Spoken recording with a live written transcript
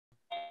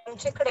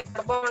నుంచి ఇక్కడ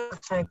ఎక్కడ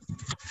బాగుంటాయి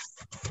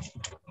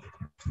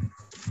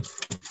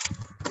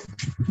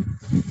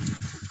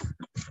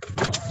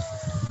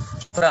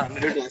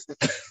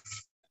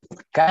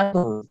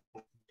క్యాంపు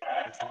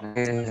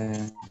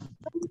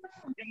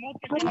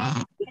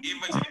ఈ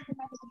మధ్య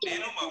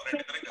నేను మా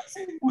ఫ్రెండ్ ఇద్దరం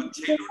కలిసి మా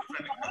చైల్డ్హుడ్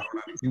ఫ్రెండ్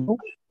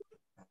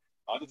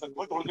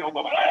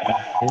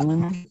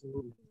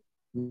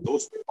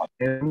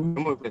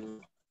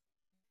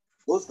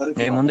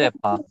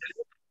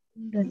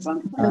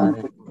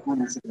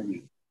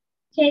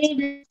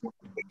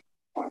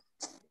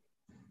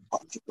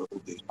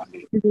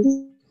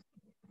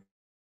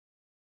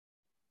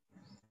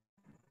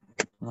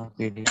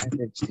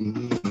కలవడానికి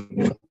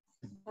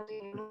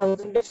ముందు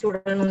చెప్ప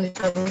చూడాలని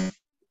చదువు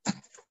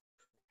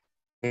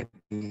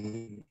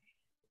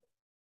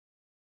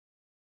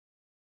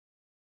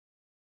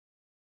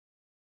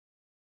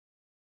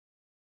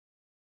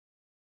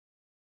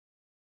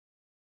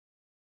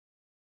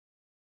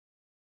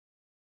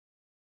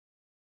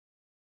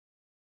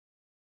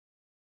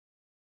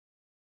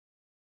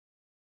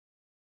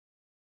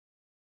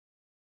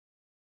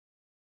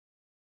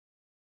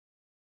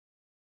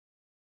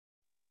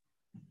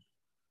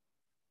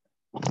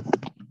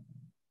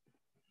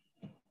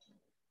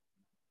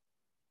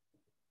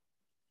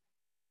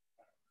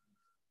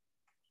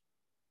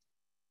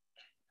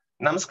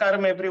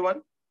Namaskaram everyone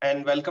and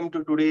welcome to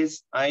today's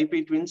IIP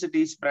Twin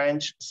Cities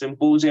branch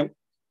symposium.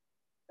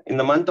 In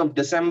the month of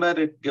December,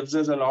 it gives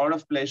us a lot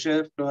of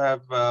pleasure to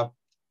have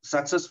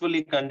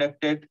successfully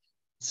conducted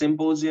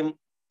symposium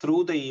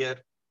through the year.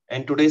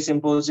 And today's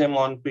symposium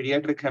on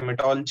pediatric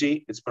hematology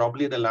is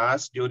probably the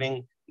last during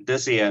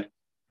this year.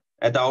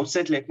 At the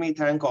outset, let me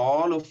thank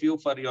all of you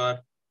for your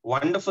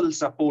wonderful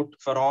support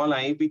for all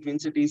IIP Twin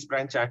Cities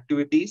branch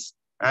activities,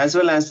 as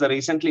well as the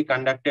recently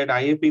conducted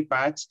IIP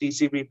PATS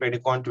TCB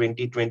Pedicon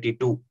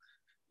 2022.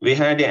 We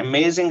had an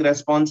amazing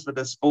response for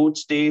the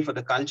sports day, for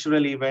the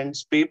cultural events,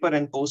 paper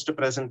and poster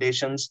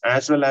presentations,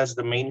 as well as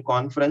the main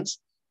conference.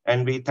 And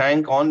we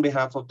thank on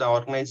behalf of the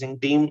organizing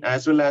team,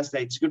 as well as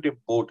the executive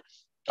board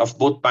of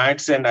both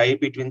PATS and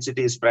IIP Twin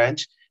Cities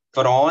branch,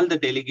 for all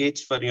the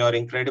delegates for your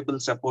incredible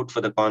support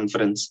for the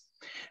conference.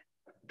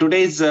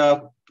 Today's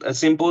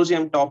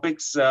symposium topic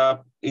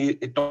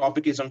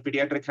is on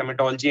pediatric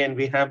hematology, and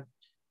we have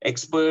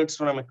experts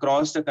from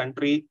across the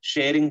country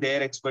sharing their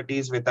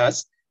expertise with us.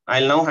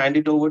 I'll now hand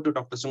it over to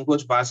Dr.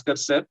 Sunkoj Bhaskar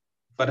sir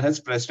for his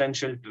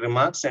presidential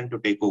remarks and to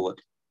take over.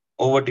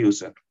 Over to you,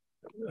 sir.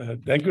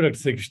 Thank you, Dr.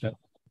 Sri Krishna.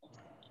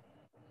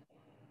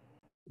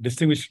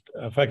 Distinguished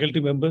faculty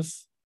members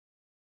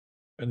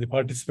and the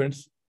participants,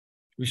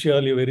 wish you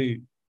all a very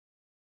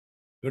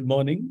good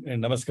morning and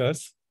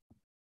namaskars.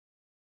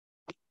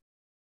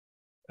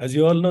 As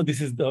you all know,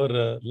 this is our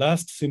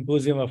last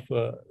symposium of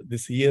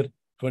this year,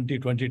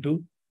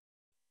 2022,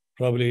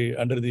 probably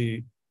under the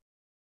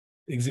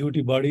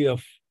executive body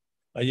of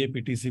IIP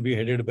TCB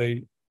headed by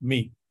me.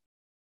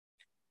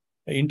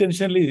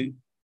 Intentionally,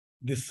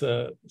 this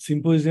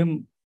symposium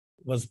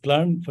was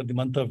planned for the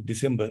month of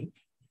December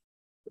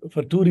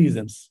for two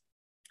reasons.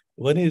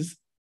 One is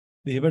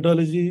the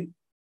hematology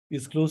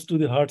is close to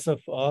the hearts of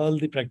all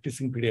the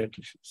practicing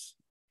pediatricians.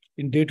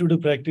 In day-to-day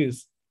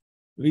practice,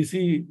 we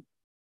see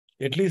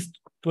at least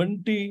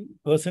 20%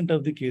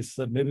 of the cases,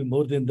 or maybe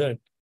more than that,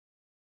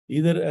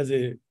 either as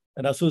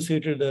an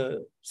associated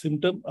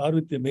symptom or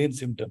with the main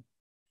symptom.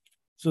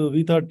 So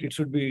we thought it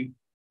should be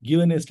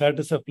given a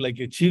status of like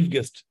a chief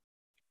guest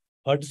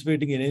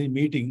participating in any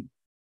meeting.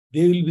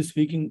 They will be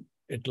speaking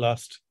at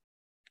last.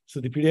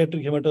 So the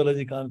Pediatric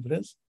Hematology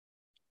Conference,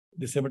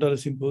 this Hematology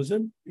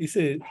Symposium, is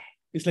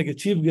like a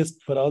chief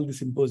guest for all the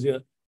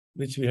symposia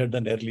which we had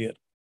done earlier.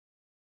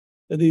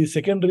 The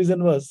second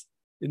reason was,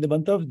 in the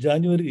month of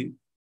January,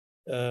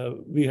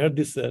 we had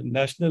this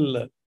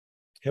National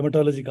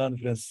Hematology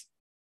Conference,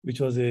 which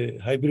was a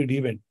hybrid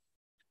event.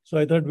 So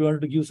I thought we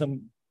wanted to give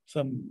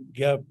some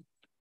gap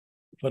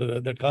for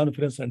that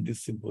conference and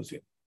this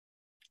symposium.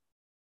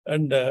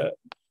 And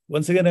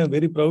once again, I'm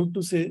very proud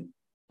to say,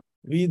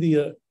 we,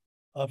 the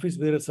office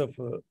bearers of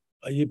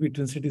IIP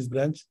Twin Cities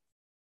branch,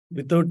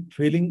 without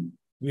failing,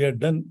 we had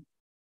done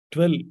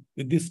 12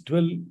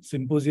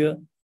 symposia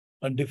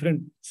on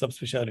different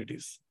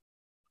subspecialties.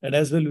 And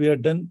as well, we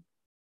had done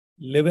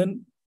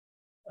 11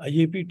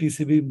 IIP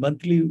TCB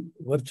monthly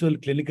virtual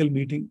clinical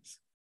meetings,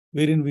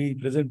 wherein we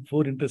present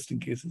 4 interesting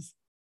cases.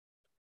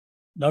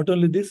 Not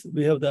only this,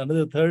 we have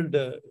another third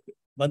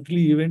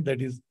monthly event,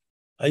 that is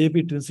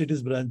IIP Twin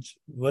Cities branch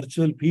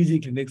virtual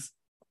PG clinics,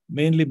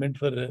 mainly meant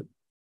for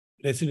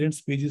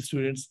residents, PG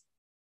students,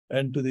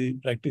 and to the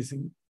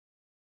practicing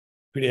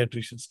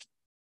pediatricians.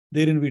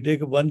 Therein we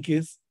take up one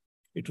case.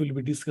 It will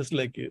be discussed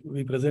like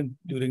we present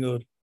during our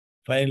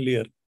final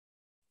year.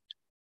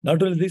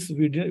 Not only this,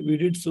 we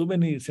did so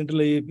many Central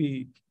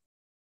IIP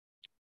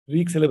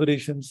week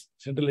celebrations,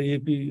 Central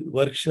IIP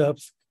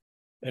workshops,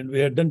 and we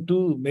had done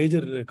 2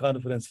 major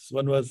conferences.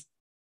 One was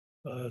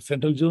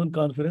Central Zone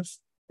Conference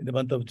in the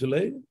month of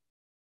July,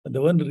 and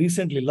the one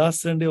recently,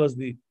 last Sunday, was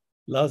the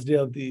last day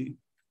of the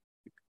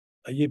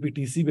IIP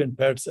TCB and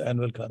PATS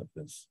annual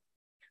conference.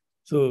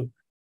 So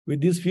with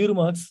these few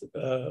remarks,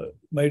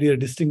 my dear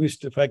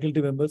distinguished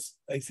faculty members,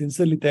 I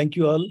sincerely thank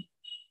you all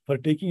for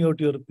taking out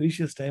your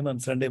precious time on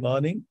Sunday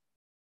morning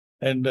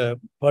and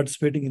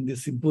participating in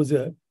this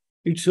symposia.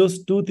 It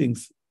shows two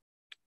things: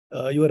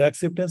 your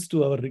acceptance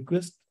to our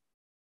request.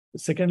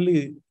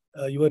 Secondly,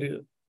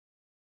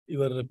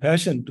 your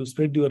passion to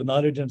spread your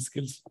knowledge and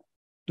skills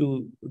to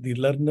the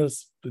learners,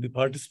 to the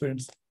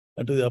participants,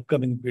 and to the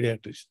upcoming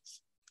pediatricians.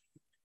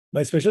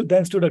 My special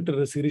thanks to Dr.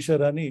 Sirisha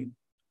Rani,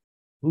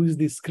 who is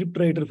the script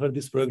writer for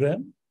this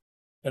program,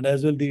 and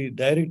as well the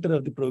director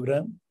of the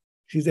program.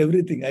 She's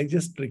everything. I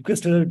just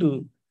requested her to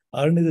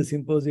organize the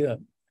symposium.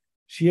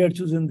 She had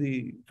chosen the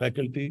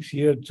faculty, she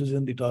had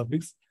chosen the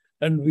topics,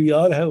 and we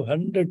all have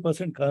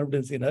 100%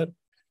 confidence in her.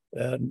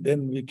 And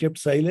then we kept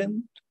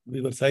silent. We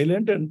were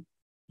silent, and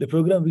the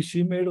program which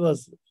she made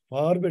was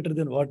far better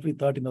than what we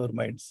thought in our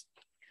minds.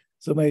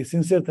 So my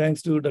sincere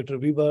thanks to Dr.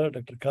 Viva,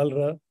 Dr.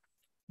 Kalra,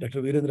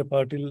 Dr. Virendra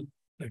Patil,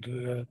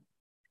 Dr.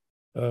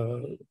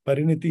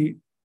 Pariniti,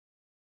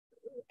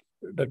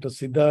 Dr.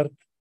 Siddharth,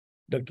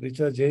 Dr.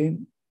 Richa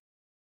Jain,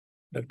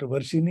 Dr.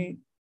 Varshini,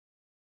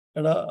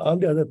 and all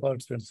the other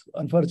participants.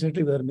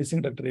 Unfortunately, we are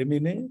missing Dr.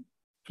 Emine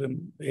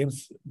from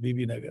AIMS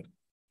BB Nagar.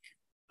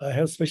 I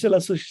have special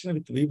association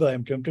with Viva.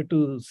 I'm tempted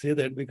to say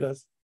that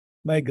because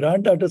my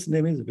granddaughter's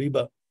name is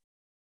Viva.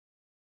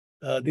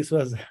 This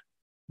was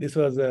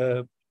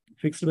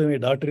fixed by my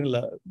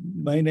daughter-in-law.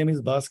 My name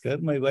is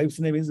Bhaskar. My wife's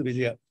name is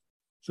Vijaya.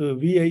 So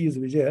VI is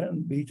Vijaya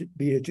and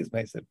BH is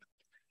myself.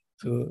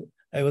 So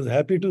I was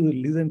happy to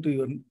listen to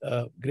your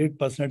great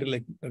personality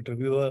like Dr.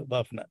 Viva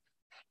Bafna.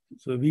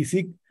 So we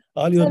seek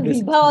all your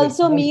blessings. Viva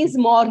also means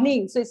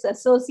morning, so it's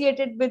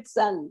associated with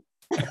sun.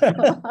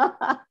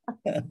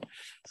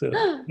 So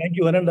thank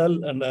you one and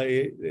all, and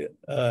I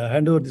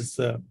hand over this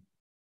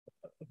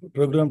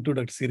program to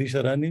Dr.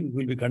 Sirisha Rani, who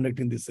will be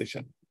conducting this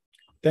session.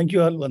 Thank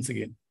you all once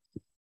again.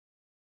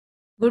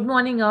 Good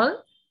morning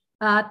all.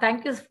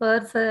 Thank you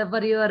first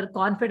for your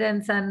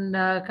confidence and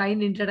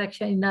kind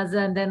introduction in us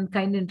and then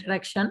kind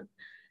introduction.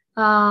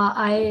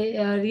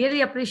 I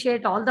really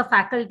appreciate all the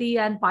faculty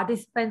and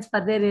participants for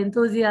their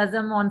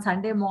enthusiasm on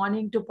Sunday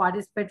morning to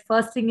participate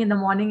first thing in the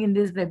morning in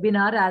this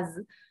webinar. As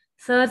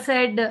Sir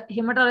said,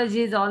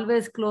 hematology is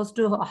always close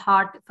to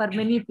heart for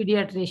many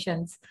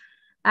pediatricians.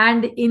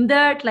 And in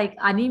that, like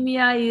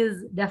anemia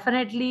is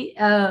definitely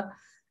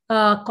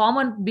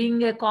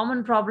being a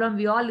common problem.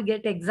 We all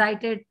get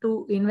excited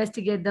to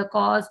investigate the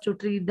cause, to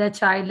treat the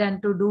child,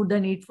 and to do the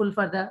needful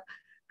for the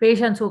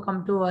patients who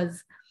come to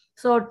us.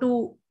 So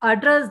to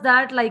address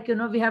that,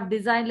 we have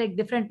designed like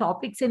different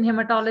topics in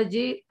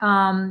hematology,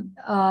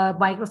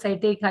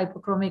 microcytic,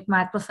 hypochromic,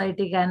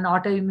 macrocytic, and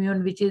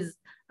autoimmune, which is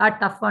a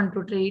tough one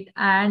to treat,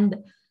 and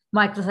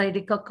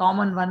microcytic, a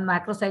common one,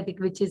 macrocytic,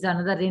 which is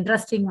another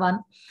interesting one.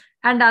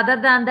 And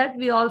other than that,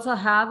 we also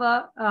have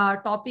a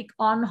topic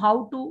on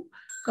how to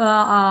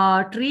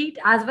treat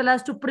as well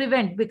as to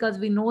prevent, because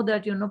we know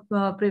that,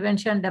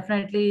 prevention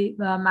definitely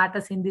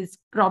matters in these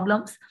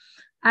problems.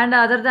 And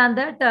other than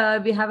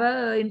that, we have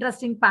an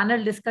interesting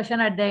panel discussion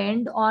at the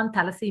end on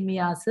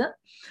thalassemias.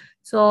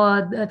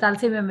 So the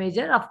thalassemia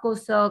major, of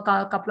course, a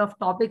couple of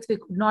topics we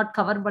could not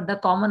cover, but the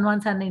common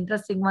ones and the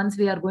interesting ones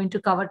we are going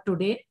to cover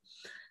today.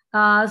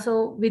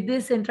 So with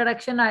this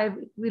introduction, I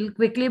will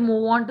quickly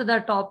move on to the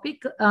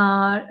topic.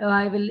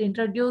 I will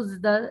introduce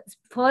the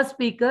first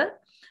speaker,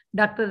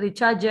 Dr.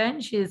 Richa Jain.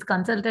 She is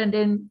consultant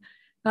in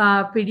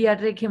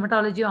pediatric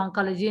hematology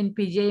oncology in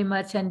PGI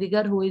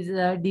Chandigarh, who is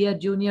a dear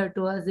junior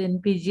to us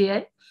in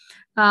PGI.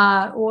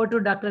 Over to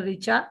Dr.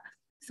 Richa.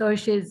 So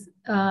she's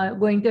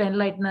going to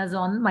enlighten us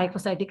on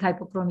microcytic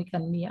hypochromic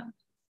anemia.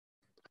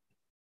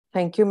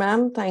 Thank you,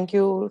 ma'am. Thank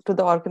you to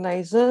the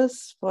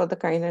organizers for the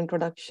kind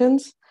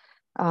introductions.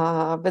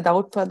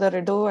 Without further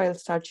ado, I'll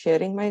start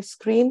sharing my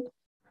screen.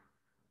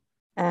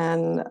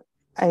 And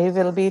I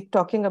will be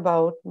talking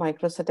about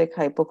microcytic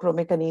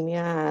hypochromic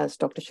anemia, as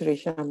Dr.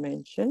 Sirisha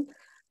mentioned.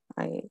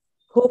 I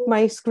hope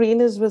my screen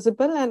is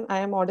visible and I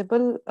am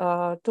audible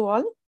to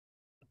all.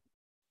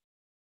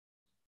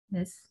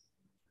 Yes.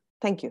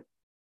 Thank you.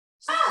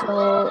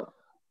 So,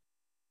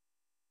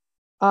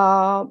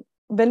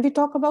 when we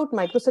talk about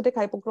microcytic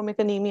hypochromic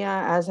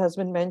anemia, as has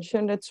been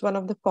mentioned, it's one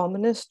of the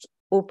commonest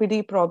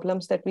OPD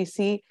problems that we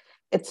see.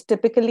 It's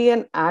typically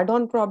an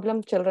add-on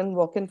problem. Children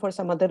walk in for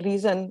some other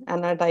reason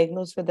and are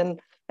diagnosed with an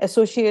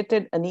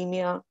associated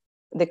anemia.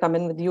 They come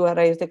in with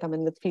URIs, they come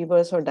in with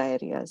fevers or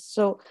diarrheas.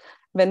 So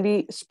when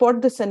we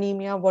spot this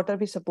anemia, what are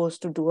we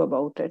supposed to do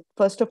about it?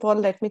 First of all,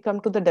 let me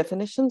come to the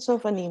definitions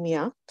of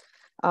anemia.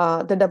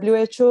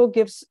 The WHO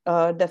gives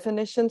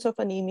definitions of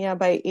anemia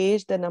by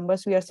age. The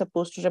numbers we are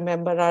supposed to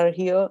remember are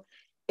here: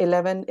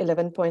 11,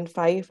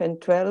 11.5, and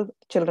 12.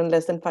 Children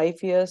less than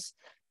 5 years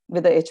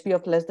with a HP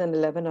of less than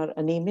 11 are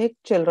anemic.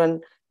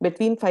 Children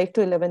between 5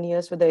 to 11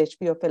 years with a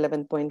HP of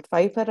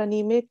 11.5 are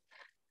anemic.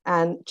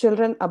 And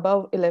children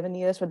above 11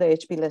 years with a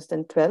HP less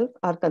than 12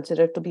 are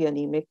considered to be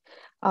anemic.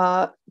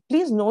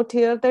 Please note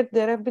here that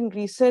there have been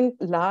recent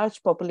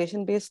large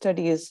population-based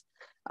studies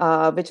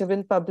which have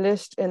been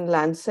published in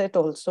Lancet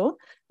also,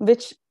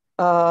 which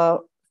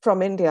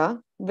from India,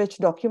 which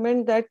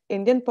document that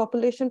Indian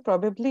population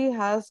probably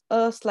has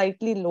a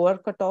slightly lower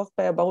cutoff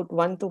by about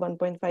 1 to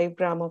 1.5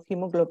 gram of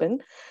hemoglobin.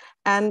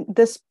 And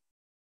this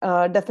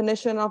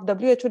definition of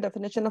WHO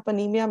definition of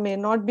anemia may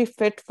not be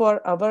fit for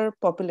our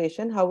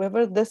population.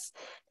 However, this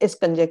is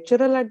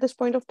conjectural at this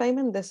point of time,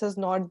 and this has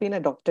not been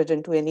adopted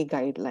into any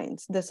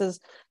guidelines. This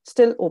is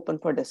still open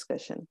for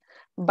discussion.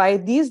 By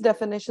these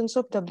definitions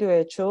of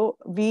WHO,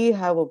 we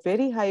have a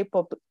very high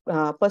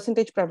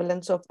percentage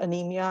prevalence of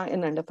anemia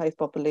in under 5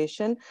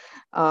 population.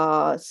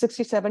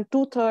 67,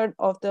 2/3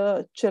 of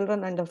the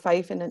children under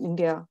 5 in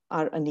India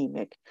are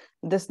anemic.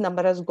 This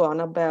number has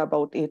gone up by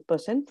about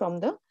 8%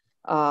 from the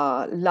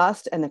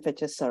last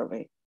NFHS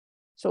survey.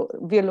 So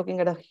we are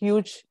looking at a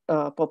huge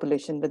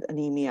population with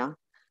anemia.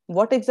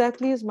 What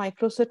exactly is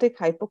microcytic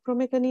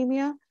hypochromic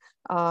anemia?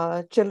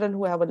 Children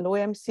who have a low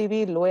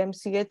MCV, low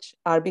MCH,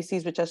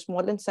 RBCs which are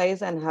small in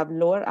size and have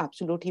lower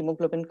absolute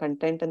hemoglobin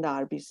content in the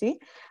RBC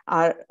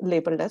are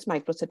labeled as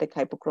microcytic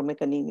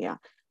hypochromic anemia.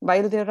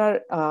 While there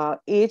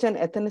are age and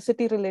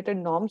ethnicity related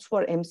norms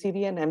for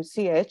MCV and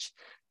MCH,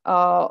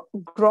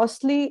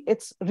 grossly,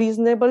 it's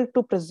reasonable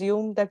to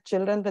presume that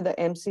children with the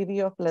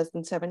MCV of less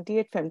than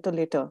 78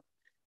 femtoliter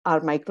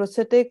are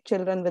microcytic.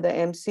 Children with the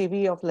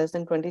MCV of less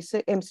than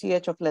 26,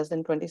 MCH of less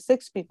than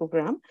 26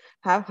 picogram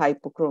have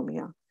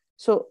hypochromia.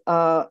 So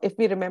if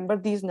we remember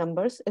these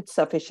numbers, it's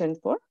sufficient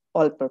for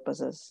all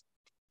purposes.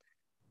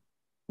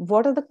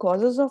 What are the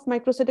causes of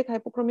microcytic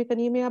hypochromic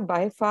anemia?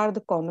 By far,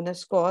 the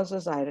commonest cause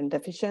is iron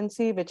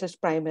deficiency, which is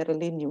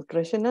primarily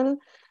nutritional.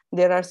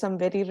 There are some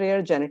very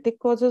rare genetic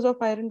causes of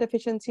iron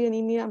deficiency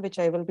anemia, which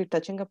I will be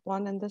touching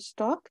upon in this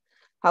talk.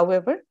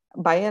 However,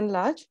 by and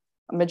large,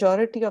 a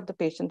majority of the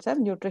patients have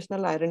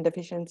nutritional iron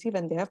deficiency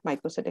when they have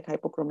microcytic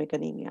hypochromic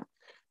anemia.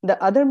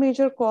 The other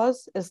major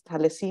cause is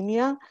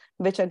thalassemia,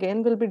 which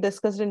again will be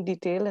discussed in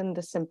detail in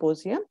this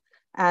symposium.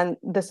 And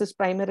this is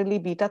primarily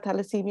beta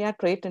thalassemia,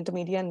 trait,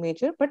 intermediate, and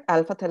major, but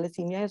alpha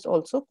thalassemia is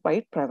also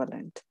quite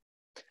prevalent.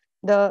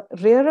 The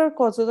rarer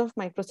causes of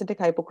microcytic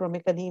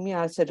hypochromic anemia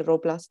are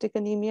sideroblastic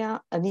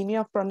anemia.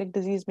 Anemia of chronic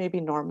disease may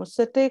be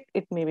normocytic,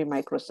 it may be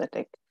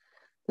microcytic.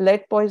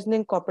 Lead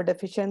poisoning, copper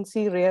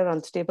deficiency, rare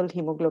unstable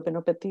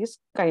hemoglobinopathies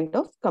kind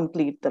of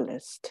complete the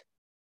list.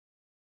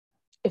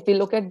 If we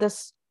look at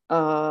this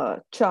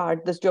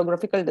chart, this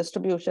geographical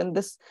distribution,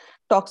 this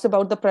talks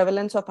about the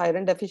prevalence of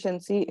iron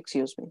deficiency,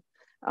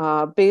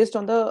 based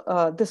on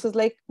the, this is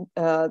like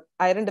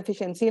iron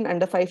deficiency in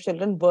under 5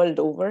 children world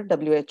over,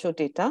 WHO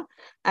data.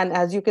 And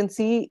as you can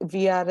see,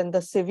 we are in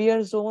the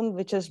severe zone,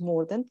 which is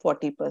more than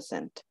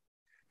 40%.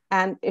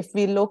 And if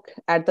we look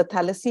at the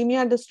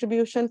thalassemia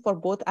distribution for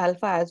both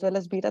alpha as well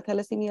as beta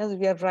thalassemias,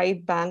 we are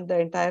right bang, the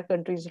entire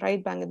country is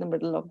right bang in the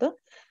middle of the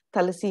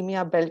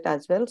thalassemia belt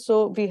as well.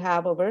 So we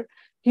have our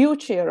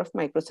huge share of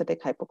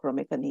microcytic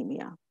hypochromic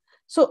anemia.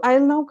 So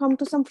I'll now come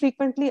to some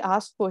frequently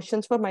asked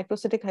questions for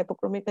microcytic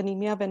hypochromic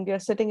anemia. When we are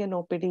sitting in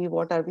OPD,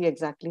 what are we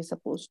exactly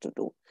supposed to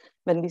do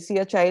when we see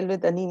a child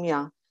with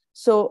anemia?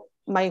 So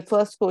my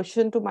first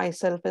question to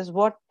myself is,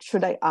 what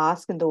should I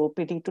ask in the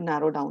OPD to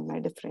narrow down my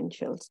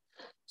differentials?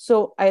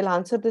 So I'll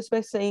answer this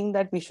by saying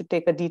that we should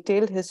take a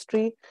detailed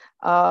history.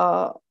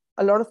 A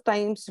lot of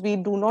times we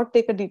do not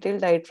take a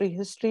detailed dietary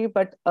history,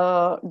 but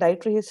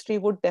dietary history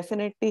would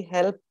definitely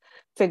help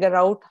figure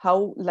out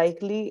how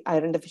likely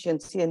iron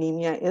deficiency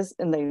anemia is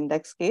in the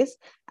index case,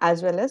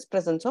 as well as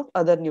presence of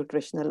other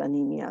nutritional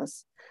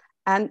anemias.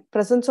 And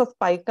presence of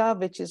pica,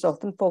 which is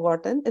often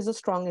forgotten, is a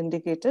strong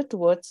indicator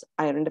towards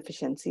iron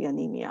deficiency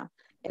anemia.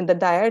 In the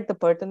diet, the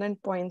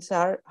pertinent points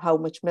are how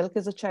much milk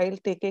is a child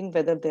taking,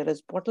 whether there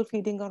is bottle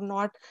feeding or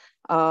not,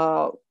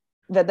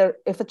 whether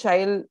if a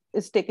child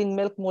is taking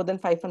milk more than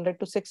 500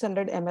 to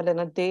 600 ml in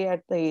a day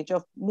at the age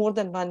of more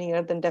than 1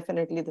 year, then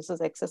definitely this is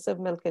excessive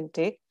milk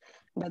intake,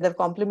 whether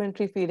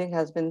complementary feeding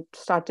has been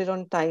started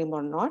on time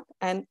or not,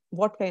 and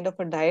what kind of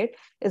a diet.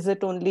 Is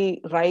it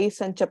only rice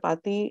and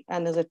chapati,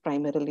 and is it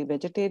primarily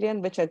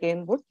vegetarian, which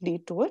again would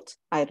lead towards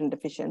iron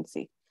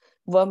deficiency.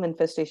 Worm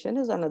infestation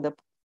is another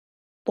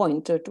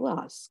pointer to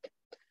ask.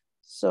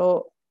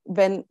 So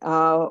when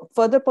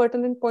further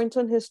pertinent points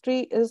on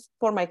history is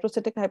for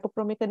microcytic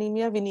hypochromic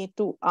anemia, we need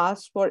to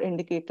ask for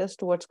indicators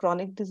towards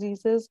chronic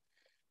diseases.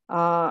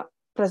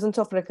 Presence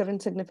of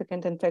recurrent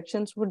significant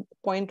infections would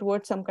point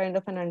towards some kind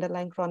of an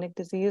underlying chronic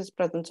disease.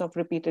 Presence of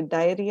repeated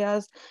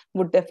diarrheas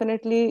would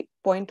definitely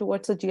point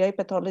towards a GI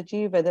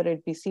pathology, whether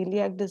it be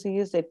celiac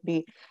disease, it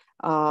be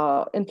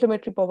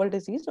inflammatory bowel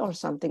disease, or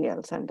something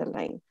else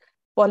underlying.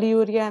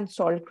 Polyuria and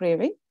salt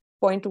craving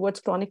point towards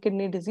chronic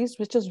kidney disease,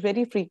 which is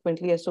very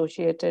frequently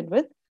associated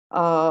with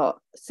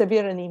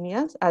severe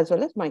anemias as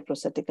well as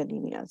microcytic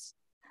anemias.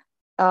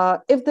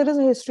 If there is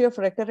a history of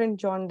recurrent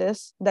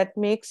jaundice, that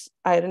makes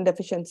iron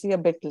deficiency a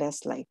bit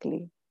less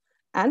likely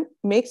and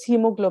makes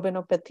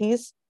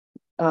hemoglobinopathies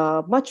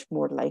much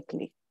more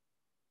likely.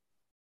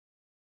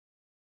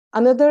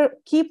 Another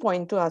key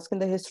point to ask in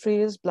the history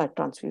is blood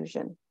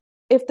transfusion.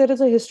 If there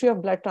is a history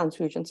of blood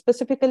transfusion,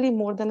 specifically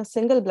more than a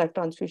single blood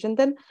transfusion,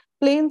 then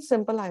plain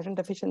simple iron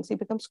deficiency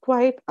becomes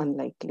quite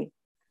unlikely.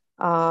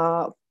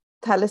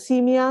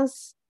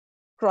 Thalassemias,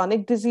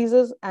 chronic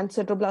diseases, and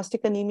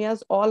sideroblastic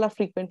anemias all are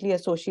frequently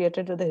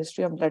associated with the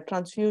history of blood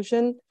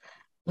transfusion.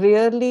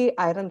 Rarely,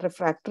 iron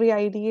refractory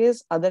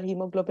IDAs, other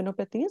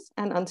hemoglobinopathies,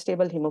 and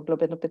unstable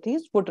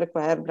hemoglobinopathies would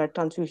require blood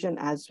transfusion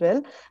as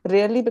well.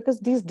 Rarely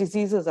because these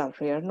diseases are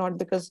rare, not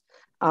because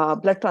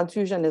blood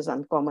transfusion is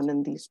uncommon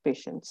in these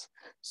patients.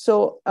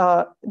 So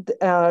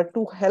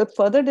to help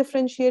further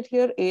differentiate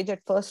here, age at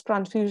first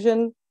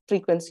transfusion,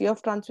 frequency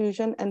of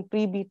transfusion, and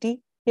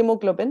pre-BT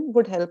hemoglobin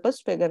would help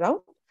us figure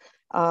out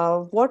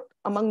what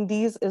among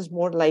these is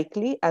more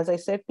likely. As I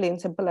said, plain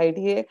simple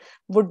IDA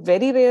would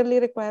very rarely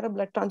require a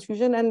blood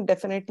transfusion, and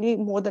definitely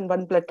more than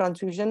one blood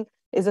transfusion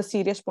is a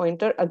serious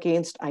pointer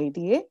against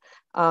IDA.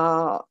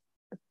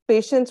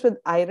 Patients with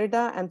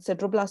IRIDA and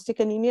sideroblastic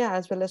anemia,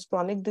 as well as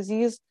chronic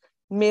disease,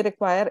 may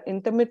require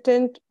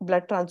intermittent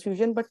blood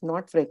transfusion, but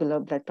not regular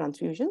blood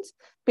transfusions.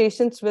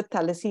 Patients with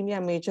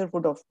thalassemia major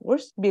would, of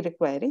course, be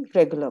requiring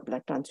regular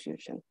blood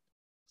transfusion.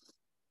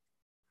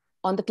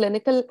 On the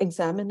clinical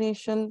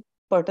examination,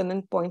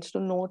 pertinent points to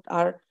note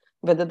are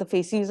whether the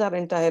facies are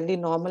entirely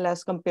normal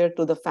as compared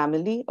to the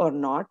family or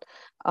not.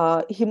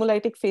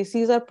 Hemolytic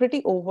facies are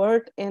pretty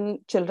overt in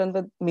children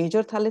with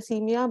major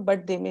thalassemia,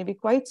 but they may be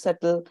quite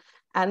subtle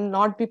and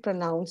not be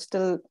pronounced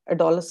till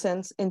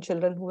adolescence in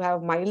children who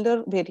have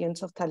milder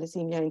variants of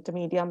thalassemia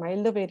intermedia,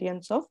 milder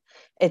variants of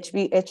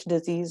HbH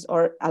disease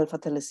or alpha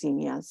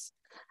thalassemias.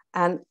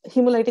 And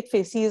hemolytic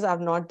facies are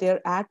not there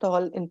at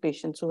all in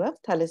patients who have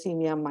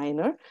thalassemia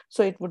minor.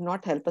 So it would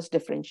not help us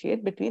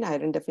differentiate between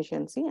iron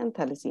deficiency and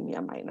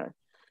thalassemia minor.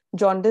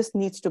 Jaundice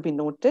needs to be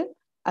noted.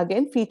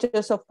 Again,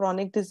 features of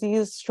chronic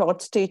disease,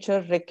 short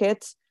stature,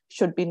 rickets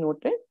should be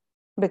noted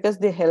because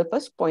they help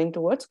us point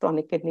towards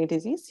chronic kidney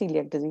disease,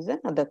 celiac disease, and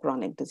other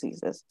chronic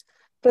diseases.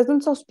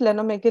 Presence of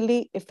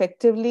splenomegaly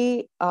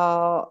effectively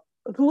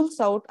rules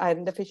out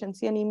iron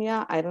deficiency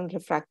anemia, iron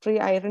refractory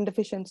iron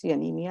deficiency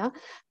anemia,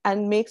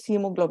 and makes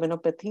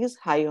hemoglobinopathies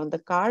high on the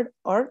card,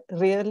 or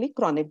rarely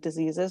chronic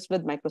diseases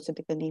with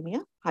microcytic anemia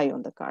high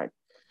on the card.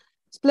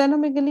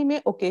 Splenomegaly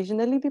may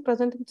occasionally be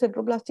present in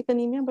sideroblastic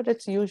anemia, but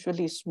it's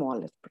usually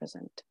small if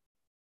present.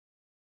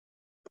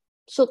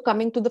 So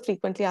coming to the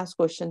frequently asked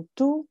question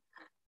 2,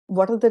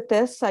 what are the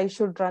tests I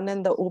should run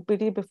in the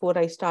OPD before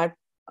I start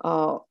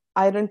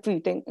iron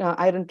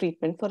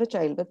treatment for a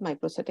child with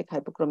microcytic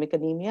hypochromic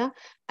anemia,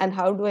 and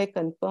how do I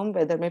confirm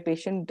whether my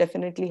patient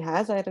definitely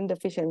has iron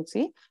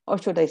deficiency, or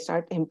should I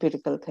start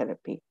empirical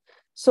therapy?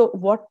 So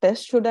what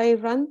test should I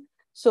run?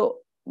 So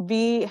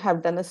we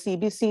have done a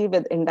CBC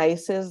with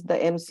indices, the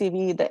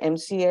MCV, the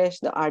MCH,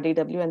 the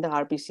RDW, and the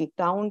RBC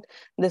count.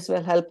 This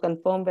will help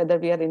confirm whether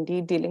we are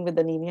indeed dealing with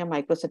anemia,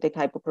 microcytic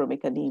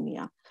hypochromic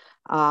anemia.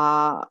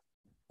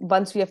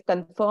 Once we have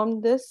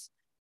confirmed this,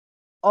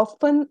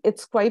 often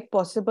it's quite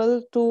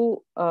possible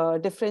to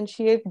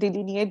differentiate,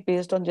 delineate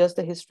based on just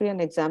the history and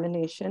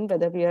examination,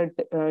 whether we are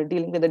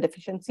dealing with a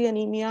deficiency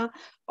anemia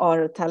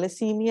or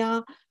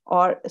thalassemia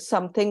or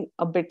something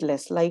a bit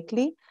less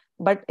likely.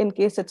 But in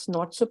case it's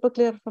not super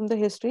clear from the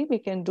history, we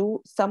can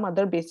do some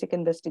other basic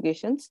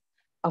investigations.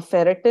 A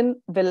ferritin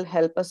will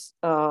help us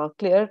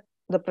clear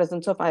the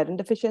presence of iron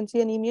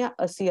deficiency anemia.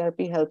 A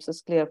CRP helps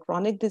us clear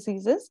chronic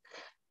diseases.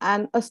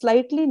 And a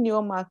slightly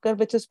newer marker,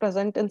 which is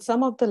present in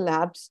some of the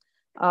labs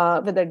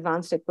with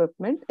advanced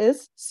equipment,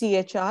 is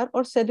CHR,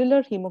 or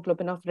cellular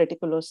hemoglobin of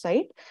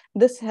reticulocyte.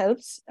 This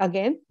helps,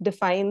 again,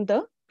 define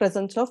the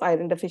presence of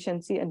iron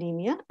deficiency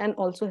anemia, and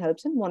also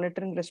helps in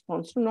monitoring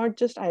response to not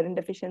just iron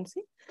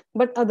deficiency,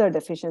 but other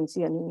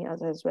deficiency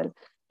anemias as well.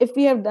 If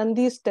we have done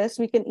these tests,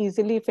 we can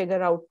easily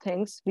figure out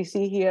things. We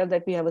see here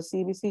that we have a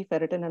CBC,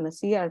 ferritin, and a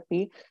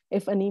CRP.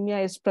 If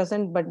anemia is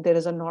present, but there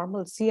is a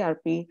normal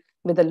CRP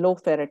with a low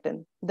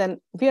ferritin,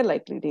 then we are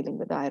likely dealing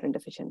with iron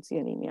deficiency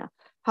anemia.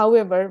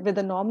 However, with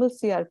a normal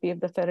CRP, if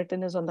the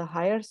ferritin is on the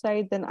higher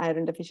side, then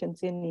iron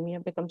deficiency anemia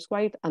becomes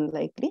quite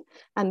unlikely,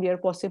 and we are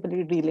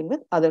possibly dealing with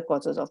other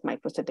causes of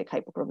microcytic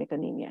hypochromic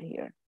anemia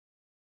here.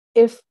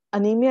 If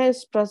anemia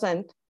is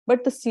present,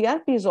 but the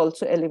CRP is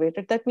also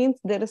elevated, that means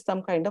there is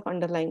some kind of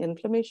underlying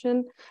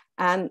inflammation,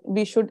 and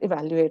we should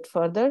evaluate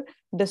further.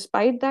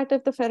 Despite that,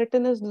 if the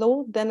ferritin is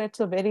low, then it's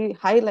a very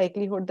high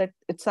likelihood that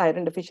it's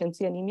iron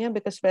deficiency anemia,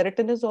 because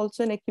ferritin is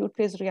also an acute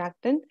phase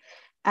reactant,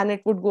 and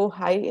it would go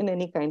high in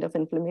any kind of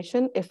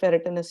inflammation. If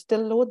ferritin is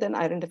still low, then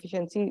iron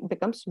deficiency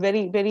becomes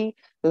very, very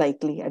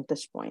likely at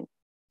this point.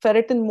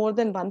 Ferritin more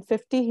than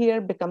 150 here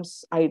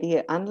becomes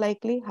IDA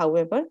unlikely.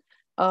 However,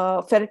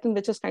 ferritin,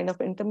 which is kind of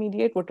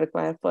intermediate, would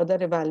require further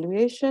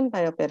evaluation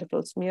by a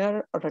peripheral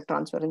smear or a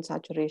transferrin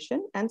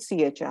saturation, and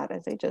CHR,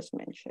 as I just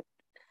mentioned.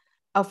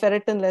 A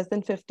ferritin less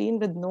than 15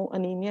 with no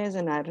anemia is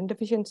an iron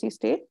deficiency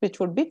state, which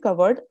would be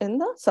covered in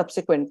the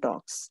subsequent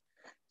talks.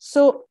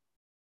 So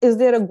is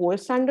there a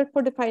gold standard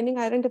for defining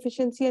iron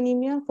deficiency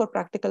anemia? For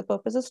practical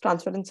purposes,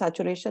 transferrin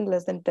saturation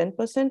less than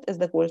 10% is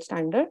the gold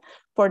standard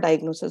for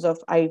diagnosis of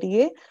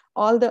IDA.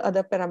 All the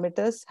other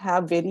parameters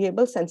have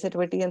variable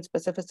sensitivity and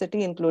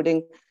specificity,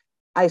 including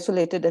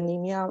isolated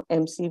anemia,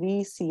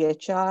 MCV,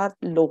 CHR,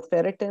 low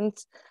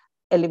ferritins,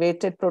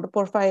 elevated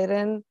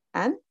protoporphyrin,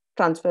 and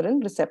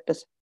transferrin receptor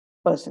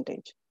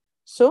percentage.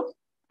 So,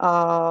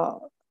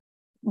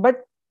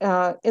 but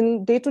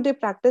in day-to-day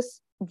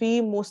practice,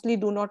 we mostly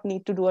do not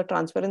need to do a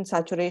transferrin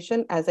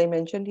saturation. As I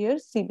mentioned here,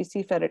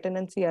 CBC, ferritin,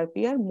 and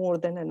CRP are more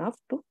than enough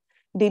to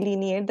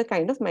delineate the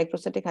kind of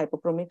microcytic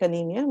hypochromic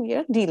anemia we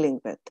are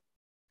dealing with.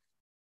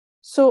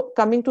 So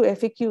coming to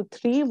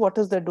FAQ3, what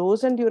is the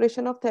dose and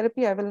duration of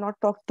therapy? I will not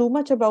talk too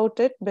much about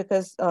it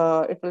because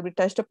it will be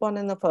touched upon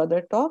in a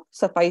further talk.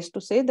 Suffice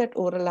to say that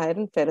oral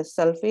iron ferrous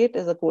sulfate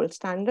is a gold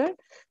standard.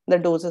 The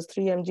dose is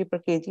 3 mg per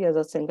kg as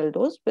a single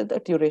dose with a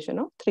duration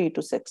of 3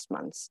 to 6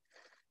 months.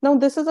 Now,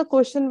 this is a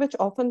question which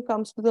often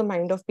comes to the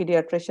mind of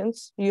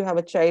pediatricians. You have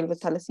a child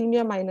with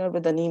thalassemia minor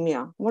with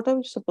anemia. What are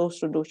you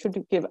supposed to do? Should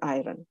you give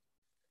iron?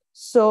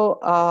 So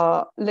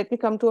let me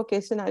come to a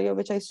case scenario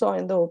which I saw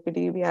in the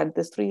OPD. We had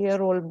this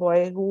 3-year-old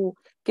boy who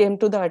came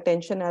to the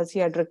attention as he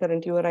had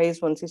recurrent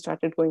URIs. Once he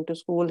started going to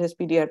school, his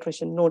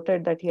pediatrician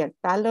noted that he had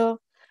pallor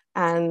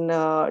and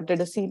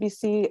did a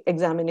CBC.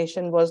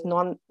 Examination was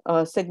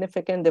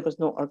non-significant. There was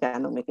no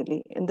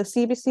organomegaly. In the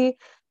CBC,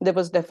 there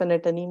was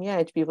definite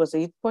anemia. HB was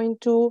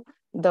 8.2.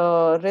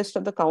 The rest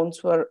of the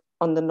counts were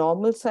on the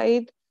normal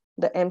side.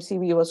 The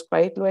MCV was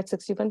quite low at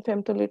 61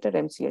 femtoliter.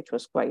 MCH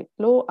was quite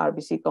low.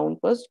 RBC count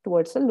was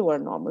towards the lower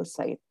normal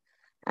side.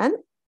 And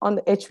on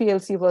the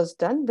HPLC was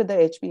done with the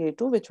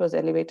HbA2, which was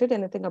elevated.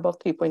 Anything above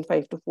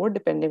 3.5 to 4,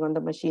 depending on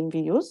the machine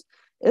we use,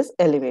 is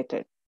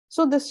elevated.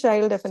 So this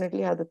child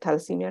definitely had the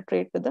thalassemia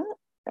trait with the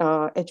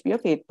HB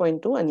of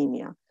 8.2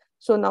 anemia.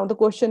 So now the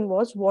question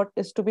was, what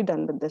is to be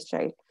done with this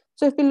child?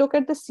 So if we look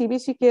at the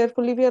CBC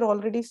carefully, we are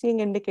already seeing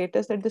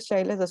indicators that this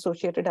child has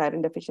associated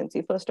iron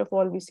deficiency. First of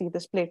all, we see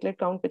this platelet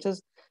count, which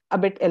is a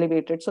bit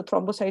elevated. So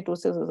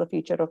thrombocytosis is a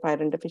feature of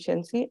iron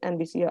deficiency. And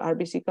we see a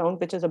RBC count,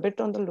 which is a bit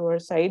on the lower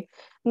side,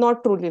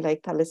 not truly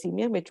like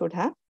thalassemia, which would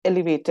have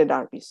elevated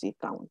RBC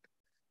count.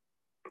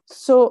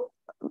 So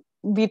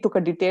we took a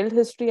detailed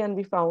history and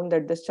we found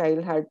that this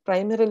child had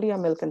primarily a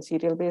milk and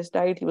cereal based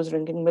diet. He was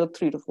drinking milk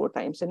 3 to 4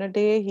 times in a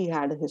day. He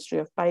had a history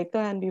of pica,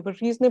 and we were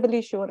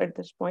reasonably sure at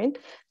this point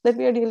that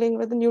we are dealing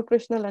with a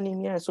nutritional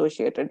anemia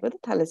associated with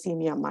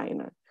thalassemia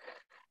minor.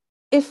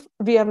 If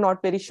we are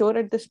not very sure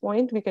at this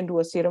point, we can do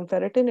a serum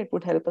ferritin. It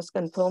would help us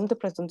confirm the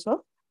presence of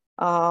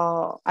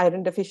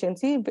iron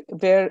deficiency,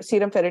 where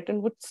serum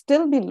ferritin would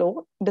still be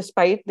low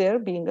despite there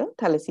being a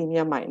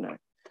thalassemia minor.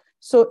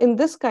 So in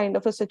this kind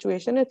of a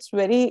situation, it's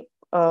very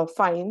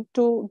fine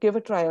to give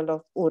a trial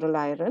of oral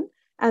iron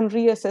and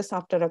reassess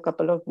after a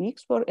couple of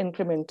weeks for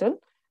incremental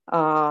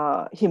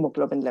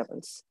hemoglobin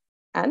levels.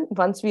 And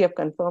once we have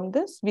confirmed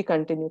this, we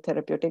continue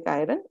therapeutic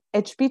iron.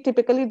 HB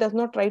typically does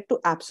not rise to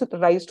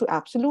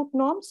absolute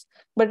norms,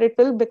 but it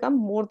will become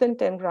more than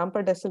 10 gram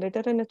per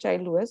deciliter in a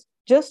child who has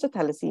just a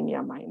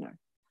thalassemia minor.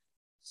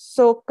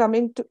 So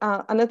coming to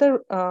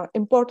another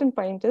important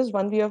point is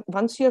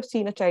once you have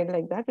seen a child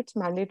like that, it's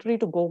mandatory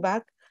to go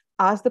back,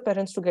 ask the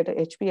parents to get a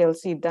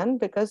HPLC done,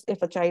 because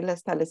if a child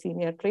has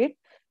thalassemia trait,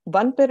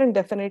 one parent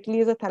definitely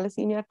is a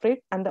thalassemia trait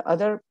and the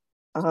other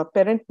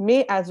parent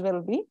may as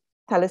well be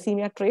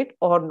thalassemia trait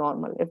or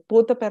normal. If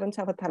both the parents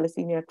have a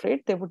thalassemia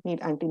trait, they would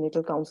need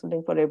antenatal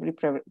counseling for every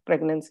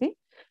pregnancy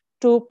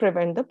to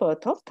prevent the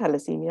birth of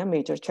thalassemia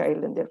major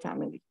child in their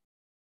family.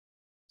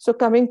 So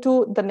coming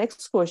to the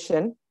next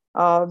question,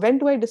 when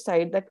do I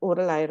decide that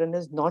oral iron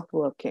is not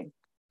working?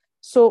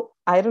 So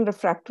iron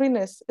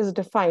refractoriness is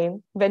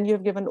defined when you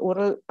have given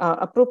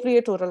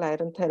appropriate oral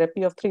iron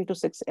therapy of 3 to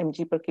 6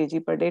 mg per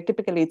kg per day.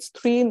 Typically, it's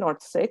 3,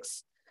 not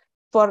 6,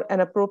 for an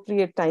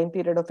appropriate time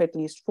period of at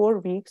least 4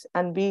 weeks.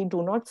 And we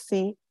do not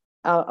see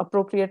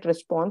appropriate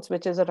response,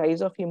 which is a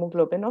rise of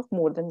hemoglobin of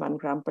more than 1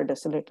 gram per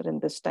deciliter in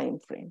this time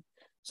frame.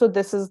 So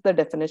this is the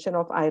definition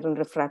of iron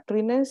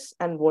refractoriness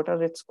and what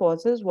are its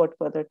causes, what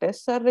further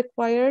tests are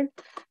required.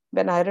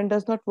 When iron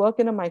does not work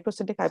in a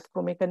microcytic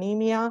hypochromic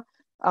anemia,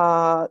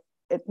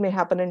 it may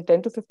happen in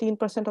 10 to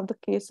 15% of the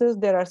cases.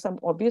 There are some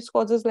obvious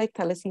causes like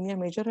thalassemia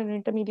major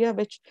and intermedia,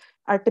 which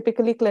are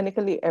typically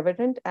clinically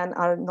evident and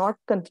are not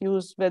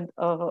confused with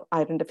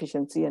iron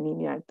deficiency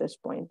anemia at this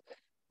point.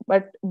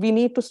 But we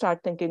need to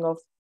start thinking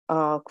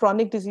of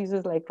chronic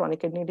diseases like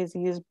chronic kidney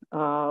disease,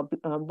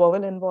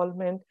 bowel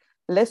involvement,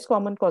 less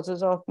common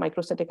causes of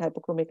microcytic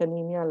hypochromic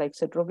anemia like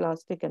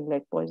sideroblastic and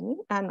lead poisoning,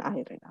 and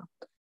IRINA.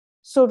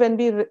 So when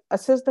we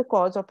assess the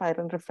cause of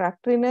iron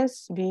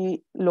refractoriness,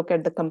 we look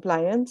at the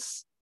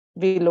compliance,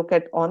 we look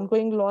at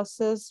ongoing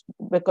losses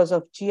because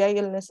of GI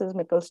illnesses,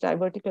 Meckel's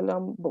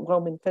diverticulum,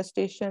 worm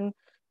infestation,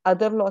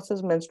 other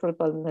losses, menstrual,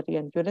 pulmonary,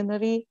 and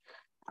urinary,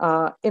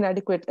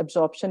 inadequate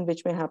absorption,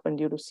 which may happen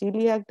due to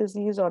celiac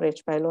disease or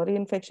H. pylori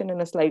infection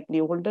in a slightly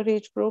older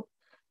age group.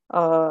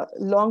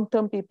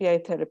 Long-term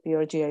PPI therapy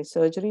or GI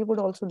surgery would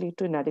also lead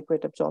to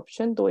inadequate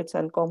absorption, though it's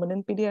uncommon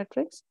in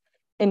pediatrics.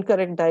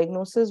 Incorrect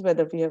diagnosis,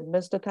 whether we have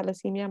missed a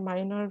thalassemia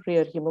minor,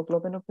 rare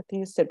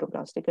hemoglobinopathies,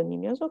 sideroblastic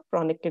anemias, or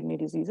chronic kidney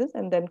diseases,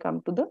 and then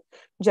come to the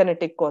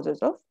genetic causes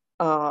of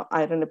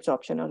iron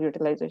absorption or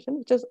utilization,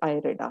 which is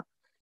IRIDA.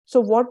 So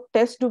what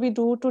tests do we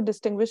do to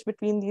distinguish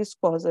between these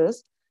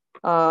causes?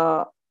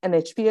 An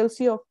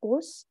HPLC, of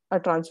course, a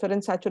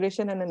transferrin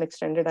saturation and an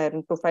extended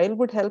iron profile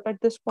would help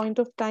at this point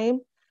of time.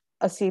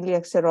 A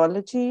celiac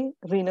serology,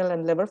 renal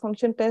and liver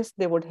function test,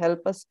 they would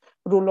help us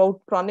rule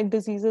out chronic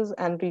diseases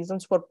and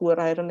reasons for poor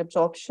iron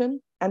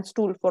absorption, and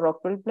stool for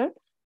occult blood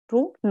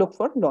to look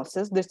for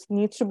losses. This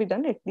needs to be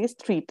done at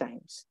least 3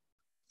 times.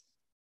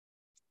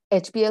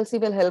 HPLC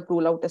will help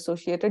rule out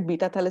associated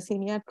beta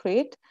thalassemia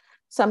trait.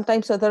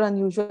 Sometimes other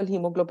unusual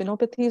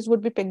hemoglobinopathies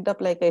would be picked up,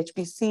 like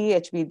HBC,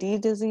 HBD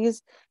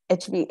disease.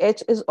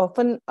 HBH is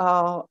often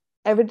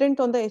evident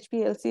on the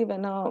HPLC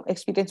when an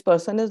experienced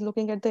person is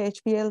looking at the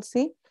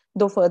HPLC,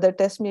 though further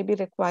tests may be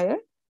required.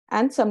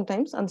 And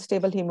sometimes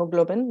unstable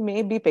hemoglobin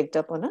may be picked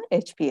up on a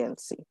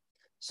HPLC.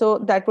 So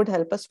that would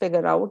help us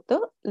figure out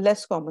the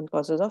less common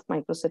causes of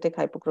microcytic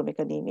hypochromic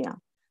anemia.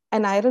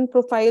 An iron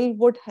profile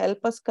would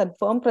help us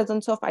confirm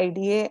presence of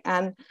IDA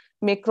and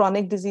make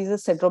chronic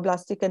diseases,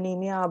 sideroblastic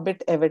anemia, a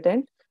bit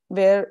evident,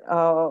 where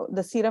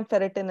the serum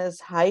ferritin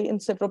is high in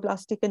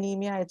sideroblastic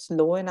anemia, it's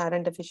low in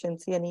iron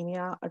deficiency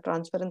anemia. A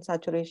transferrin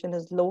saturation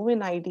is low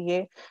in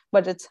IDA,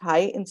 but it's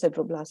high in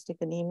sideroblastic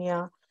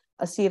anemia.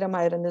 A serum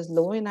iron is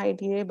low in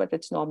IDA, but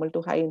it's normal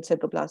to high in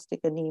sideroblastic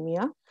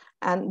anemia.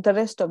 And the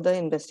rest of the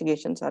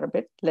investigations are a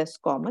bit less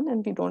common,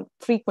 and we don't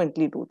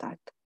frequently do that.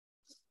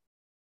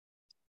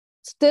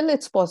 Still,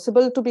 it's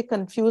possible to be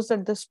confused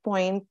at this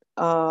point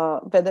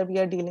whether we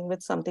are dealing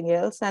with something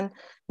else, and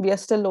we are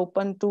still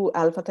open to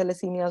alpha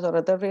thalassemias or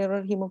other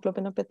rarer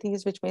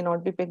hemoglobinopathies which may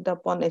not be picked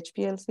up on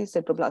HPLC,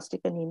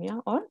 sideroblastic anemia,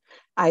 or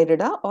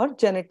IRIDA, or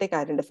genetic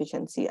iron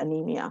deficiency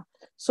anemia.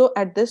 So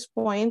at this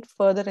point,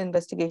 further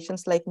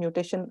investigations like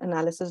mutation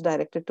analysis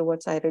directed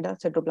towards IRIDA,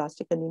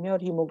 sideroblastic anemia, or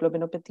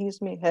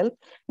hemoglobinopathies may help,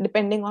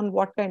 depending on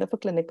what kind of a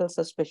clinical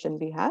suspicion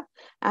we have.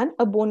 And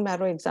a bone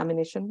marrow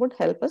examination would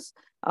help us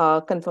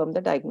confirm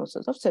the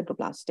diagnosis of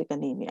sideroblastic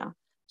anemia.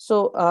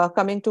 So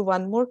coming to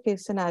one more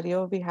case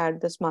scenario, we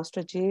had this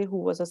Master J, who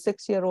was a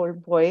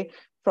 6-year-old boy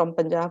from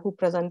Punjab who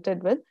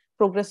presented with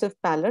progressive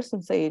pallor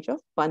since the age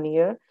of 1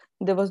 year.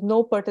 There was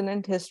no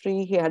pertinent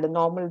history. He had a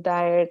normal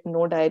diet,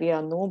 no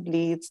diarrhea, no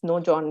bleeds, no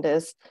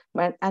jaundice,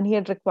 and he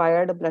had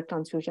required a blood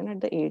transfusion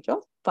at the age of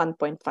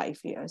 1.5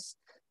 years.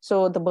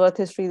 So the birth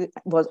history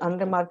was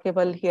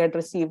unremarkable. He had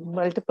received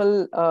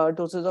multiple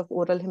doses of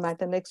oral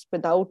hematinics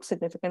without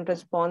significant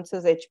response.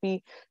 His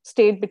HP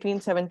stayed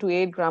between 7 to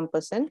 8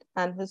 gram%,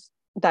 and his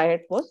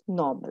diet was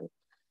normal.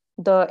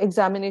 The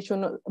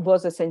examination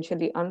was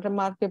essentially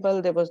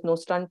unremarkable. There was no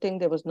stunting,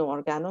 there was no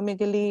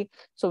organomegaly.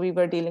 So we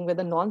were dealing with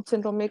a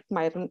non-syndromic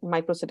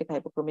microcytic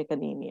hypochromic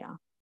anemia.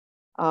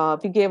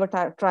 We gave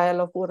a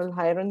trial of oral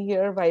iron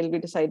here while we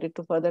decided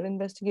to further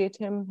investigate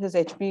him. His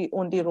HP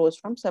only rose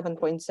from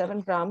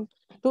 7.7 gram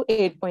to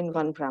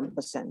 8.1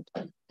 gram%.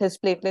 His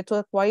platelets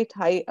were quite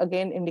high,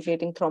 again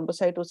indicating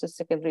thrombocytosis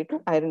secondary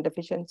to iron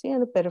deficiency,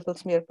 and a peripheral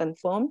smear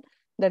confirmed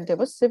that there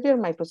was severe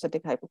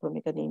microcytic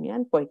hypochromic anemia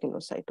and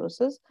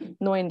poikilocytosis,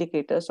 no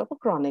indicators of a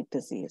chronic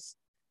disease.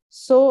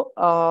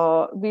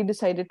 So we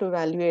decided to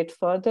evaluate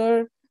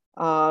further.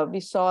 We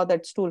saw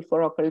that stool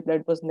for occult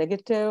blood was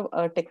negative,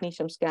 a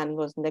technetium scan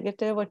was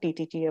negative, a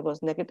TTGA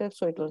was negative,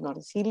 so it was not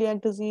a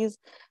celiac disease,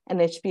 and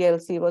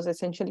HPLC was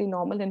essentially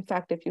normal. In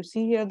fact, if you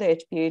see here, the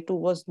HbA2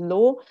 was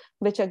low,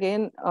 which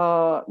again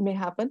may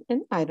happen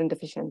in iron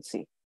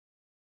deficiency.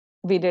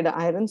 We did an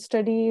iron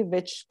study,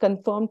 which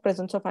confirmed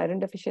presence of iron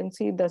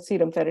deficiency. The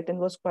serum ferritin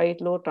was quite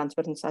low,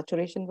 transferrin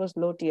saturation was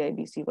low,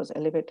 TIBC was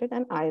elevated,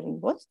 and iron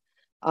was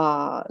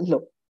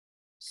low.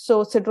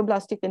 So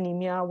sideroblastic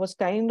anemia was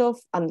kind of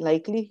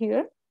unlikely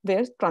here,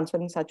 where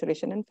transferrin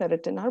saturation and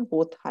ferritin are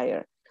both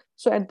higher.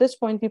 So at this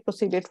point, we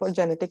proceeded for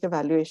genetic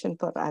evaluation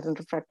for iron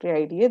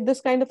refractory IDA.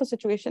 This kind of a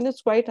situation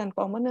is quite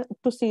uncommon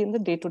to see in the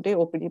day-to-day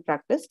OPD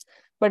practice.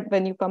 But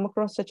when you come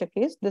across such a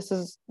case, this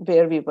is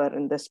where we were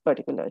in this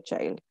particular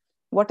child.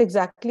 What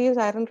exactly is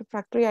iron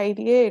refractory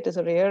IDA? It is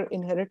a rare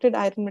inherited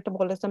iron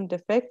metabolism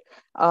defect.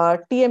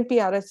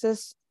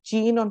 TMPRSS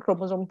gene on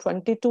chromosome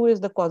 22 is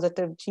the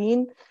causative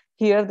gene.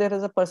 Here, there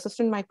is a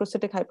persistent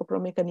microcytic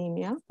hypochromic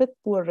anemia with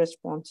poor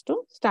response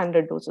to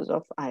standard doses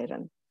of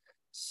iron.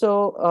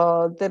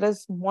 So there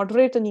is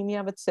moderate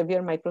anemia with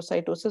severe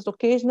microcytosis,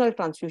 occasional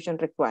transfusion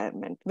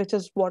requirement, which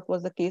is what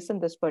was the case in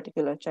this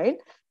particular child.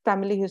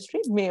 Family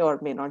history may or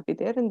may not be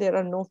there, and there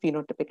are no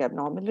phenotypic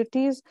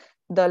abnormalities.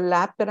 The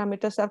lab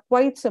parameters are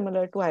quite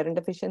similar to iron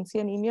deficiency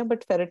anemia,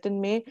 but ferritin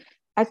may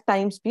at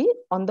times be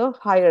on the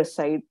higher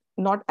side,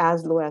 not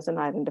as low as an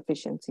iron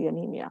deficiency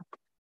anemia.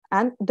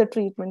 And the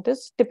treatment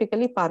is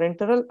typically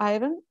parenteral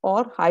iron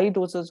or high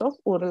doses of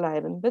oral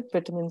iron with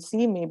vitamin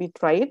C may be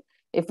tried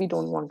if we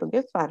don't want to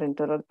give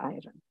parenteral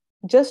iron.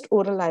 Just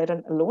oral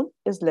iron alone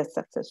is less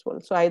successful.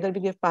 So either we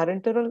give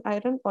parenteral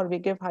iron or we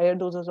give higher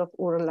doses of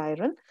oral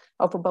iron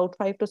of about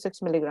 5 to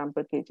 6 milligram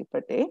per kg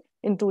per day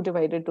in 2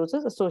 divided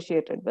doses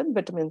associated with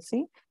vitamin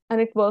C.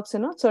 And it works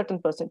in a certain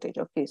percentage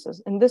of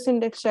cases. In this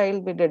index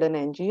child, we did an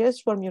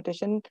NGS for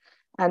mutation,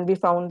 and we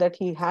found that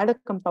he had a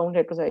compound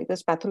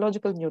heterozygous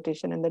pathological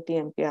mutation in the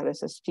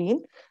TMPRSS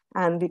gene.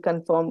 And we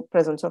confirmed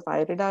presence of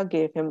IRIDA,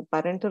 gave him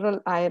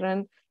parenteral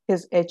iron.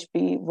 His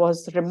HB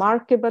was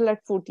remarkable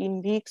at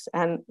 14 weeks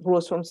and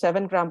rose from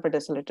 7 gram per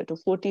deciliter to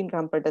 14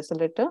 gram per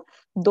deciliter,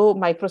 though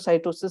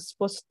microcytosis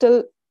was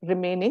still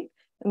remaining.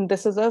 And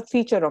this is a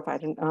feature of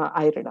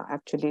IRIDA,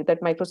 actually,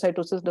 that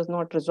microcytosis does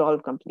not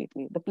resolve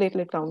completely. The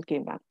platelet count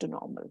came back to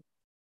normal.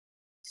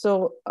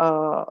 So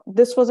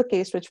this was a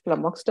case which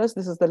flummoxed us.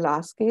 This is the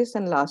last case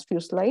and last few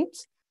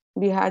slides.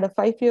 We had a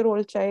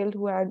 5-year-old child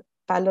who had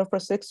pallor for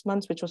 6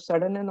 months, which was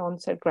sudden in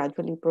onset,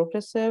 gradually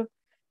progressive,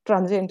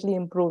 transiently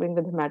improving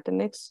with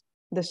hematinics.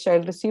 This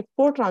child received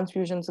 4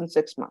 transfusions in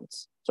 6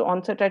 months. So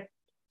onset at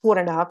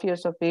 4.5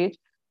 years of age,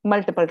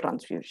 multiple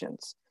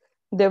transfusions.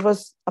 There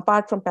was,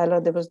 apart from pallor,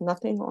 there was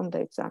nothing on the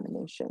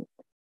examination.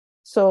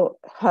 So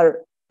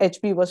her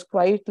HB was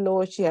quite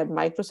low. She had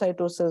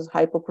microcytosis,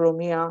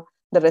 hypochromia.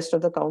 The rest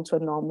of the counts were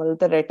normal.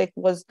 The retic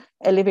was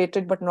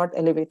elevated, but not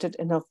elevated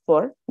enough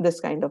for this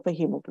kind of a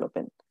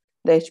hemoglobin.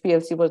 The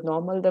HPLC was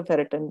normal. The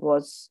ferritin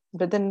was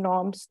within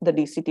norms. The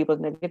DCT was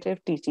negative.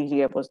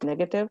 TGF was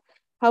negative.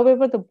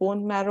 However, the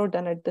bone marrow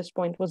done at this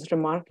point was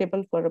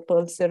remarkable for a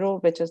Pearl 0,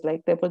 which is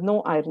like there was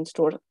no iron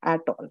stored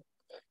at all.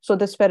 So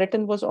this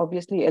ferritin was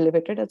obviously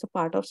elevated as a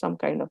part of some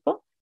kind of a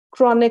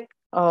chronic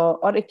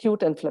or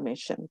acute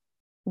inflammation.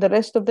 The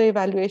rest of the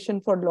evaluation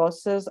for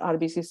losses,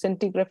 RBC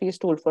scintigraphy,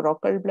 stool for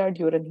occult blood,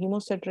 urine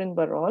hemosiderin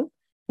were all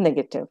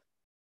negative.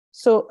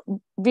 So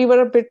we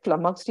were a bit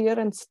flummoxed here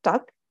and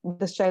stuck.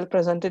 This child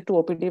presented to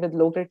OPD with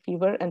low-grade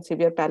fever and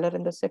severe pallor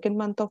in the 2nd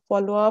month of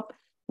follow-up.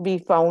 We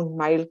found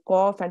mild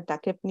cough and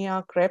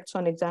tachypnea, creps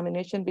on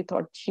examination. We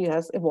thought she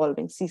has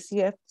evolving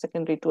CCF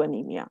secondary to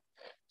anemia.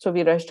 So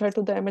we rushed her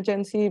to the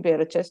emergency where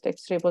a chest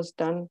X-ray was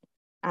done.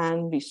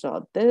 And we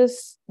saw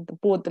this,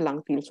 both the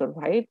lung fields were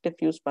white,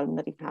 diffuse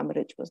pulmonary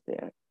hemorrhage was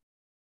there.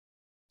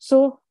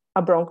 So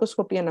a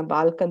bronchoscopy and a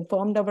BAL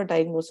confirmed our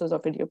diagnosis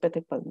of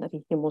idiopathic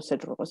pulmonary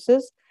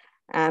hemosiderosis.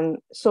 And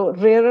so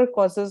rarer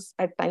causes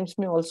at times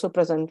may also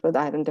present with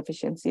iron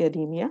deficiency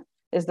anemia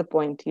is the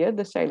point here.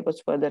 This child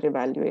was further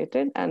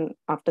evaluated and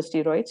after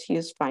steroids, she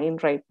is fine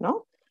right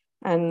now.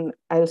 And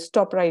I'll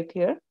stop right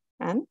here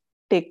and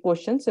take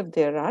questions if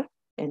there are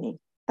any.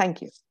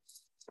 Thank you.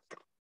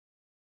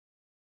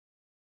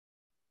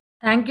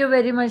 Thank you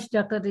very much,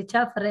 Dr.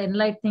 Richa, for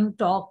enlightening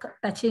talk,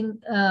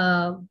 touching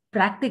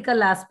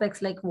practical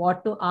aspects like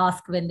what to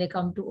ask when they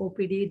come to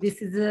OPD.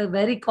 This is a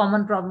very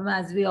common problem,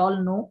 as we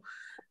all know,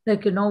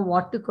 like,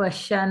 what to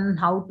question,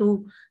 how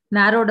to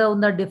narrow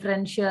down the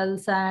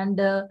differentials, and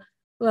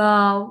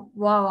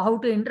how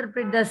to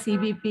interpret the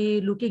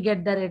CBP, looking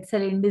at the red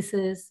cell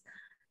indices,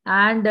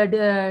 and going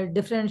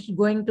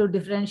to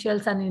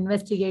differentials and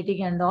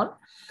investigating and all.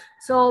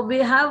 So we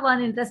have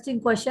one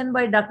interesting question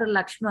by Dr.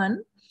 Lakshman.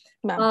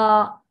 Does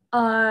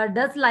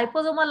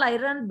liposomal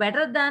iron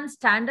better than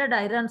standard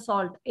iron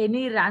salt?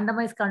 Any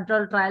randomized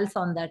control trials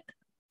on that?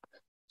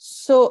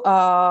 So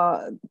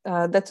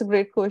that's a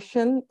great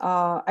question.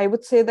 I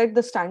would say that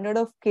the standard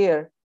of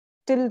care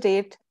till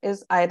date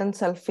is iron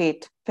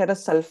sulfate,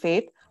 ferrous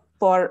sulfate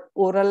for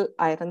oral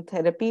iron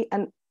therapy,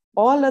 and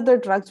all other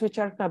drugs which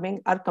are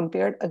coming are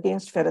compared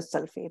against ferrous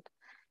sulfate.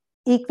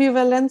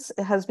 Equivalence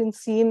has been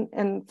seen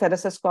in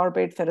ferrous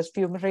ascorbate, ferrous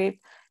fumarate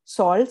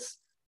salts.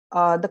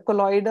 The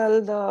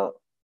colloidal, the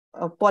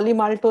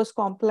polymaltose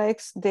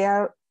complex, they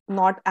are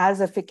not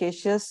as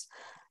efficacious.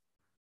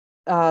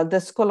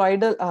 This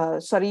colloidal,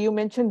 sorry, you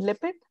mentioned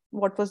lipid.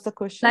 What was the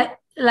question?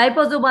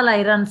 Liposomal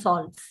iron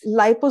salts.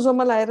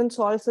 Liposomal iron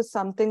salts is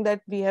something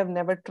that we have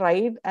never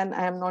tried, and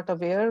I am not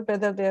aware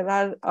whether there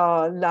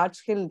are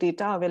large-scale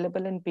data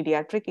available in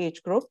pediatric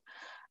age group.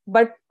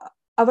 But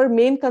our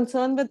main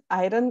concern with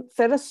iron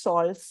ferrous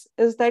salts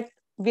is that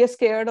we are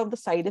scared of the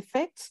side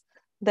effects.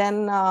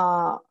 Then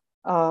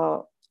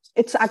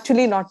it's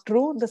actually not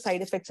true. The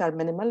side effects are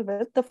minimal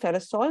with the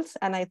ferrous salts.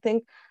 And I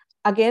think,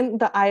 again,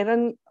 the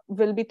iron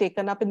will be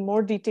taken up in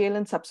more detail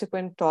in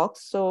subsequent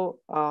talks. So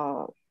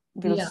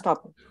we'll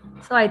stop.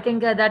 So I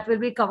think that will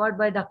be covered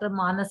by Dr.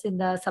 Manas in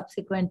the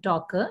subsequent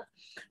talk.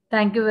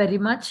 Thank you very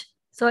much.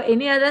 So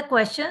any other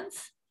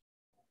questions?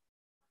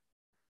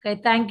 Okay,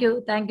 thank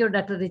you. Thank you,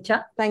 Dr.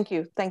 Richa. Thank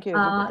you. Thank you.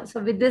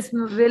 So with this,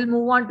 we'll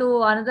move on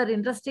to another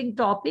interesting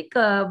topic,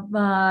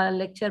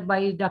 lecture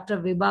by Dr.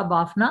 Vibha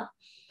Bafna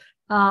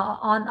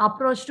on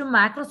approach to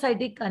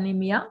macrocytic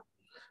anemia.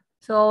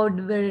 So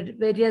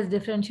various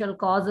differential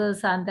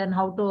causes, and then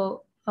how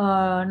to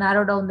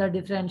narrow down the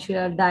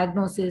differential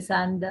diagnosis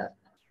and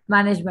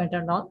management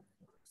and all.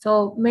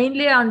 So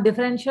mainly on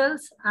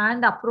differentials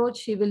and approach,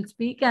 she will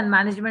speak, and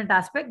management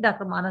aspect,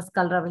 Dr. Manas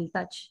Kalra will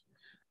touch.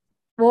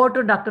 Over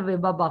to Dr.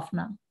 Vibha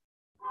Bafna.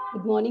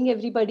 Good morning,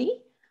 everybody.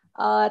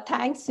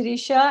 Thanks,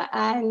 Sirisha,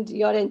 and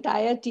your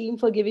entire team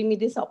for giving me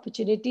this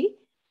opportunity.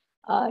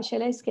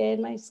 Shall I share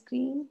my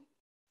screen?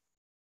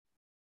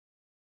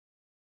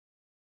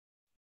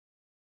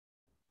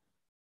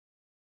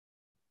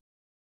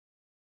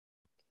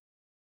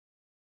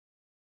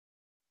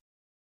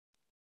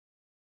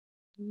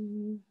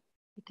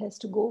 It has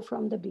to go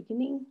from the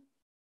beginning.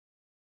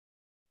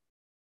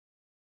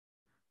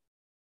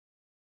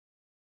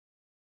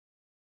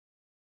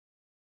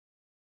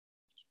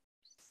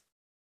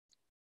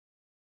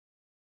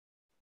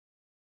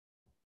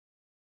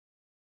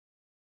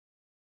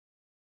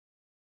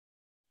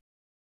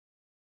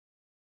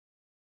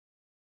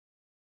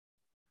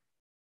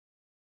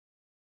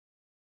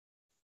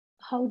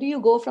 How do you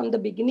go from the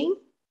beginning?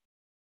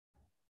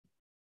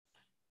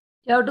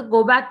 You have to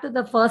go back to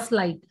the first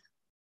slide.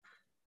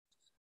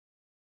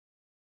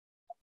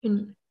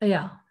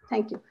 Yeah.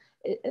 Thank you.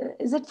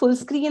 Is it full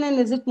screen and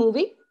is it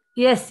moving?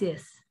 Yes,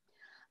 yes.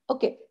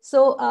 Okay.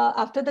 So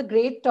after the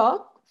great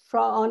talk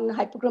on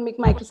hypochromic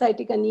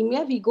microcytic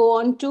anemia,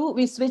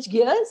 we switch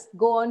gears,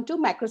 go on to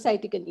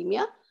macrocytic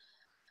anemia.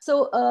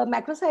 So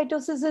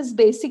macrocytosis is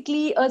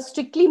basically a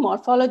strictly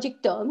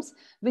morphologic terms,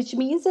 which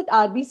means that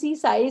RBC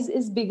size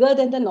is bigger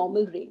than the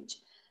normal range.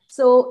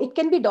 So it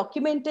can be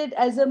documented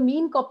as a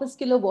mean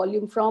corpuscular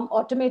volume from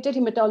automated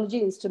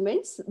hematology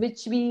instruments,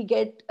 which we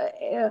get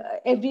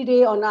every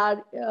day on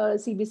our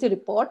CBC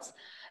reports.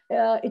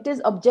 It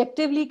is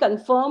objectively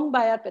confirmed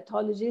by our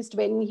pathologist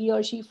when he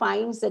or she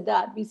finds that the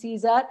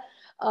RBCs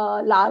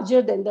are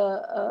larger than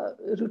the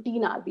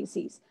routine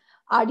RBCs.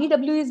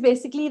 RDW is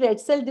basically red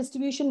cell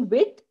distribution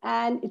width,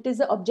 and it is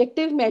an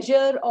objective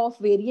measure of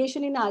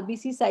variation in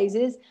RBC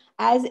sizes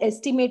as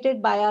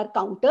estimated by our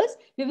counters.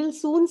 We will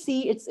soon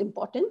see its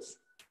importance.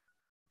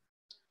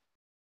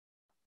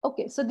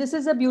 Okay, so this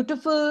is a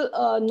beautiful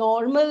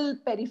normal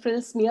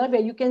peripheral smear where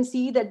you can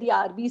see that the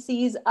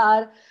RBCs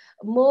are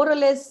more or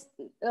less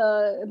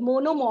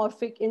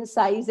monomorphic in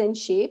size and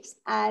shapes,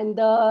 and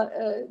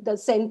the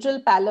central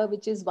pallor,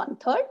 which is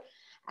 1/3.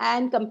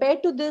 And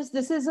compared to this,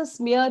 this is a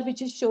smear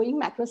which is showing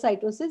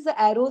macrocytosis.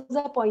 The arrows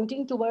are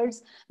pointing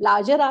towards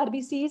larger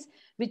RBCs,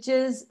 which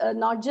is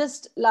not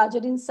just larger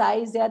in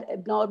size, they are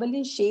abnormal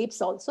in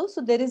shapes also.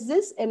 So there is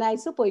this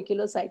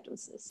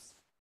anisopoikilocytosis.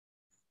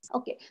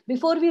 Okay,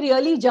 before we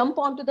really jump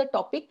onto the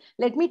topic,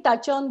 let me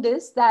touch on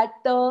this, that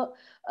the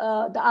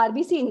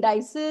RBC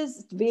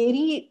indices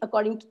vary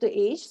according to the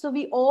age. So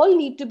we all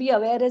need to be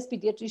aware as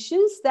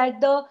pediatricians that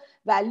the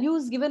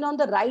values given on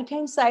the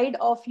right-hand side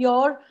of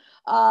your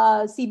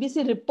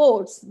CBC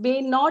reports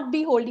may not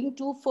be holding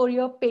true for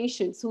your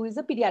patients who is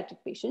a pediatric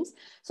patients.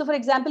 So for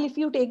example, if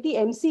you take the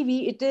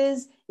MCV, it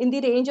is in the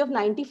range of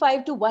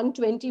 95 to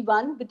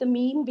 121 with the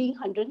mean being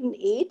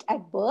 108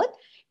 at birth.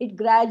 It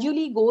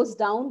gradually goes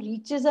down,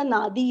 reaches a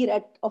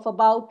nadir of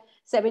about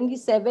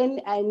 77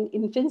 and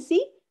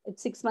infancy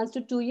at 6 months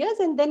to 2 years,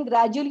 and then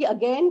gradually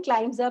again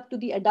climbs up to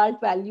the adult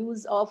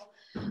values of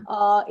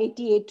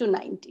 88 to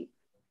 90.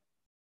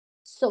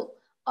 So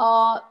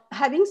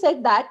having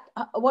said that,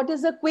 what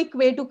is a quick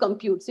way to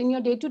compute? So in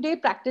your day-to-day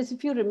practice,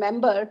 if you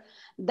remember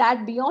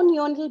that beyond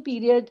neonatal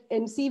period,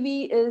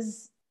 MCV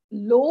is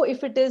low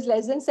if it is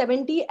less than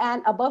 70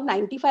 and above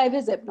 95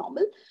 is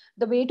abnormal.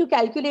 The way to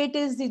calculate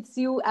is it's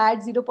you add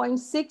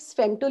 0.6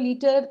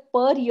 femtoliter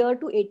per year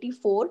to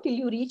 84 till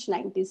you reach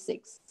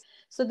 96.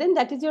 So then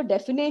that is your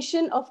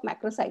definition of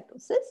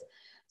macrocytosis.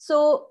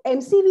 So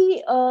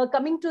MCV,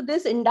 coming to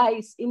this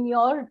indice in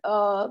your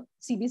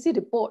CBC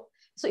report.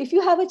 So if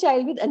you have a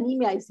child with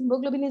anemia, his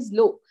hemoglobin is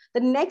low, the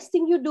next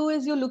thing you do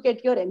is you look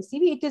at your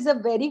MCV. It is a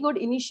very good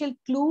initial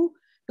clue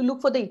to look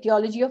for the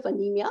etiology of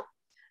anemia.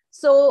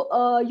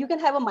 So you can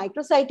have a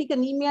microcytic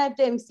anemia if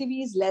the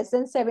MCV is less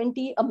than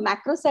 70, a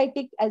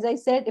macrocytic, as I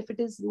said, if it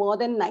is more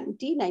than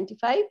 90,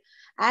 95,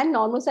 and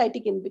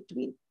normocytic in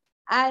between.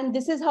 And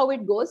this is how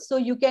it goes. So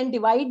you can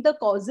divide the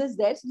causes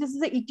there. So this is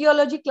the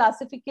etiology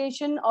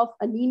classification of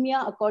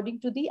anemia according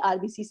to the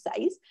RBC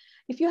size.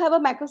 If you have a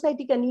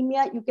macrocytic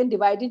anemia, you can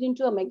divide it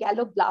into a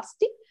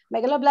megaloblastic.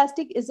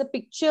 Megaloblastic is a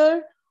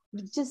picture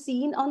which is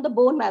seen on the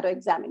bone marrow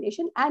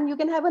examination, and you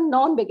can have a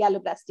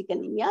non-megaloblastic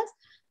anemias.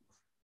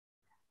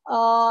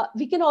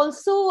 We can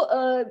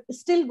also,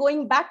 still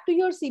going back to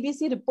your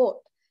CBC report,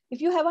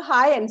 if you have a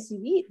high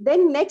MCV,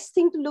 then next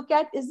thing to look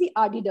at is the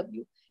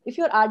RDW. If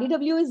your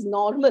RDW is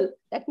normal,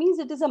 that means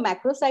it is a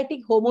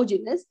macrocytic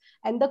homogeneous,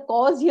 and the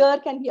cause here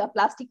can be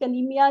aplastic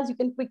anemias. You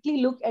can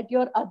quickly look at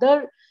your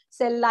other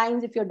cell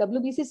lines. If your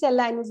WBC cell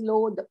line is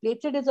low, the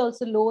platelet is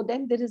also low,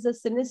 then there is a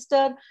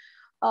sinister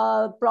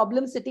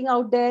problem sitting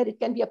out there. It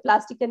can be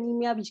aplastic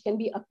anemia, which can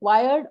be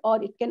acquired,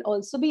 or it can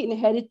also be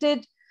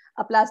inherited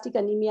aplastic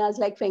anemias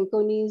like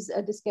Fanconi's,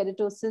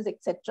 dyskeratosis,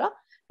 etc.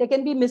 There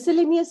can be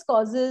miscellaneous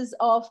causes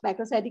of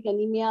macrocytic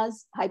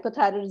anemias,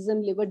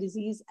 hypothyroidism, liver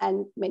disease,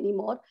 and many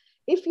more.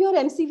 If your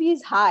MCV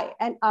is high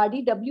and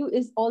RDW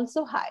is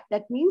also high,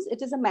 that means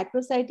it is a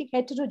macrocytic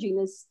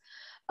heterogeneous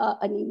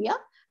anemia.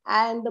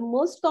 And the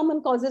most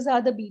common causes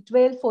are the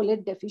B12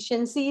 folate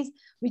deficiencies,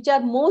 which are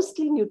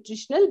mostly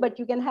nutritional, but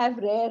you can have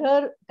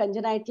rarer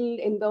congenital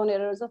inborn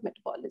errors of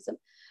metabolism.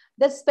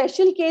 The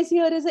special case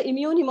here is an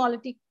immune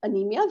hemolytic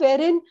anemia,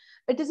 wherein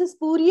it is a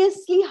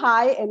spuriously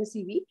high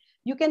MCV.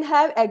 You can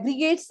have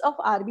aggregates of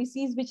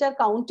RBCs which are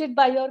counted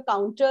by your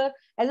counter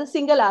as a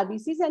single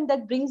RBCs, and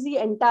that brings the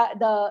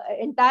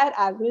entire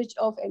average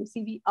of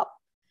MCV up.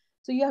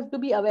 So you have to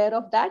be aware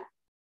of that.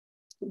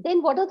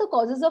 Then what are the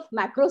causes of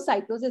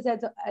macrocytosis?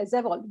 As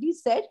I've already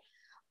said,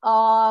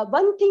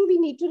 one thing we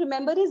need to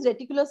remember is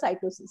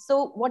reticulocytosis.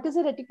 So what is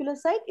a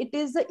reticulocyte? It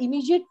is the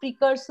immediate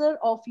precursor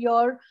of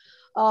your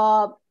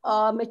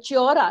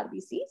mature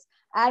RBCs,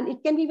 and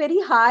it can be very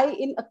high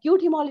in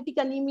acute hemolytic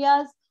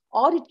anemias,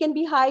 or it can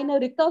be high in a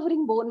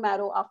recovering bone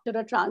marrow after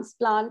a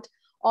transplant,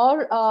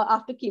 or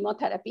after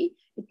chemotherapy.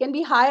 It can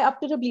be high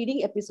after a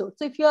bleeding episode.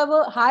 So if you have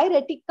a high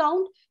retic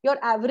count, your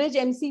average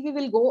MCV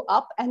will go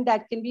up, and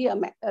that can be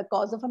a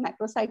cause of a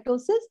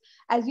macrocytosis.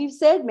 As we've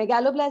said,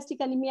 megaloblastic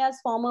anemias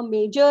form a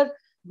major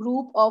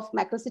group of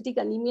macrocytic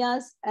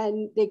anemias,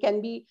 and they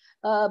can be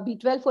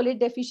B12 folate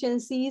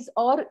deficiencies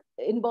or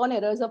inborn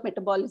errors of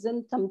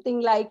metabolism,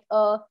 something like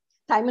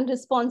thiamine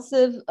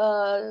responsive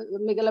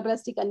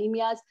megaloblastic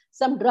anemias.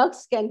 Some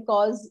drugs can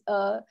cause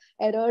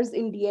errors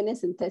in DNA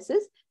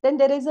synthesis. Then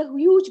there is a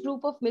huge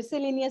group of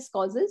miscellaneous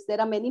causes.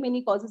 There are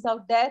many causes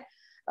out there.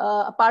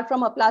 Apart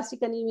from aplastic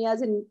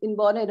anemias and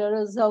inborn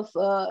errors of,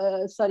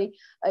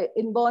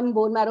 inborn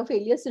bone marrow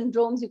failure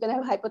syndromes, you can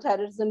have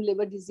hypothyroidism,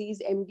 liver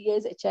disease,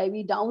 MDS,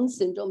 HIV, Down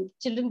syndrome.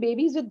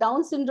 Babies with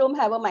Down syndrome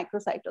have a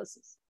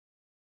microcytosis.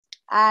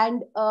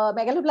 And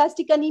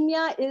megaloblastic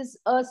anemia is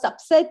a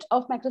subset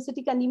of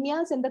macrocytic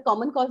anemias. And the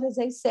common cause, as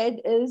I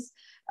said, is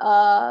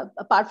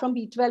apart from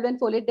B12 and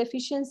folate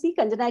deficiency,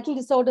 congenital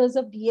disorders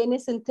of DNA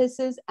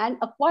synthesis and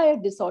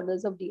acquired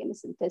disorders of DNA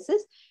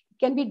synthesis. It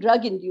can be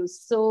drug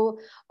induced. So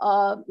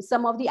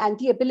some of the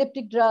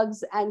anti-epileptic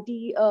drugs,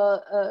 anti-TB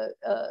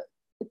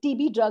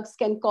drugs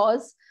can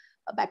cause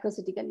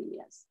macrocytic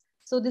anemias.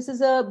 So this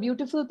is a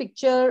beautiful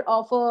picture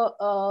of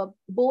a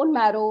bone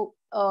marrow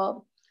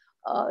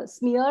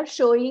smear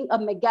showing a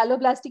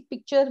megaloblastic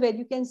picture, where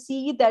you can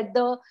see that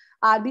the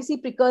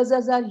RBC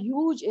precursors are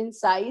huge in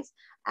size,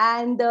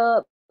 and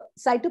the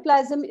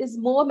cytoplasm is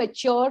more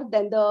mature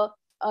than the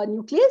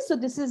nucleus. So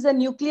this is a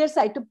nuclear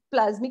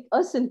cytoplasmic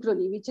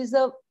asynchrony, which is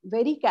a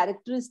very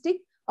characteristic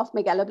of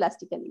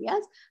megaloblastic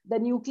anemias. The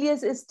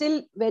nucleus is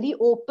still very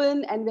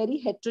open and very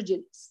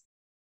heterogeneous.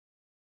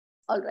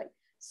 All right.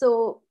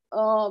 So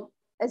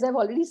as I've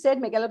already said,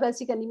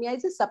 megaloblastic anemia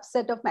is a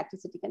subset of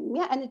macrocytic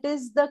anemia, and it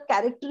is the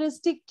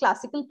characteristic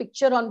classical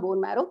picture on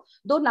bone marrow.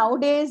 Though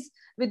nowadays,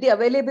 with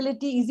the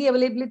easy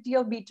availability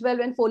of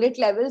B12 and folate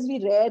levels, we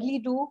rarely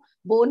do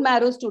bone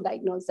marrows to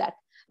diagnose that.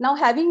 Now,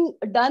 having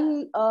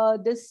done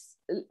this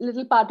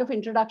little part of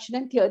introduction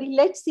and theory,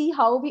 let's see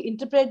how we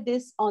interpret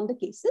this on the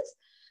cases.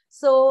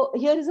 So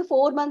here is a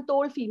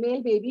 4-month-old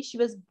female baby. She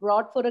was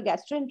brought for a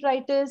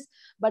gastroenteritis,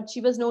 but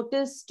she was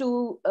noticed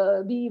to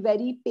be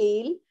very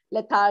pale,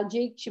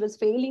 lethargic. She was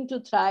failing to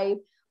thrive.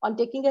 On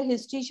taking a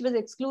history, she was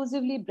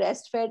exclusively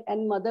breastfed,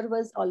 and mother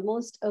was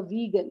almost a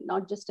vegan,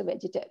 not just a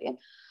vegetarian.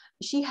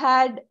 She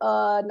had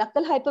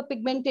knuckle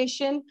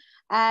hyperpigmentation,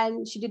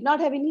 and she did not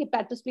have any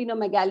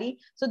hepatosplenomegaly.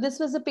 So this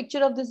was a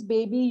picture of this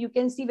baby. You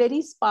can see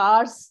very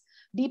sparse,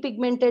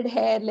 depigmented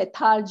hair,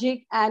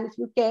 lethargic, and if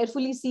you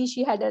carefully see,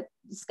 she had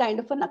this kind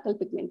of a knuckle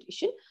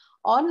pigmentation.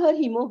 On her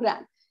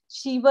hemogram,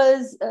 she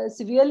was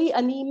severely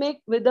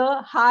anemic with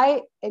a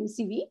high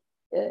MCV.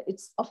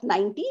 It's of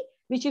 90,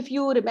 which, if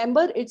you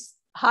remember, it's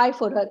high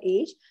for her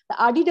age. The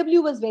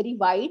RDW was very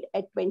wide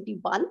at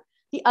 21.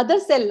 The other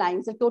cell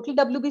lines, the total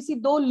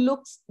WBC, though,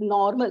 looks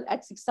normal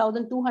at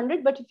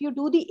 6,200. But if you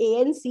do the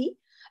ANC,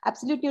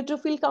 absolute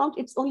neutrophil count,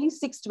 it's only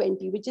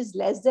 620, which is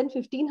less than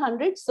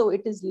 1,500. So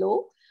it is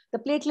low. The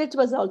platelets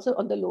was also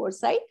on the lower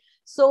side.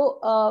 So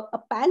a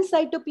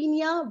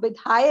pancytopenia with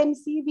high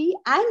MCV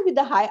and with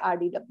a high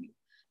RDW.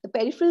 The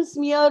peripheral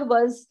smear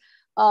was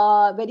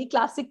very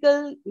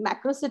classical,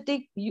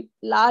 macrocytic,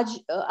 large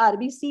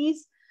RBCs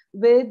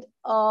with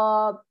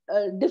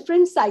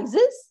different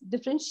sizes,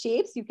 different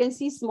shapes. You can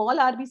see small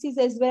RBCs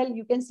as well.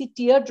 You can see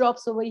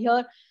teardrops over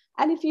here.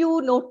 And if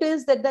you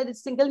notice that the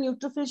single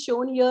neutrophil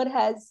shown here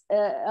has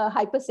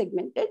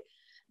hypersegmented,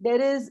 there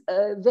is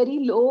a very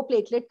low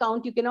platelet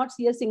count. You cannot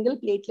see a single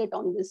platelet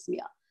on this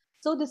smear.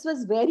 So this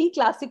was very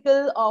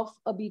classical of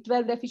a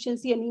B12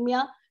 deficiency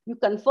anemia. You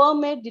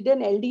confirm it, did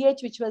an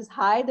LDH, which was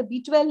high. The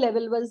B12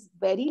 level was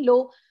very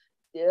low.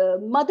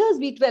 Mother's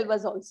B12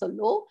 was also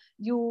low.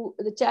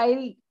 The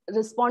child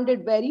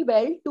responded very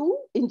well to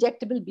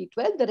injectable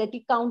B12. The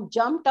retic count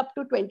jumped up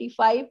to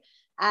 25,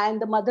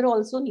 and the mother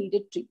also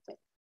needed treatment.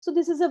 So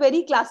this is a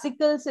very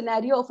classical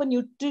scenario of a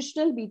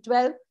nutritional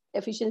B12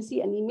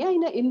 deficiency anemia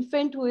in an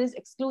infant who is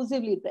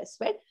exclusively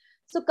breastfed.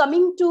 So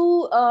coming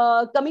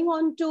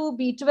on to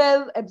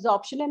B12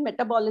 absorption and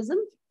metabolism,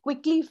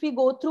 quickly, if we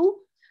go through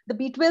the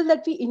B12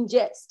 that we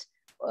ingest,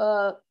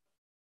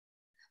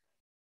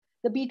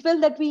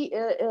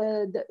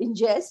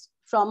 ingest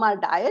from our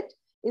diet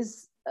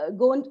is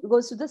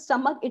goes to the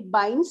stomach. It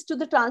binds to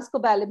the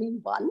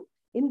transcobalamin 1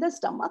 in the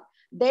stomach.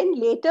 Then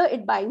later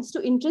it binds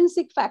to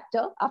intrinsic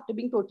factor after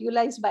being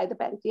proteolized by the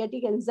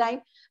pancreatic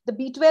enzyme. The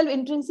B12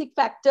 intrinsic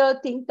factor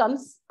thing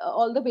comes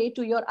all the way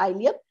to your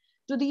ileum.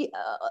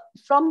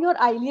 From your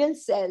ileal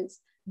cells,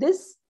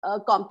 this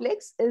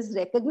complex is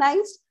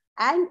recognized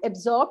and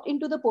absorbed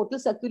into the portal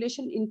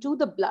circulation into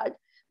the blood,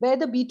 where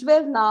the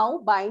B12 now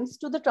binds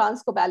to the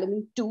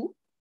transcobalamin 2.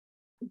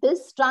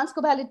 This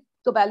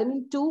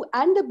transcobalamin 2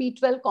 and the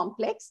B12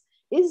 complex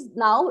is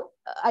now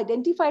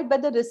identified by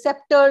the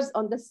receptors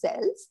on the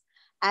cells.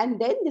 And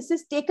then this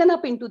is taken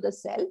up into the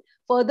cell,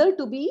 further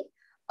to be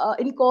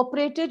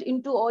incorporated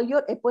into all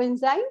your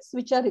apoenzymes,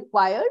 which are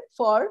required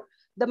for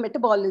the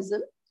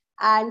metabolism.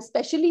 and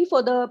especially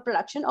for the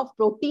production of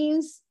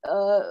proteins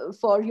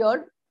for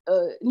your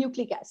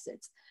nucleic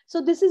acids.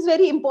 So this is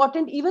very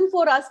important even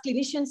for us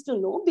clinicians to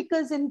know,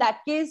 because in that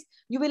case,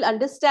 you will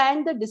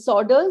understand the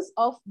disorders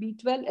of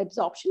B12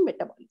 absorption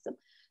metabolism.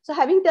 So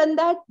having done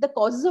that, the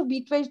causes of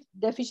B12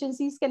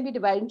 deficiencies can be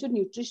divided into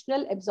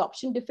nutritional,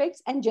 absorption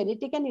defects, and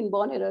genetic and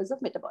inborn errors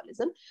of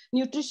metabolism.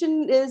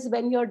 Nutrition is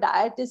when your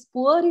diet is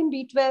poor in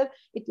B12.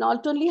 It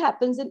not only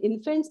happens in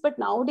infants, but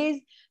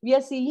nowadays we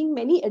are seeing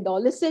many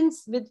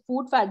adolescents with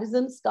food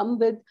faddisms come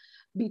with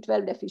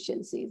B12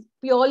 deficiencies,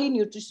 purely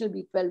nutritional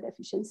B12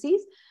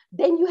 deficiencies.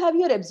 Then you have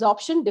your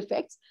absorption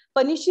defects.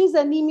 Pernicious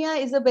anemia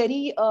is a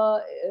very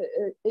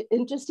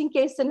interesting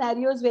case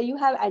scenarios where you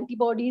have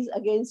antibodies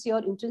against your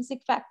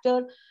intrinsic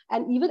factor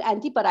and even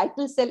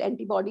antiparietal cell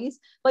antibodies.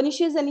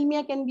 Pernicious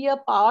anemia can be a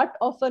part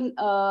of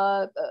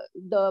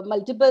the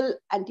multiple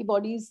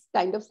antibodies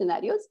kind of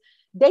scenarios.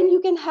 Then you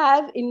can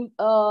have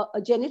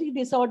a genetic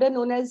disorder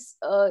known as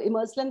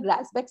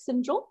Imerslund-Grasbeck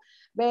syndrome,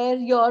 where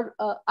your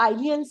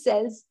ileal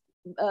cells,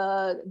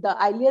 the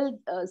ileal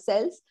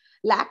cells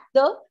lack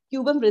the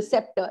cubum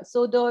receptor.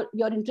 So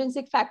your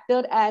intrinsic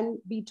factor and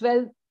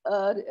B12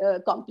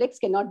 complex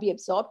cannot be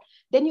absorbed.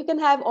 Then you can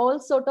have all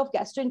sort of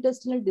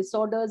gastrointestinal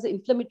disorders,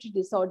 inflammatory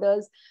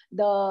disorders,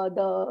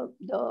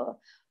 the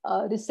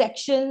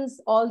resections,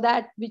 all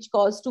that which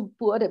cause to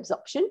poor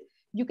absorption.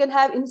 You can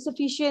have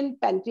insufficient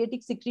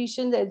pancreatic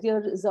secretions as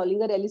your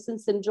Zollinger-Ellison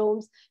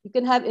syndromes. You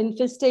can have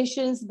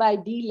infestations by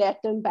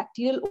D-latent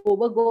bacterial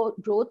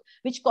overgrowth,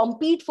 which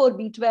compete for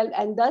B12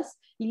 and thus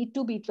lead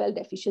to B12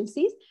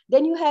 deficiencies.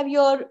 Then you have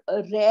your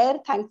rare,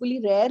 thankfully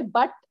rare,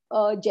 but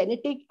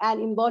genetic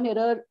and inborn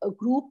error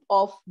group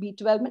of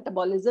B12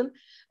 metabolism,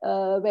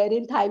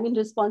 wherein thiamine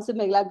responsive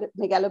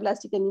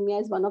megaloblastic anemia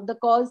is one of the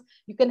cause.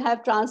 You can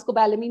have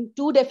transcobalamin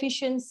 2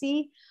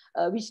 deficiency,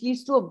 which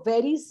leads to a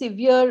very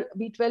severe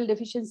B12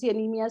 deficiency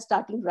anemia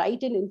starting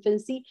right in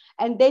infancy.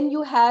 And then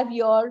you have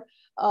your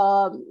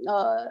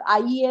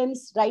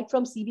IEMs right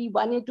from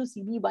CB1A to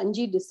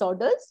CB1G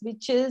disorders,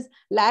 which is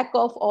lack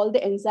of all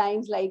the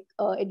enzymes like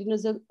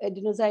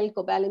adenosyl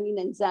cobalamin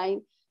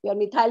enzyme, your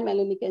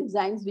methylmalonic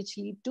enzymes, which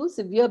lead to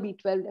severe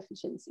B12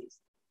 deficiencies.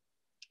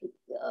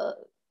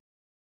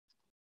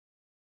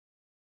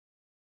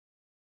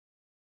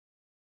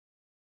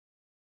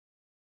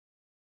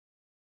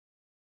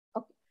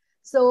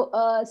 So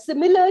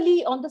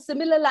similarly, on the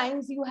similar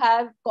lines, you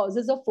have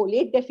causes of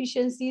folate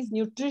deficiencies.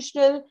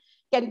 Nutritional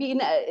can be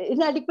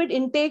inadequate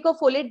intake of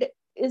folate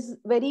is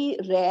very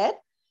rare.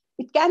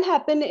 It can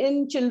happen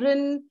in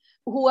children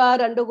who are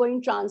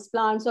undergoing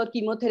transplants or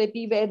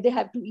chemotherapy where they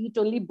have to eat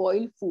only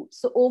boiled food.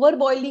 So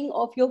overboiling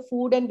of your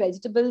food and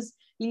vegetables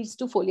leads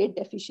to folate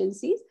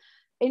deficiencies.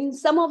 In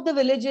some of the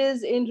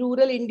villages in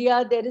rural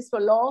India, there is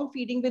prolonged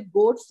feeding with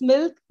goat's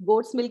milk.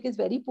 Goat's milk is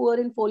very poor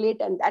in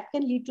folate, and that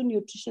can lead to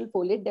nutritional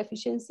folate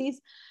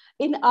deficiencies.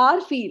 In our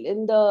field,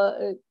 in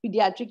the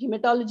pediatric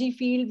hematology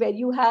field, where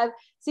you have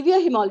severe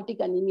hemolytic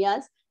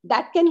anemias,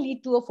 that can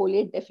lead to a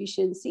folate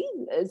deficiency.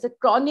 The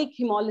chronic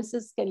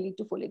hemolysis can lead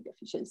to folate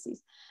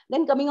deficiencies.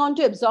 Then coming on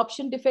to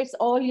absorption defects,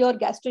 all your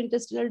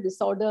gastrointestinal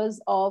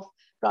disorders of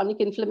chronic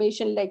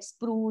inflammation like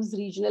sprues,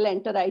 regional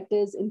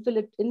enteritis,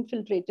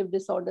 infiltrative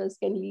disorders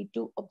can lead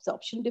to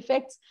absorption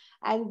defects.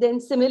 And then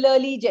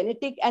similarly,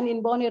 genetic and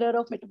inborn error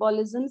of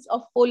metabolisms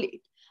of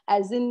folate,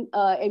 as in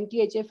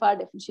MTHFR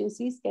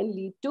deficiencies, can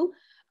lead to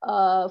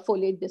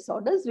folate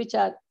disorders, which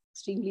are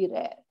extremely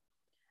rare.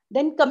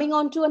 Then coming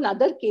on to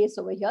another case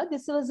over here,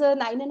 this was a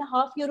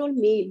 9.5-year-old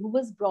male who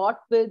was brought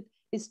with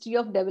history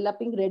of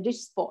developing reddish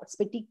spots,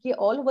 petechiae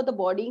all over the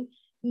body,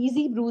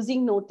 easy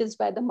bruising noticed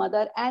by the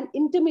mother, and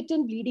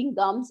intermittent bleeding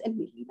gums and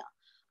melena.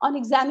 On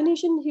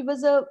examination, he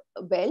was a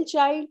well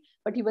child,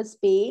 but he was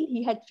pale.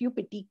 He had few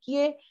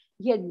petechiae.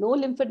 He had no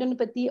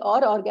lymphadenopathy or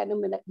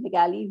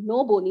organomegaly,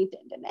 no bony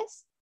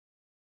tenderness.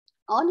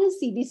 On his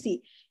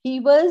CBC,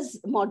 he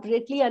was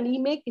moderately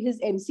anemic. His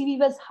MCV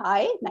was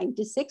high,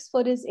 96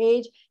 for his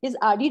age. His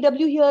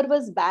RDW here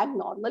was bang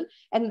normal,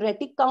 and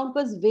retic count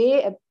was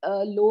way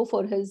low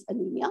for his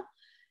anemia.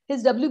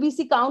 His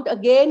WBC count,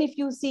 again, if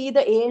you see, the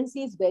ANC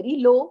is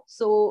very low.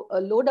 So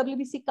low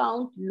WBC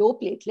count, low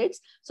platelets.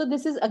 So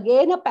this is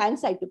again a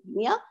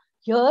pancytopenia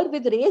here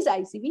with raised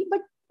ICV,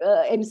 but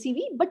MCV,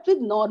 but with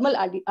normal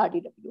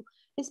RDW.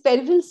 His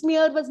peripheral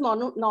smear was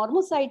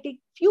normocytic,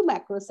 few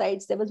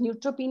macrocytes. There was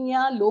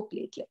neutropenia, low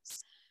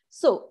platelets.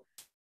 So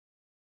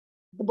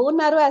the bone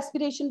marrow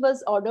aspiration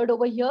was ordered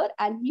over here,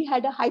 and he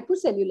had a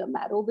hypocellular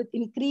marrow with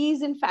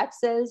increase in fat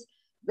cells,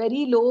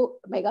 very low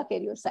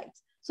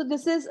megakaryocytes. So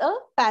this is a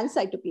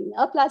pancytopenia,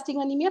 aplastic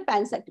anemia,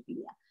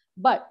 pancytopenia.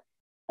 But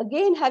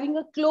again, having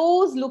a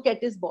close look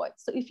at his boy.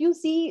 So if you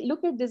see,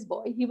 look at this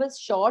boy, he was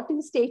short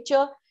in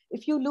stature.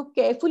 If you look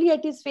carefully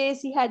at his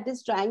face, he had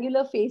this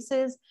triangular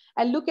faces,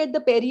 and look at the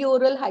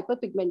perioral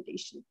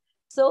hyperpigmentation.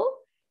 So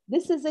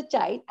this is a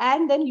child,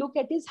 and then look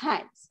at his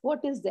hands. What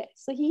is there?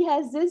 So he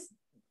has this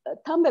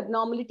thumb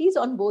abnormalities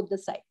on both the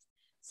sides.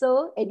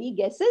 So any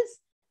guesses?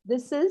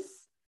 This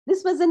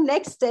was the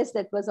next test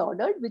that was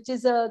ordered, which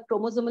is a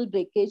chromosomal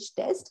breakage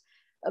test.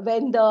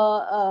 when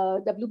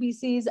the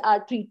WBCs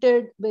are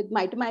treated with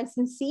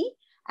mitomycin C.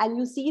 And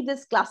you see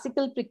this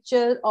classical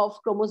picture of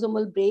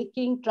chromosomal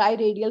breaking,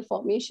 triradial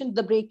formation,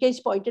 the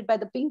breakage pointed by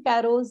the pink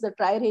arrows, the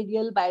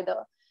triradial by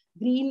the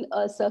green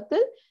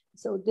circle.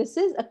 So this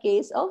is a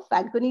case of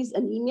Fanconi's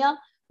anemia,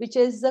 which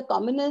is the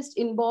commonest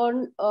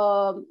inborn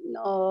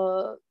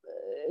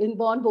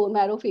bone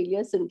marrow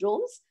failure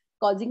syndromes,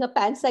 causing a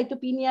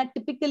pancytopenia,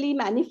 typically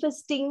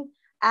manifesting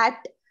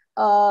at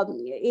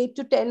 8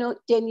 to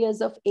 10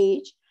 years of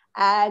age.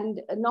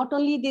 And not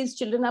only these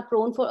children are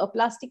prone for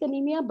aplastic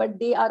anemia, but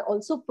they are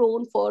also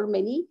prone for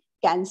many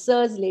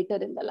cancers later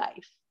in the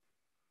life.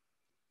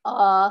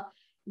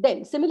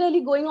 Then similarly,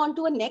 going on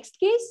to a next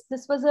case,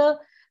 this was a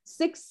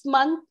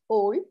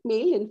 6-month-old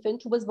male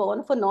infant who was born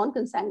of a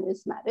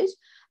non-consanguineous marriage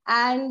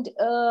and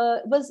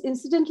was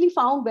incidentally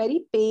found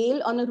very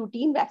pale on a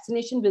routine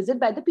vaccination visit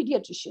by the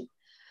pediatrician.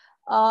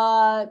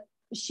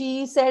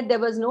 She said there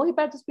was no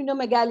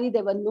hepatosplenomegaly,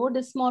 there were no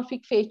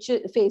dysmorphic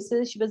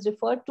faces. She was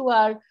referred to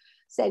our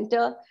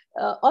center.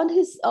 On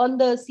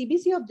the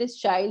CBC of this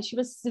child, she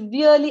was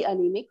severely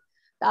anemic.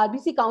 The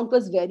RBC count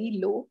was very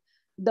low.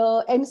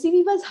 The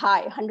MCV was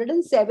high,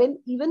 107,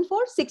 even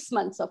for 6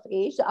 months of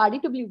age. The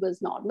RDW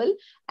was normal.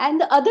 And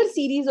the other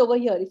series over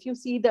here, if you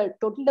see, the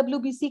total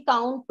WBC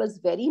count was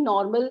very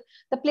normal.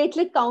 The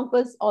platelet count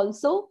was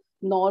also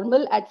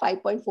normal at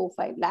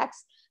 5.45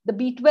 lakhs. The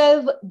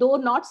B12, though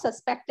not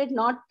suspected,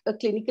 not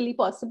clinically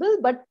possible,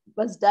 but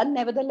was done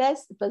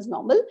nevertheless, it was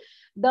normal.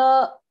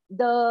 The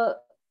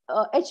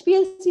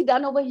HPLC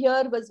done over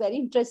here was very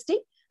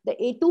interesting. The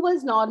A2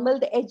 was normal.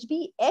 The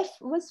HbF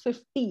was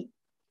 50.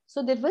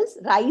 So there was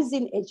rise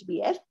in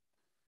HbF.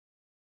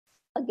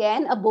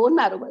 Again, a bone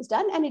marrow was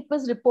done and it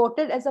was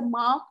reported as a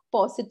marked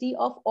paucity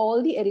of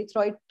all the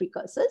erythroid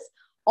precursors.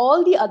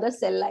 All the other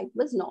cell line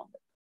was normal.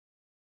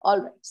 All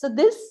right. So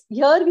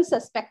here we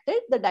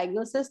suspected the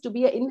diagnosis to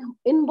be an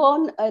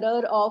inborn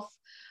error of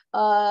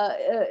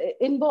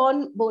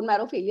inborn bone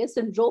marrow failure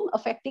syndrome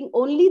affecting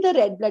only the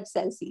red blood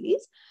cell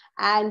series.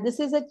 And this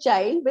is a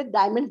child with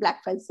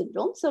Diamond-Blackfeld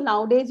syndrome. So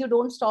nowadays you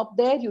don't stop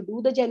there, you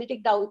do the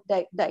genetic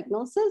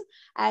diagnosis,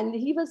 and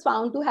he was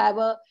found to have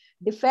a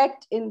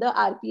defect in the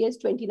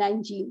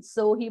RPS29 gene.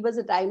 So he was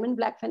a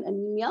Diamond-Blackfeld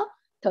anemia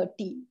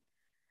 13.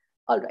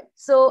 All right,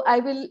 so I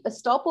will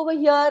stop over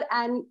here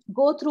and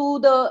go through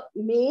the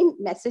main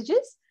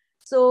messages.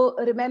 So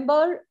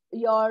remember,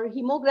 your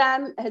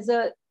hemogram has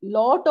a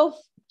lot of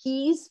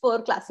keys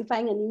for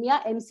classifying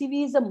anemia.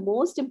 MCV is the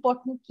most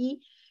important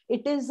key.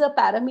 It is a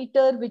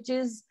parameter which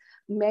is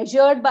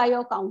measured by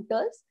your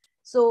counters.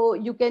 So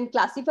you can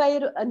classify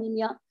your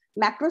anemia.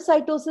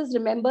 Macrocytosis,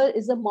 remember,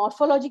 is a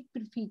morphologic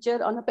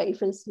feature on a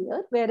peripheral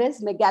smear,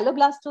 whereas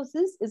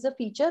megaloblastosis is a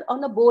feature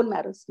on a bone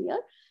marrow smear.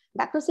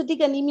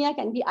 Macrocytic anemia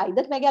can be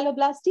either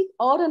megaloblastic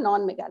or a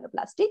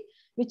non-megaloblastic,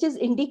 which is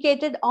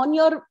indicated on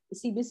your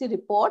CBC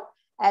report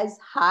as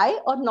high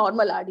or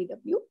normal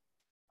RDW.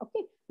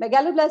 Okay.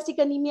 Megaloblastic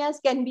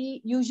anemias can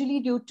be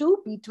usually due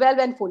to B12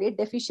 and folate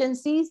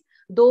deficiencies.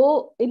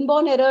 Though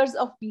inborn errors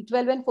of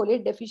B12 and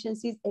folate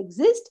deficiencies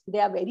exist,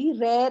 they are very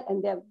rare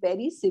and they are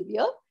very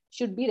severe,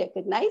 should be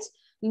recognized.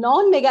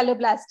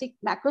 Non-megaloblastic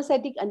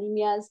macrocytic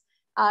anemias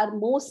are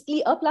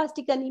mostly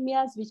aplastic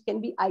anemias, which can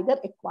be either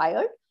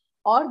acquired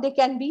or they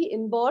can be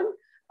inborn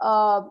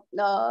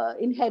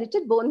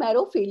inherited bone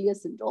marrow failure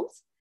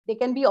syndromes. They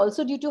can be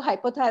also due to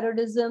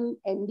hypothyroidism,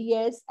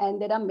 MDS,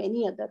 and there are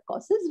many other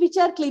causes which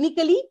are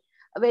clinically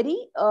very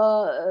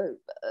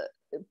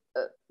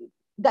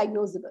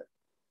diagnosable.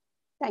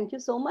 Thank you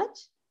so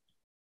much.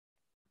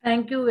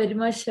 Thank you very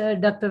much,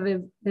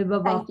 Dr.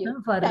 Vibha,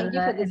 for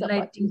this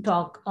enlightening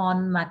talk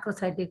on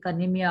macrocytic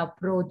anemia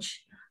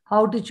approach,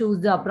 how to choose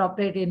the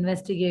appropriate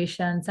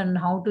investigations and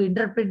how to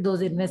interpret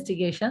those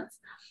investigations,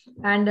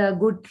 and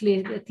good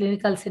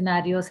clinical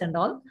scenarios and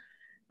all.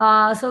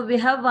 So we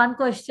have one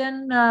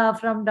question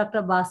from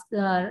Dr.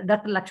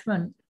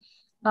 Lakshman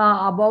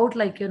about,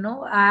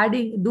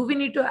 adding, do we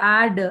need to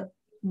add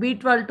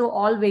B12 to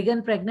all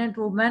vegan pregnant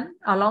women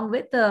along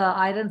with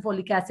iron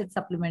folic acid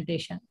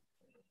supplementation?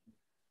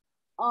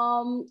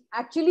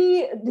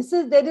 Actually,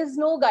 there is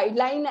no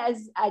guideline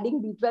as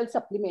adding B12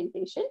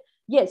 supplementation.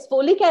 Yes,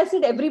 folic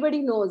acid,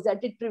 everybody knows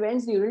that it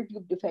prevents neural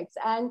tube defects.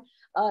 And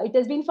it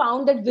has been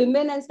found that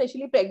women, and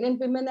especially pregnant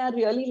women, are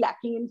really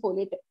lacking in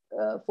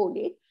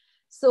folate.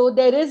 So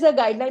there is a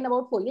guideline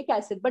about folic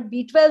acid, but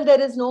B12, there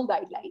is no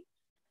guideline.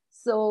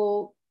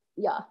 So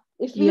yeah,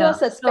 if we are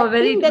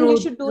suspecting, then we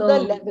should do the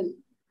level.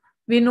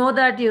 We know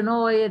that,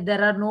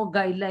 there are no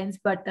guidelines,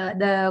 but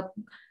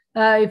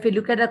if you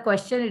look at the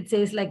question, it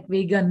says like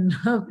vegan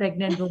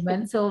pregnant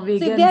women. So vegans,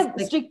 so if they are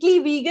strictly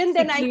vegan,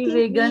 then I think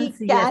vegans,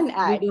 we can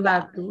add. We do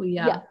have to,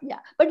 yeah.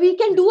 But we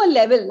can do a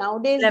level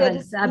nowadays.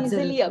 Levels, that is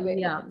easily available.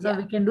 Yeah. So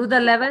we can do the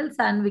levels,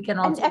 and we can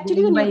also. And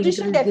actually, the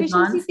nutritional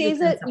deficiency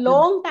takes a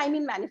long time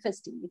in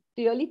manifesting.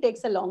 It really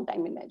takes a long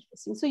time in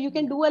manifesting. So you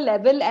can do a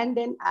level and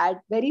then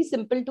add. Very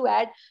simple to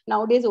add.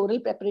 Nowadays, oral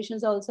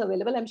preparations are also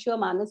available. I'm sure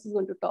Manas is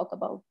going to talk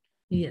about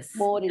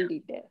more in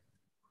detail.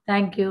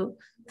 Thank you.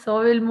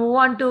 So we'll move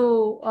on to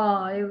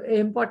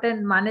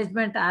important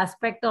management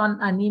aspect on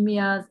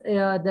anemias,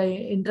 the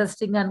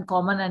interesting and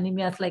common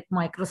anemias like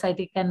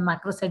microcytic and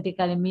macrocytic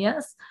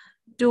anemias.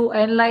 To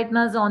enlighten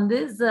us on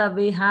this,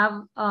 we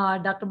have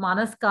Dr.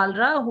 Manas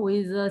Kalra, who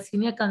is a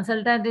senior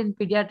consultant in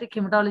pediatric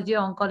hematology,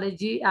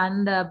 oncology,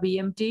 and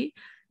BMT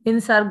in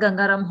Sir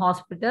Gangaram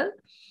Hospital.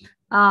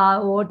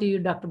 Over to you,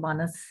 Dr.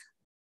 Manas.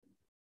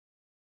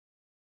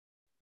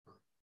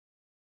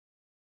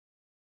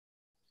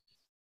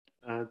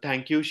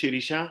 Thank you,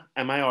 Shirisha.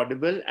 Am I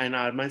audible and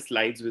are my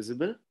slides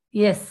visible?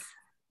 Yes.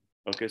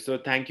 Okay, so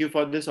thank you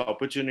for this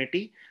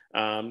opportunity.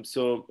 Thank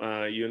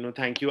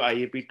you,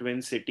 IAP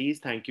Twin Cities.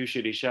 Thank you,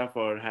 Shirisha,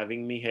 for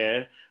having me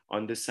here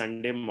on this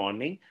Sunday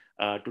morning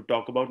to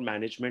talk about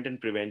management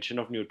and prevention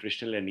of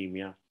nutritional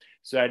anemia.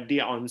 So at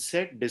the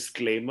onset,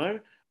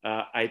 disclaimer,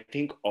 I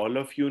think all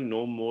of you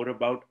know more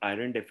about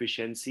iron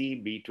deficiency,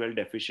 B12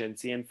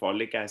 deficiency, and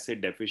folic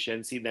acid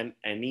deficiency than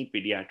any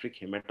pediatric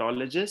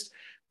hematologist,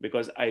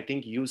 because I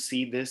think you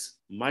see this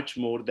much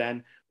more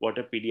than what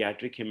a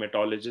pediatric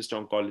hematologist,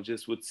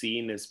 oncologist would see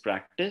in his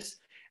practice.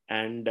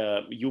 And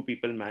you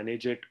people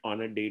manage it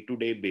on a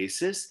day-to-day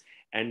basis.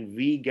 And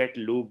we get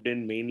looped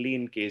in mainly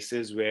in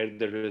cases where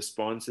the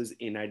response is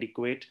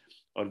inadequate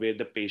or where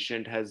the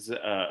patient has,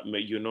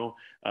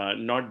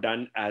 not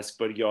done as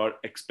per your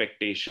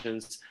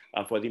expectations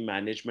for the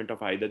management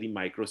of either the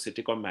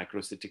microcytic or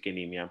macrocytic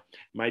anemia.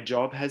 My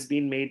job has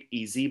been made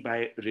easy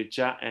by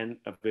Richa and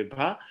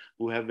Vibha,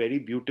 who have very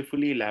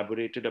beautifully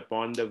elaborated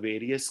upon the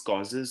various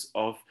causes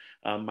of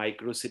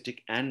microcytic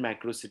and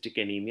macrocytic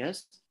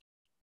anemias.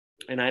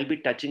 And I'll be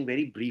touching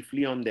very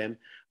briefly on them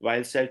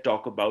whilst I'll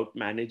talk about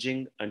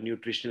managing a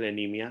nutritional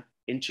anemia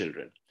in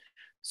children.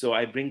 So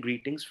I bring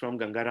greetings from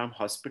Gangaram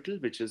Hospital,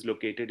 which is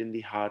located in the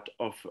heart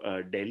of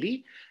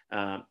Delhi.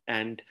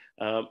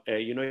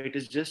 It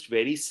is just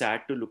very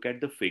sad to look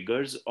at the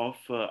figures of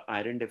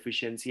iron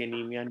deficiency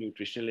anemia,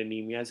 nutritional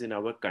anemias in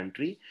our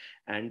country.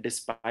 And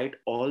despite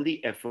all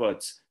the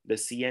efforts, the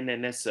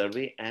CNNS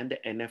survey and the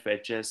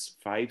NFHS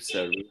 5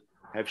 survey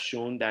have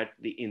shown that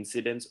the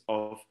incidence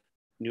of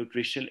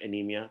nutritional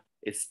anemia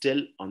is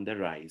still on the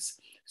rise.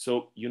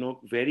 So,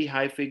 very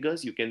high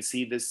figures. You can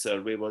see this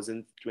survey was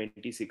in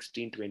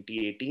 2016,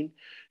 2018,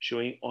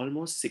 showing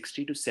almost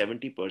 60 to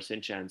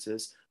 70%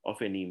 chances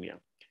of anemia.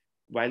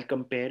 While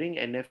comparing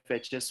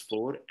NFHS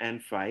 4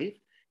 and 5,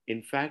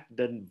 in fact,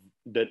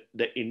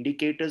 the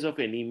indicators of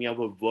anemia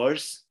were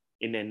worse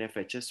in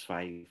NFHS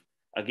 5.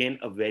 Again,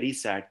 a very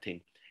sad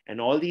thing.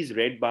 And all these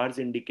red bars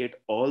indicate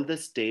all the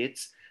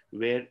states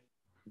where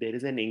there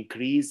is an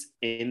increase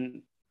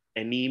in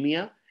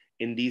anemia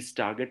in these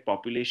target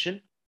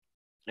population.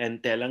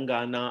 And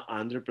Telangana,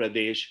 Andhra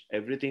Pradesh,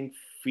 everything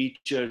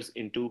features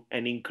into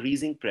an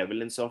increasing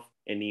prevalence of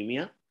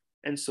anemia,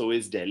 and so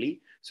is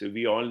Delhi. So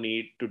we all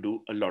need to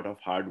do a lot of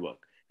hard work.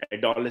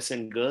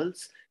 Adolescent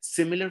girls,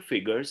 similar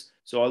figures.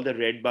 So all the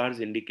red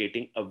bars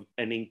indicating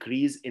an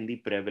increase in the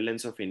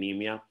prevalence of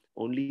anemia.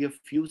 Only a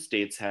few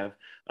states have,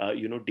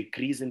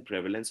 decrease in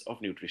prevalence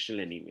of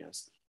nutritional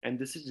anemias. And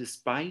this is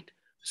despite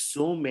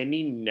so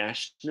many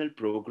national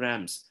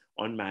programs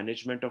on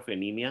management of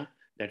anemia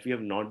that we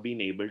have not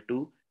been able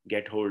to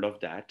get hold of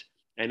that.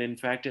 And in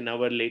fact, in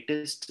our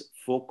latest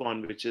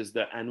FOCON, which is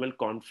the annual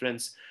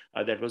conference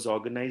that was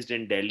organized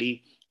in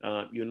Delhi,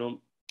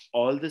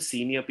 all the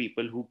senior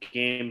people who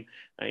came,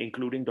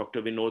 including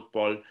Dr. Vinod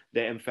Paul,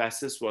 the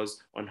emphasis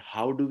was on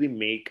how do we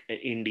make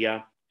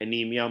India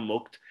anemia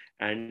mukt,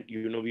 and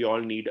we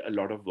all need a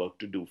lot of work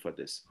to do for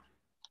this.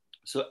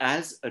 So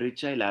as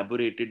Richa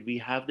elaborated, we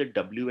have the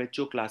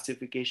WHO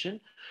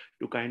classification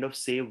to kind of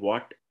say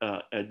what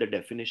the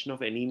definition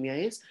of anemia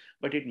is,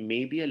 but it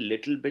may be a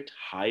little bit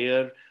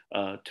higher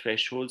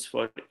thresholds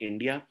for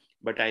India.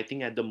 But I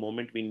think at the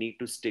moment we need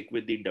to stick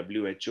with the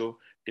WHO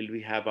till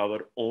we have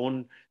our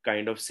own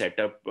kind of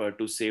setup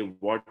to say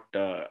what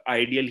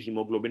ideal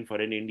hemoglobin for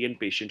an Indian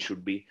patient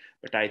should be.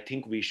 But I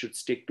think we should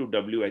stick to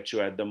WHO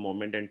at the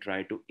moment and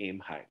try to aim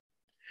high.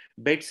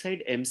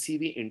 Bedside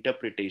MCV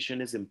interpretation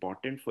is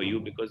important for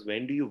you because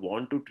when do you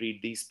want to treat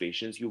these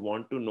patients, you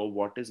want to know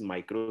what is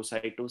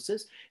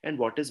microcytosis and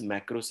what is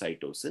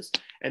macrocytosis.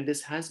 And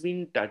this has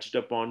been touched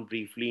upon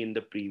briefly in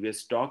the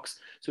previous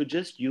talks. So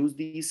just use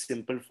these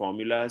simple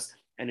formulas,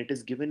 and it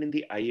is given in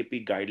the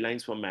IAP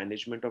guidelines for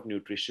management of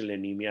nutritional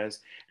anemias.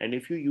 And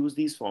if you use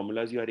these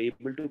formulas, you are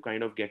able to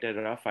kind of get a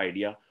rough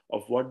idea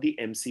of what the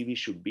MCV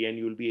should be, and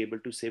you'll be able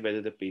to say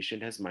whether the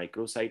patient has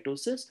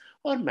microcytosis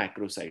or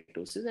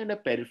macrocytosis. And a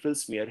peripheral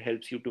smear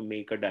helps you to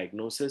make a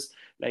diagnosis.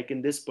 Like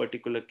in this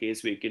particular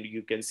case,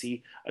 you can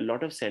see a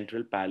lot of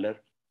central pallor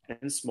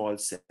and small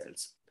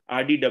cells.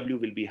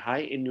 RDW will be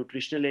high in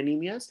nutritional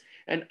anemias,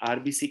 and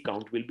RBC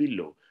count will be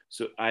low.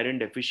 So iron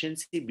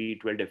deficiency,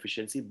 B12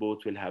 deficiency,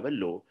 both will have a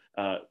low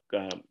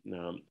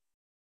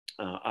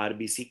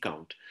RBC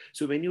count.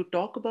 So when you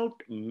talk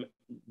about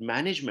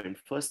management,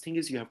 first thing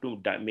is you have to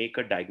make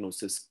a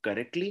diagnosis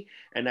correctly.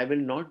 And I will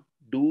not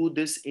do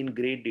this in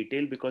great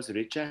detail because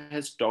Richa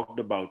has talked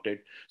about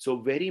it. So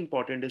very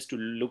important is to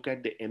look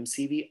at the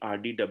MCV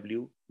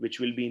RDW, which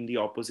will be in the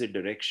opposite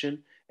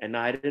direction, and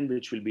iron,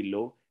 which will be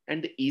low.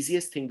 And the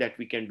easiest thing that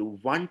we can do,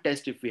 one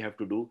test if we have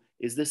to do,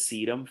 is the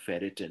serum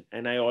ferritin.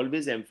 And I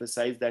always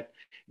emphasize that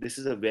this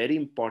is a very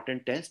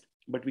important test,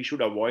 but we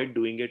should avoid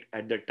doing it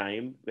at the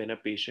time when a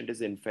patient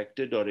is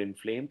infected or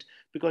inflamed,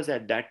 because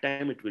at that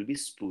time it will be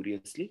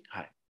spuriously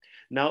high.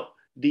 Now,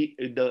 the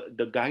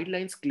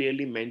guidelines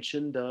clearly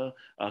mention the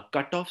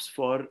cutoffs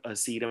for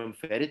serum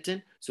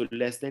ferritin. So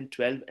less than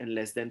 12 and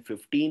less than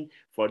 15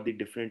 for the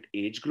different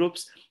age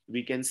groups.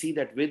 We can see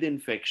that with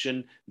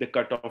infection, the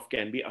cutoff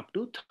can be up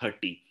to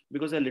 30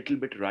 because a little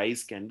bit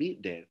rise can be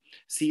there.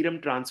 Serum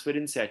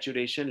transferrin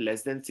saturation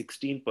less than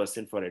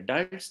 16% for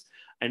adults,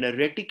 and a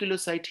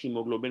reticulocyte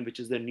hemoglobin, which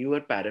is the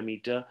newer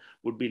parameter,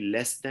 would be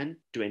less than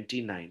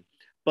 29.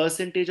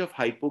 Percentage of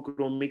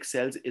hypochromic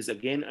cells is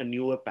again a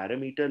newer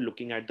parameter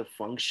looking at the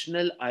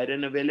functional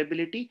iron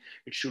availability.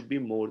 It should be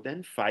more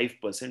than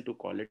 5% to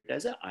call it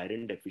as an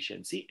iron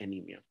deficiency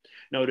anemia.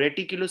 Now,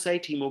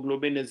 reticulocyte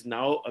hemoglobin is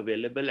now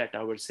available at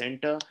our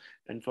center,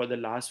 and for the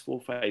last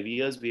 4-5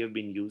 years, we have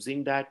been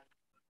using that.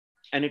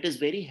 And it is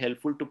very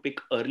helpful to pick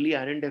early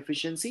iron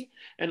deficiency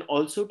and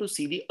also to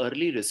see the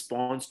early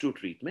response to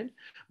treatment.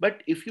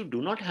 But if you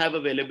do not have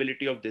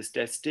availability of this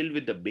test, still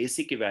with the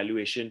basic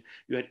evaluation,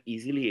 you are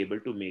easily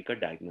able to make a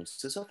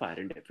diagnosis of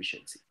iron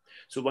deficiency.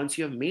 So once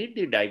you have made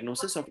the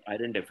diagnosis of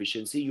iron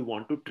deficiency, you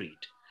want to treat.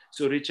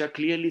 So Richa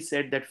clearly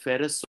said that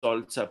ferrous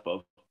salts are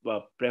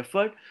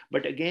preferred.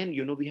 But again,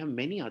 we have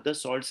many other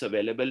salts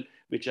available,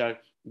 which are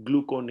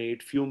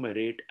gluconate,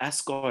 fumarate,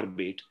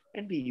 ascorbate,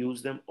 and we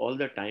use them all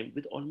the time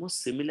with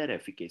almost similar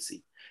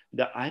efficacy.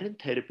 The iron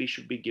therapy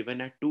should be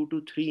given at 2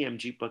 to 3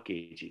 mg per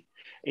kg.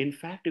 In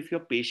fact, if your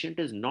patient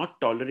is not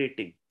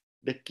tolerating,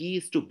 the key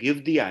is to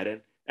give the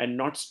iron and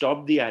not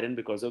stop the iron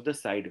because of the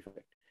side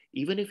effect.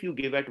 Even if you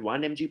give at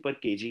 1 mg per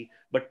kg,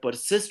 but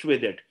persist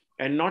with it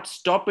and not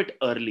stop it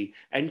early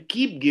and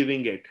keep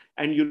giving it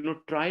and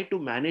try to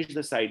manage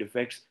the side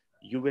effects,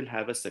 you will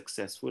have a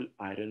successful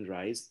iron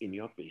rise in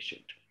your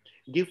patient.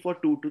 Give for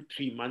 2 to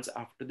 3 months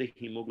after the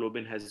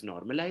hemoglobin has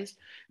normalized.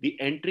 The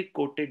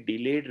enteric-coated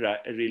delayed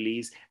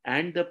release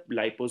and the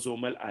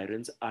liposomal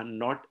irons are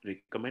not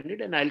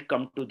recommended, and I'll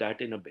come to that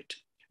in a bit.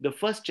 The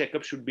first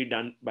checkup should be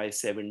done by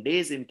 7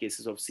 days in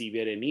cases of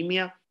severe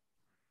anemia,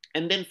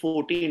 and then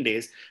 14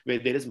 days where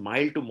there is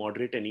mild to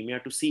moderate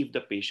anemia to see if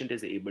the patient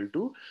is able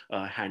to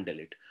handle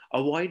it.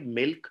 Avoid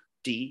milk,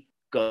 tea,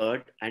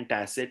 curd,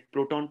 antacid,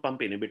 proton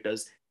pump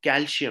inhibitors,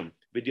 calcium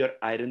with your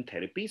iron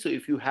therapy. So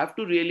if you have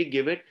to really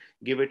give it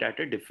at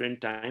a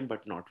different time,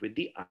 but not with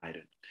the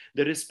iron.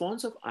 The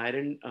response of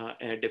iron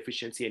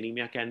deficiency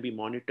anemia can be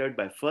monitored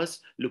by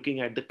first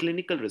looking at the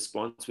clinical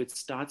response, which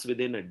starts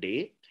within a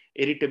day.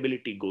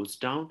 Irritability goes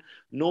down.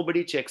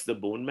 Nobody checks the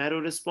bone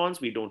marrow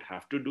response. We don't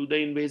have to do the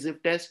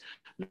invasive test.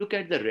 Look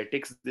at the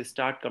retics. They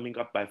start coming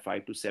up by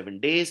 5 to 7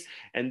 days.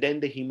 And then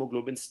the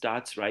hemoglobin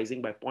starts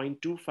rising by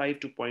 0.25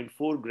 to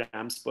 0.4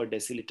 grams per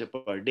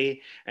deciliter per day.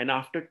 And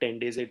after 10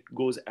 days, it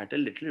goes at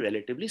a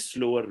relatively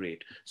slower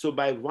rate. So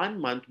by 1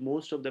 month,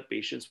 most of the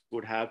patients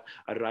would have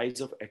a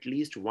rise of at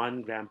least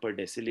 1 gram per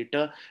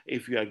deciliter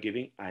if you are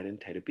giving iron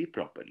therapy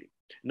properly.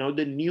 Now,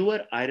 the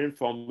newer iron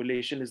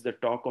formulation is the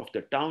talk of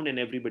the town, and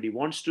everybody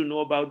wants to know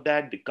about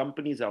that. The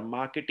companies are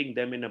marketing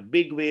them in a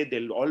big way.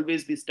 They'll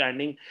always be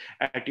standing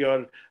at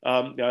your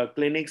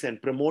clinics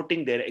and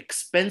promoting their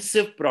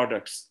expensive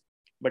products.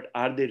 But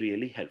are they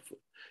really helpful?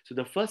 So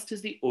the first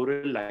is the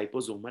oral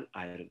liposomal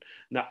iron.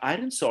 Now,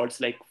 iron salts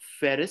like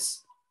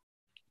ferrous,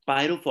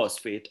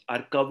 pyrophosphate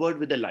are covered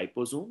with a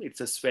liposome.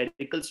 It's a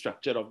spherical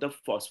structure of the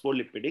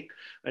phospholipidic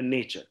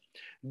nature.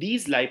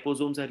 These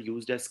liposomes are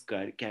used as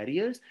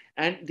carriers,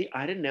 and the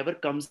iron never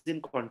comes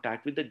in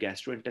contact with the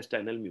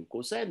gastrointestinal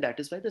mucosa, and that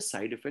is why the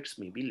side effects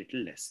may be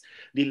little less.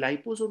 The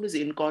liposome is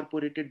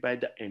incorporated by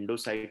the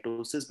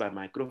endocytosis by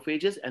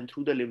macrophages, and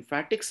through the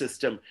lymphatic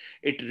system,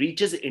 it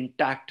reaches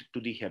intact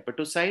to the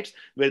hepatocytes,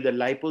 where the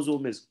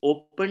liposome is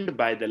opened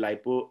by the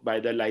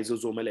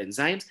lysosomal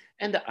enzymes,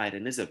 and the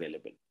iron is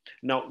available.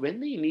 Now, when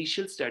the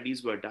initial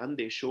studies were done,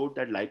 they showed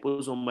that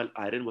liposomal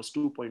iron was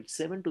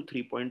 2.7 to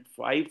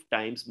 3.5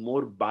 times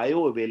more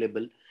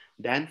bioavailable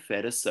than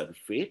ferrous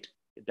sulfate.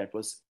 That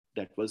was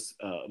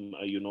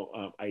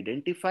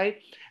identified.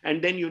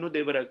 And then,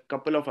 there were a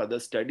couple of other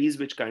studies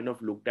which kind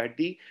of looked at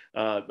the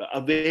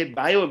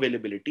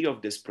bioavailability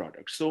of this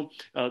product. So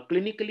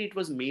clinically, it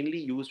was mainly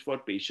used for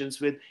patients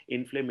with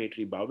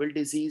inflammatory bowel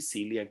disease,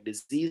 celiac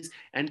disease,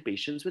 and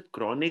patients with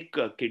chronic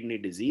kidney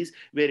disease,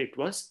 where it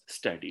was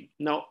studied.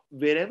 Now,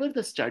 wherever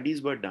the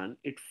studies were done,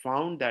 it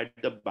found that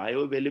the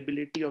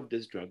bioavailability of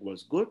this drug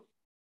was good.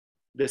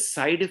 The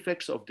side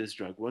effects of this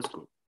drug was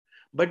good.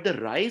 But the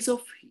rise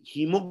of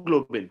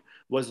hemoglobin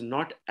was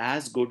not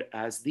as good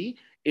as the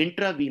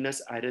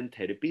intravenous iron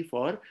therapy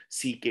for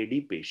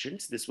CKD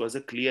patients. This was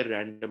a clear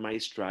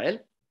randomized trial.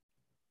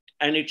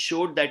 And it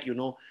showed that,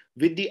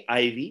 with the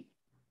IV,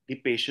 the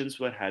patients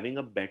were having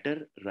a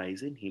better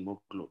rise in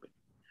hemoglobin.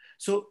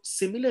 So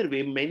similar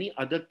way, many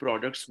other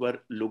products were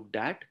looked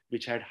at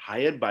which had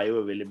higher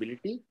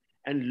bioavailability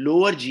and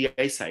lower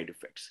GI side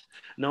effects.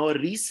 Now, a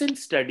recent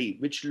study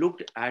which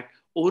looked at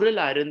oral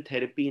iron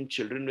therapy in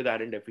children with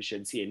iron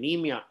deficiency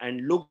anemia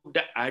and looked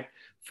at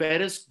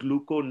ferrous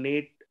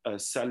gluconate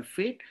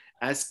sulfate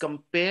as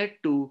compared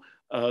to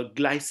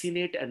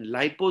glycinate and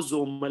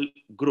liposomal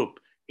group,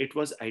 it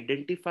was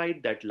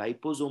identified that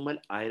liposomal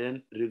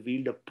iron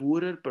revealed a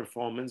poorer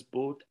performance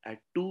both at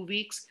 2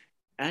 weeks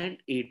and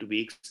 8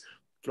 weeks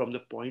from the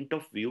point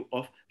of view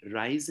of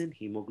rise in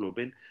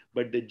hemoglobin,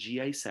 but the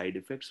GI side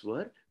effects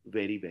were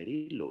very,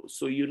 very low.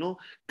 So,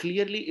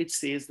 clearly it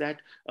says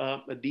that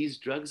these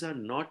drugs are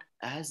not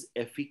as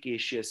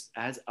efficacious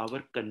as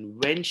our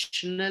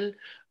conventional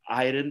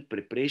iron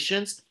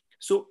preparations.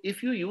 So,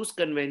 if you use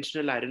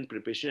conventional iron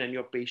preparation and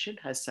your patient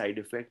has side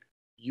effect,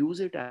 use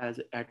it as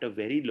at a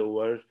very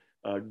lower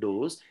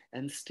dose,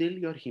 and still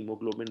your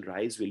hemoglobin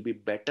rise will be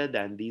better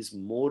than these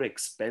more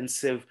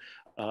expensive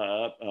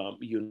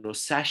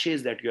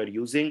sachets that you are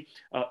using.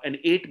 An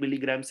 8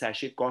 milligram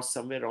sachet costs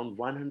somewhere around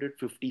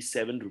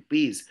 157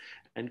 rupees.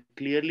 And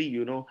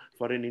clearly,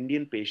 for an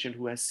Indian patient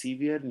who has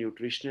severe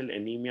nutritional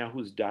anemia,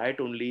 whose diet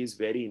only is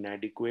very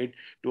inadequate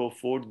to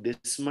afford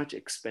this much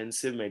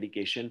expensive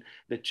medication,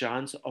 the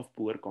chance of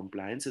poor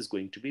compliance is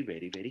going to be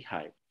very, very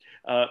high.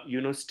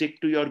 Stick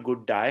to your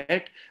good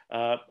diet.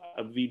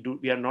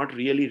 We are not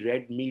really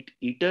red meat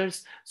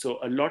eaters, so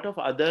a lot of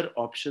other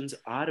options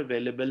are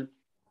available.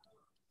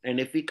 And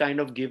if we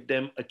kind of give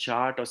them a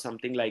chart or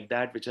something like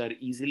that, which are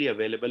easily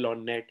available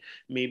on net,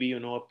 maybe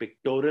a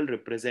pictorial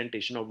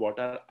representation of what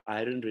are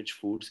iron rich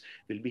foods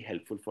will be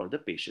helpful for the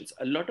patients.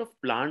 A lot of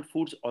plant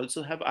foods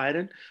also have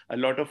iron, a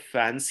lot of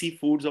fancy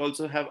foods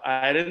also have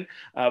iron,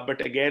 but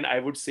again I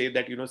would say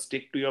that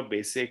stick to your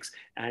basics,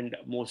 and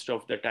most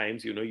of the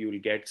times you will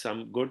get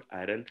some good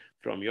iron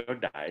from your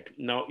diet.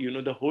 Now,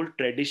 the whole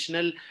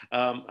traditional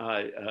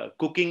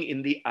cooking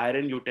in the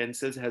iron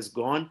utensils has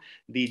gone.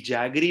 The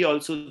jaggery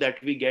also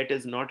that we get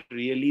is not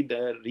really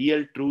the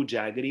real true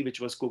jaggery which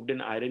was cooked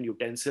in iron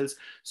utensils.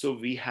 So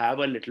we have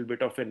a little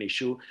bit of an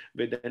issue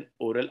with an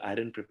oral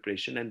iron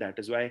preparation, and that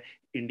is why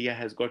India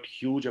has got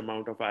huge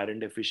amount of iron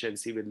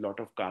deficiency with a lot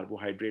of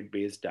carbohydrate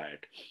based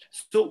diet.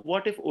 So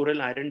what if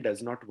oral iron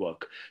does not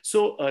work?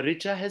 So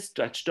Richa has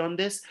touched on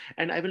this,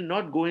 and I will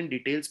not go in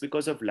details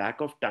because of lack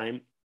of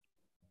time.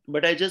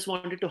 But I just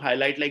wanted to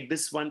highlight, like,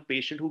 this one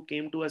patient who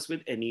came to us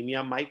with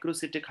anemia,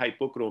 microcytic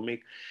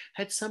hypochromic,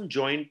 had some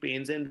joint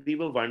pains, and we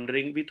were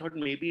wondering, we thought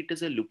maybe it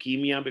is a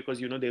leukemia because,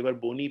 there were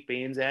bony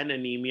pains and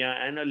anemia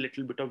and a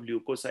little bit of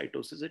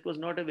leukocytosis. It was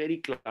not a very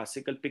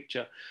classical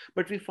picture,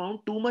 but we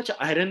found too much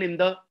iron in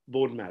the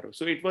bone marrow.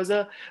 So it was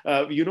a,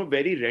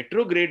 very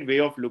retrograde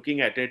way of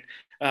looking at it.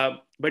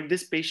 But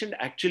this patient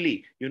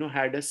actually,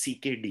 had a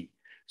CKD.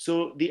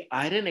 So the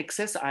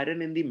excess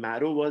iron in the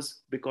marrow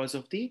was because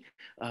of the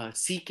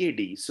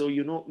CKD. So,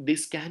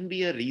 this can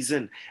be a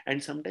reason.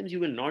 And sometimes you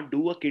will not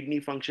do a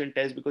kidney function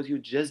test because you're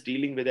just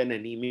dealing with an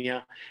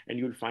anemia, and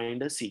you'll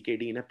find a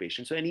CKD in a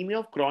patient. So anemia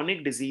of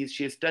chronic disease,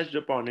 she has touched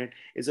upon it,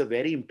 is a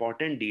very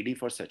important DD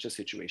for such a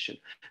situation.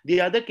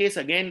 The other case,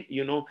 again,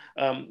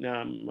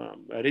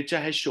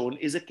 Richa has shown,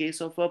 is a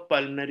case of a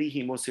pulmonary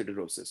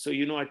hemosiderosis. So,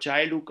 a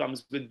child who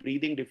comes with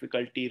breathing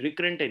difficulty,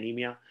 recurrent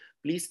anemia,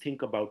 please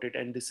think about it.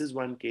 And this is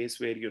one case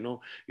where, you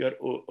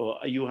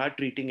are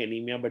treating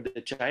anemia, but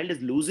the child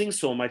is losing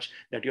so much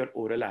that your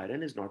oral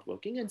iron is not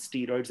working, and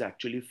steroids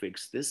actually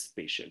fix this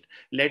patient.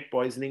 Lead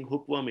poisoning,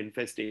 hookworm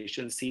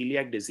infestation,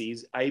 celiac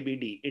disease,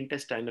 IBD,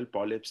 intestinal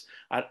polyps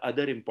are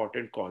other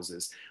important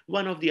causes.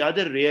 One of the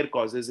other rare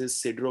causes is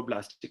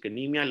sideroblastic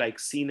anemia, like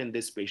seen in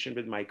this patient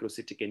with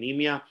microcytic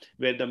anemia,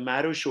 where the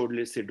marrow showed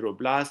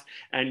sideroblast,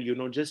 and,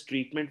 just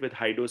treatment with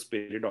high dose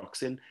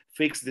pyridoxine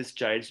fix this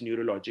child's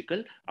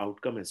neurological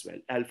outcome as well.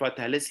 Alpha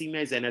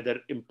thalassemia is another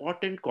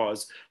important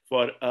cause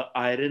for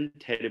iron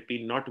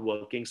therapy not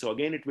working. So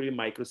again, it will be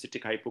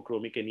microcytic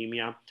hypochromic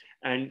anemia,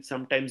 and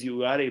sometimes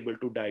you are able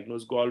to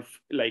diagnose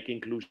golf-like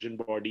inclusion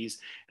bodies,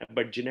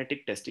 but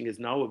genetic testing is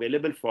now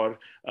available for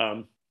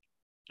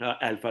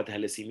alpha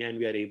thalassemia, and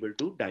we are able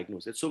to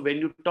diagnose it. So when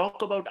you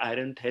talk about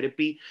iron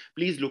therapy,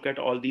 please look at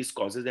all these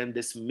causes, and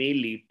this may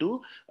lead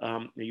to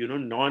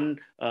non-working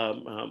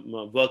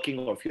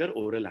of your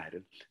oral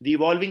iron. The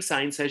evolving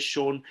science has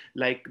shown,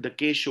 like the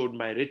case showed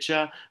by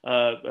Richa,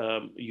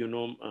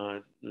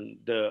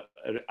 the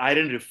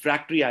iron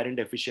refractory iron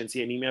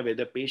deficiency anemia, where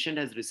the patient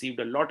has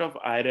received a lot of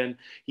iron,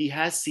 he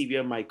has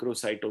severe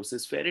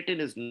microcytosis, ferritin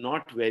is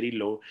not very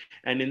low,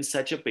 and in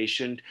such a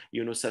patient,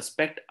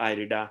 suspect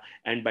IRIDA,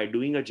 and by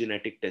doing a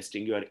genetic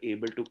testing, you are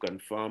able to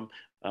confirm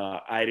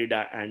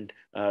IRIDA, and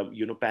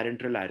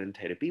parenteral iron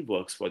therapy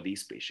works for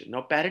these patients.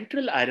 Now,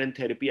 parenteral iron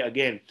therapy,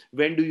 again,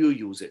 when do you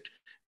use it?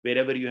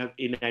 wherever you have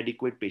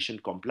inadequate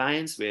patient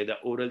compliance, where the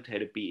oral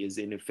therapy is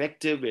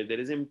ineffective, where there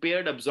is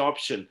impaired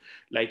absorption,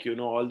 like,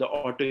 all the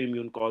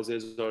autoimmune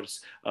causes, or,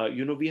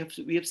 we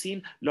have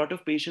seen a lot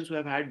of patients who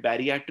have had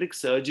bariatric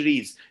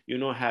surgeries,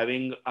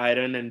 having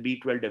iron and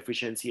B12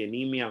 deficiency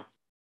anemia,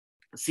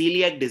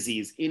 celiac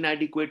disease,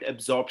 inadequate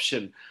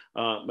absorption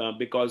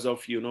because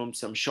of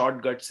some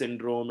short gut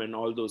syndrome and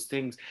all those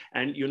things,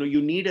 and you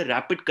need a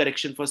rapid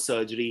correction for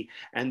surgery,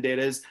 and there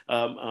is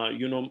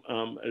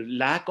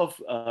lack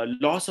of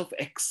loss of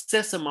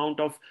excess amount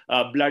of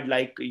blood,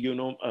 like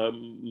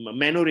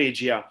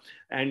menorrhagia,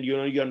 and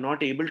you're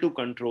not able to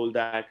control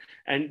that,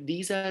 and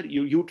these are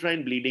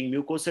uterine bleeding,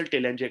 mucosal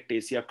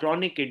telangiectasia,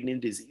 chronic kidney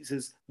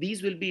diseases.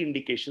 These will be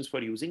indications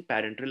for using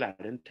parenteral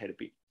iron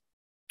therapy.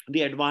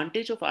 The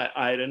advantage of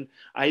iron,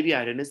 IV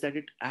iron, is that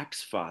it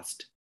acts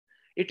fast.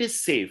 It is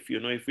safe,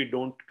 if we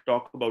don't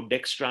talk about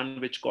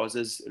dextran, which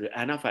causes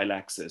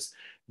anaphylaxis.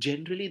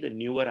 Generally, the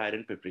newer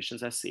iron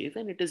preparations are safe,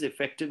 and it is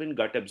effective in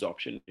gut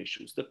absorption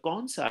issues. The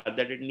cons are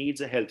that it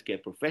needs a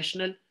healthcare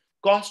professional,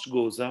 cost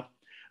goes up,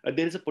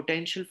 there is a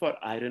potential for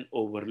iron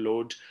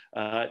overload,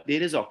 there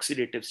is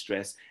oxidative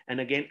stress,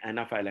 and again,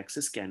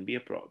 anaphylaxis can be a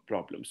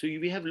problem. So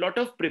we have a lot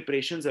of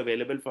preparations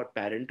available for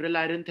parenteral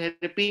iron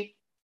therapy.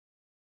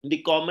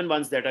 The common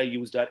ones that are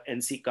used are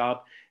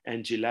NC-carb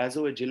and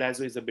Gilazo.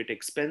 Gilazo is a bit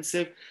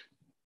expensive.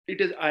 It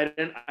is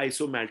iron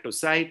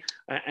isomaltoside,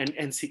 and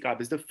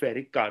NC-carb is the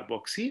ferric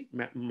carboxy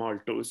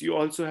maltose. You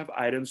also have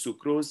iron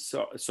sucrose,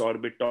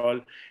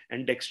 sorbitol,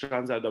 and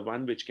dextrans are the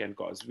one which can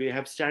cause. We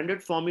have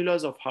standard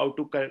formulas of how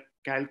to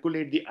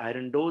calculate the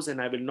iron dose,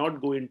 and I will not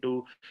go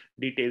into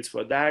details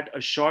for that.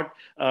 A short,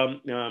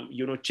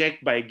 check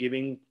by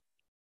giving,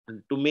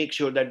 to make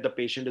sure that the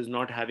patient is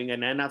not having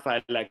an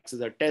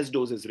anaphylaxis, a test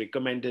dose is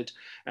recommended,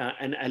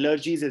 and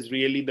allergies is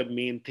really the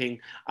main thing.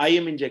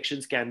 IM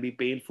injections can be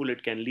painful.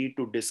 It can lead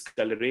to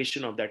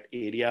discoloration of that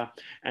area,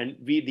 and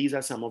these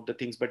are some of the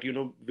things. But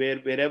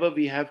wherever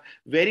we have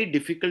very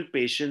difficult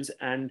patients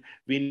and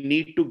we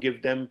need to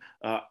give them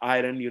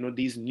iron,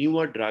 these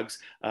newer drugs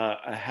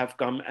have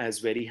come as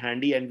very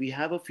handy, and we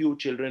have a few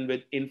children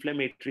with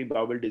inflammatory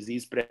bowel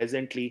disease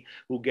presently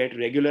who get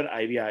regular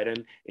IV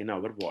iron in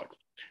our ward.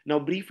 Now,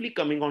 briefly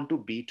coming on to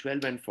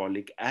B12 and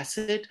folic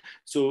acid.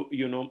 So,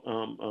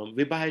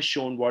 Vibha has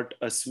shown what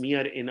a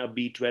smear in a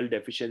B12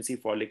 deficiency,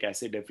 folic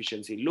acid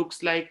deficiency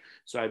looks like.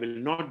 So I will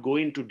not go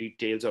into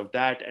details of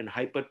that. And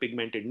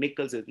hyperpigmented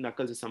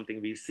knuckles is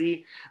something we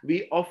see.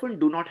 We often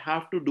do not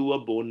have to do a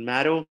bone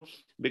marrow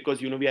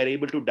because, we are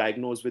able to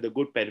diagnose with a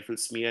good peripheral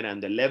smear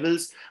and the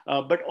levels.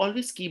 But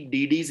always keep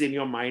DDs in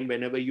your mind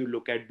whenever you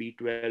look at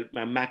B12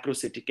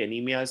 macrocytic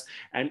anemias.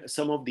 And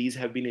some of these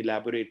have been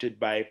elaborated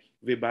by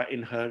Vibha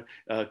in her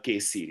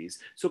case series.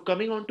 So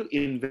coming on to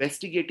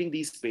investigating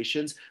these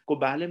patients,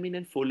 cobalamin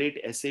and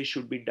folate assay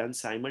should be done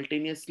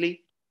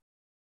simultaneously.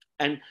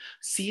 And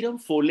serum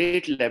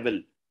folate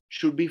level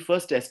should be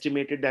first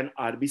estimated than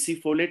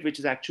RBC folate, which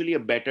is actually a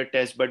better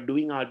test, but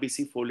doing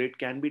RBC folate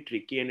can be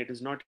tricky and it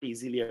is not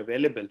easily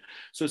available.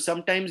 So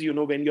sometimes,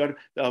 when your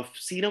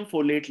serum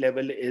folate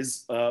level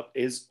is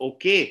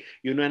okay,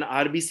 an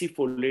RBC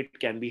folate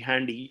can be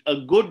handy. A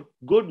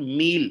good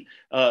meal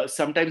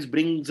sometimes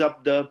brings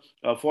up the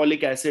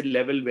folic acid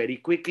level very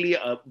quickly.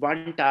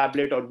 One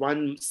tablet or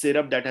one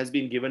syrup that has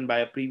been given by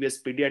a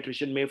previous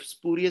pediatrician may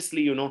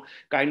spuriously,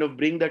 kind of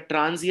bring the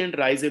transient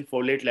rise in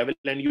folate level,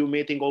 and you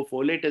may think, oh,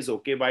 folate is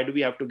okay, why do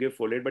we have to give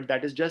folate? But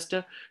that is just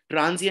a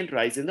transient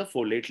rise in the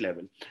folate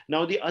level.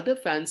 Now, the other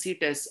fancy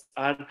tests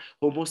are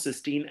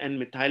homocysteine and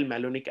methyl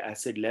malonic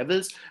acid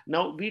levels.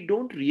 Now, we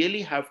don't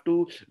really have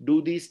to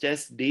do these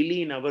tests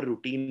daily in our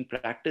routine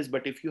practice,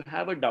 but if you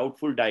have a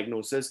doubtful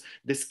diagnosis,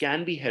 this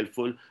can be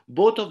helpful.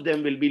 Both of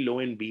them will be low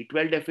in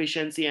B12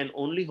 deficiency, and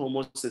only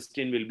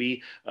homocysteine will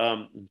be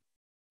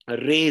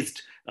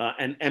raised,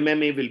 and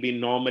MMA will be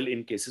normal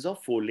in cases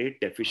of folate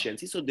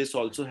deficiency. So this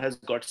also has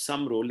got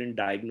some role in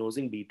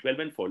diagnosing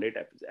B12 and folate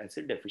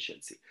acid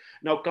deficiency.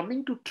 Now,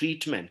 coming to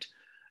treatment.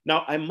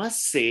 Now, I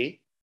must say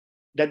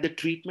that the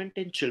treatment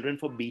in children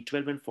for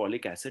B12 and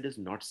folic acid is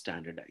not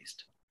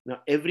standardized. Now,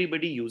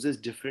 everybody uses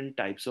different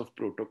types of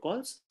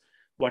protocols.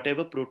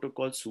 Whatever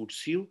protocol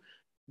suits you.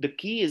 The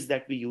key is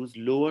that we use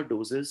lower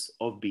doses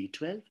of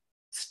B12,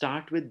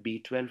 start with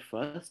B12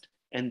 first,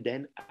 and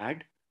then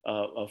add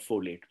a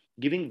folate.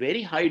 Giving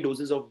very high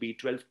doses of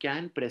B12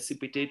 can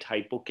precipitate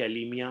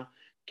hypokalemia,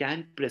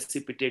 can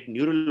precipitate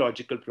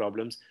neurological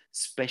problems,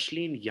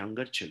 especially in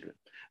younger children.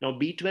 Now,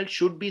 B12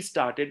 should be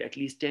started at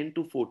least 10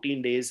 to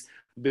 14 days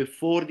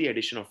before the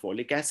addition of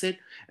folic acid,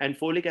 and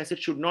folic acid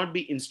should not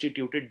be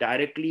instituted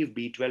directly if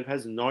B12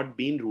 has not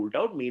been ruled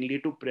out, mainly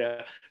to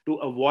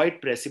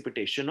avoid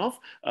precipitation of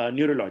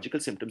neurological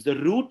symptoms. The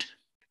route,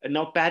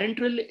 now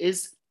parenteral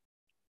is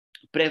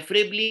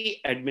preferably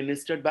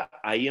administered by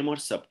IM or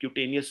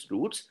subcutaneous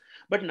routes.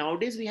 But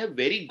nowadays we have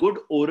very good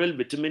oral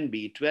vitamin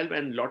B12,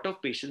 and a lot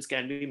of patients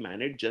can be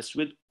managed just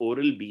with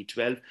oral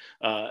B12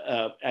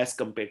 as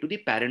compared to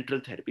the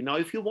parenteral therapy. Now,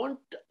 if you want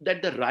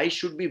that the rise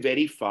should be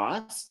very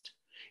fast,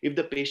 if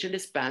the patient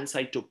is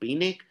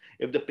pancytopenic,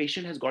 if the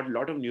patient has got a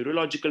lot of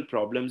neurological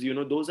problems,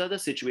 those are the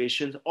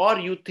situations, or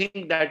you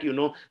think that,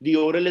 the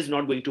oral is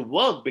not going to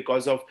work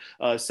because of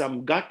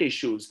some gut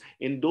issues.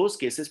 In those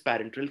cases,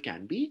 parenteral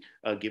can be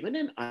given,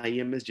 and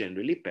IM is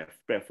generally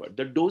preferred.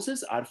 The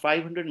doses are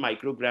 500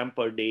 microgram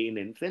per day in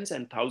infants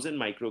and 1000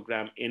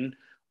 microgram in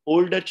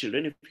older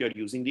children if you're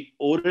using the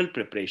oral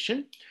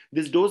preparation.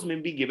 This dose may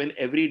be given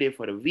every day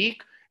for a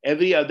week,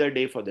 every other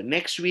day for the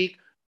next week,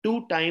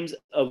 2 times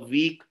a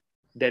week,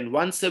 then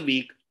once a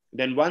week,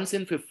 then once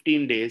in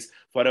 15 days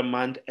for a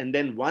month, and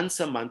then once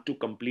a month to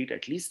complete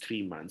at least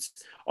 3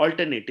 months.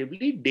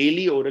 Alternatively,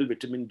 daily oral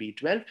vitamin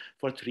B12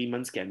 for 3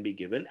 months can be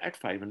given at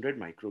 500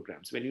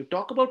 micrograms. When you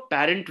talk about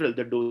parenteral,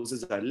 the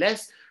doses are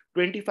less.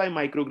 25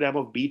 microgram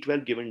of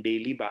B12 given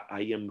daily by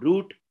IM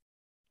route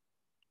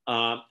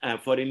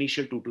for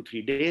initial 2 to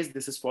 3 days.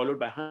 This is followed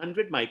by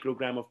 100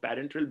 microgram of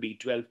parenteral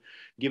B12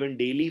 given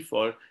daily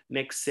for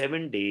next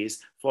 7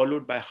 days,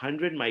 followed by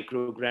 100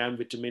 microgram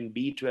vitamin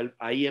B12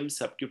 IM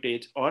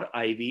subcutaneous or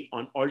IV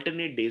on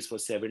alternate days for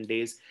 7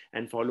 days,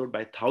 and followed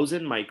by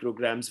 1000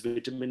 micrograms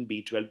vitamin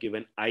B12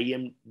 given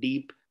IM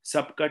deep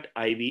subcut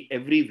IV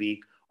every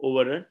week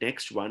over the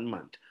next 1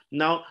 month.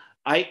 Now,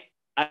 I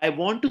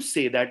want to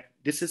say that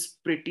this is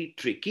pretty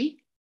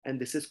tricky and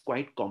this is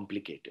quite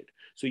complicated.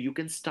 So you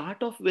can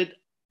start off with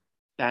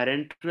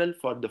parenteral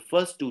for the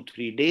first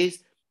 2-3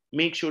 days,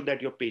 make sure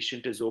that your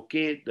patient is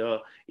okay, the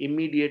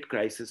immediate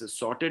crisis is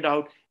sorted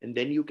out, and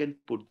then you can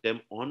put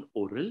them on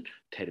oral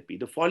therapy.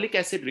 The folic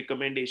acid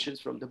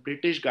recommendations from the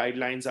British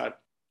guidelines are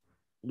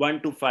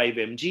 1 to 5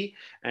 mg,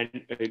 and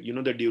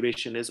the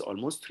duration is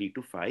almost 3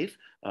 to 5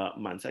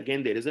 months.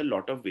 Again, there is a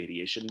lot of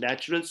variation.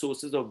 Natural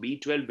sources of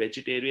B12,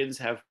 vegetarians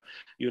have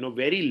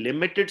very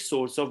limited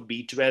source of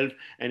B12,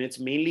 and it's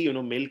mainly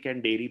milk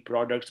and dairy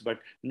products, but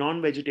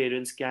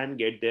non-vegetarians can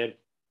get their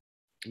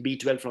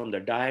B12 from the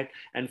diet.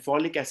 And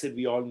folic acid,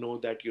 we all know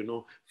that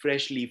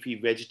fresh leafy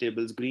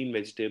vegetables, green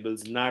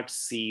vegetables, nuts,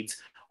 seeds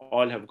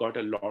all have got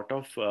a lot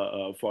of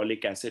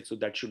folic acid, so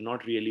that should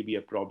not really be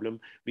a problem.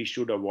 We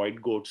should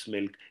avoid goat's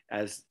milk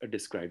as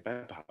described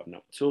by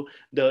Bhavna. So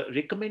the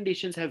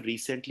recommendations have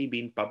recently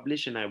been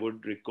published, and I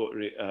would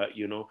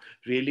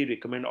really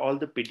recommend all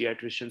the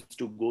pediatricians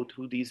to go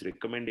through these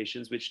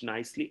recommendations, which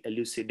nicely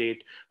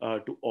elucidate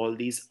to all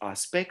these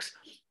aspects.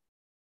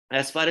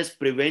 As far as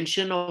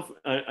prevention of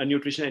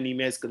nutritional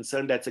anemia is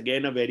concerned, that's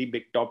again a very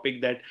big topic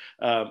that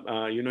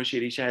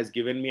Shirisha has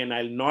given me, and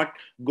I'll not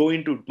go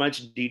into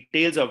much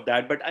details of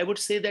that. But I would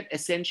say that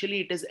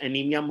essentially it is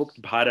Anemia Mukt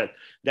Bharat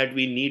that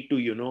we need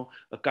to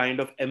kind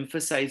of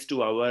emphasize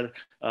to our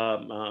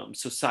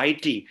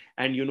society.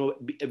 And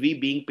we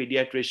being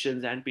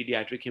pediatricians and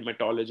pediatric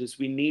hematologists,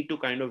 we need to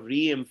kind of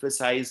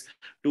re-emphasize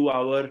to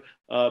our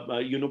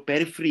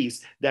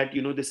peripheries that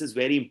this is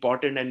very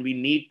important, and we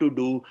need to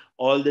do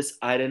all this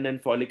iron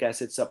and folic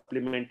acid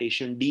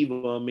supplementation,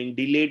 deworming,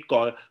 delayed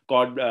cord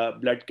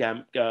blood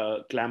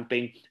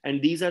clamping. And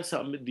these are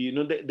some,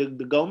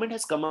 the government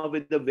has come up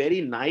with a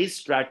very nice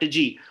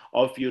strategy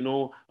of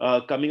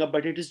coming up,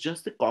 but it is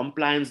just the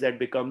compliance that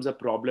becomes a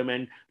problem,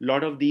 and a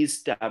lot of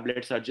these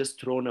tablets are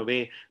just thrown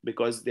away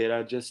because there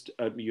are just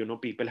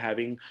people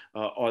having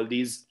all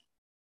these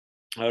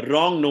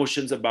wrong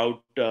notions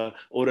about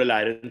oral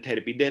iron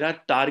therapy. There are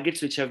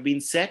targets which have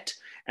been set,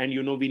 and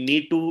we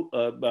need to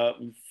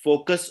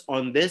focus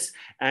on this.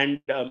 And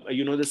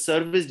the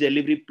service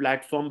delivery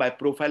platform by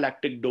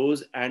prophylactic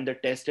dose and the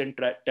test and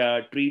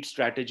treat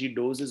strategy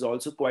dose is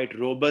also quite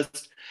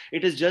robust.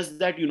 It is just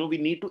that we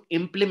need to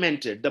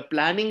implement it. The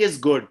planning is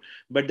good,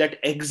 but that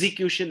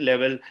execution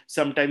level,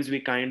 sometimes we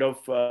kind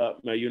of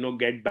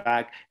get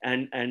back,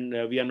 and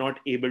we are not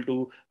able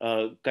to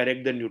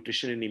correct the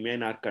nutrition anemia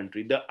in our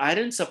country. The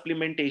iron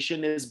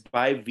supplementation is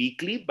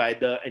bi-weekly by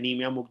the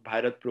Anemia Mukt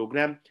Bharat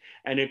program,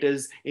 and it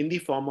is in the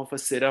form of a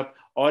syrup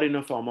or in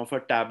a form of a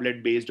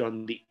tablet based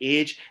on the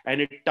age,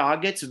 and it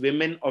targets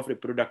women of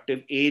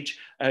reproductive age,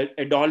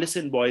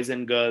 adolescent boys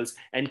and girls,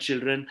 and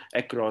children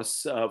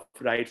across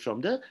right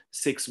from the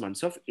 6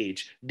 months of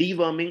age.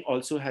 Deworming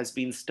also has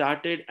been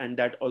started, and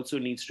that also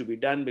needs to be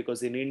done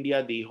because in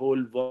India the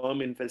whole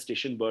worm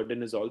infestation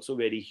burden is also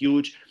very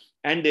huge.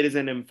 And there is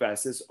an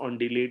emphasis on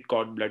delayed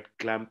cord blood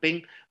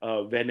clamping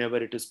whenever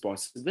it is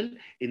possible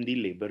in the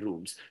labor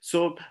rooms.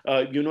 So,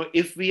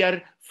 if we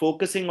are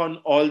focusing on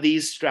all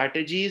these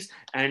strategies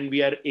and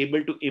we are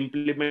able to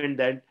implement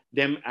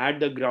them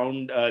at the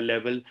ground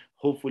level,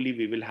 hopefully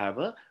we will have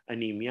a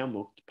Anemia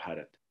Mukt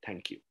Bharat.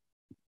 Thank you.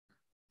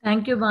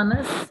 Thank you,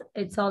 Manas.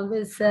 It's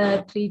always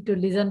a treat to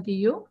listen to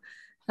you.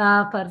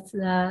 It's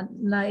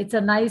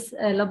a nice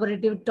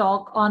elaborative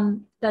talk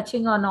on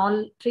touching on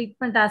all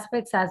treatment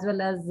aspects as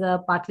well as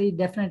partly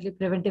definitely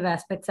preventive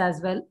aspects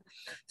as well.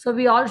 So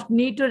we all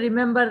need to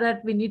remember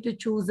that we need to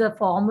choose a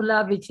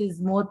formula which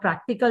is more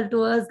practical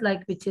to us,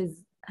 like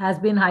has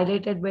been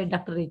highlighted by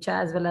Dr. Richa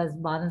as well as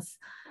Manas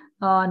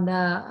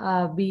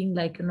on being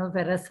like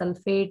ferrous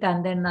sulfate,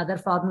 and then other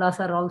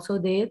formulas are also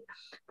there.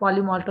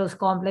 Polymaltose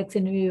complex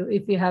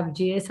if you have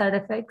GA side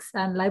effects,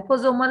 and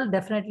liposomal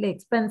definitely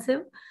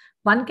expensive.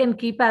 One can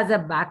keep as a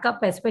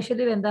backup,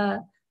 especially when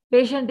the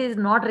patient is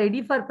not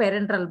ready for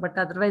parenteral, but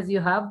otherwise you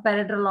have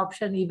parenteral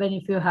option even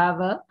if you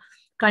have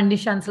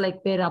conditions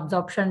like pair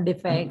absorption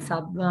defects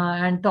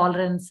and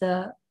tolerance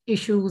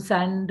issues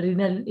and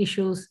renal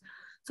issues.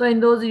 So in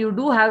those you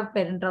do have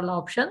parenteral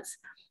options,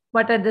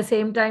 but at the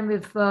same time,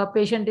 if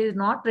patient is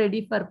not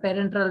ready for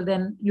parenteral,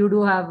 then you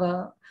do have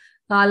a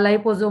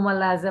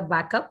liposomal as a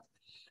backup.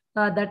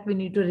 That we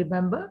need to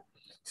remember.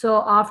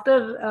 So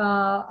after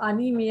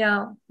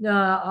anemia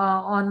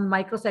on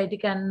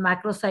microcytic and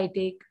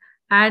macrocytic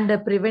and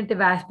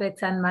preventive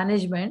aspects and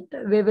management,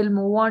 we will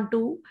move on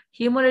to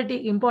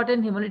hemolytic,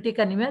 important hemolytic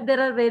anemia.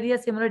 There are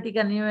various hemolytic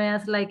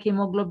anemias like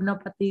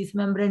hemoglobinopathies,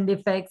 membrane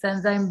defects,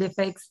 enzyme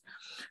defects.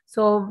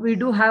 So we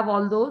do have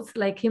all those.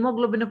 Like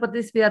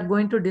hemoglobinopathies, we are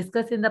going to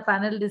discuss in the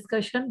panel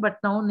discussion, but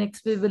now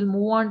next we will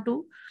move on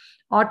to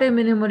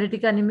autoimmune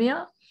hemolytic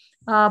anemia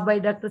by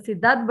Dr.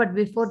 Siddharth. But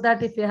before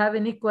that, if you have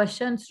any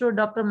questions to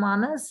Dr.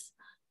 Manas,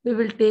 we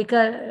will take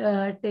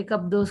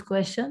up those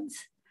questions.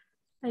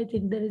 I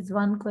think there is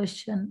one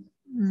question.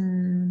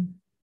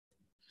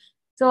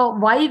 So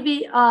why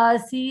we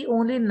see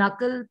only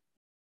knuckle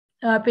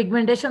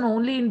pigmentation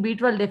only in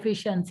B12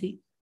 deficiency?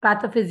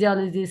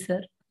 Pathophysiology,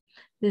 sir.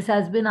 This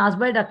has been asked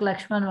by Dr.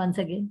 Lakshman once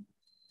again.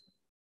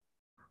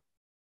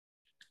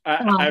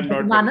 I'm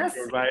not Manas,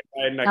 sure why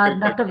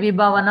Dr.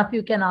 Vibha, one of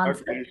you can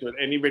answer. Not very sure.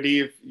 Anybody,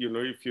 if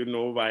you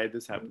know why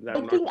this happens,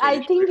 I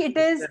think it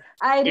is.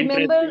 I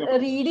remember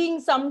reading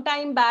some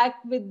time back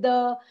with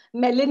the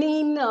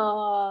melanin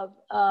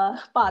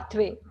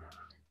pathway.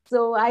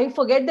 So I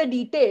forget the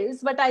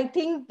details, but I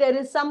think there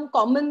is some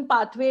common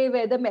pathway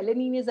where the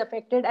melanin is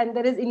affected, and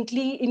there is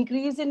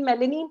increase in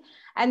melanin,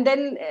 and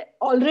then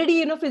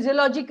already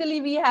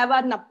physiologically we have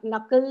our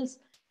knuckles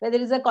where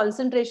there is a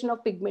concentration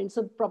of pigment.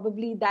 So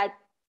probably that.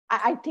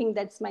 I think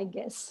that's my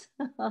guess.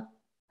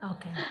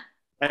 Okay.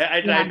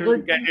 I tried to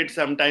look at it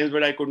sometimes,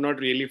 but I could not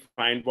really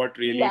find what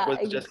really. It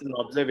was just an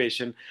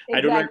observation. Exactly.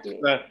 I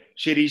don't know if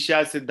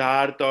Shirisha,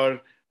 Siddharth,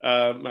 or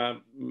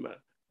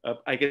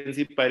I can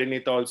see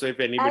Parinita also if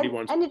anybody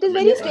wants. And it is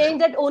very strange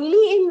that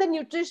only in the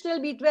nutritional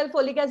B12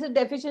 folic acid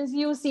deficiency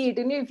you see it.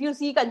 If you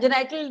see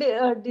congenital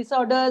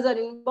disorders or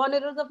inborn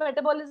errors of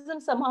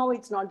metabolism, somehow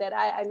it's not there.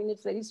 I mean,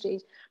 it's very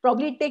strange.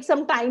 Probably it takes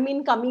some time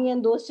in coming,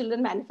 and those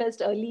children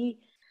manifest early.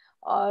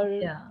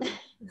 Yeah,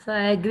 so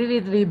I agree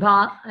with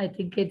Vibha. I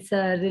think it's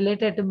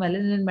related to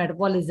melanin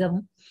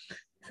metabolism.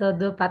 So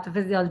the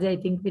pathophysiology, I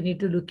think we need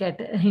to look at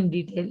in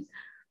detail.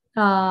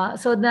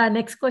 So the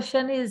next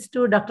question is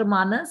to Dr.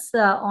 Manas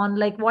on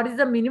what is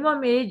the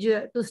minimum age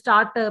to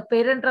start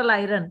parenteral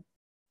iron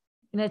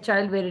in a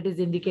child where it is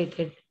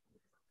indicated?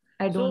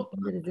 I don't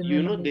think there is a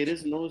minimum age. There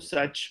is no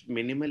such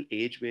minimal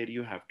age where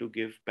you have to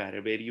give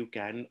where you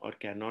can or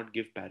cannot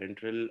give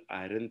parenteral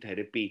iron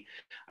therapy.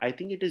 I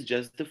think it is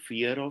just the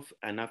fear of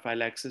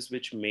anaphylaxis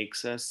which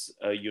makes us,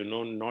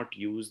 not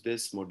use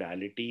this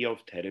modality of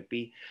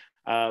therapy.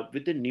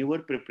 With the newer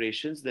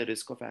preparations, the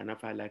risk of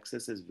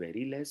anaphylaxis is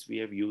very less. We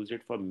have used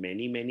it for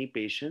many, many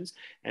patients.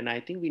 And I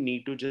think we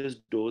need to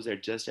just dose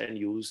adjust and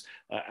use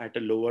at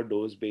a lower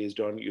dose based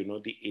on,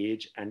 the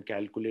age and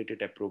calculate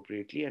it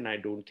appropriately. And I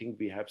don't think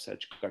we have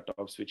such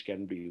cutoffs which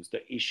can be used.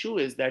 The issue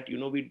is that,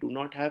 we do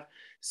not have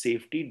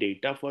safety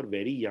data for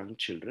very young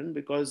children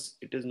because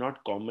it is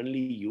not commonly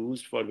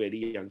used for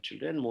very young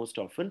children. Most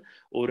often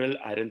oral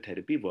iron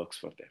therapy works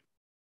for them.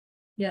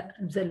 Yeah,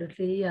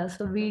 absolutely. Yeah.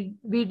 So we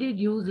did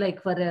use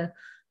for a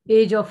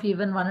age of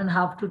even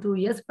 1.5 to 2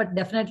 years, but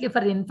definitely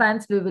for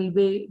infants, we will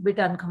be a bit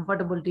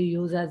uncomfortable to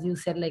use, as you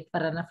said,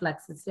 for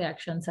anaphylaxis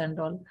reactions and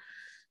all.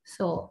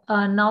 So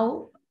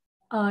now,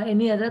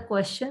 any other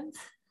questions?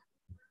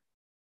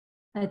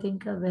 I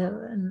think we have,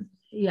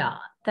 yeah.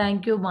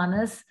 Thank you,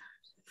 Manas,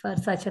 for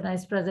such a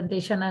nice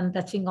presentation and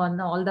touching on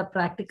all the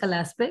practical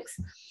aspects.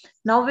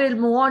 Now we'll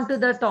move on to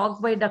the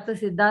talk by Dr.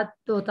 Siddharth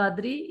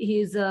Totadri. He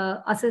is an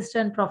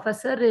assistant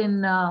professor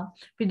in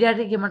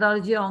Pediatric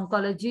Hematology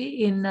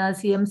Oncology in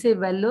CMC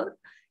Vellore.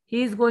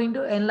 He is going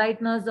to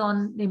enlighten us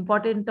on the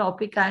important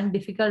topic and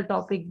difficult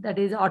topic, that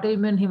is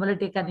autoimmune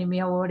hemolytic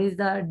anemia. What is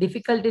the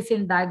difficulties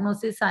in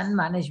diagnosis and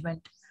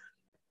management?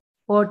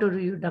 Over to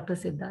you, Dr.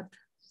 Siddharth.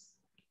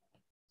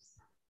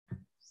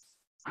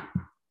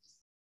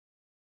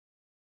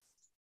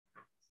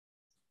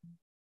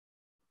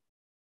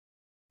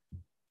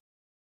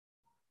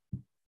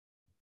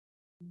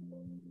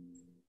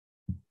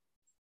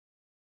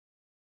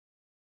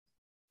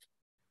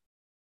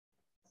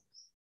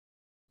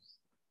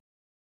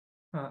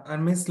 Are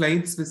my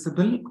slides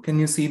visible? Can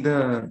you see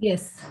the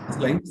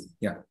slides?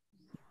 Yeah.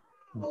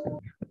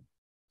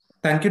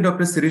 Thank you,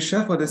 Dr.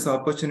 Sirisha, for this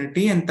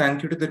opportunity, and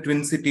thank you to the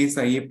Twin Cities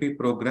IAP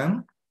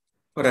program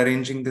for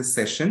arranging this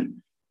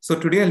session. So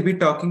today I'll be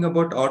talking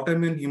about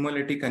autoimmune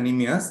hemolytic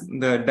anemias,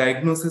 the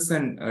diagnosis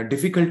and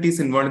difficulties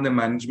involved in the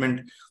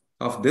management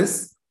of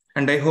this.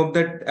 And I hope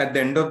that at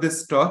the end of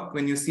this talk,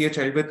 when you see a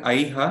child with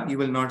IHA, you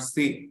will not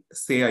say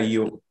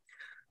IO.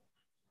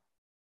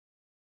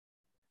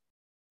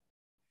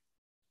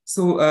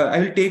 So I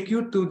will take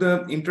you to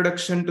the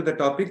introduction to the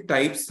topic,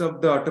 types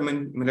of the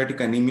autoimmune hemolytic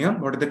anemia,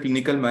 what are the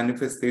clinical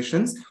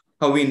manifestations,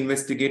 how we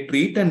investigate,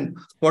 treat, and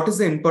what is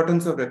the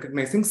importance of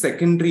recognizing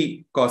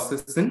secondary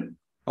causes in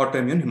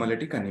autoimmune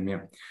hemolytic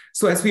anemia.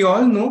 So as we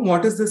all know,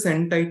 what is this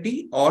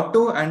entity?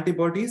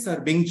 Autoantibodies are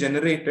being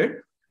generated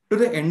to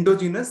the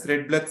endogenous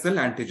red blood cell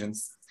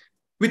antigens,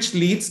 which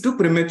leads to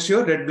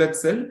premature red blood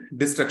cell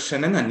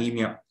destruction and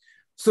anemia.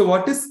 So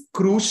what is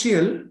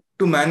crucial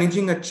to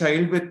managing a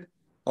child with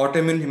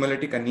autoimmune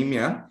hemolytic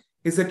anemia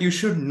is that you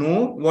should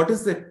know what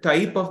is the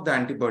type of the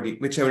antibody,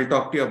 which I will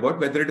talk to you about,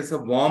 whether it is a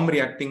warm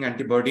reacting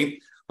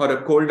antibody or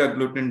a cold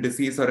agglutinin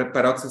disease or a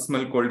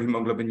paroxysmal cold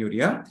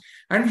hemoglobinuria.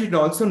 And we should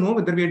also know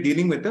whether we are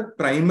dealing with a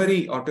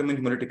primary autoimmune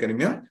hemolytic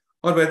anemia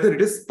or whether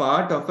it is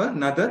part of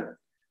another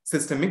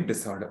systemic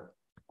disorder.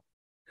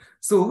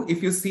 So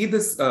if you see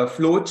this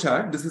flow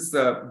chart, this is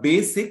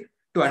basic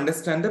to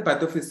understand the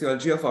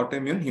pathophysiology of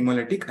autoimmune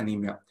hemolytic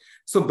anemia.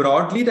 So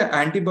broadly, the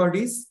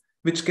antibodies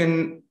which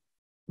can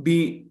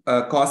be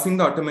causing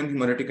the autoimmune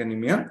hemolytic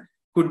anemia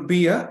could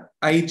be a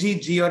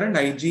IgG or an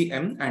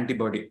IgM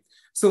antibody.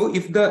 So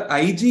if the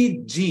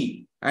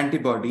IgG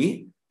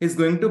antibody is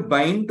going to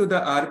bind to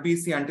the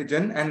RBC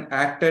antigen and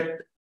act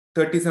at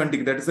 37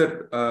 degrees, that is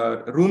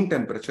a room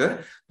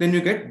temperature, then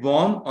you get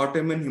warm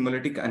autoimmune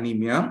hemolytic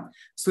anemia.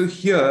 So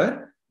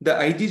here, the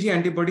IgG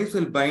antibodies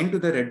will bind to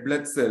the red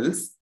blood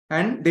cells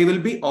and they will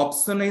be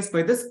opsonized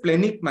by the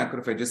splenic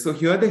macrophages. So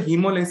here the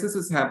hemolysis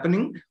is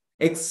happening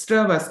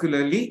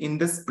extravascularly in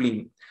the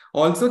spleen.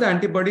 Also, the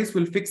antibodies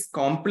will fix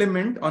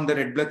complement on the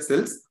red blood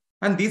cells,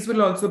 and these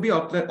will also be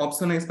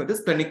opsonized by the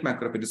splenic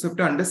macrophages. So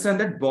to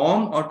understand that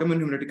warm autoimmune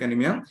hemolytic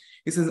anemia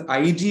is an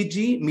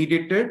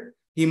IgG-mediated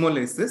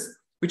hemolysis,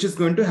 which is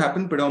going to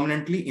happen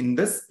predominantly in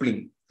the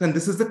spleen. And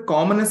this is the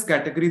commonest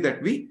category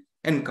that we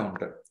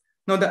encounter.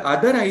 Now, the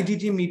other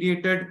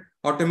IgG-mediated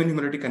autoimmune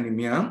hemolytic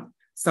anemia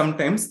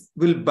sometimes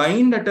will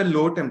bind at a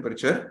low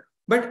temperature,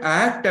 but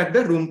act at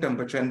the room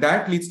temperature. And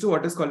that leads to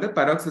what is called the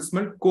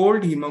paroxysmal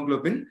cold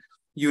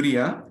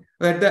hemoglobinuria,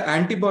 where the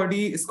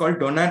antibody is called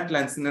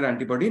donatlanciner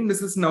antibody. And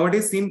this is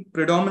nowadays seen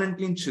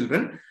predominantly in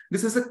children.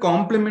 This is a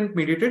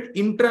complement-mediated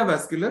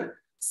intravascular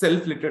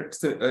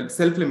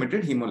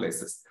self-limited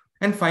hemolysis.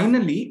 And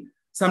finally,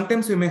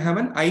 sometimes we may have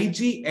an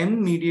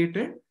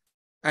IgM-mediated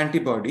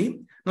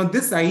antibody. Now,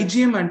 this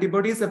IgM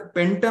antibody is a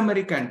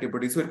pentameric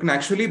antibody. So it can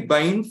actually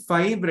bind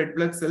 5 red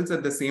blood cells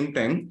at the same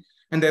time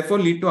and therefore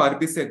lead to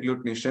RBC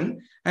agglutination.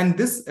 And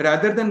this,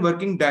 rather than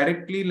working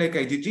directly like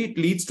IgG, it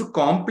leads to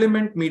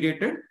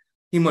complement-mediated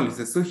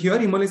hemolysis. So here,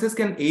 hemolysis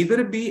can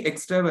either be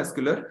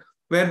extravascular,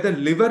 where the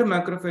liver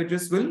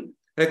macrophages will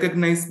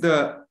recognize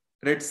the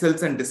red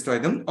cells and destroy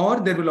them, or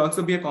there will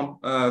also be a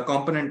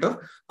component of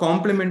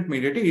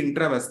complement-mediated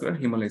intravascular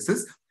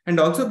hemolysis. And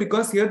also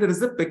because here there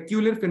is a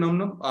peculiar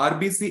phenomenon of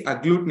RBC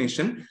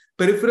agglutination,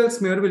 peripheral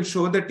smear will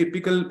show the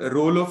typical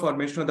role of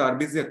formation of the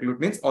RBC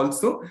agglutinates.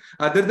 Also,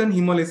 other than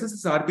hemolysis,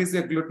 this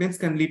RBC agglutinates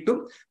can lead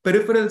to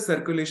peripheral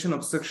circulation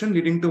obstruction,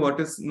 leading to what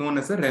is known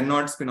as a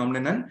Raynaud's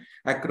phenomenon and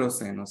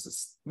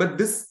acrocyanosis. But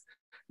this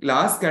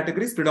last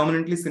category is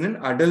predominantly seen in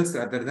adults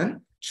rather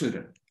than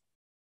children.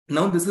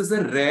 Now, this is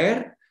a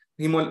rare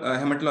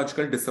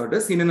hematological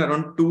disorder seen in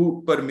around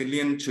 2 per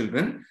million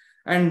children.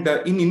 And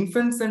in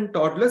infants and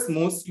toddlers,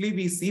 mostly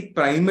we see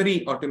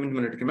primary autoimmune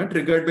hemolytic anemia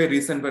triggered by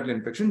recent viral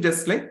infection,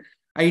 just like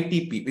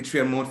ITP, which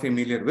we are more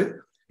familiar with.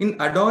 In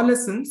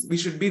adolescents, we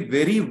should be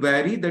very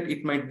wary that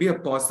it might be a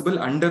possible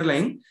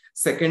underlying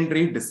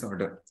secondary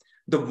disorder.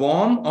 The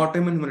warm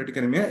autoimmune hemolytic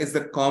anemia is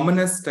the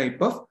commonest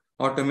type of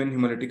autoimmune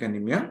hemolytic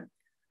anemia.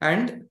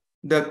 And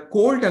the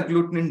cold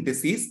agglutinin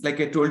disease, like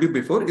I told you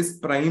before, is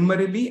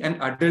primarily an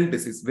adult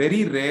disease,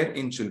 very rare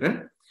in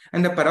children.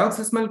 And the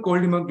paroxysmal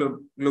cold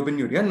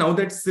hemoglobinuria, now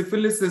that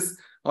syphilis is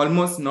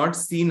almost not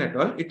seen at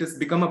all, it has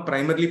become a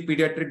primarily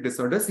pediatric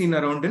disorder seen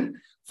around in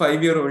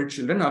 5-year-old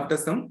children after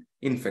some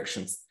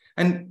infections.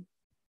 And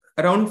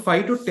around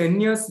 5 to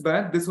 10 years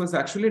back, this was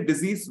actually a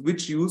disease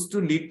which used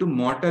to lead to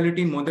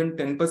mortality in more than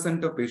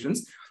 10% of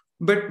patients.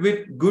 But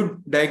with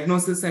good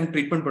diagnosis and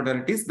treatment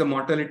modalities, the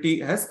mortality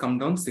has come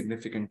down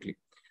significantly.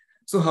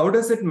 So how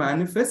does it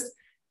manifest?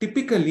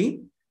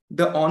 Typically,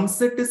 the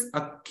onset is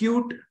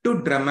acute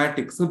to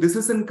dramatic. So this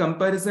is in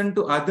comparison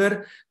to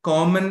other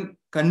common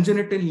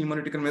congenital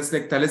hemolytic anemias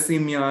like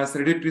thalassemias,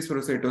 hereditary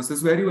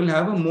spherocytosis, where you will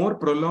have a more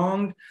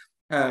prolonged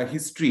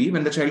history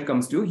when the child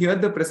comes to you. Here,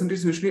 the presentation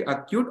is usually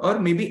acute or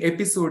maybe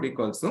episodic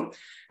also.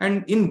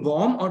 And in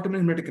warm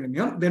autoimmune hemolytic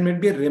anemia, there may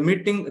be a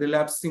remitting,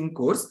 relapsing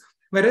course.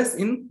 Whereas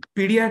in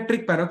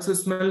pediatric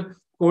paroxysmal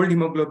cold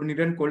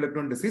hemoglobinuria and cold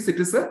agglutinin disease,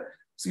 it is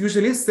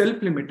usually a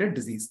self-limited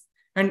disease.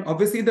 And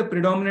obviously, the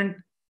predominant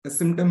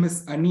symptom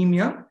is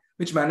anemia,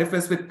 which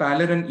manifests with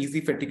pallor and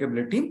easy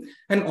fatigability.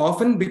 And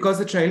often, because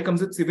the child comes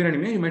with severe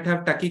anemia, you might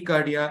have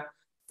tachycardia,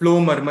 flow,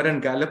 murmur,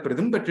 and gallop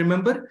rhythm. But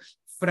remember,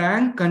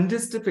 frank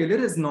congestive failure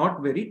is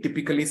not very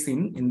typically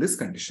seen in this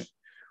condition.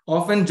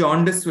 Often,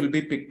 jaundice will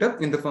be picked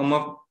up in the form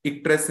of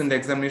icterus in the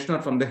examination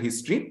or from the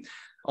history.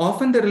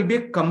 Often, there will be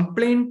a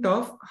complaint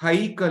of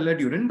high colored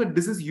urine, but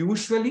this is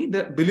usually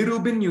the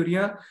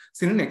bilirubinuria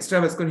seen in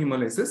extravascular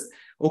hemolysis.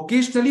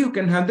 Occasionally, you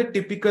can have the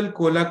typical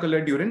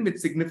cola-colored urine, which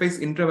signifies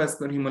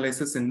intravascular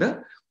hemolysis in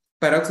the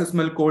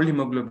paroxysmal cold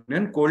hemoglobin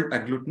and cold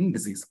agglutinin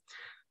disease.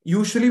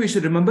 Usually, we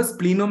should remember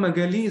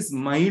splenomegaly is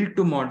mild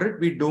to moderate.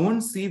 We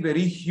don't see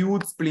very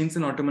huge spleens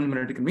in autoimmune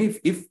hemolytic anemia.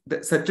 If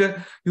such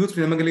a huge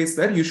splenomegaly is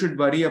there, you should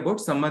worry about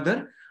some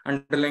other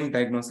underlying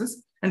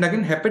diagnosis. And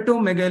again,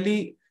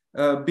 hepatomegaly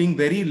being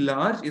very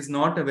large is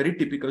not a very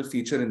typical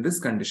feature in this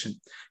condition.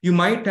 You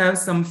might have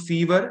some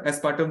fever as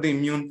part of the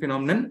immune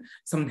phenomenon,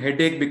 some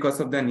headache because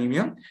of the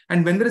anemia.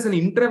 And when there is an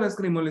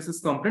intravascular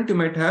hemolysis component, you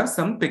might have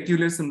some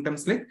peculiar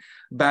symptoms like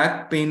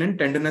back pain and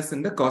tenderness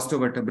in the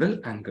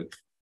costovertebral angle.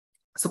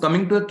 So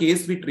coming to a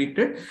case we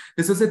treated,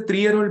 this was a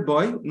 3-year-old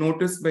boy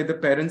noticed by the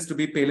parents to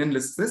be pale and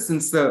listless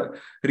since the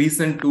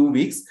recent 2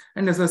 weeks,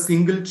 and as a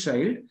single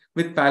child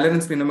with pallor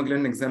and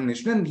splenomegaly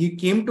examination. And he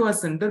came to our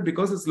center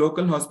because his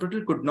local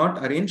hospital could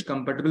not arrange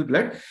compatible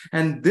blood.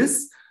 And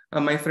this,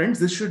 my friends,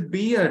 this should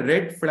be a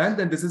red flag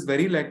that this is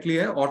very likely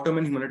an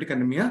autoimmune hemolytic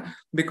anemia,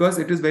 because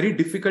it is very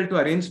difficult to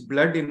arrange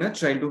blood in a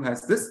child who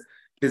has this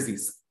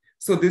disease.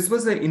 So this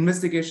was the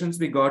investigations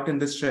we got in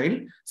this child.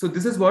 So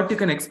this is what you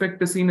can expect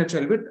to see in a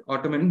child with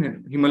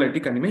autoimmune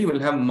hemolytic anemia. You will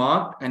have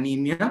marked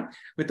anemia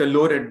with a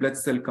low red blood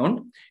cell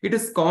count. It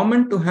is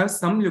common to have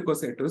some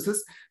leukocytosis,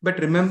 but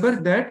remember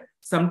that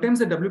sometimes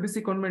the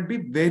WBC count might be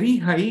very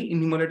high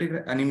in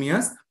hemolytic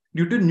anemias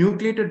due to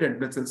nucleated red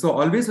blood cells. So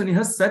always when you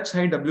have such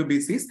high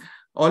WBCs,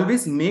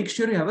 always make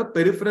sure you have a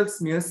peripheral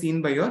smear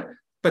seen by your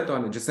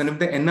pathologist. And if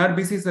the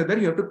NRBCs are there,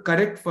 you have to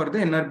correct for the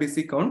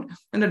NRBC count,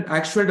 and the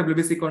actual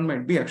WBC count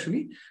might be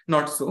actually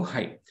not so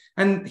high.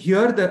 And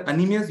here the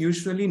anemia is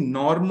usually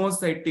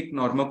normocytic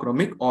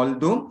normochromic,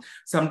 although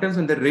sometimes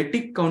when the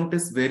retic count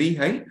is very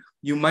high,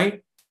 you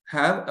might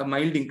have a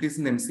mild increase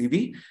in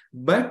MCV,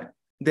 but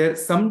there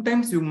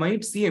sometimes you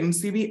might see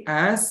MCV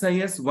as high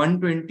as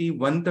 120,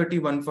 130,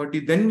 140.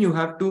 Then you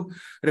have to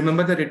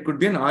remember that it could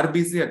be an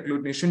RBC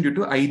agglutination due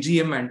to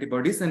IgM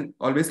antibodies, and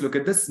always look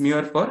at the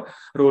smear for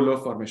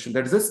roll-over formation.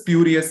 That is a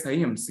spurious high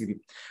MCV.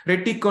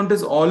 Retic count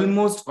is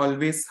almost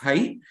always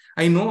high.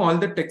 I know all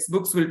the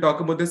textbooks will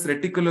talk about this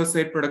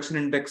reticulocyte production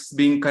index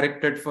being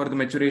corrected for the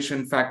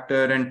maturation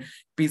factor and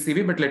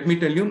PCV, but let me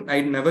tell you,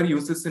 I never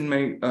use this in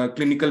my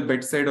clinical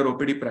bedside or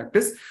OPD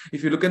practice.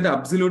 If you look at the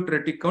absolute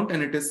retic count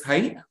and it is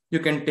high, you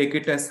can take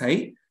it as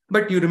high.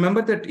 But you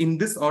remember that in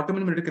this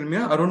autoimmune hemolytic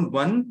anemia, around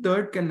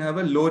 1/3 can have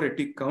a low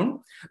retic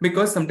count,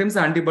 because sometimes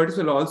antibodies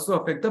will also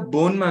affect the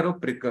bone marrow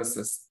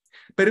precursors.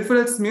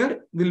 Peripheral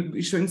smear will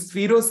be showing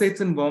spherocytes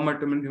in warm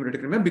autoimmune hemolytic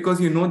anemia,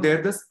 because you know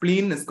there the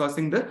spleen is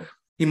causing the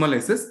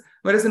hemolysis.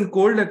 Whereas in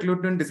cold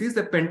agglutinin disease,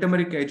 the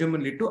pentameric IgM will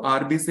lead to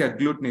RBC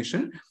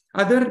agglutination.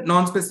 Other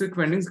non-specific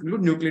findings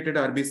include nucleated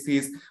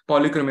RBCs,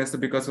 polychromasia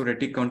because of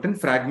retic count, and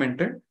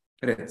fragmented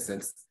red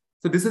cells.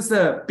 So this is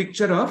a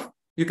picture of,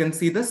 you can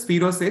see the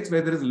spherocytes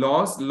where there is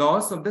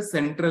loss of the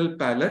central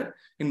pallor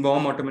in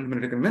warm autoimmune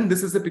hemolytic anemia. And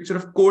this is a picture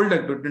of cold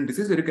agglutinin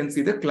disease where you can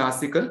see the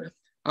classical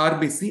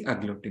RBC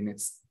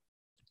agglutinates.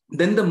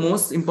 Then the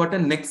most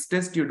important next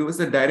test you do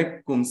is a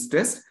direct Coombs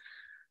test.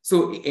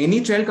 So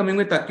any child coming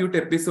with acute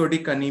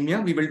episodic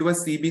anemia, we will do a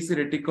CBC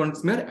retic count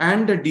smear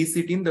and a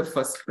DCT in the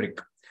first prick.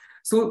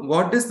 So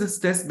what is this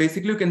test?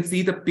 Basically, you can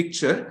see the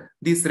picture.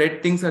 These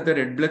red things are the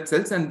red blood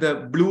cells, and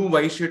the blue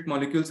Y-shaped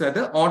molecules are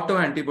the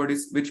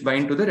autoantibodies which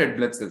bind to the red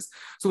blood cells.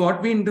 So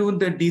what we do in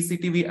the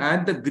DCT, we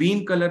add the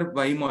green color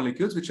Y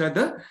molecules, which are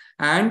the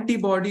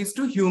antibodies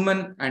to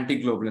human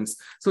antiglobulins.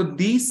 So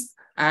these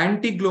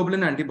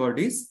antiglobulin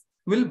antibodies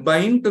will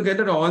bind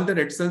together all the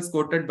red cells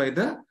coated by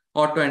the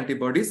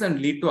autoantibodies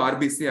and lead to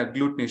RBC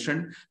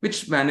agglutination,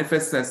 which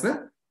manifests as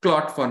a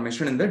clot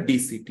formation in the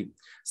DCT.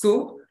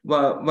 So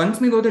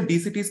once we know the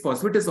DCT is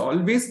positive, it is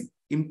always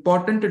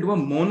important to do a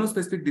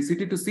monospecific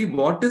DCT to see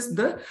what is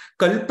the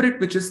culprit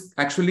which is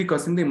actually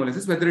causing the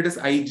hemolysis, whether it is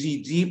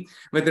IgG,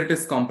 whether it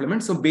is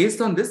complement. So based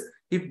on this,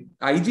 if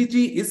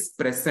IgG is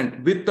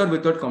present with or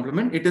without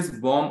complement, it is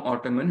warm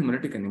autoimmune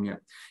hemolytic anemia.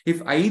 If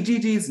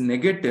IgG is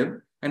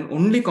negative and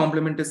only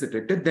complement is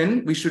detected,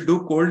 then we should do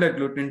cold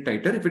agglutinin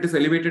titer. If it is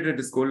elevated, it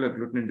is cold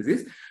agglutinin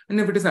disease. And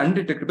if it is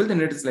undetectable,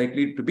 then it is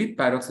likely to be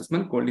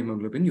paroxysmal cold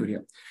hemoglobinuria.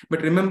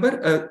 But remember,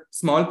 a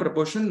small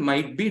proportion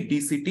might be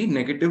DCT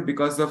negative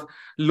because of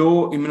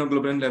low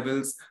immunoglobulin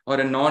levels or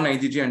a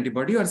non-IgG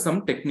antibody or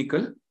some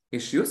technical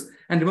issues.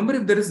 And remember,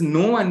 if there is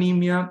no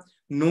anemia,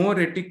 no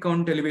retic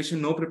count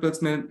elevation, no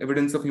peripheral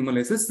evidence of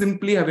hemolysis,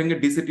 simply having a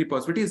DCT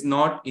positivity is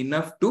not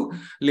enough to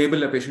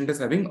label a patient as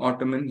having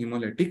autoimmune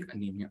hemolytic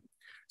anemia.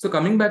 So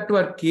coming back to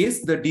our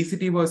case, the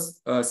DCT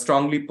was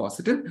strongly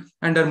positive,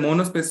 and our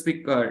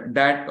monospecific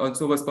DAT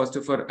also was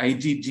positive for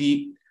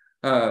IgG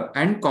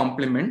and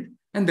complement,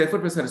 and therefore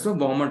preserves for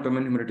warm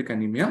autoimmune hemolytic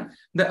anemia.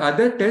 The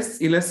other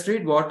tests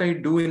illustrate what I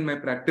do in my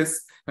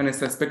practice when I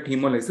suspect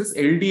hemolysis.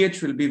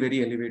 LDH will be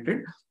very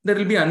elevated. There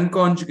will be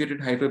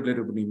unconjugated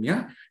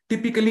hyperbilirubinemia.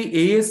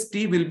 Typically, AST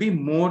will be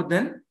more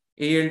than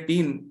ALT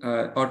in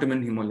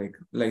autoimmune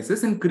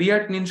hemolysis, and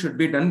creatinine should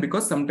be done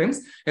because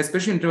sometimes,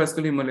 especially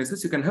intravascular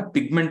hemolysis, you can have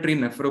pigmentary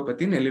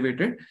nephropathy and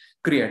elevated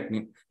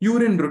creatinine.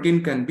 Urine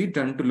routine can be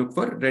done to look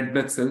for red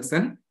blood cells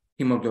and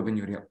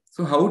hemoglobinuria.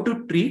 So how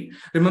to treat?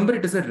 Remember,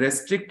 it is a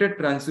restricted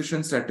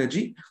transfusion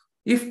strategy.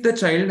 If the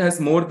child has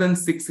more than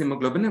 6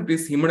 hemoglobin, if it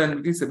is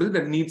hemodynamically stable,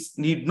 there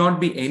need not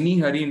be any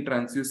hurry in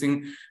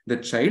transfusing the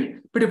child.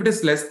 But if it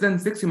is less than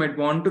 6, you might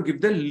want to give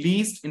the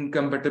least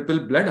incompatible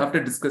blood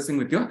after discussing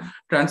with your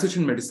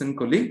transfusion medicine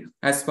colleague.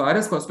 As far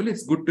as possible,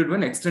 it's good to do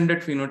an extended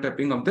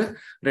phenotyping of the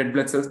red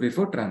blood cells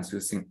before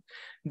transfusing.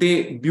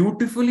 They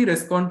beautifully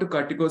respond to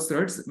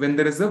corticosteroids when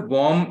there is a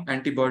warm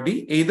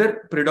antibody,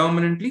 either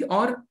predominantly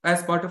or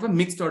as part of a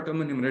mixed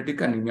autoimmune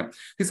hemolytic anemia.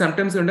 See,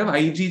 sometimes you have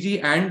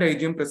IgG and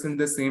IgM present in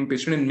the same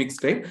patient in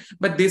mixed type,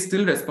 but they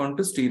still respond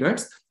to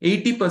steroids.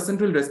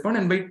 80% will respond,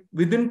 and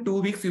within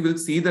 2 weeks, you will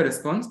see the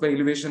response by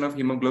elevation of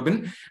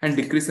hemoglobin and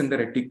decrease in the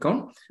retic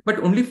count, but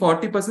only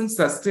 40%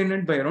 sustain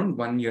it by around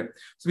 1 year.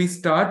 So we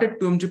start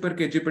at 2 mg per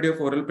kg per day of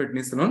oral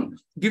prednisolone,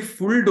 give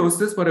full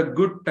doses for a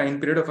good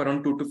time period of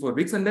around 2 to 4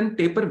 weeks, and then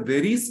taper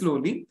very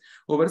slowly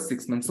over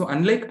 6 months. So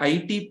unlike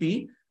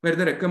ITP, where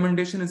the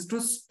recommendation is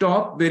to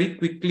stop very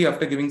quickly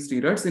after giving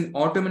steroids, in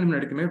autoimmune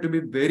hemolytic anemia, you have to be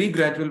very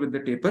gradual with the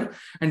taper,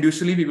 and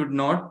usually we would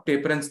not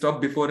taper and stop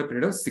before a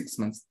period of 6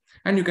 months.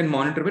 And you can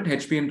monitor with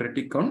HP and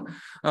retic count.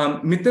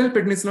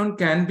 Methylprednisolone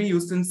can be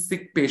used in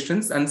sick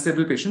patients,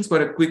 unstable patients,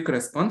 for a quick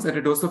response at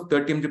a dose of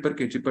 30 mg per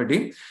kg per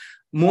day.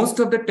 Most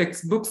of the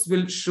textbooks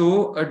will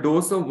show a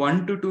dose of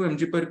 1 to 2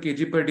 mg per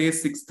kg per day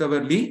 6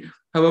 hourly.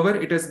 However,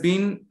 it has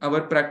been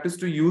our practice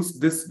to use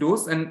this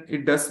dose, and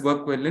it does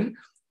work well in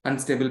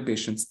unstable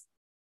patients.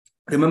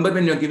 Remember,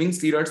 when you're giving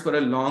steroids for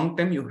a long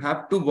time, you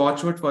have to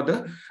watch out for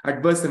the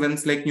adverse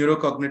events like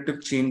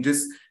neurocognitive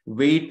changes,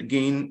 weight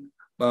gain,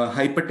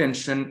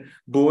 hypertension,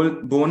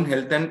 bone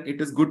health, and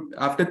it is good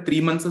after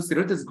 3 months of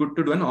steroids. It's good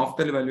to do an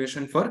off-the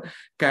evaluation for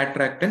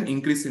cataract and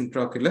increased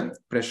intraocular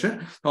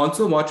pressure.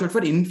 Also, watch out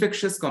for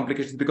infectious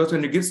complications, because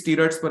when you give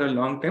steroids for a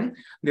long time,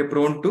 they're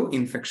prone to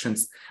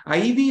infections.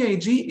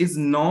 IVIG is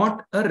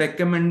not a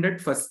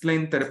recommended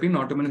first-line therapy in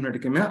autoimmune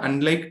hemolytic anemia.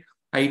 Unlike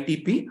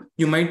ITP,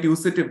 you might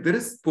use it if there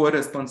is poor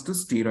response to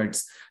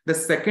steroids. The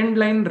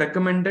second-line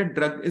recommended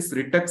drug is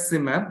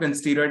rituximab when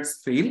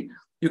steroids fail.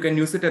 You can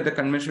use it at the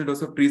conventional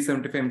dose of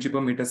 375 mg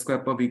per meter square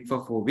per week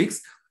for 4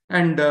 weeks.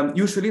 And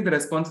usually the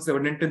response is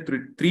evident in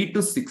 3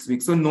 to 6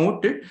 weeks. So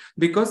note it,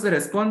 because the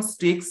response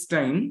takes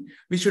time,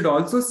 we should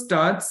also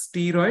start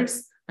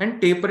steroids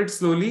and taper it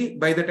slowly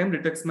by the time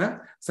rituximab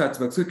starts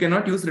work. So you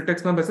cannot use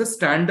rituximab as a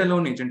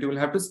standalone agent. You will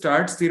have to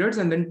start steroids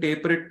and then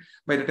taper it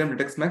by the time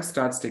rituximab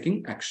starts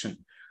taking action.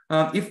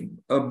 If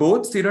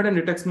both steroid and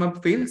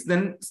rituximab fails,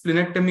 then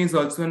splenectomy is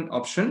also an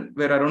option,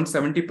 where around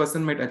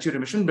 70% might achieve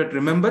remission. But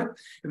remember,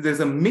 if there's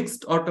a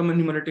mixed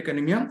autoimmune hemolytic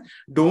anemia,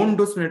 don't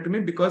do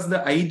splenectomy, because the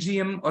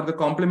IgM or the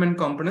complement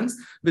components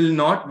will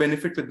not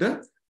benefit with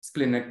the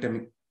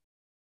splenectomy.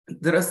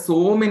 There are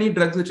so many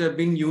drugs which have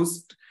been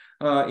used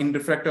in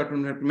refractory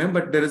autoimmune anemia,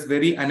 but there is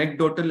very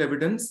anecdotal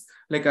evidence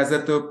like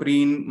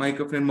azathioprine,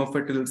 mycophenolate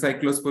mofetil,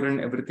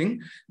 cyclosporin, everything.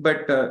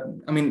 But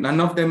none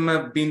of them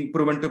have been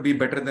proven to be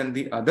better than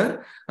the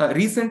other.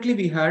 Recently,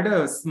 we had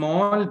a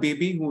small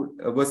baby who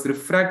was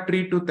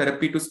refractory to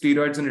therapy to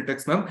steroids and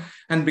rituximab.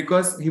 And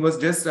because he was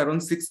just around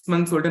 6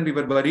 months old and we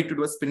were worried to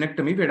do a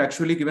splenectomy, we had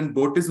actually given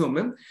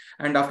bortezomib.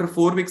 And after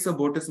 4 weeks of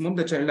bortezomib,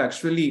 the child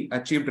actually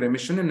achieved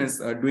remission and is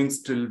doing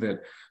still well.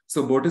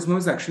 So bortezomib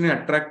is actually an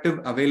attractive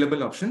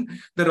available option.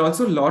 There are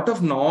also a lot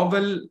of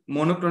novel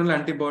monoclonal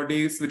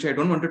antibodies, which I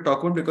don't want to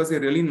talk about because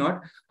they're really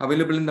not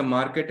available in the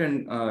market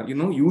and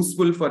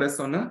useful for us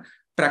on a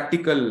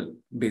practical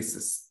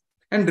basis.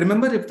 And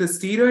remember, if the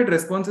steroid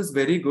response is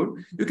very good,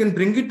 you can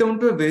bring it down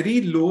to a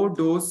very low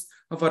dose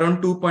of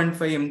around 2.5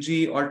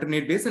 mg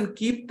alternate days and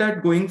keep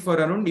that going for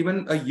around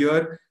even a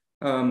year,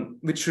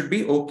 which should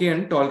be okay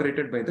and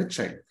tolerated by the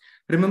child.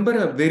 Remember,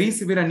 a very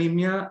severe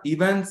anemia,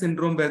 Evans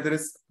syndrome, where there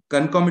is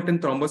concomitant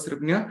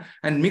thrombocytopenia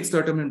and mixed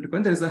autoimmune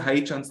hemolytic, there is a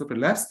high chance of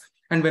relapse.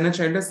 And when a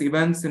child has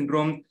Evans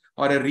syndrome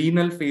or a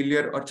renal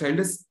failure, or child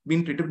has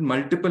been treated with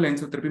multiple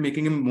lines of therapy,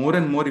 making him more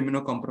and more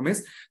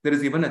immunocompromised, there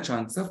is even a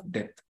chance of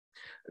death.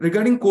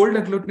 Regarding cold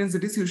agglutinin,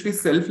 it is usually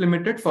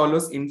self-limited,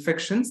 follows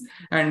infections,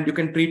 and you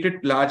can treat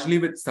it largely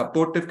with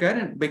supportive care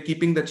and by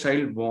keeping the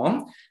child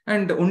warm.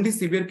 And only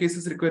severe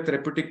cases require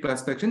therapeutic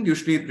plasma action.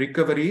 Usually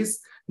recovery is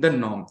the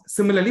norm.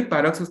 Similarly,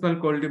 paroxysmal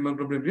cold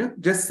hemoglobinuria,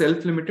 just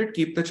self-limited,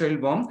 keep the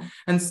child warm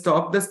and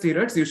stop the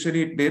steroids.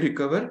 Usually they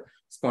recover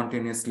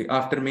spontaneously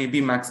after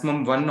maybe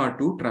maximum 1 or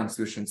 2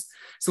 transfusions.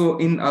 So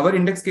in our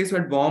index case, we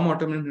had warm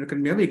autoimmune hemolytic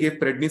anemia. We gave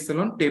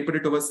prednisolone, tapered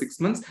it over 6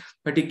 months,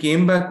 but he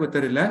came back with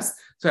a relapse.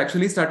 So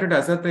actually started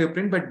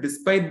azathioprine, but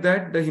despite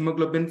that, the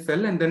hemoglobin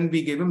fell, and then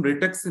we gave him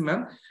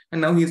rituximab,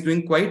 and now he's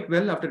doing quite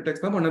well after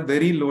rituximab on a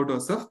very low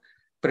dose of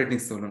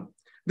prednisolone.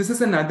 This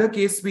is another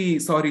case we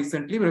saw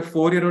recently, where a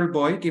 4-year-old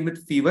boy came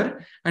with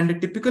fever and a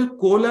typical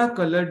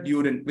cola-colored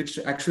urine, which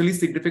actually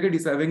signified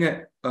he's having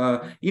a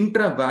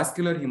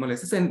intravascular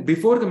hemolysis. And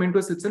before coming to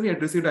us itself, he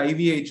had received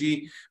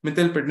IVIG,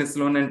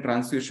 methylprednisolone, and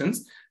transfusions.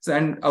 So,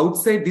 and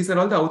outside, these are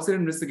all the outside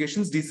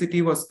investigations.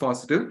 DCT was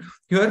positive.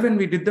 Here, when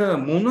we did the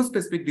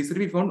monospecific DCT,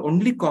 we found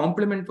only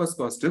complement was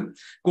positive.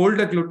 Cold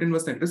agglutinin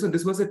was negative. So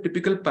this was a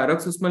typical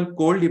paroxysmal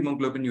cold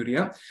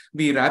hemoglobinuria.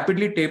 We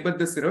rapidly tapered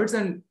the steroids,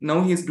 and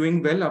now he is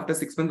doing well after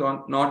 6 months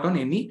not on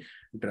any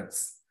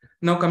drugs.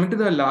 Now, coming to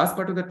the last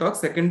part of the talk,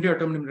 secondary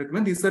autoimmune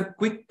recurrence. These are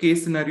quick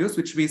case scenarios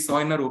which we saw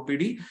in our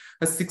OPD.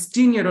 A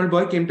 16-year-old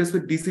boy came to us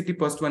with DCT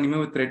positive anemia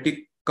with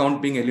retic count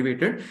being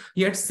elevated.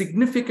 He had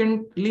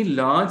significantly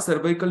large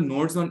cervical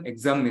nodes on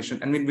examination.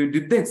 And when we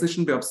did the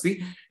excision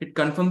biopsy, it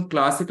confirmed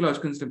classical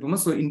Hodgkin's lymphoma.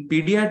 So in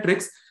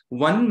pediatrics,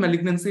 one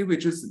malignancy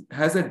which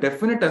has a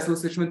definite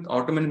association with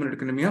autoimmune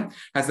hemolytic anemia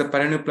as a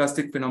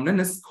paraneoplastic phenomenon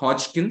is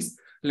Hodgkin's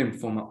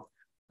lymphoma.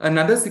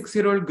 Another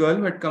 6-year-old girl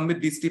who had come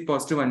with DCT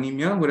positive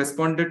anemia, who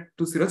responded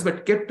to steroids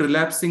but kept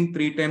relapsing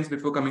 3 times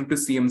before coming to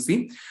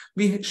CMC.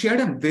 She had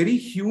a very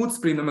huge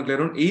splenomegaly,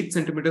 around 8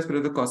 centimeters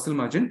below the costal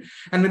margin.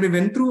 And when we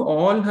went through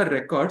all her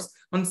records,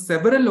 on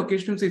several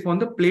locations, we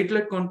found the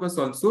platelet count was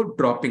also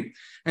dropping.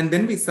 And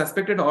then we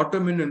suspected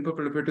autoimmune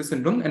lymphoproliferative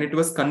syndrome, and it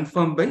was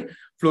confirmed by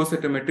flow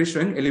cytometry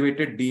showing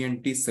elevated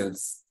DNT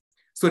cells.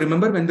 So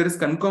remember, when there is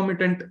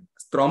concomitant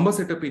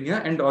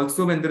thrombocytopenia and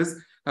also when there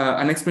is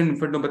unexplained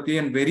lymphadenopathy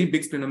and very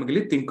big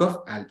splenomegaly, think of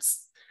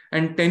ALPS.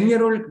 And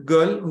 10-year-old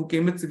girl who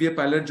came with severe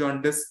pallor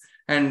jaundice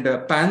and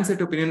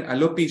pancytopenia and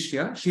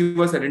alopecia, she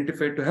was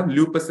identified to have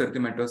lupus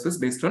erythematosus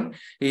based on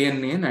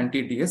ANA and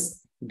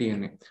anti-DS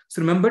DNA.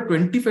 So remember,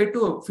 25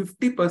 to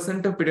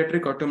 50% of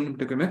pediatric autoimmune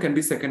leukemia can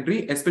be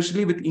secondary,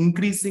 especially with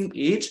increasing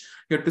age.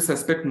 You have to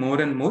suspect more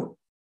and more.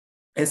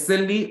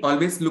 SLE,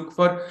 always look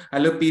for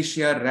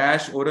alopecia,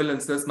 rash, oral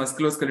ulcers,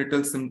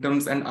 musculoskeletal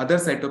symptoms, and other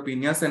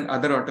cytopenias and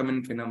other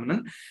autoimmune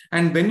phenomenon.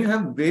 And when you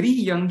have very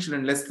young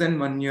children, less than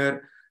 1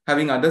 year,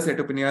 having other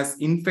cytopenias,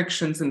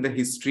 infections in the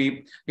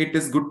history, it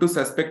is good to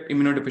suspect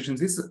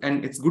immunodeficiencies.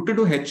 And it's good to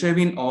do HIV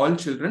in all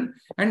children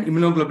and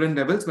immunoglobulin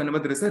levels whenever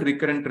there is a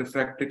recurrent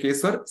refractory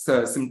case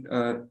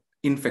or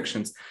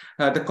infections.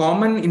 The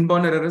common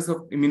inborn errors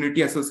of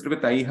immunity associated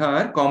with IHA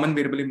are common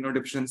variable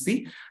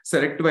immunodeficiency,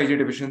 selective IgA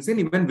deficiency,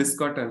 and even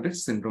Wiskott-Aldrich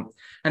syndrome.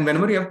 And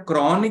whenever you have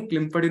chronic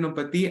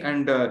lymphadenopathy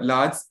and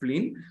large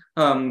spleen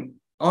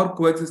or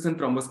coexistent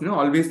thrombocytopenia,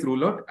 always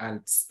rule out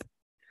ALPS.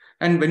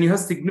 And when you have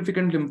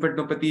significant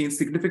lymphadenopathy,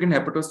 significant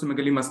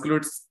hepatosplenomegaly,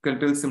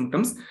 musculoskeletal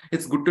symptoms,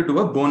 it's good to do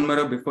a bone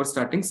marrow before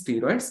starting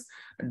steroids.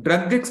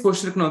 Drug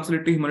exposure can also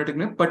lead to hemolytic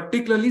anemia,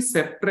 particularly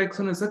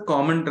ceftriaxone is a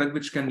common drug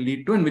which can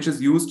lead to and which is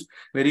used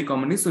very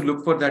commonly. So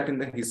look for that in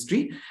the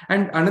history.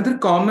 And another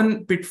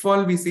common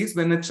pitfall we see is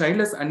when a child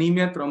has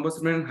anemia,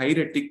 thrombocytopenia, and high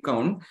retic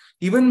count,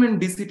 even when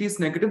DCT is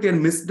negative, they are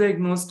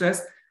misdiagnosed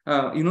as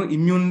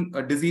immune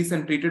disease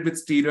and treated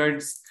with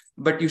steroids.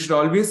 But you should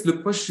always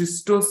look for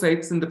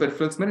schistocytes in the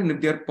peripheral smear, and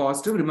if they are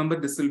positive, remember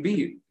this will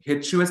be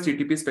HUS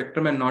TTP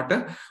spectrum and not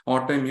an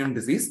autoimmune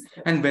disease.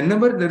 And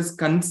whenever there is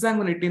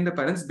consanguinity in the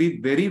parents, be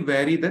very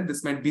wary that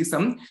this might be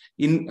some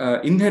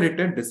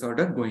inherited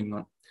disorder going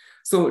on.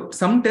 So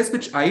some tests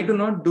which I do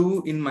not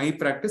do in my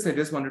practice, I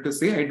just wanted to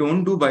say, I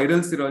don't do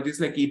viral serologies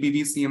like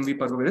EBV, CMV,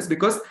 parvovirus,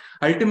 because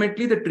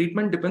ultimately the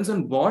treatment depends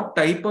on what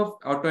type of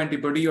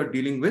autoantibody you're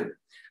dealing with,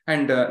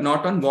 and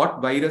not on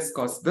what virus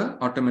caused the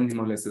autoimmune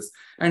hemolysis.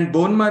 And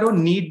bone marrow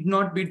need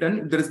not be done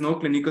if there is no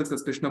clinical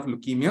suspicion of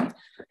leukemia.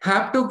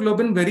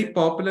 Haptoglobin very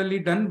popularly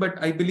done,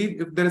 but I believe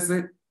if there is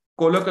a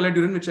color-colored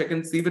urine, which I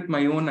can see with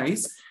my own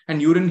eyes,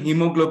 and urine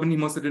hemoglobin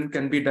hemocytin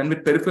can be done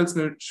with peripheral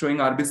showing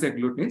RBC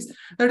agglutinins,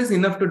 that is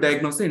enough to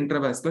diagnose the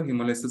intravascular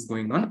hemolysis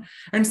going on.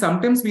 And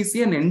sometimes we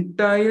see an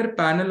entire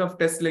panel of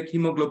tests like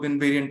hemoglobin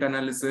variant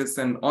analysis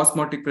and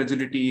osmotic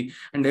fragility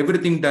and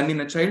everything done in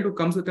a child who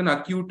comes with an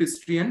acute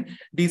history and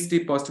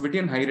DCT positivity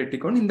and high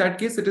retic count. In that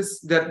case, it is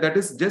that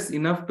is just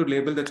enough to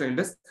label the child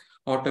as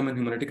autoimmune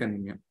hemolytic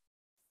anemia.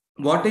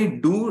 What I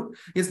do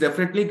is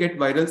definitely get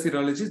viral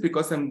serologies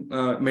because I'm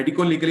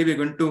medico-legally we're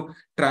going to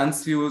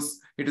transfuse.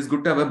 It is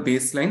good to have a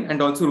baseline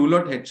and also rule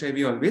out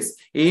HIV always.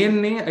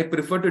 ANA I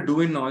prefer to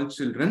do in all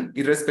children,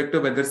 irrespective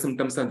of whether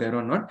symptoms are there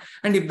or not.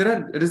 And if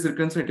there is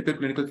recurrence or atypical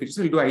clinical features,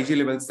 we'll do IG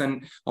levels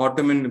and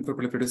autoimmune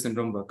lymphoproliferative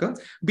syndrome workup.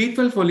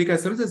 B12 folic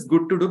acid is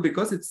good to do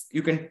because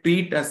you can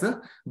treat as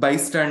a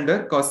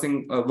bystander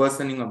causing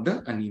worsening of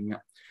the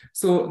anemia.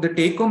 So the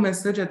take-home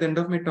message at the end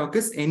of my talk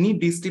is any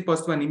DCT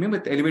positive anemia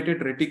with elevated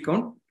retic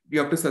count, you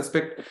have to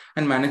suspect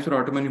and manage for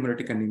autoimmune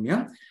hemolytic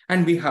anemia.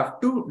 And we have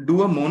to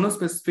do a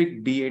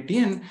monospecific DAT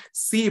and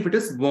see if it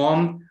is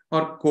warm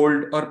or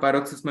cold or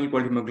paroxysmal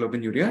cold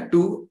hemoglobinuria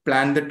to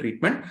plan the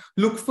treatment.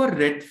 Look for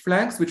red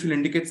flags which will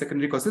indicate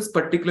secondary causes,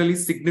 particularly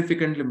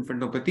significant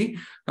lymphadenopathy,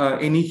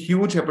 any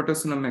huge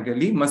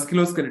hepatosplenomegaly,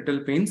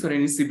 musculoskeletal pains, or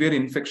any severe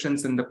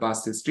infections in the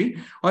past history,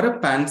 or a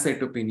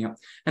pancytopenia.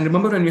 And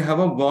remember, when you have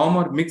a warm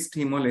or mixed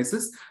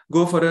hemolysis,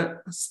 go for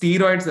a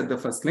steroids at the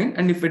first line.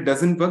 And if it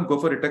doesn't work, go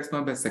for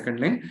rituximab by second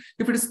line.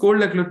 If it is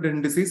cold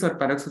agglutinin disease or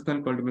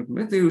paroxysmal cold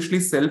hemoglobinuria, they usually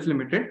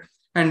self-limited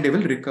and they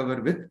will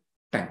recover with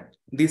time.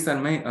 These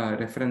are my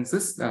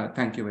references.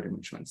 Thank you very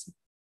much once.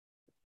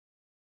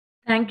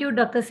 Thank you,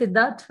 Dr.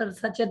 Siddharth, for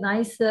such a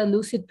nice,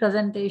 lucid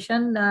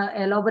presentation,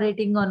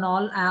 elaborating on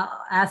all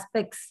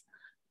aspects,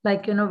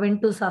 like,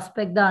 when to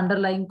suspect the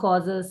underlying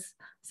causes.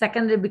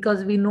 Secondly,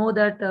 because we know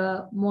that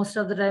most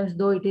of the times,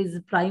 though it is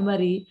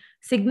primary,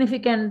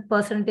 significant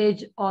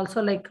percentage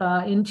also, like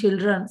in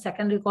children,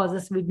 secondary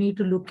causes we need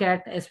to look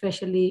at,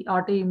 especially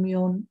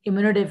autoimmune,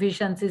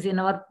 immunodeficiencies in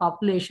our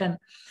population,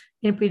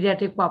 in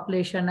pediatric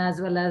population, as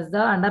well as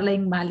the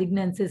underlying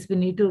malignancies we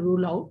need to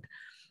rule out.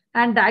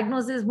 And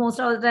diagnosis, most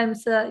of the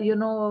times,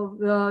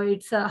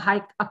 it's a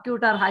high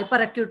acute or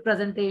hyperacute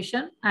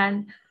presentation,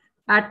 and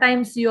at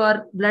times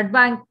your blood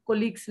bank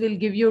colleagues will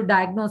give you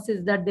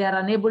diagnosis that they are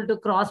unable to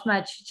cross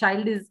match.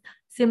 Child is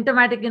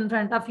symptomatic in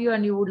front of you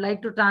and you would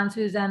like to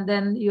transfuse, and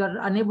then you are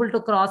unable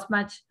to cross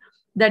match.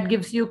 That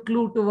gives you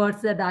clue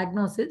towards the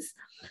diagnosis.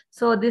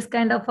 So this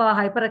kind of a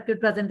hyperacute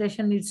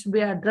presentation needs to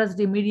be addressed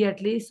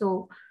immediately.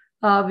 So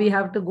we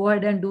have to go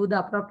ahead and do the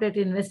appropriate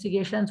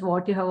investigations,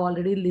 what you have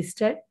already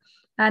listed.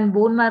 And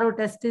bone marrow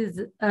test is,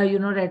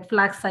 red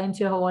flag signs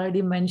you have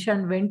already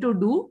mentioned when to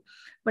do.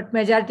 But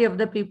majority of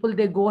the people,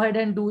 they go ahead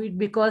and do it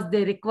because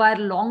they require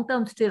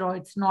long-term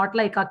steroids, not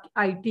like a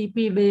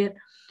ITP where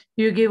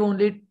you give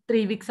only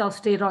 3 weeks of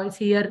steroids.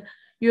 Here,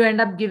 you end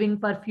up giving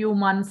for few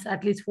months,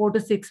 at least 4 to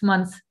 6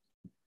 months.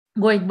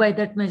 Going by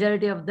that,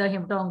 majority of the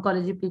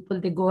hemato-oncology people,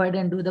 they go ahead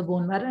and do the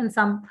bone marrow, and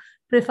some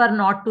prefer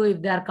not to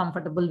if they are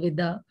comfortable with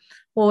the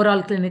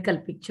overall clinical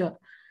picture.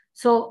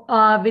 So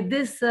with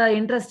this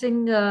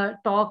interesting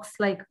talks,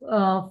 like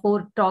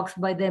 4 talks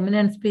by the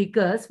eminent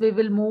speakers, we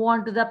will move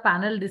on to the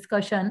panel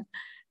discussion.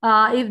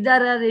 If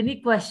there are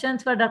any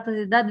questions for Dr.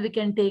 Siddharth, we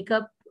can take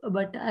up,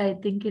 but I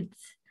think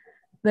it's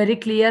very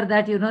clear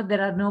that,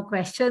 there are no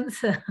questions.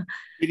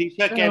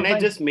 Shirisha, can I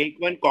just make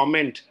one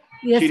comment?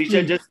 Yes, Shirisha,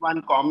 please. just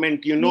one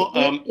comment.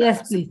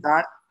 Yes, please.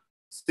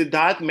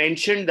 Siddharth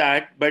mentioned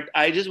that, but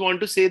I just want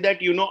to say that,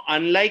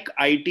 unlike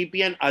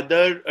ITP and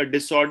other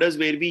disorders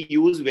where we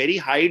use very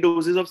high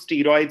doses of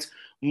steroids,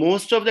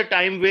 most of the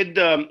time with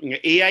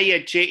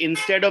AIHA,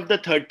 instead of the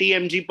 30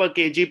 mg per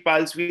kg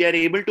pulse, we are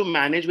able to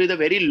manage with a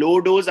very low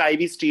dose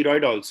IV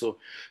steroid also.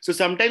 So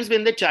sometimes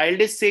when the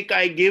child is sick,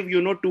 I give,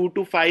 2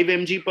 to 5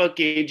 mg per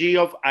kg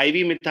of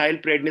IV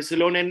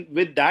methylprednisolone. And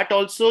with that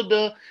also,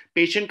 the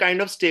patient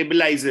kind of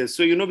stabilizes.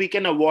 So, we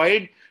can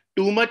avoid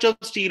too much of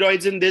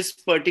steroids in this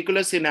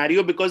particular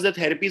scenario because the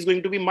therapy is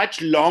going to be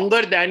much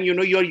longer than,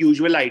 your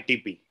usual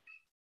ITP.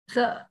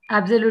 So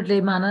absolutely,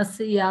 Manas.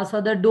 Yeah.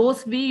 So the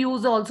dose we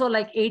use also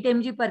like 8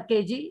 mg per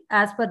kg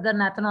as per the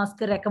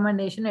Nathanovsky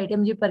recommendation, 8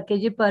 mg per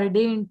kg per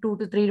day in 2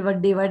 to 3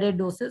 divided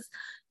doses.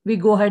 We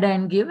go ahead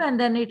and give, and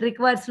then it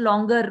requires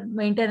longer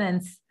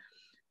maintenance,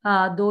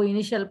 though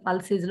initial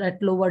pulse is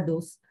at lower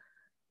dose.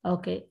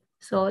 Okay.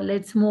 So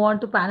let's move on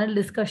to panel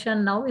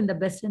discussion now. In the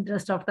best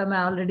interest of time,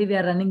 we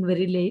are running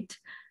very late.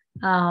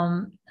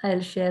 I'll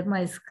share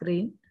my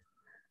screen.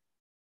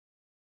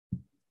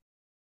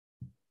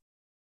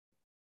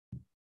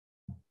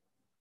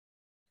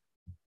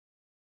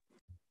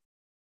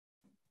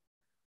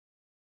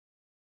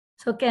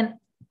 So can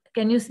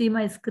you see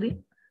my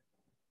screen?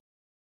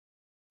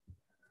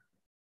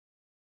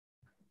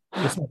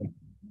 Yes, madam.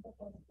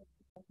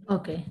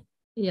 Okay.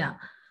 Yeah.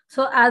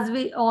 So as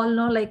we all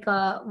know, like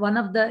one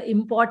of the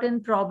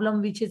important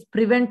problem which is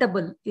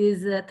preventable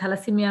is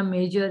thalassemia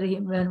major,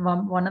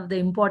 one of the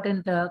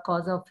important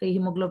cause of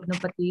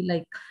hemoglobinopathy,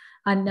 like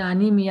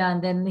anemia,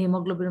 and then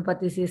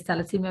hemoglobinopathy is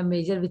thalassemia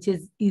major, which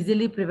is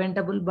easily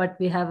preventable, but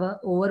we have a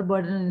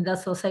overburden in the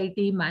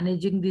society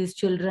managing these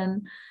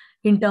children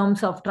in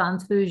terms of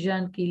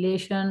transfusion,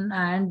 chelation,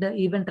 and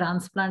even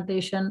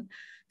transplantation.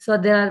 So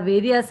there are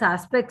various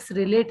aspects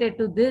related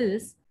to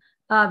this,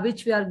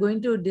 which we are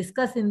going to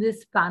discuss in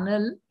this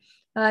panel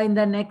in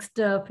the next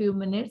few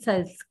minutes.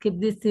 I'll skip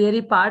this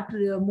theory part,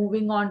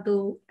 moving on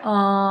to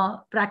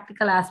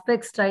practical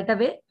aspects straight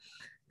away.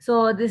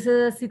 So this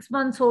is a 6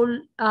 months old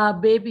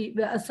baby.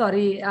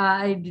 Sorry,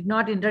 I did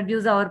not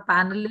introduce our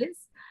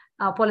panelists.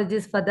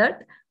 Apologies for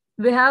that.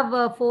 We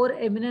have 4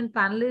 eminent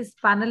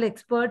panel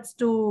experts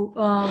to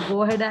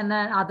go ahead, and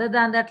other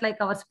than that,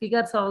 like our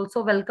speakers are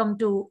also welcome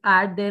to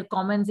add their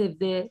comments if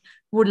they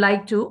would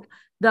like to.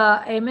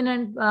 The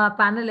eminent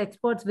panel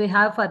experts we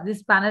have for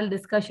this panel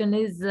discussion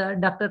is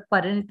Dr.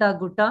 Parinita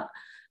Gutta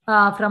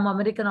from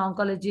American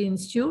Oncology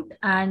Institute,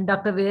 and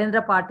Dr.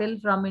 Virendra Patil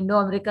from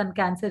Indo-American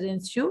Cancer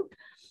Institute,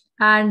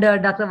 and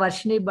Dr.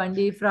 Varshini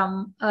Bandi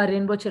from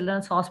Rainbow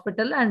Children's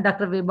Hospital, and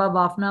Dr. Vibha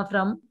Bafna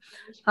from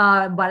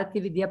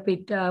Bharati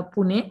Vidyapit,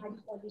 Pune.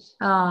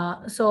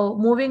 So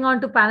moving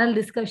on to panel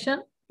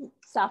discussion.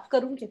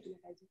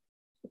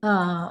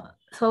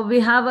 So we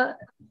have a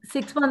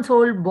 6 months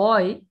old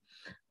boy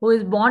who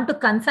is born to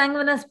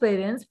consanguineous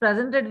parents,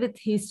 presented with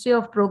history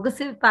of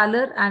progressive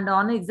pallor, and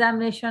on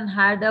examination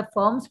had a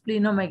firm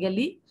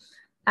splenomegaly,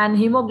 and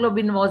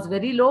hemoglobin was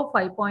very low,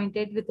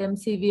 5.8 with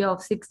MCV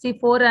of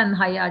 64 and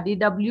high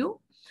RDW.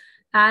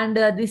 And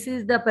this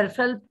is the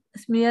peripheral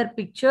smear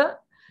picture.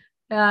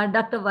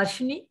 Dr.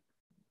 Varshini,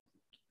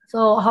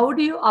 so how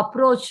do you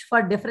approach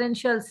for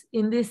differentials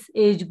in this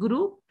age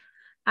group?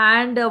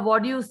 and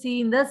what do you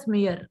see in the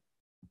smear?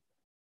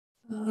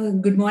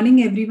 Good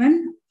morning,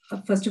 everyone.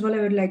 First of all, I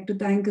would like to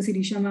thank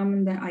Sirisha ma'am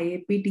and the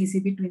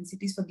Iaptcb Twin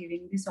Cities for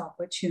giving this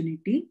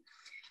opportunity.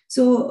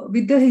 So,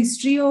 with the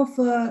history of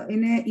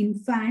in an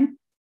infant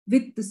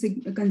with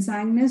the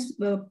consanguineous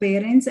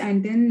parents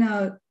and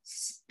then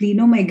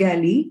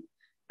splenomegaly,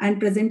 and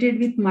presented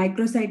with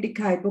microcytic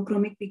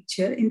hypochromic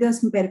picture. In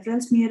the peripheral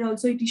smear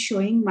also, it is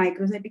showing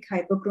microcytic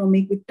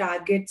hypochromic with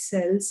target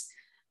cells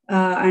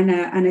and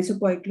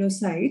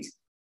anisopoikilocytes.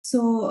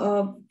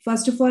 So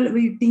first of all,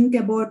 we think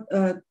about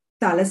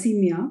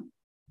thalassemia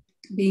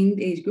being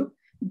the age group,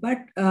 but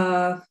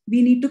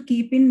we need to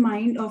keep in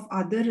mind of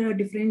other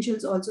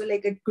differentials also,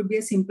 like it could be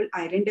a simple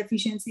iron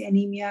deficiency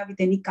anemia with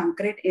any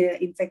concurrent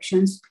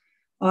infections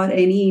or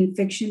any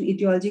infection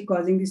etiology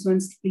causing this one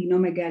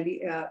splenomegaly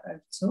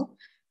also.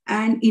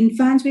 And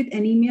infants with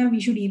anemia, we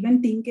should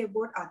even think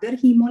about other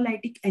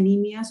hemolytic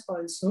anemias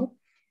also.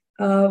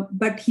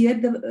 But here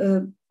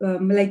the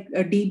like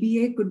a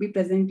DBA could be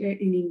presented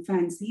in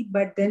infancy,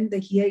 but then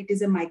here it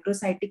is a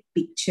microcytic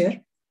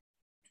picture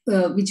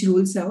which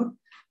rules out,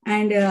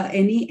 and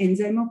any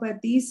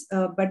enzymopathies,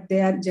 but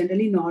they are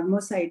generally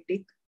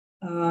normocytic.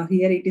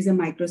 Here it is a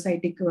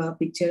microcytic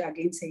picture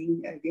again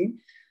saying again,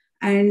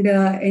 and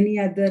any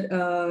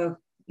other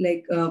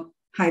like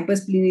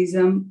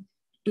hypersplenism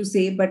to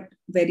say, but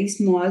very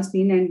small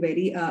spleen and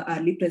very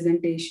early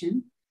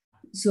presentation.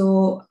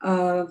 So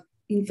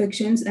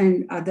infections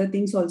and other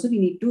things also we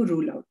need to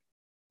rule out.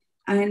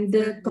 And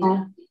the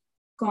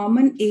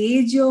common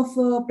age of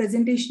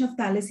presentation of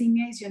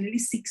thalassemia is generally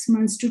 6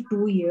 months to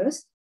 2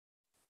 years.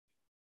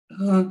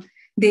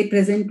 They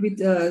present with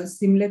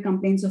similar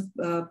complaints of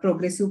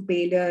progressive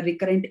pallor,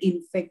 recurrent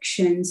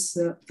infections,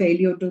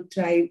 failure to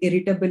thrive,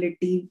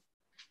 irritability,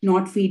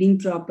 not feeding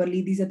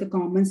properly. These are the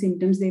common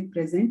symptoms they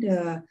present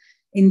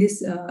in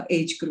this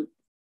age group.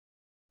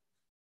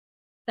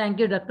 Thank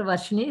you, Dr.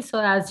 Varshini. So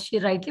as she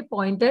rightly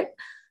pointed,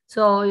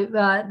 so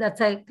that's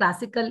a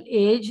classical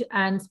age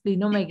and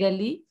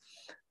splenomegaly,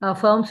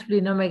 firm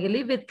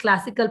splenomegaly with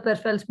classical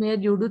peripheral smear.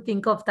 You do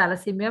think of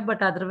thalassemia,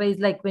 but otherwise,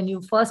 like when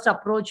you first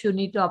approach, you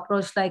need to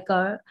approach like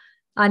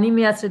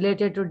anemias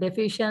related to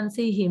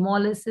deficiency,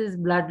 hemolysis,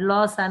 blood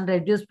loss, and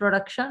reduced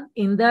production.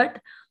 In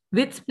that,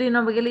 with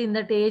splenomegaly in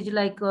that age,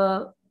 like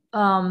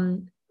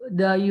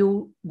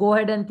you go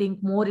ahead and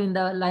think more in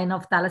the line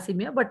of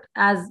thalassemia. But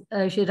as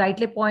she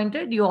rightly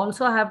pointed, you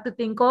also have to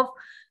think of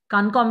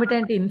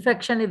concomitant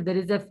infection if there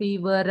is a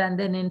fever and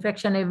then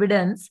infection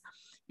evidence.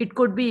 It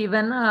could be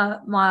even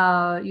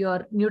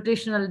your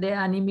nutritional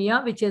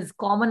anemia, which is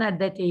common at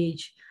that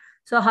age.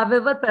 So,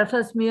 however,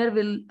 peripheral smear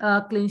will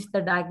clinch the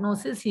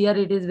diagnosis. Here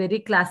it is very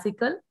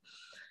classical.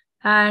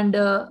 And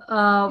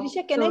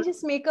Risha, can I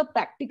just make a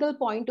practical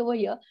point over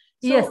here?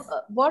 So yes.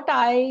 What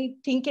I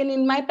think, and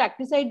in my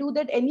practice, I do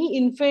that any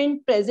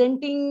infant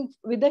presenting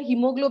with a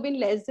hemoglobin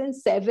less than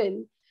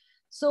 7.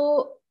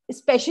 So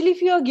especially if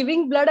you are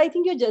giving blood, I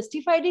think you're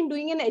justified in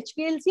doing an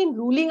HPLC and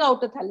ruling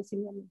out a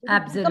thalassemia.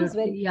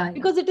 Absolutely.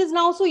 Because it is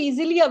now so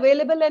easily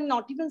available and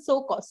not even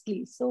so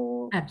costly.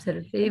 So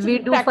absolutely. We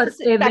do for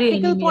every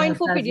practical point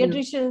for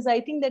pediatricians.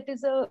 I think that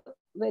is a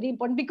very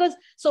important, because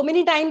so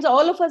many times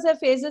all of us have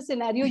faced a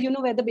scenario,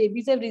 where the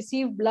babies have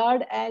received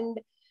blood and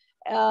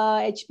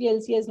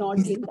HPLC has not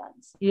been done.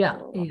 Yeah,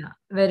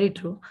 very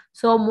true.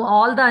 So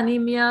all the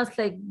anemias,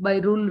 like by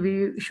rule,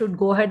 we should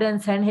go ahead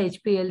and send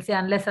HPLC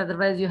unless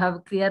otherwise you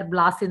have clear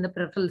blast in the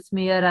peripheral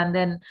smear and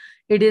then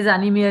it is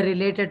anemia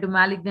related to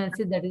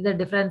malignancy. That is a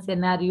different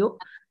scenario.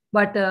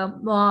 But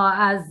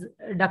as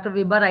Dr.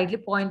 Weber rightly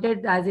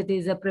pointed, as it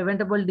is a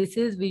preventable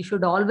disease, we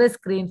should always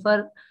screen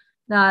for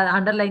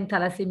underlying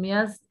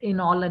thalassemias in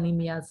all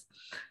anemias.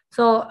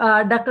 So,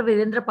 Dr.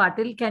 Virendra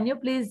Patil, can you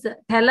please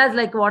tell us,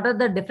 like, what are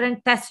the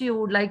different tests you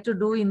would like to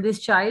do in this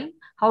child?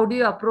 How do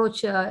you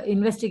approach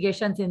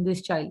investigations in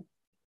this child?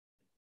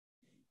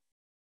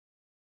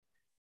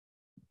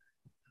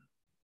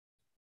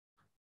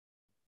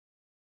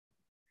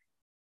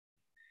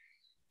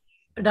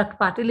 Dr.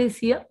 Patil is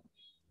here.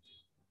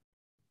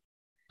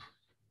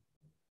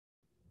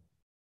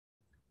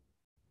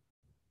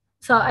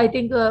 So I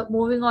think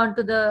moving on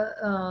to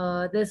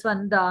the this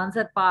one, the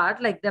answer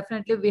part, like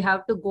definitely we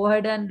have to go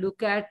ahead and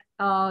look at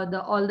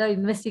all the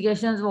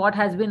investigations, what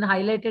has been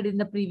highlighted in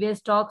the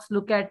previous talks,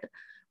 look at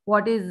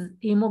what is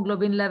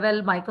hemoglobin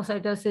level,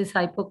 microcytosis,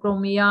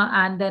 hypochromia,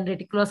 and then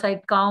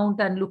reticulocyte count,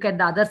 and look at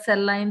the other cell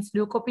lines.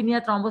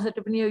 Leukopenia,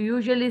 thrombocytopenia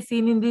usually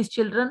seen in these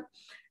children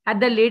at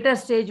the later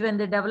stage when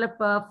they develop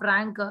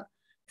frank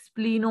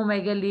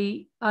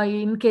splenomegaly,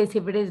 in case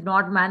if it is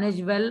not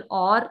managed well,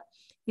 or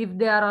if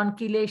they are on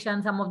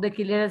chelation, some of the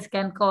chelators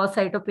can cause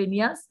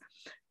cytopenias.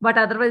 But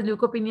otherwise,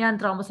 leukopenia and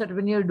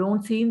thrombocytopenia you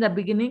don't see in the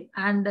beginning.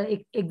 And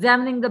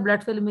examining the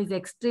blood film is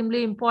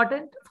extremely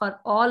important for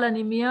all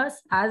anemias.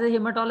 As a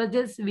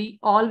hematologist, we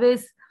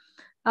always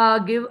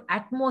give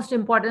utmost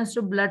importance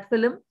to blood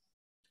film,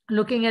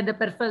 looking at the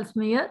peripheral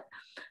smear.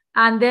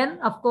 And then,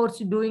 of course,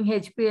 doing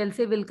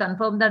HPLC will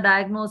confirm the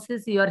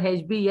diagnosis. Your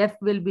HbF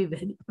will be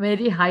very,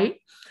 very high.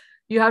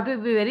 You have to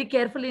be very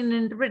careful in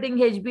interpreting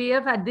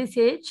HbF at this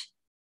age.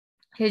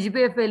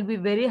 HbF will be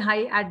very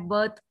high at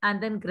birth,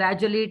 and then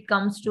gradually it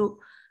comes to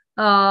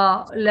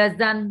less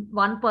than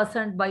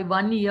 1% by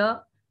 1 year.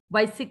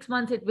 By 6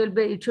 months,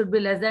 it should be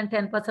less than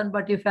 10%.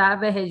 But if you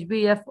have a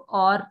HbF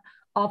or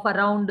of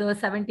around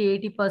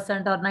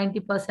 70-80% or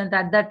 90%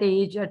 at that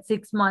age at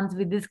 6 months,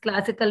 with this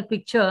classical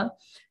picture,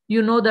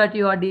 you know that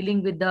you are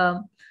dealing with the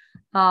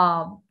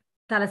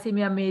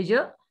thalassemia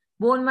major.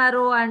 Bone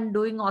marrow and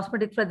doing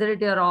osmotic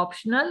fragility are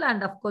optional,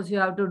 and of course you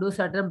have to do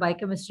certain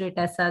biochemistry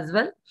tests as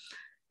well.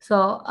 So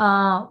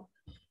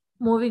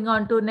moving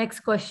on to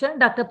next question,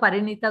 Dr.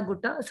 Parinita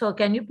Gutta. So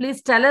can you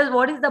please tell us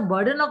what is the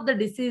burden of the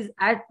disease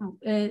at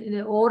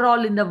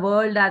overall in the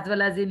world as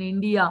well as in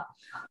India?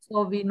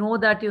 So we know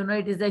that,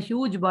 it is a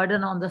huge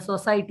burden on the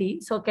society.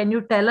 So can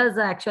you tell us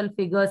the actual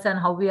figures and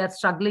how we are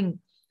struggling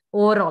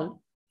overall?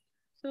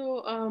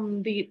 So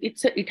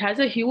it has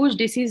a huge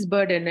disease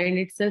burden, and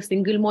it's the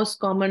single most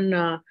common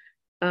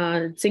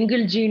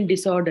single gene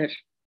disorder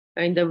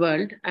in the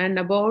world, and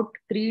about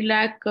 3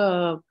 lakh.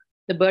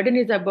 The burden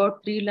is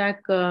about 3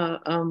 lakh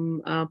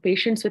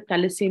patients with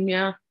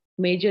thalassemia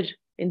major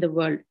in the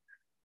world,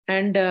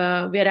 and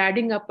we are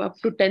adding up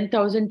to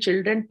 10,000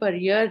 children per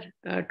year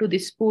to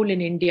this pool in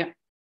India.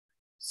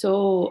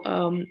 So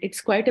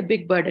it's quite a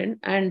big burden,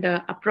 and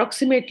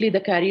approximately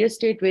the carrier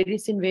state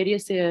varies in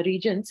various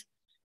regions.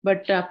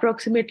 But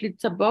approximately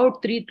it's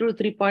about 3 to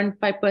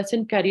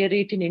 3.5% carrier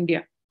rate in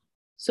India.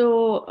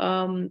 So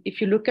if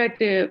you look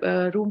at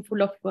a room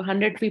full of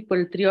 100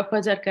 people, 3 of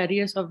us are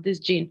carriers of this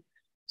gene.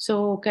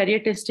 So carrier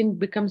testing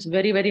becomes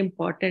very, very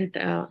important,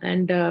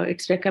 and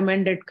it's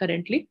recommended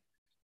currently.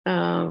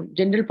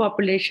 General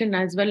population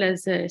as well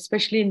as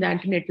especially in the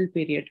antenatal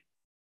period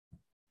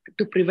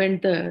to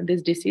prevent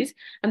this disease.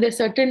 And there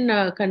are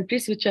certain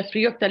countries which are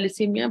free of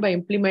thalassemia by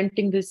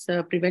implementing these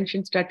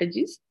prevention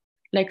strategies.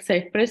 Like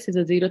Cyprus is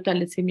a zero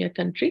thalassemia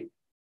country.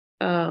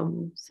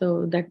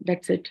 So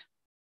that's it.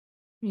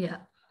 Yeah.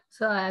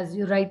 So as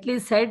you rightly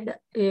said,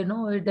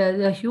 it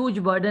is a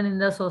huge burden in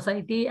the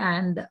society.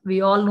 And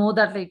we all know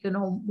that,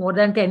 more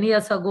than 10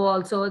 years ago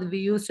also, we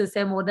used to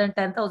say more than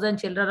 10,000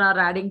 children are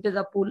adding to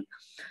the pool.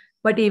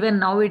 But even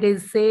now it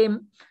is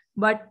same.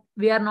 But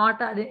we are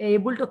not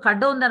able to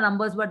cut down the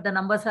numbers, but the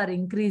numbers are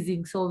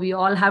increasing. So we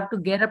all have to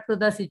get up to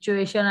the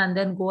situation and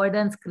then go ahead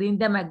and screen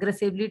them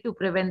aggressively to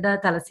prevent the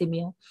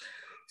thalassemia.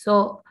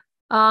 So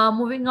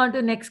moving on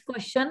to next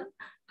question,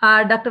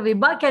 Dr.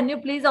 Vibha, can you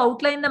please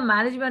outline the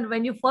management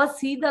when you first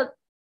see the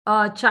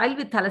child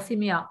with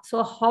thalassemia?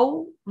 So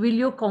how will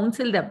you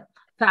counsel them,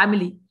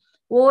 family,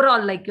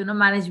 overall,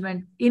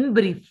 management in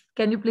brief?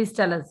 Can you please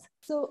tell us?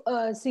 So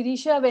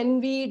Sirisha,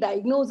 when we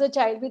diagnose a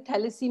child with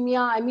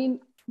thalassemia, I mean,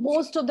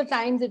 most of the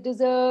times it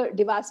is a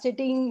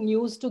devastating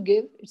news to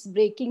give. It's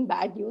breaking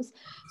bad news.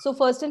 So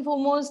first and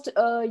foremost,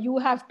 you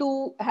have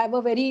to have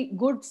a very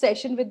good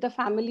session with the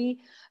family.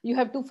 You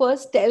have to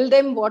first tell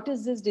them what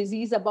is this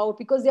disease about,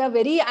 because they are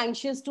very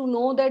anxious to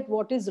know that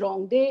what is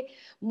wrong.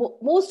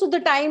 Most of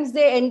the times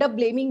they end up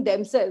blaming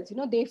themselves.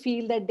 They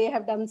feel that they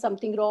have done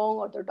something wrong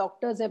or the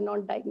doctors have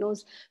not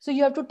diagnosed. So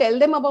you have to tell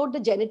them about the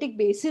genetic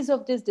basis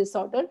of this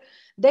disorder.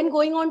 Then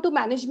going on to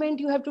management,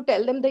 you have to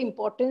tell them the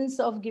importance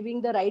of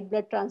giving the right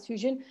blood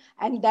transfusion,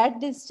 and that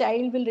this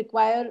child will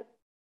require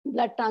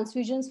blood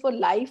transfusions for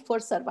life, for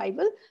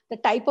survival, the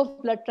type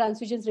of blood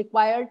transfusions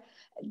required.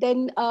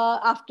 Then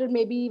after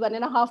maybe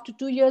 1.5 to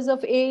 2 years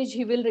of age,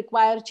 he will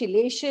require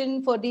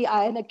chelation for the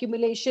iron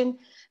accumulation.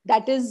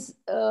 That is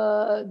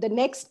the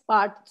next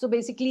part. So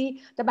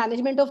basically, the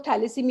management of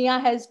thalassemia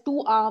has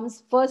 2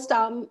 arms. First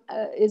arm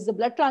is the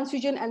blood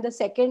transfusion, and the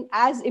second,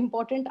 as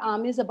important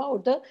arm, is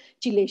about the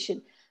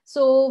chelation.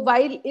 So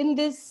while in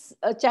this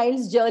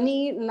child's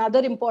journey, another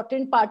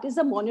important part is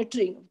the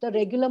monitoring, the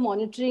regular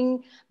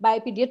monitoring by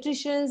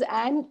pediatricians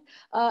and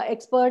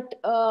expert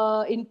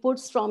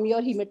inputs from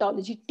your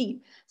hematology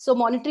team. So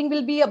monitoring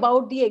will be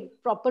about the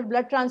proper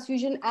blood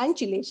transfusion and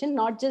chelation,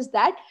 not just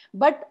that,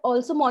 but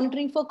also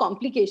monitoring for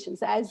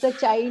complications. As the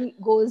child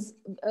goes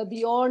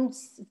beyond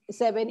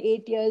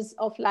 7-8 years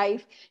of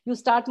life, you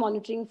start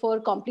monitoring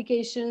for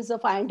complications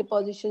of iron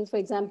depositions, for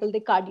example,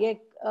 the cardiac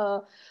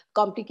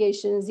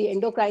complications, the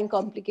endocrine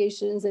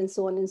complications, and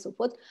so on and so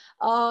forth.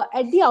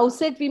 At the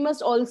outset, we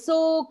must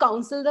also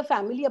counsel the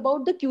family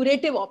about the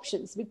curative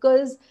options,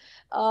 because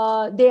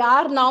they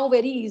are now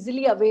very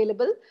easily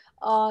available.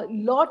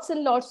 Lots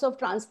and lots of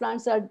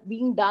transplants are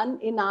being done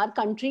in our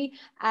country,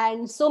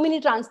 and so many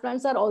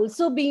transplants are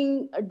also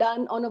being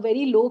done on a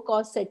very low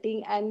cost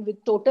setting and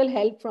with total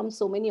help from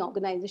so many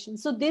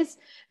organizations. So this,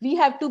 we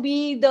have to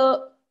be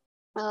the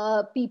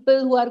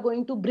people who are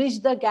going to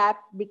bridge the gap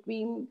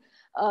between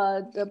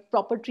the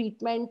proper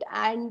treatment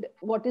and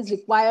what is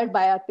required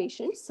by our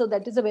patients. So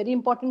that is a very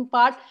important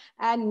part.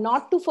 And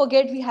not to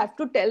forget, we have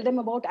to tell them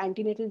about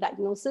antenatal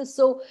diagnosis.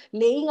 So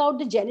laying out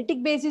the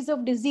genetic basis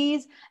of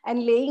disease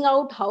and laying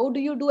out how do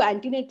you do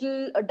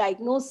antenatal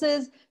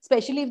diagnosis,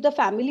 especially if the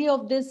family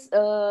of this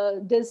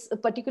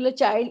particular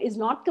child is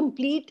not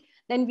complete,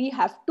 then we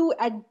have to,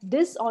 at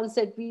this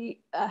onset, we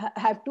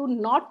have to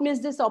not miss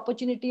this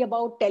opportunity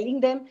about telling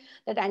them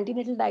that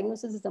antenatal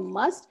diagnosis is a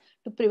must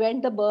to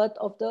prevent the birth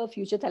of the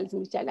future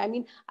thalassemia child. I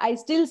mean, I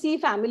still see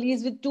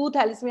families with 2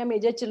 thalassemia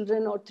major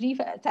children or 3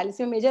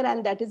 thalassemia major,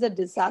 and that is a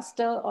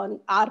disaster on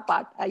our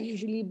part. I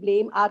usually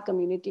blame our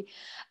community.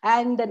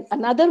 And then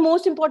another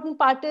most important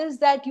part is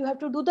that you have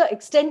to do the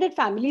extended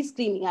family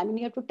screening. I mean,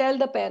 you have to tell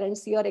the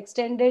parents, your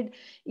extended,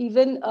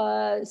 even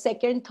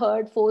second,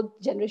 third,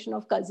 fourth generation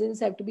of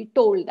cousins have to be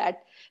told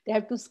that they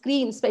have to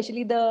screen,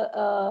 especially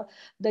the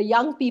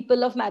young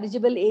people of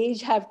marriageable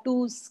age have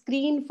to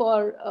screen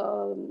for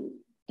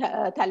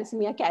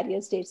thalassemia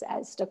carrier states,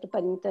 as Dr.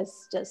 Parinita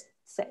has just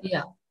said.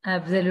 Yeah,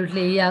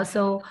 absolutely. Yeah.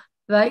 So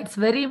it's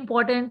very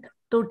important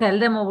to tell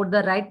them about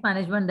the right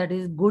management, that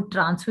is good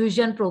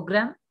transfusion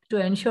program, to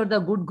ensure the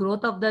good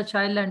growth of the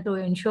child and to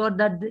ensure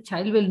that the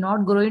child will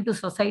not grow into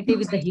society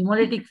with the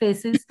hemolytic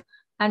phases,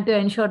 and to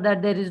ensure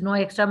that there is no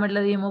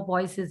extramedullary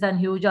hematopoiesis and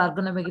huge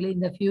organomegaly in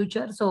the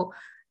future. So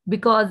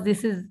because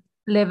this is,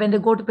 when they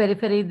go to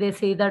periphery, they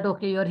say that,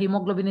 okay, your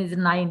hemoglobin is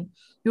 9.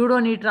 You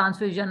don't need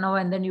transfusion now,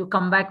 and then you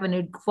come back when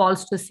it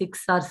falls to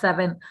 6 or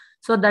 7.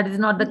 So that is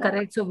not the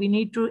correct. So we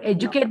need to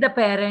educate the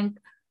parent,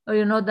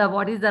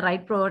 what is the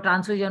right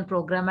transfusion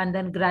program, and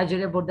then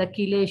gradually about the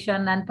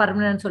chelation and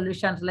permanent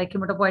solutions like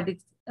hematopoietic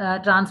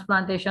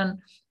transplantation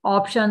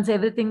options,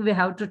 everything we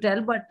have to tell.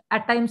 But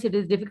at times it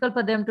is difficult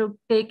for them to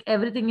take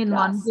everything in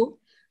one go.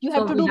 You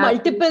have to do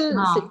multiple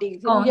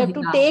sittings. You have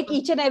to take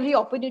each and every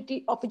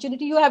opportunity.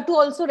 You have to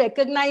also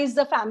recognize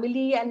the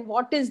family and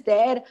what is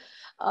their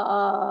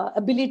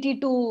ability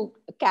to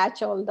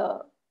catch all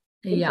the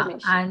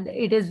information. And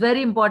it is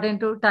very important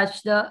to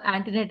touch the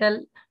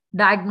antenatal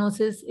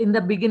diagnosis in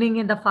the beginning,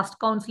 in the first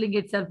counseling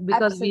itself,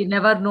 because we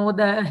never know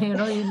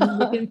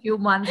within few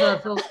months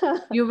or so,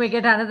 you may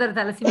get another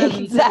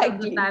thalassemia from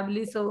the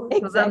family, so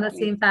from the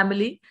same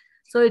family.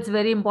 So it's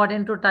very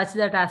important to touch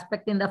that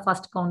aspect in the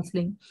first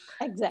counseling.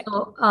 Exactly.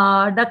 So,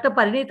 Dr.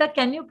 Parinita,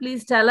 can you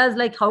please tell us,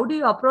 like, how do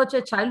you approach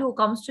a child who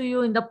comes to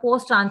you in the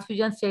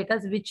post-transfusion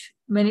status, which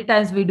many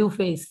times we do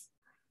face?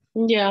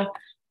 Yeah,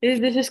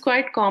 this is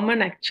quite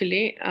common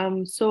actually.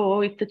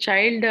 So if the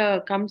child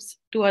comes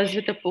to us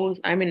with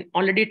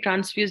already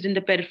transfused in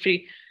the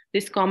periphery,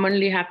 this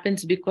commonly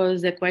happens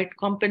because they're quite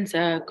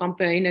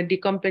in a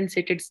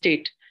decompensated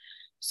state.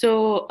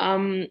 So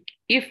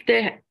if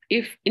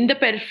in the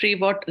periphery,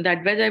 what the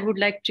advice I would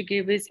like to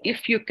give is,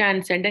 if you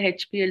can, send a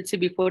HPLC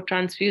before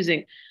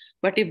transfusing.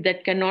 But if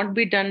that cannot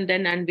be done,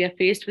 then, and we are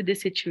faced with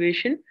this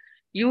situation,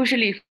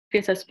 usually if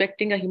you're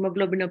suspecting a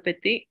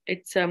hemoglobinopathy,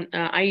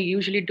 I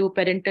usually do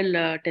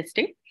parental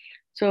testing.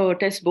 So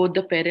test both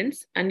the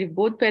parents, and if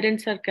both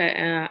parents have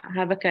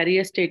a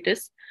carrier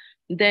status,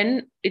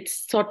 then it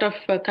sort of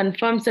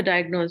confirms the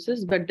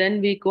diagnosis. But then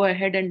we go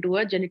ahead and do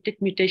a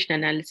genetic mutation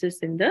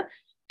analysis in the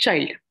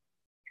child.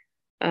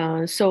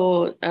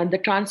 So the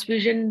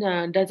transfusion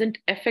doesn't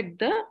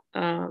affect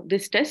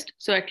this test.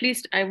 So at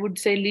least I would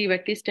say leave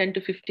at least 10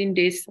 to 15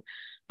 days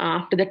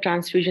after the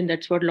transfusion.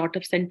 That's what a lot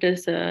of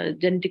centers,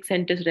 genetic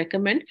centers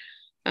recommend.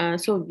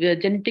 So the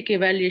genetic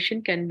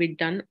evaluation can be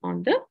done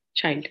on the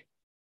child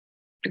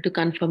to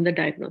confirm the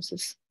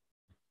diagnosis.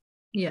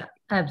 Yeah,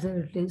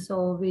 absolutely.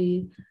 So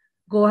we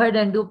go ahead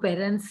and do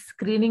parents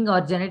screening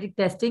or genetic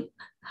testing.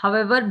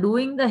 However,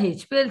 doing the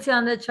HPLC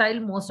on the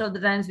child, most of the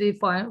times we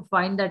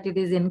find that it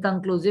is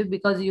inconclusive,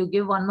 because you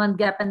give 1 month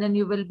gap and then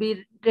you will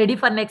be ready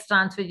for next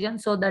transfusion.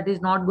 So that is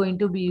not going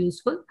to be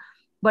useful.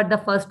 But the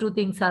first 2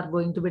 things are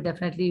going to be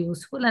definitely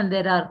useful. And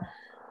there are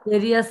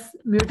various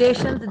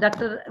mutations.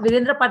 Dr.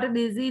 Virendra Patel,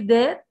 is he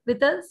there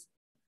with us?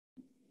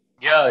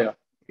 Yeah.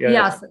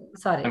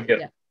 Sorry. I'm here.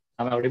 Yeah.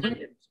 Am I audible?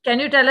 Can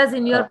you tell us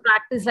in your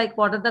practice, like,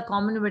 what are the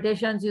common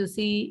mutations you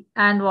see,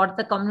 and what are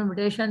the common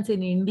mutations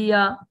in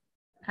India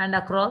and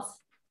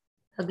across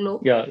the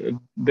globe? Yeah,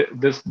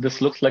 this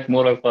looks like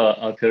more of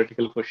a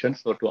theoretical question.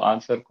 So to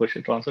answer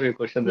your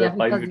question, there are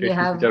 5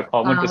 mutations which are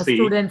common to see.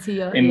 Students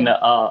here.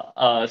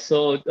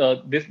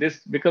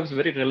 This becomes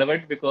very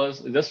relevant, because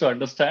just to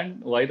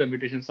understand why the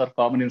mutations are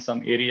common in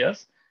some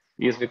areas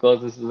is because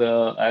this is,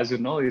 as you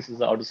know, this is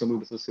the autosomal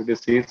recessive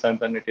disease,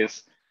 and then it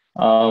is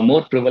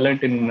more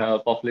prevalent in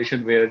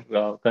population where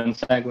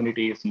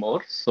consanguinity is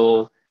more.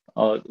 So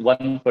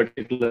one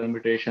particular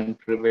mutation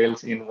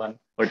prevails in one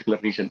particular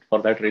region.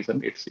 For that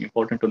reason, it's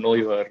important to know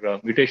your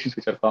mutations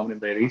which are common in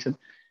the region.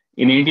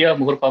 In India,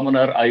 more common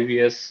are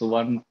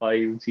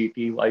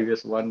IVS15GT,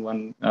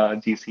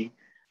 IVS11GC,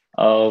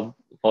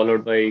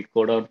 followed by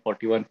codon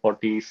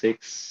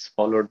 4146,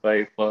 followed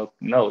by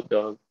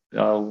the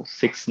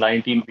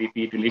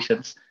 619BP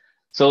deletions.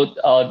 So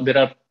there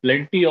are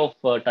plenty of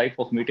type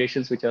of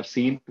mutations which are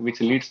seen,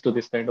 which leads to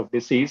this kind of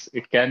disease.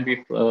 It can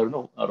be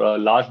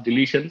large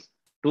deletions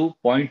to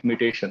point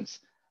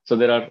mutations. So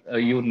there are,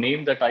 you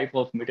name the type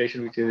of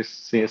mutation which is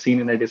seen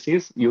in a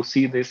disease, you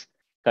see this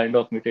kind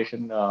of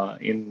mutation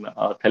in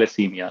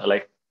thalassemia,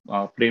 like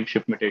frame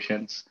shift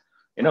mutations,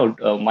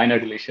 minor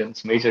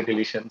deletions, major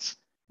deletions,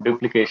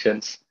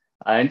 duplications,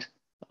 and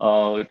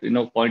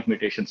point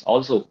mutations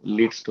also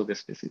leads to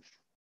this disease.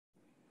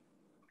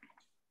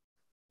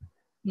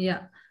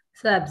 Yeah,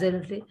 so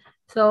absolutely.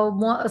 So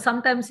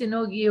sometimes,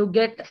 you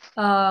get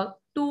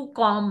two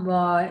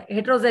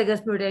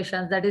heterozygous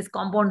mutations, that is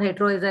compound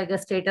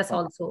heterozygous status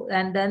also.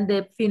 And then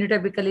they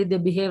phenotypically, they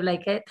behave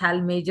like a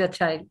thal major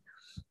child.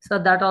 So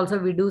that also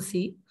we do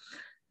see.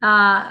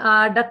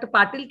 Dr.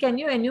 Patil, can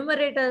you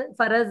enumerate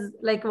for us,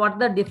 like what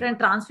the different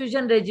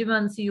transfusion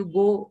regimens you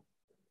go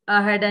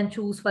ahead and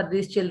choose for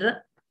these children?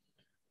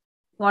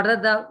 What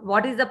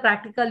is the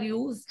practical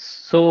use?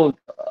 So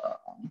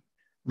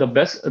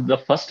the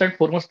first and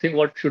foremost thing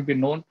what should be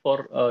known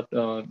for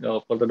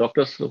the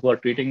doctors who are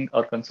treating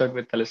or concerned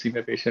with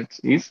thalassemia patients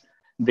is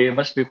they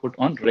must be put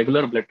on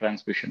regular blood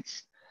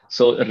transfusions.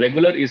 So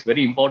regular is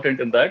very important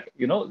in that,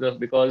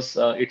 because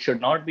it should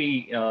not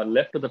be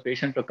left to the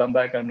patient to come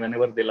back and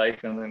whenever they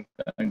like and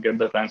get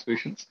the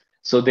transfusions.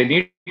 So they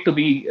need to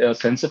be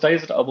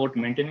sensitized about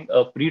maintaining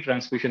a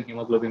pre-transfusion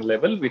hemoglobin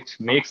level, which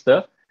makes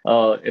the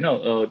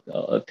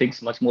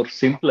things much more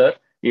simpler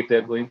if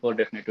they're going for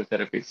definitive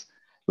therapies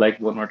like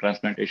bone marrow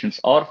transplantations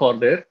or for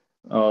their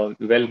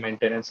well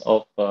maintenance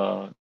of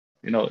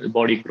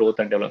body growth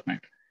and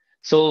development.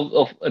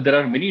 So there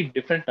are many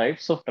different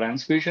types of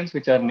transfusions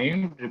which are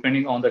named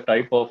depending on the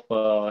type of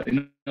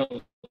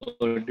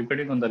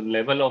depending on the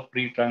level of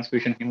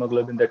pre-transfusion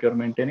hemoglobin that you're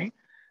maintaining.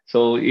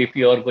 So if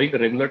you are going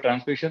regular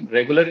transfusion,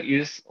 regular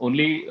is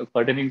only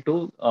pertaining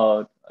to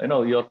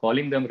you're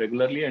calling them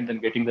regularly and then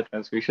getting the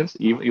transfusions.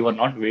 You are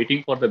not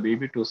waiting for the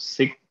baby to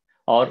sick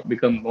or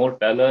become more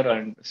paler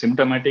and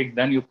symptomatic,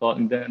 then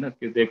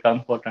they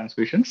come for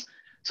transfusions.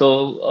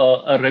 So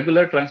a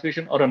regular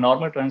transfusion or a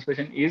normal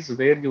transfusion is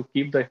where you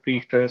keep the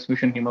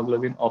pre-transfusion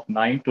hemoglobin of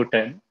 9 to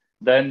 10.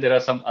 Then there are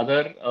some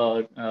other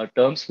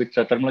terms which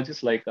are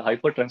terminologies like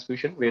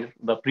hypertransfusion, where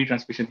the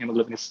pre-transfusion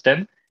hemoglobin is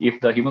 10. If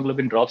the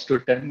hemoglobin drops to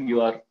 10,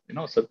 you are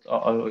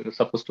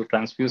supposed to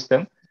transfuse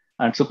them.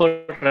 And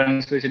super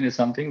transfusion is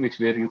something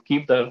where you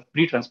keep the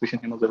pre-transfusion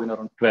hemoglobin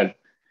around 12.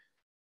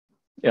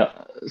 Yeah.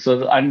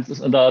 So and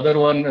the other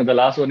one, the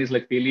last one is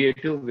like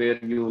palliative, where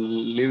you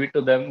leave it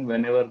to them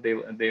whenever they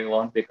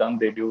want, they come,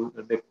 they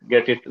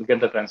get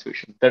the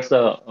transfusion. That's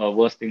the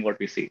worst thing what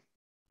we see.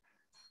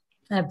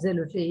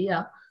 Absolutely,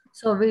 yeah.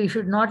 So we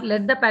should not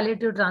let the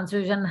palliative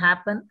transfusion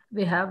happen.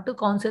 We have to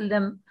counsel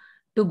them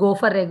to go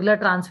for regular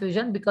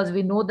transfusion because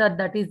we know that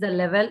that is the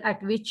level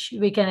at which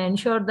we can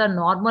ensure the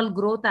normal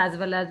growth as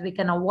well as we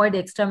can avoid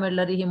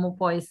extramedullary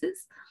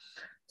hemopoiesis.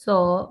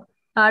 So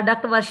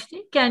Dr.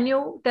 Varshini, can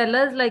you tell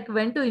us like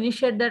when to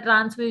initiate the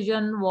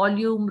transfusion,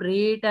 volume,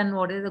 rate, and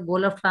what is the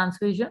goal of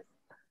transfusion?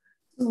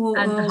 So,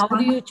 and how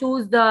do you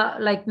choose the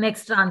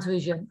next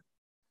transfusion?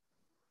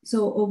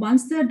 So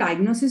once the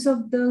diagnosis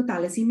of the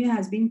thalassemia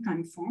has been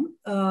confirmed,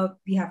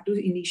 we have to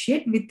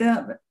initiate with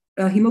the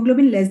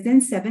hemoglobin less than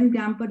 7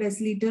 gram per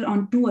deciliter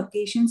on 2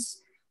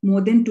 occasions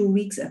more than 2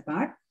 weeks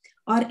apart,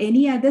 or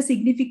any other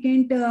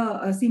significant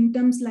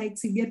symptoms like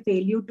severe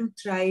failure to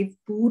thrive,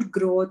 poor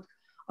growth,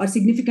 or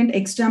significant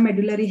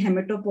extramedullary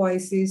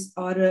hematopoiesis,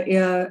 or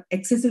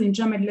excessive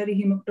intramedullary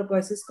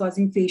hematopoiesis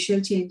causing facial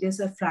changes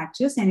or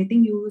fractures.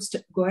 Anything, you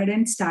go ahead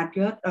and start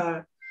your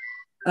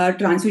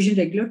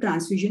regular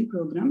transfusion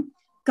program.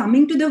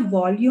 Coming to the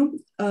volume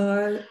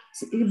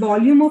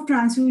of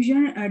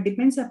transfusion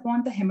depends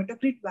upon the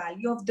hematocrit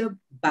value of the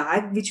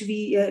bag which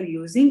we are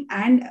using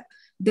and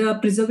the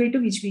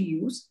preservative which we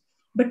use.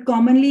 But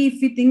commonly,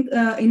 if we think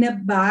in a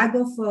bag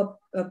of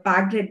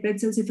packed red blood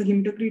cells, if a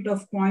hematocrit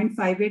of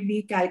 0.58,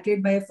 we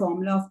calculate by a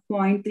formula of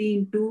 0.3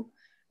 into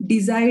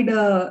desired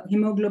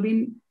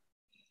hemoglobin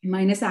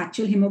minus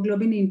actual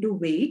hemoglobin into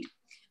weight.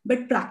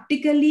 But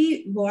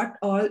practically, what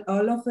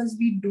all of us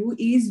we do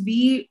is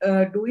we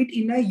do it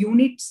in a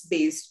units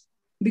based,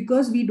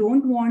 because we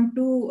don't want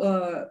to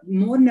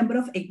more number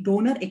of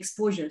donor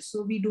exposures.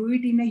 So we do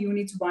it in a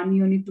units, 1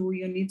 unit, 2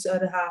 units,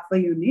 or half a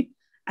unit.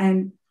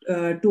 And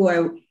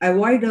to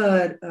avoid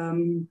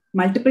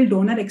multiple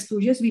donor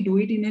exposures, we do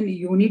it in a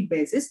unit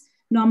basis.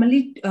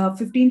 Normally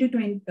 15 to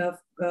 20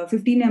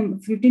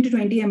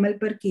 ml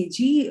per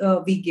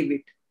kg we give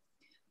it.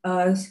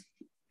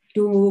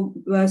 So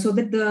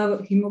that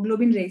the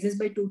hemoglobin raises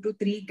by 2 to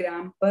 3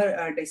 gram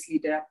per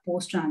deciliter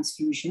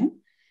post-transfusion.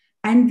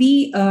 And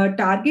we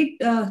target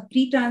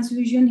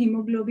pre-transfusion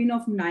hemoglobin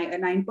of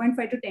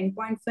 9.5 to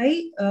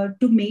 10.5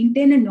 to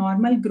maintain a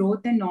normal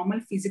growth and normal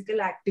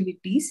physical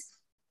activities.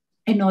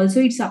 And also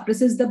it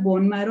suppresses the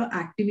bone marrow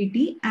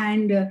activity.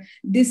 And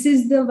this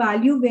is the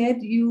value where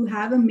you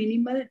have a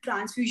minimal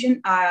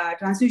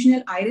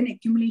transfusional iron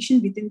accumulation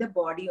within the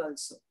body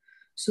also.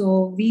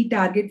 So we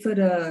target for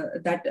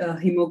that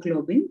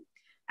hemoglobin.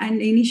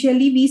 And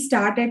initially we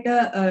start at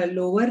a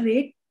lower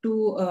rate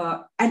to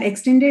an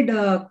extended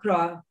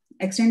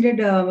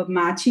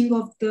matching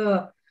of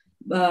the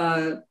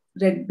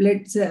red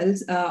blood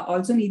cells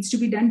also needs to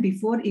be done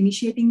before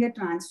initiating a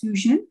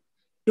transfusion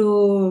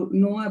to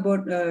know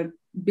about,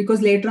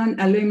 because later on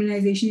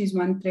alloimmunization is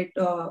one threat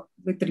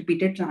with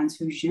repeated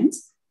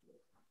transfusions.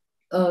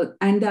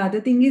 And the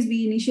other thing is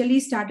we initially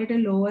start at a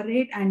lower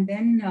rate and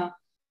then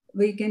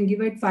we can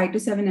give it 5 to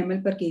 7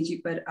 ml per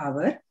kg per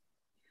hour.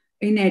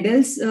 In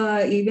adults,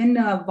 even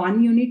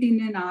 1 unit in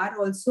an hour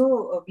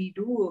also we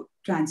do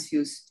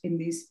transfuse in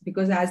this,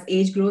 because as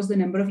age grows, the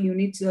number of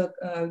units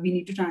we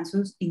need to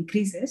transfuse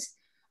increases.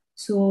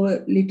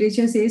 So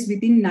literature says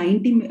within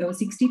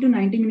 60 to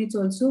 90 minutes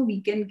also we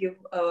can give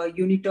a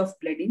unit of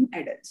blood in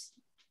adults.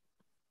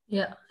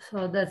 Yeah,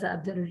 so that's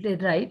absolutely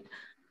right.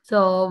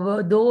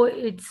 So though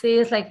it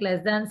says like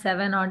less than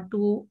 7 on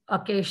 2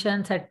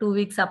 occasions at 2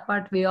 weeks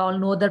apart, we all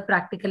know that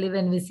practically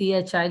when we see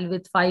a child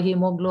with 5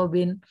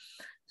 hemoglobin,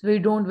 so we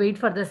don't wait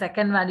for the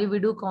second value. We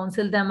do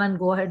counsel them and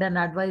go ahead and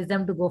advise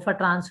them to go for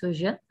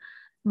transfusion.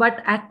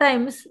 But at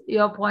times,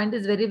 your point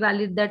is very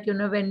valid that,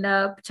 when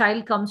the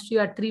child comes to you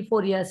at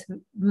 3-4 years,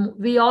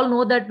 we all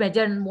know that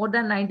more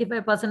than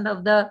 95%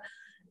 of the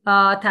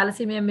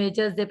thalassemia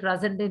majors they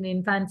present in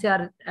infancy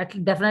are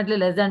definitely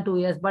less than 2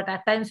 years. But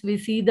at times we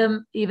see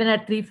them even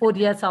at 3-4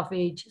 years of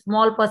age.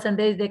 Small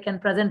percentage they can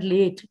present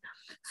late.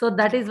 So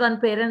that is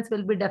when parents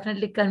will be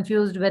definitely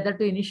confused whether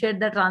to initiate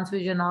the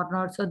transfusion or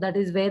not. So that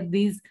is where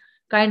these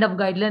kind of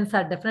guidelines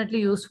are definitely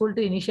useful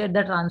to initiate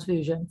the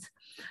transfusions.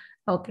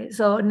 Okay,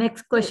 so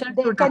next question.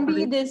 There can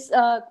be this,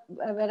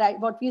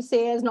 what we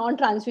say as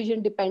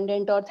non-transfusion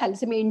dependent or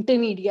thalassemia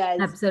intermedia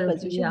as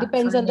absolutely, yeah.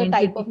 Depends on the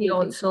type of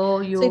mutation.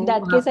 Also, so in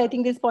that case, I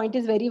think this point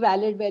is very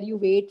valid where you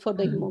wait for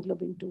the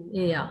hemoglobin to.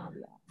 Yeah.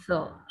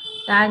 So,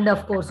 and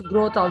of course,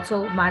 growth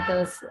also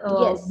matters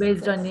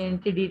based on the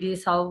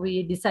NTDTs. How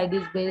we decide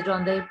is based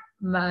on the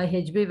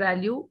HB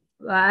value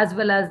as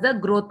well as the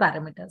growth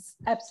parameters.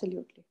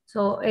 Absolutely.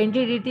 So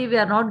NTDT, we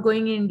are not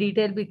going in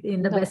detail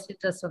in the best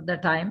interest of the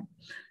time.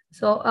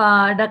 So,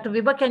 Dr.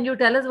 Vibha, can you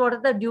tell us what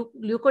are the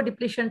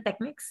leukodepletion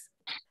techniques?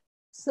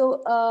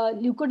 So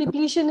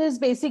leukodepletion is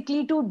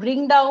basically to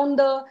bring down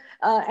the,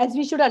 as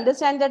we should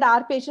understand that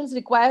our patients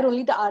require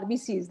only the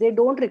RBCs. They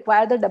don't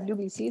require the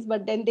WBCs,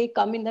 but then they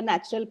come in the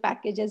natural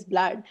package as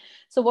blood.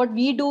 So what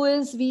we do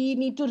is we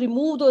need to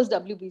remove those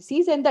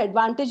WBCs, and the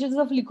advantages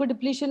of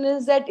leukodepletion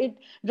is that it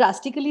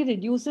drastically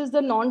reduces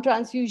the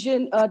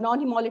non-transfusion,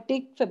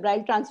 non-hemolytic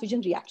febrile transfusion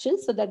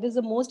reactions. So that is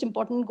the most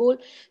important goal.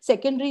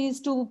 Secondary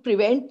is to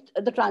prevent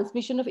the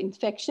transmission of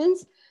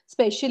infections,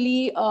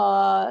 especially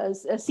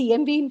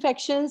CMV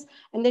infections,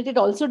 and that it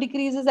also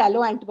decreases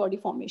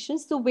alloantibody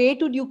formations. The way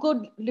to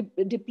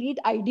leukodeplete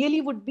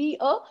ideally would be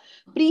a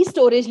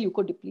pre-storage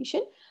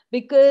leukodepletion,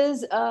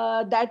 because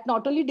that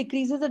not only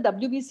decreases the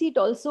WBC, it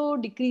also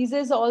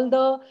decreases all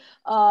the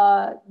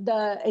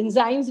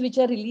enzymes which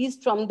are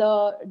released from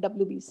the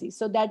WBC.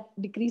 So that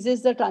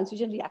decreases the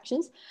transfusion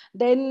reactions.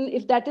 Then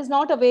if that is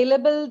not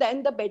available,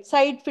 then the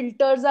bedside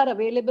filters are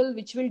available,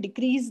 which will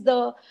decrease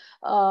the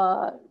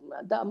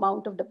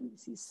amount of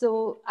WBC.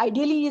 So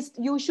ideally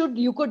you should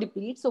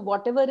leukodeplete. So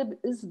whatever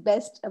is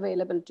best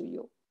available to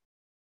you.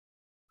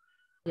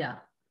 Yeah.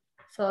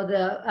 So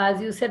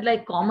as you said,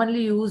 like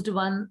commonly used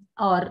one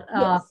or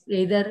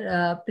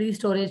either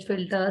pre-storage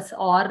filters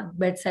or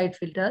bedside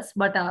filters.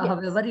 But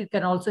however, you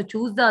can also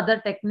choose the other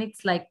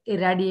techniques like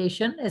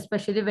irradiation,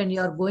 especially when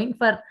you are going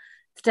for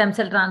stem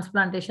cell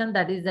transplantation.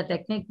 That is the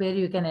technique where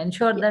you can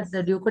ensure that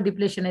the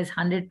leukodepletion is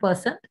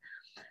 100%.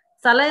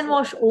 Saline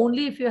wash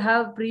only if you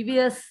have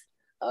previous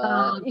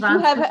if you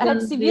have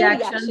had severe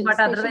reaction, but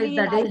otherwise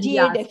that is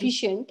IgA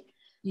deficient.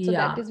 So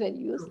that is well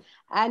used.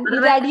 And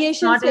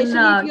irradiation, especially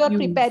if you are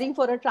preparing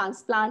for a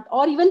transplant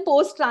or even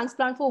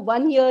post-transplant for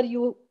 1 year,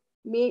 you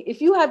may,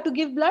 if you have to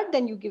give blood,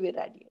 then you give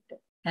irradiated.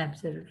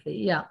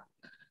 Absolutely, yeah.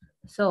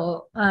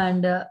 So,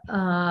 and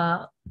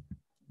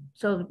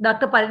so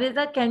Dr.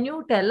 Pariveza, can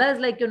you tell us,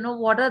 like,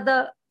 what are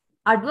the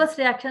adverse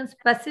reactions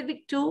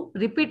specific to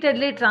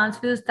repeatedly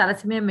transfused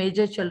thalassemia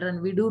major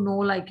children? We do know,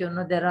 like,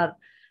 there are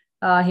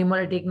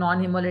hemolytic,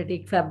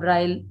 non-hemolytic,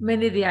 febrile,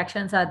 many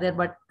reactions are there,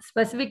 but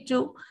specific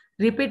to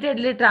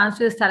repeatedly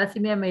transfused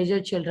thalassemia major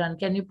children,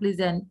 can you please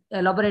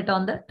elaborate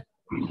on that?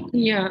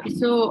 Yeah,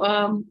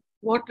 so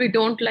what we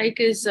don't like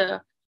is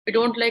we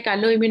don't like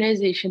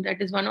alloimmunization.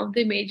 That is one of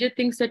the major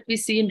things that we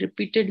see in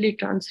repeatedly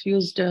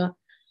transfused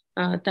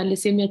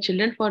thalassemia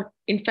children, for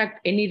in fact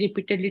any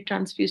repeatedly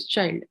transfused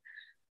child.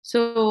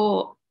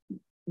 So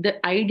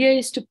the idea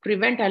is to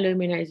prevent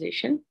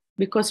alloimmunization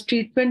because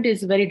treatment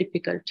is very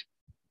difficult.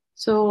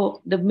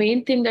 So the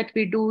main thing that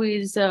we do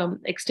is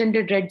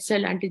extended red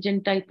cell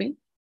antigen typing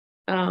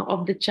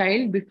of the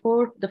child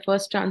before the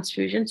first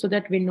transfusion, so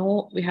that we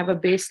know we have a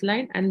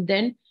baseline, and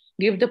then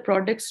give the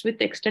products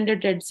with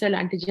extended red cell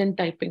antigen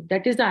typing.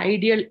 That is the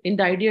ideal. In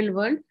the ideal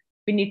world,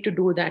 we need to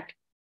do that.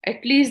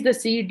 At least the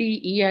C,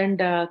 D, E, and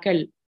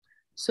KEL.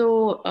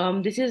 So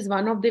this is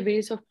one of the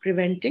ways of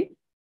preventing.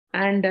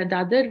 And the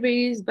other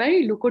way is by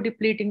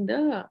leukodepleting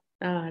the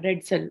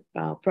red cell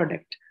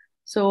product.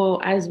 So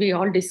as we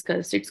all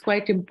discussed, it's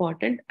quite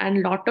important. And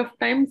a lot of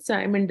times,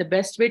 I mean, the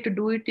best way to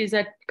do it is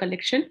at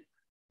collection,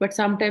 but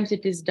sometimes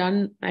it is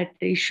done at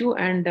the issue.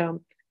 And a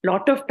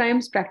lot of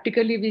times,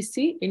 practically, we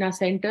see in our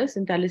centers,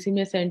 in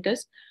thalassemia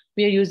centers,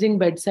 we are using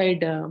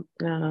bedside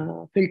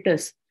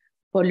filters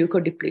for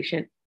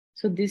leukodepletion.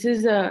 So this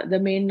is the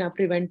main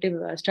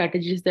preventive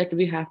strategies that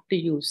we have to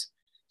use.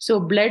 So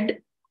blood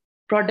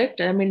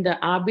product, I mean, the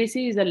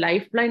RBC is a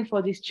lifeline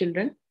for these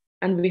children.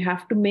 and we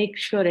have to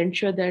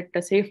ensure that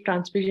the safe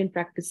transfusion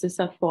practices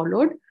are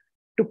followed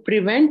to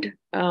prevent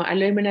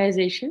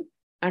aluminization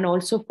and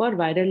also for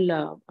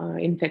viral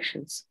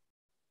infections.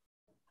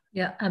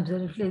 Yeah,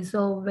 absolutely.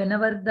 So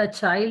whenever the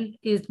child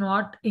is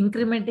not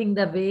incrementing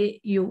the way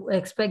you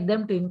expect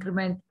them to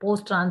increment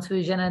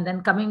post-transfusion and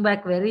then coming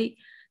back very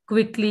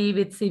quickly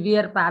with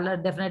severe pallor,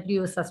 definitely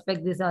you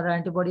suspect these are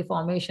antibody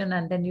formation,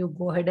 and then you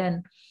go ahead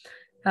and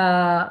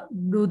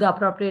do the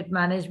appropriate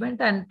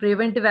management. And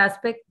preventive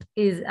aspect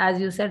is, as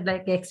you said,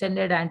 like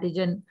extended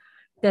antigen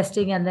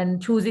testing and then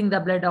choosing the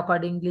blood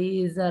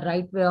accordingly is the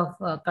right way of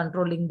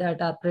controlling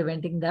that or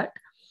preventing that.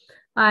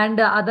 And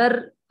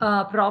other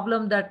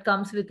problem that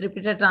comes with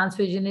repeated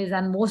transfusion is,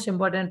 and most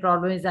important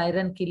problem is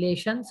iron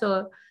chelation.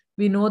 So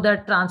we know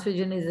that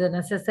transfusion is a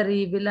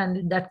necessary evil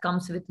and that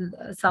comes with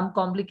some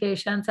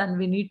complications, and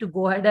we need to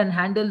go ahead and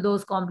handle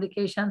those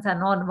complications.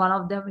 And one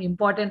of them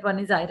important one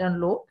is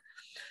iron load.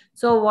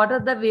 So what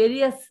are the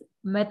various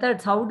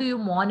methods? How do you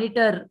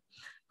monitor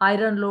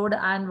iron load,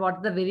 and what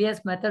are the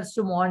various methods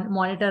to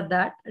monitor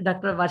that?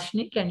 Dr.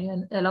 Varshini, can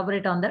you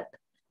elaborate on that?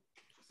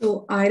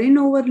 So iron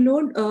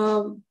overload,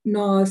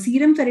 no,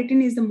 serum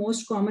ferritin is the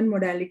most common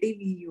modality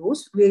we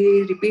use.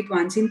 We repeat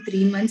once in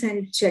 3 months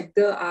and check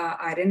the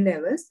iron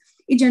levels.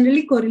 It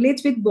generally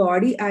correlates with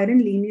body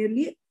iron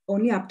linearly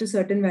only up to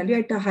certain value.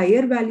 At a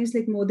higher values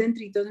like more than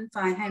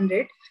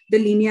 3,500, the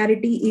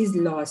linearity is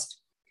lost.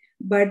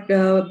 But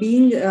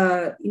being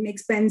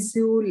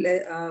inexpensive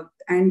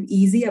and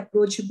easy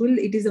approachable,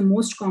 it is the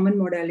most common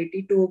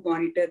modality to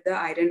monitor the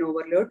iron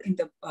overload in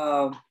the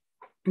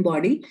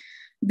body.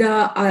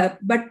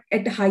 But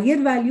at higher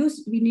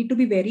values, we need to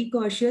be very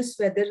cautious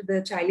whether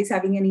the child is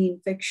having any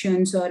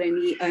infections or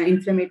any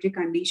inflammatory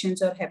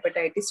conditions or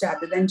hepatitis,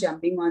 rather than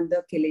jumping on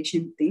the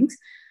chelation things.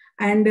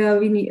 And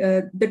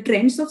the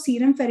trends of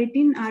serum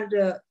ferritin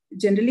are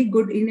generally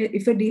good.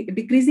 If a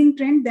decreasing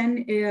trend,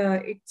 then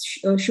it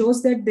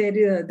shows that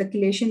the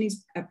chelation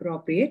is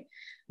appropriate.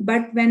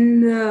 But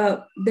when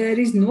there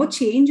is no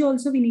change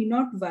also, we need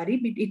not worry.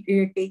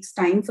 It takes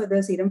time for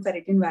the serum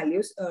ferritin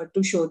values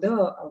to show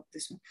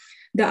this one.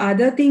 The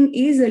other thing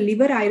is a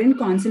liver iron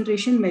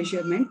concentration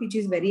measurement, which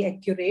is very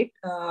accurate.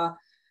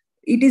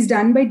 It is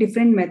done by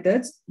different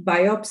methods.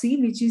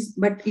 Biopsy,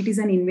 but it is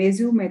an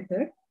invasive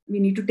method. We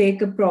need to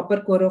take a proper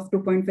core of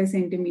 2.5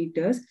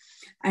 centimeters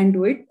and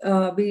do it.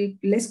 We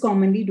less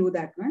commonly do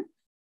that one.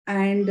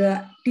 And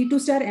T2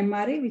 star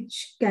MRI,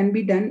 which can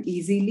be done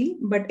easily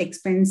but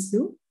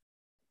expensive.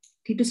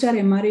 T2 star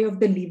MRI of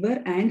the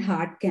liver and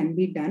heart can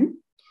be done.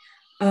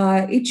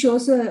 It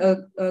shows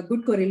a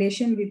good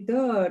correlation with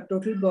the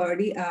total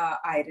body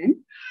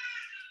iron.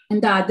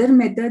 And the other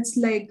methods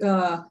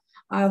are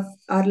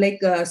like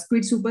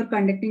squid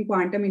superconducting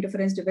quantum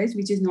interference device,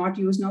 which is not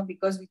used now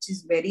because which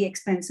is very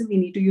expensive. We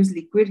need to use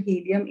liquid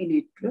helium in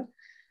it.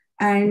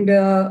 And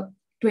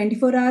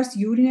 24 hours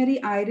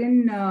urinary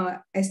iron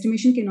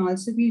estimation can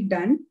also be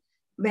done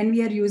when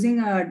we are using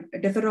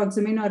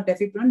deferoxamine or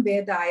defepron,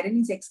 where the iron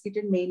is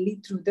excreted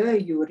mainly through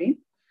the urine.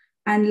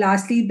 And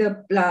lastly,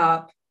 the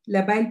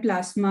labile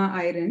plasma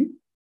iron,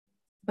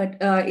 but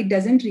it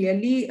doesn't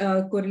really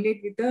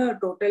correlate with the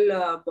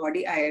total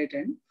body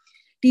iron.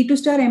 T2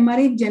 star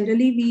MRI,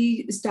 generally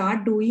we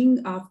start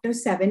doing after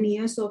 7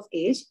 years of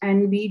age,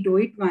 and we do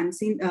it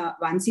once in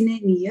a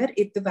year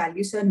if the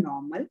values are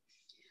normal.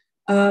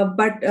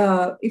 But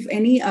if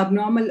any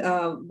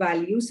abnormal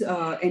values,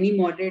 any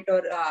moderate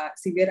or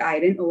severe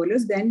iron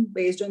overloads, then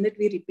based on that,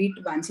 we repeat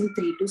once in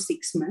 3 to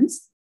 6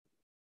 months.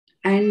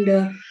 And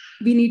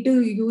we need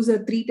to use a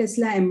 3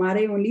 Tesla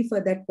MRI only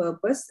for that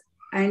purpose.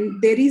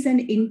 And there is an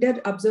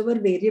inter-observer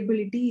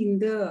variability in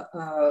the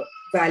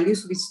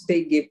values which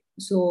they give.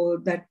 So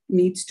that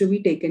needs to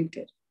be taken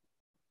care.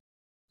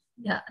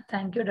 Yeah,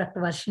 thank you, Dr.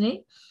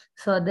 Varshini.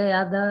 So they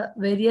are the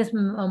various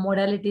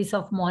modalities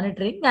of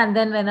monitoring. And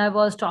then when I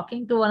was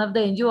talking to one of the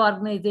NGO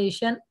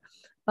organization,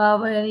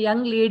 a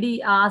young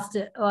lady asked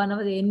one of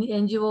the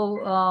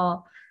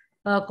NGO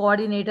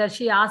coordinator,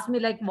 she asked me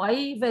like, why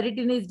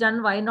ferritin is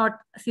done, why not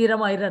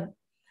serum iron?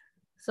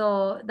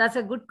 So that's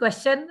a good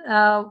question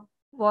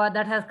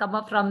that has come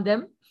up from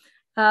them.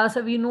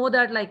 So we know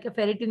that like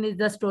ferritin is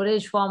the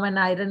storage form and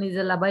iron is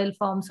a labile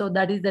form. So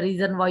that is the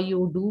reason why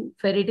you do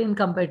ferritin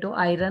compared to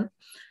iron.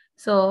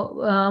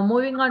 So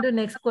moving on to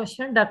next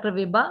question, Dr.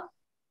 Vibha,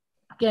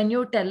 can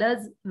you tell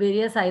us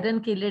various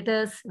iron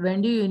chelators?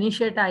 When do you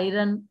initiate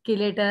iron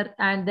chelator,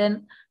 and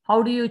then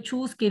how do you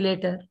choose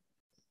chelator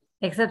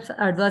except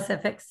adverse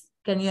effects?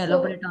 Can you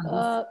elaborate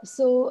on this?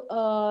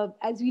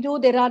 As we know,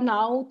 there are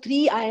now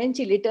 3 iron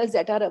chelators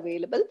that are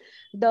available.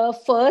 The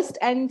first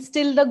and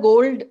still the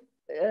gold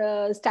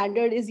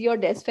standard is your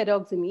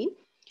desferoxamine,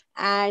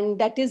 and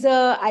that is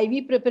a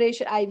IV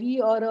preparation,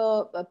 IV or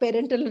a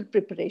parenteral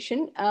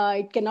preparation.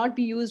 It cannot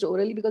be used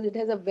orally because it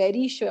has a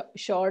very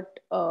short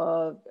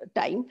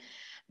time.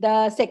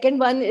 The second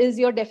one is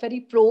your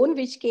deferiprone,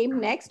 which came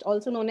next,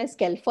 also known as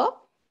Kelfa.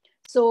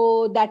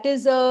 So that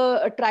is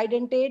a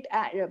tridentate,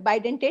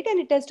 bidentate, and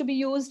it has to be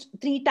used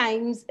 3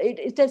 times.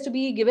 It has to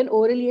be given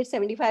orally at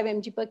 75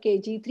 mg per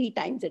kg 3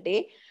 times a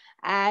day.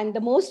 And the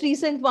most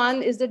recent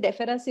one is the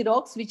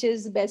Deferasirox, which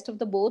is best of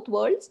the both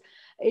worlds.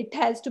 It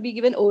has to be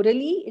given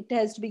orally. It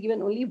has to be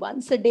given only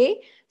once a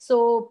day.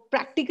 So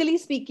practically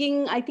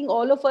speaking, I think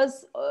all of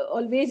us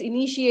always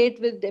initiate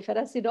with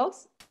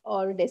Deferasirox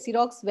or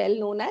Desirox, well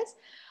known as.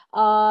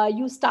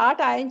 You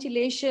start iron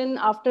chelation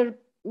after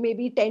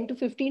maybe 10 to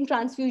 15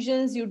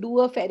 transfusions. You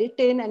do a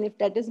ferritin, and if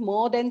that is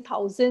more than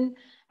 1,000,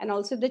 and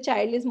also if the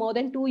child is more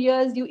than 2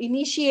 years, you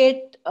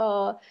initiate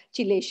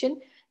chelation.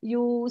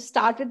 You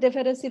start with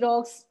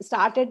Deferasirox,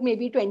 start at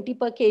maybe 20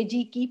 per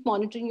kg, keep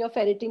monitoring your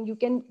ferritin. You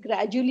can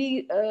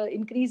gradually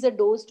increase the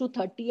dose to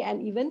 30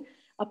 and even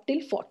up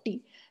till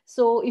 40.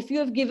 So if you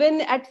have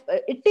given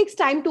it takes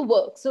time to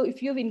work. So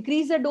if you have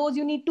increased the dose,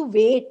 you need to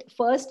wait.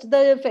 First,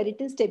 the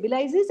ferritin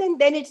stabilizes and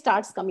then it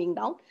starts coming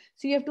down.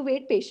 So you have to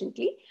wait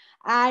patiently.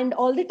 And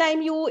all the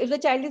time if the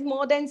child is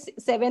more than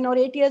 7 or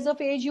 8 years of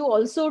age, you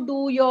also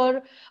do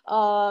your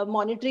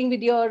monitoring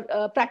with your,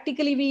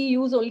 practically we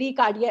use only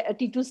cardiac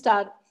T2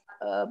 star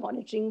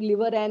monitoring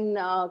liver and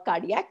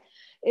cardiac.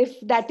 If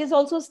that is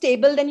also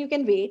stable, then you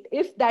can wait.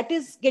 If that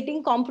is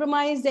getting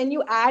compromised, then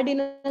you add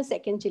in a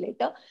second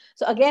chelator.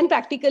 So again,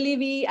 practically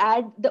we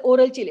add the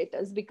oral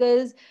chelators,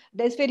 because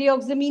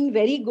desferrioxamine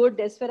very good,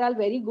 desferal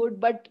very good,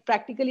 but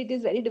practically it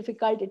is very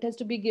difficult. It has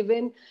to be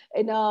given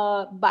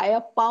by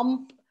a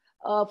pump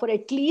for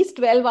at least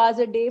 12 hours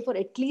a day for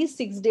at least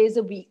 6 days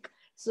a week.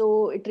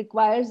 So it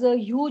requires a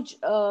huge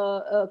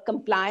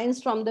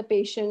compliance from the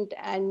patient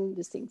and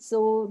this thing.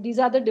 So these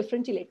are the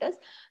different chelators.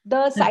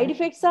 The side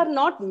effects are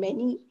not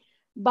many,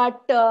 but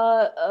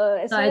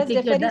as So far I as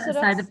think the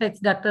side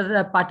effects,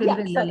 Dr. Patil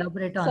will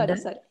elaborate on that.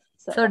 Sorry.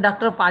 So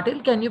Dr.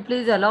 Patil, can you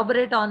please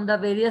elaborate on the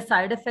various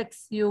side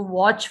effects you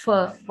watch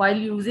for while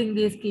using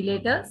these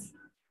chelators?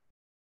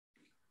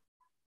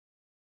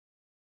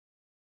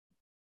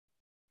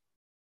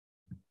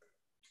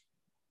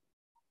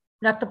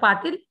 Dr.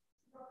 Patil?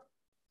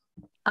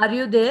 Are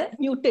you there?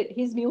 Muted.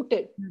 He's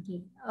muted.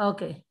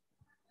 Okay.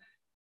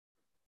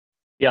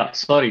 Yeah,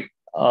 sorry.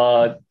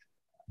 So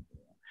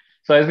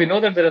as we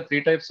know that there are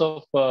 3 types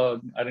of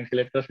iron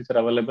chelators which are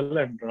available,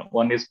 and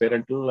one is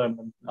parental and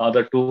the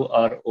other 2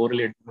 are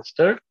orally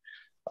administered.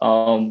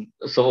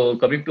 So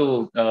coming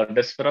to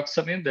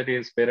desferrioxamine, that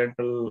is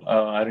parental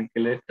iron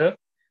chelator,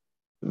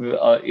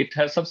 it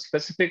has some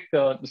specific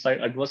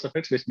side adverse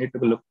effects which need to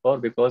be looked for,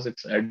 because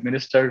it's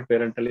administered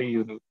parentally.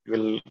 You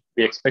will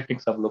be expecting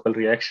some local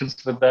reactions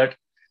with that.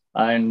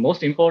 And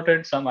most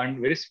important, some and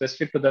very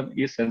specific to them,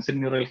 is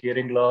sensorineural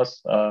hearing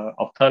loss,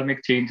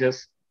 ophthalmic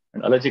changes,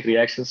 and allergic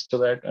reactions to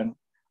that, and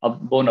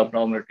bone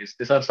abnormalities.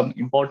 These are some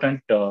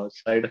important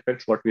side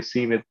effects what we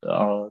see with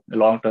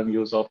long-term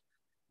use of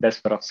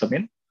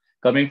desferrioxamine.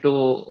 Coming to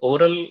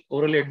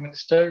orally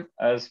administered,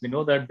 as we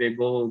know that they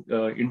go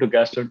into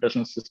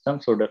gastrointestinal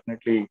system, so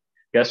definitely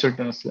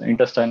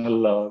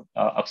gastrointestinal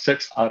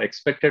upsets are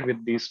expected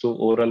with these 2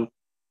 oral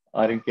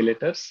iron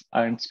chelators.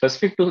 And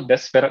specific to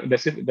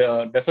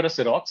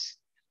Deferasirox,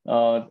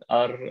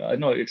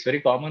 it's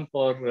very common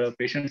for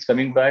patients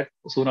coming back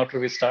soon after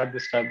we start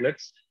these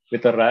tablets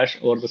with a rash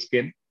over the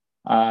skin,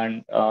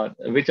 and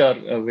which are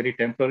very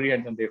temporary,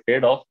 and then they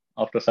fade off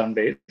after some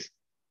days.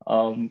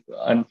 And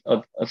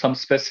some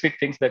specific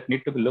things that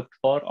need to be looked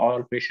for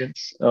all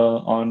patients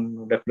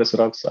on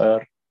Deferasirox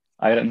are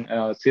iron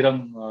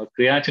serum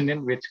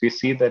creatinine, which we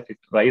see that it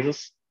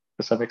rises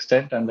to some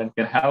extent, and then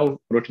can have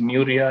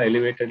proteinuria,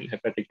 elevated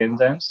hepatic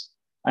enzymes,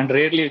 and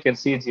rarely you can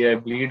see GI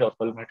bleed or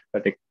pulmonary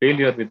hepatic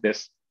failure with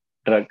this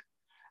drug.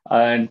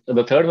 And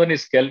the third one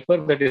is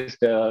Kelper, that is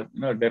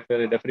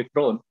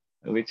deferriprone,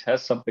 which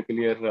has some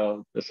peculiar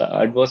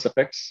adverse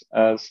effects,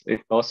 as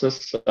it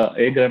causes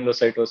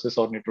agranulocytosis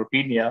or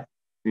neutropenia,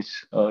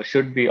 which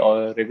should be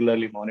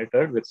regularly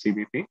monitored with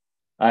CBP.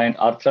 And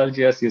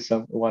arthralgias is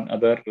one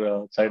other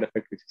side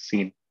effect which is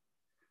seen.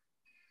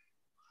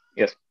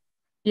 Yes.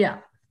 Yeah.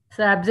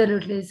 So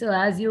absolutely. So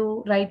as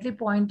you rightly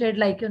pointed,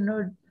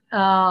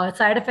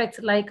 side effects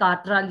like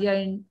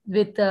arthralgia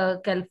with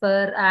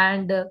Kelper,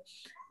 and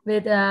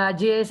with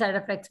GA side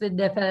effects with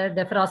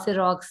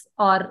Deferasirox,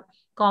 or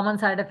common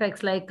side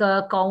effects like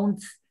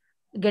counts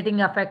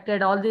getting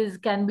affected. All these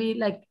can be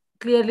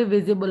clearly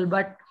visible,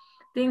 but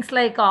things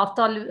like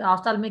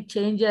ophthalmic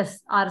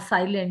changes are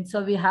silent.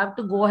 So we have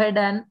to go ahead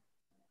and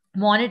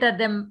monitor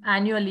them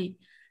annually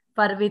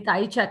with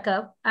eye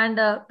checkup, and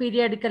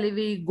periodically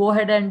we go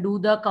ahead and do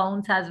the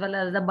counts as well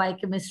as the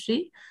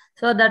biochemistry,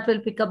 so that will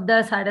pick up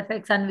the side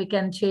effects and we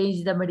can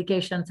change the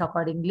medications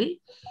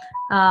accordingly.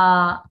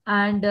 So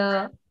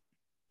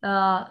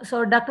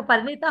Dr.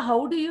 Parinita,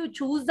 how do you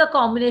choose the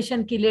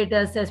combination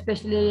chelators,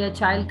 especially a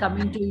child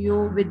coming to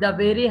you with the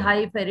very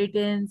high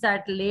ferritins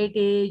at late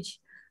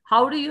age?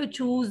 How do you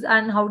choose,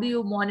 and how do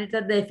you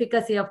monitor the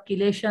efficacy of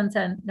chelations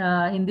and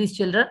in these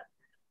children?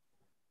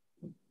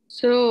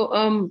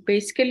 So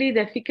basically,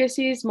 the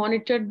efficacy is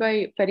monitored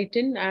by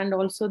ferritin and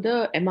also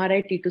the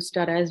MRI T2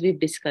 star, as we've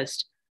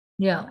discussed.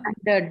 Yeah.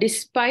 And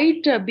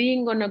despite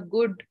being on a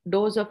good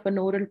dose of an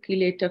oral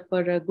chelator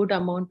for a good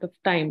amount of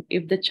time,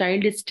 if the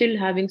child is still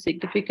having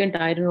significant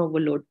iron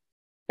overload,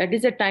 that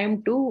is a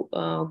time to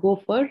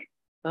go for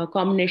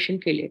combination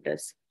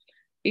chelators.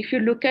 If you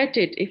look at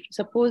it,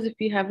 suppose if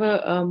you have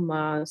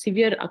a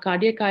severe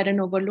cardiac iron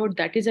overload,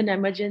 that is an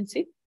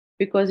emergency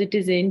because it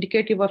is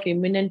indicative of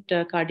imminent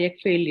cardiac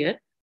failure.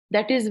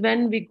 That is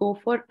when we go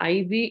for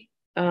IV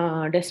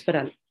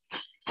Desferal.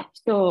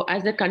 So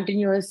as a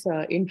continuous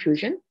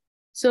infusion.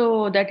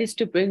 So that is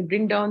to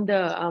bring down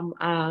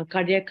the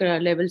cardiac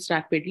levels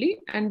rapidly.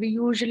 And we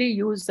usually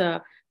use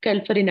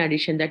Kelfer in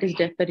addition, that is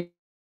Deferin,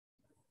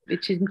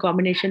 which in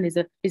combination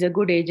is a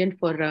good agent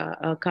for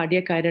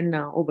cardiac iron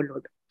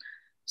overload.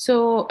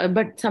 So,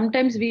 but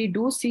sometimes we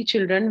do see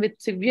children with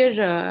severe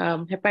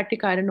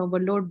hepatic iron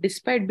overload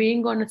despite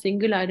being on a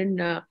single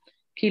iron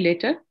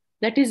chelator.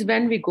 That is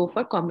when we go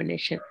for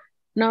combination.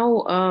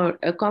 Now,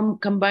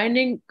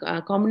 combining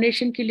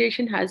combination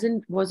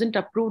chelation wasn't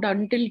approved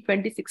until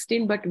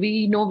 2016, but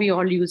we know we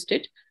all used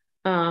it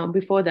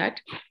before that,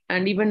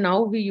 and even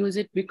now we use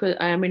it because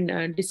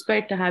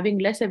despite having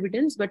less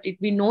evidence, but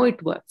we know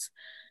it works.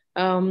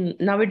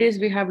 Nowadays,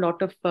 we have a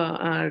lot of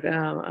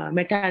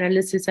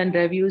meta-analysis and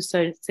reviews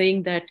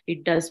saying that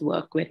it does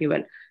work very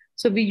well.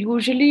 So we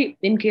usually,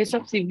 in case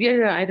of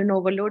severe iron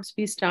overloads,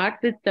 we start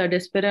with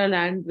Desferal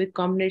and with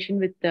combination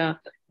with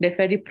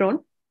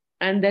Deferiprone,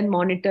 and then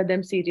monitor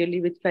them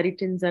serially with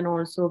ferritins and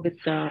also with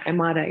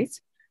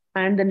MRIs.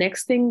 And the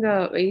next thing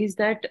is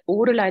that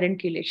oral iron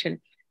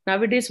chelation.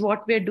 Nowadays,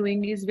 what we're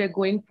doing is we're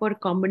going for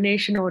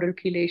combination oral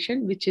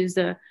chelation, which is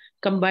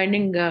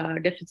combining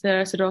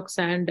Deferoxarox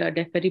and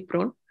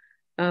Deferiprone,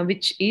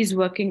 which is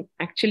working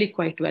actually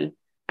quite well.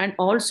 And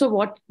also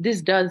what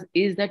this does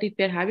is that if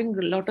you're having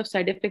a lot of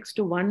side effects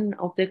to one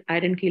of the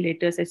iron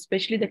chelators,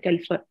 especially the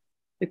Kelfer,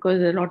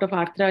 because a lot of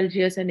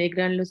arthralgias and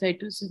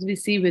agranulocytosis we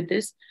see with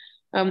this,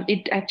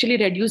 it actually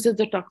reduces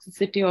the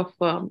toxicity of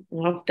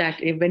that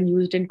when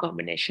used in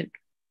combination.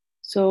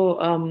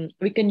 So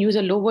we can use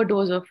a lower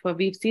dose of,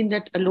 we've seen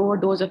that a lower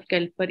dose of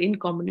Kelfer in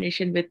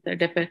combination with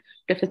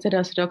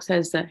Deferoxarox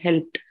has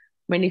helped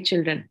many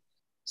children.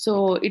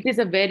 So it is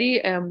a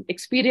very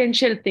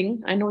experiential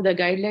thing. I know the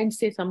guidelines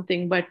say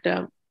something, but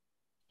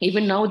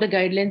even now the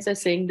guidelines are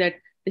saying that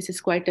this is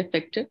quite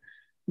effective.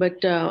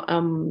 But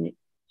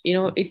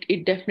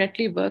it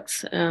definitely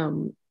works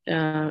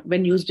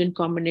when used in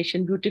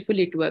combination.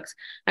 Beautifully, it works,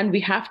 and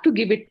we have to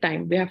give it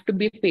time. We have to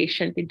be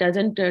patient. It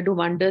doesn't do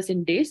wonders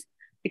in days.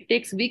 It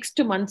takes weeks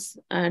to months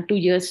to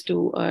years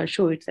to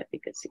show its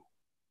efficacy.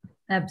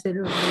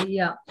 Absolutely,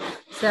 yeah.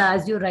 So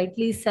as you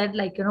rightly said,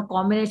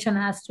 combination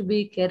has to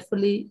be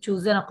carefully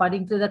chosen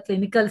according to the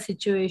clinical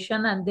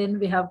situation, and then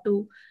we have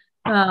to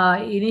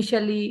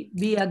initially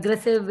be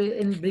aggressive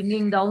in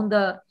bringing down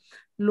the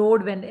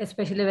load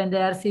especially when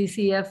they are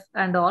CCF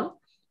and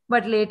all.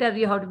 But later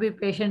you have to be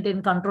patient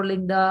in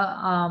controlling the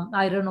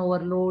iron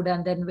overload,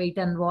 and then wait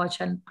and watch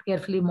and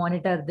carefully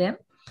monitor them.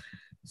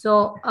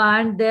 So,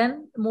 and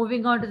then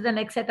moving on to the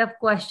next set of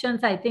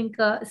questions, I think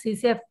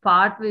CCF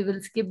part we will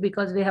skip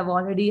because we have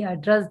already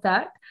addressed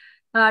that.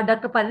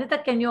 Dr.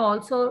 Parinita, can you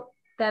also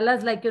tell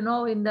us,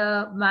 in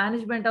the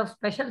management of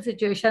special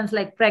situations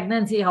like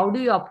pregnancy, how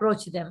do you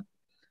approach them?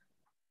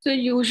 So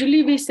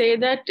usually we say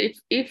that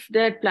if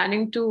they're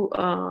planning to,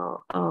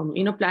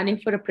 planning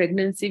for a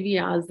pregnancy, we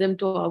ask them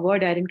to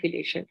avoid iron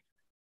chelation.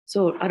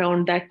 So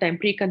around that time,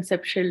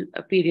 preconceptual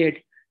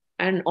period,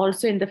 and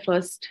also in the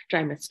first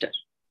trimester.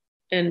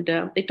 And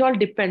it all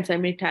depends.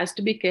 It has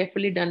to be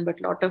carefully done, but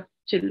a lot of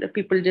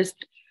people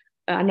just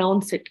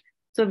announce it.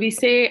 So we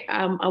say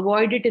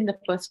avoid it in the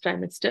first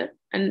trimester.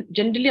 And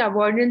generally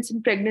avoidance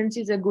in pregnancy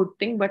is a good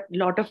thing, but a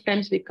lot of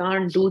times we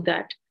can't do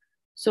that.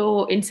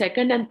 So in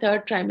second and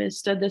third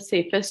trimester, the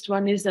safest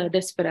one is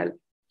Desferal,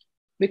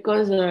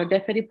 because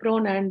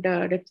Deferiprone and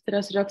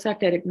Deferoxarox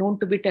are known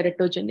to be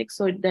teratogenic,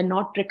 so they're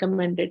not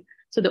recommended.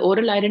 So the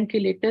oral iron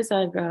chelators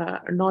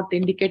are not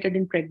indicated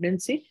in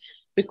pregnancy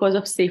because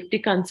of safety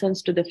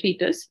concerns to the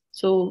fetus.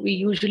 So we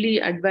usually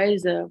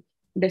advise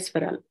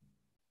Desferal.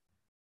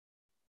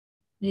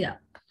 Yeah,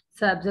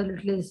 so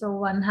absolutely. So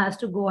one has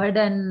to go ahead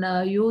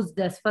and use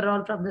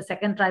Desferal from the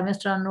second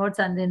trimester onwards,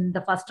 and in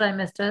the first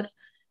trimester,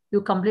 you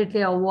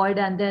completely avoid,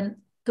 and then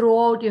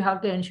throughout you have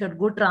to ensure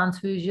good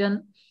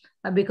transfusion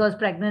because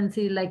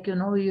pregnancy,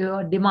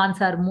 your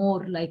demands are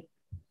more,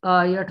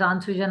 your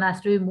transfusion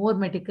has to be more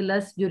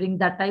meticulous during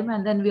that time.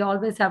 And then we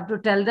always have to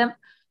tell them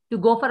to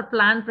go for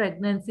planned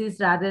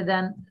pregnancies rather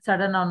than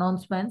sudden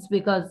announcements,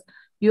 because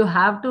you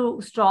have to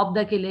stop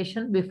the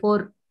chelation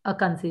before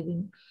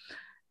conceiving.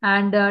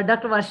 And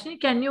Dr.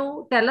 Varshini, can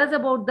you tell us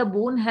about the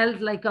bone health?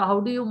 How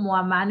do you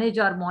manage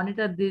or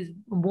monitor this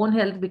bone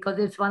health? Because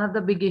it's one of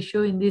the big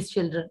issue in these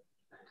children.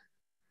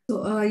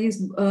 So yes,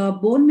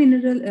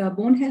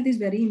 bone health is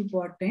very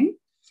important.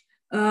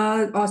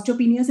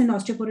 Osteopenias and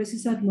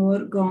osteoporosis are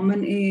more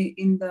common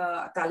in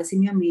the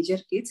thalassemia major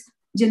kids.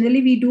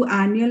 Generally, we do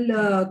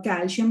annual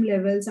calcium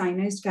levels,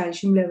 ionized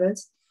calcium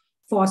levels,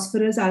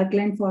 phosphorus,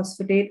 alkaline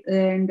phosphatate,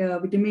 and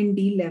vitamin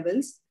D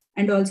levels.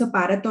 And also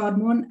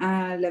parathormone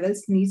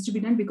levels needs to be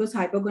done, because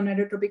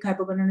hypogonadotropic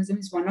hypogonadism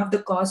is one of the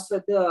cause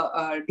for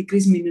the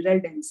decreased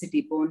mineral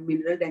density, bone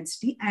mineral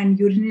density, and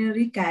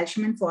urinary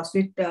calcium and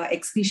phosphate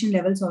excretion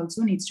levels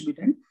also needs to be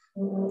done.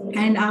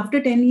 And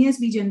after 10 years,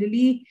 we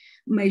generally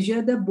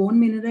measure the bone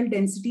mineral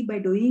density by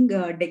doing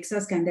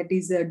DEXA scan, that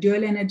is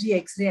dual energy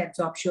X-ray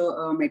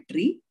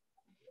absorptiometry.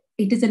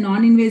 It is a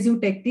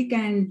non-invasive technique,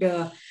 and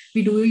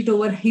we do it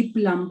over hip,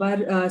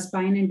 lumbar,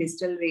 spine, and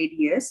distal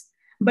radius.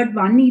 But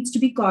one needs to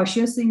be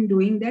cautious in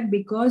doing that,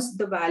 because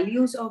the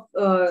values of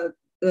the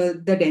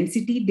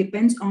density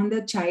depends on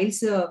the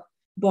child's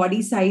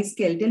body size,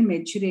 skeletal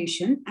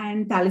maturation,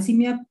 and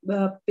thalassemia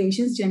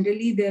patients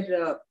generally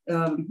their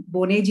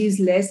bone age is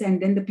less,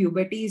 and then the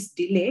puberty is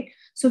delayed.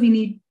 So we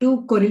need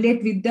to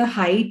correlate with the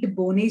height,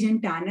 bone age,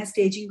 and Tanner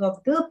staging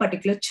of the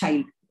particular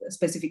child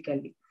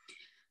specifically.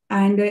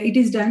 And it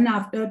is done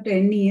after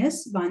 10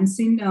 years. Once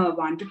in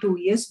 1 to 2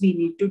 years, we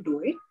need to do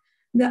it.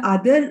 The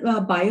other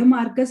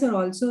biomarkers are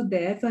also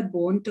there for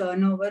bone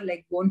turnover,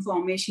 like bone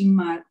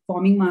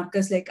forming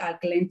markers like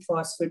alkaline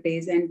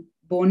phosphatase, and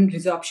bone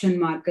resorption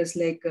markers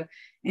like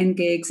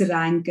NKX,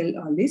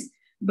 RANKL, all this.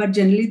 But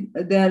generally,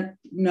 they're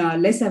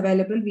less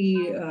available.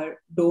 We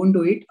don't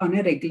do it on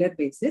a regular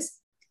basis.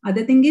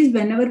 Other thing is,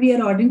 whenever we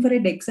are ordering for a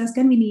DEXA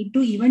scan, we need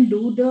to even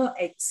do the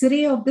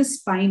X-ray of the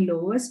spine,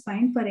 lower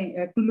spine, for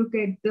to look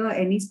at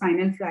any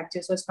spinal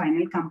fractures or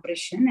spinal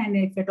compression. And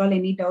if at all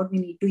any doubt, we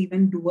need to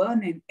even do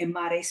an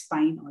MRI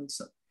spine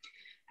also.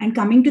 And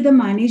coming to the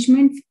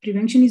management,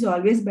 prevention is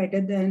always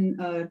better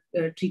than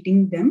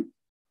treating them.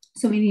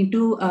 So we need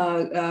to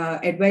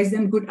advise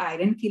them good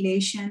iron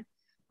chelation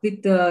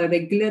with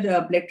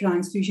regular blood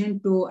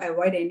transfusion to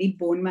avoid any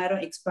bone marrow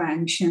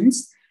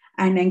expansions,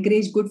 and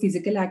encourage good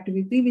physical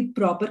activity with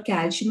proper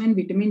calcium and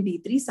vitamin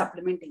D3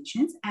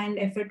 supplementations. And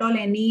if at all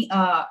any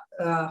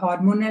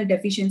hormonal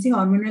deficiency,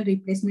 hormonal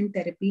replacement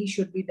therapy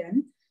should be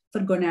done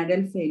for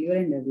gonadal failure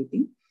and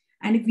everything.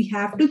 And if we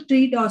have to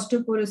treat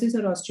osteoporosis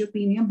or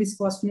osteopenia,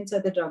 bisphosphonates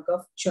are the drug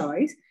of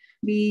choice.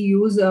 We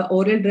use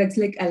oral drugs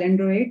like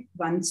alendronate,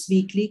 once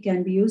weekly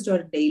can be used,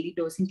 or daily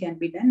dosing can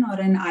be done, or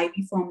an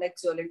IV form like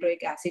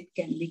zoledronic acid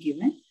can be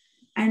given.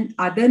 And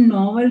other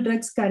novel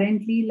drugs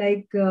currently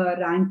like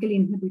RANKL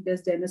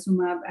inhibitors,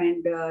 denosumab,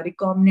 and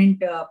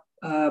recombinant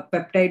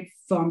peptide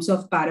forms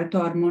of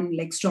parathormone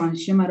like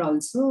strontium are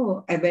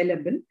also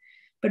available,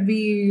 but we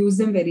use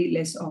them very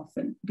less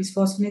often.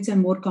 Bisphosphonates are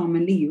more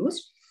commonly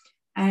used,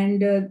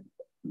 and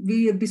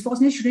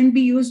bisphosphonates shouldn't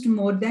be used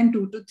more than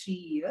 2 to 3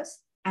 years.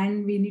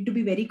 And we need to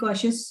be very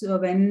cautious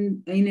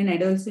when in an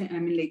adolescent,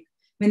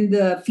 when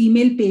the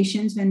female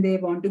patients, when they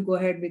want to go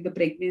ahead with the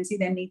pregnancy,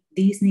 then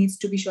these needs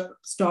to be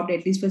stopped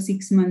at least for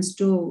 6 months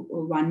to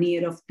 1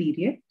 year of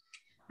period.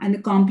 And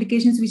the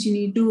complications which you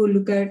need to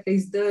look at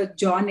is the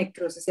jaw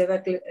necrosis,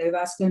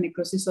 avascular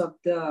necrosis of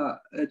the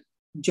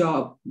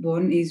jaw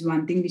bone is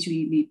one thing which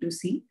we need to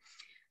see.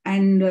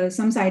 And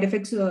some side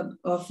effects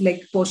of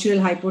like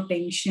postural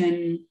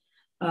hypotension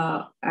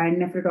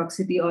and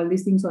nephrotoxicity, all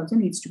these things also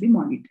needs to be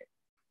monitored.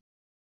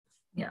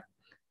 Yeah,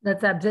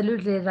 that's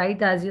absolutely right.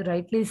 As you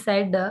rightly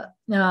said,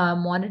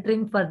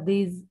 monitoring for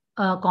these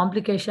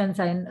complications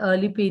in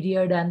early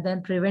period and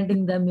then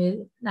preventing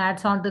them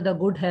adds on to the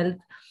good health,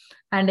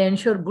 and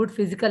ensure good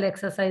physical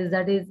exercise.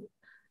 That is,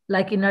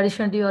 like in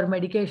addition to your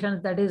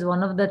medications, that is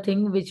one of the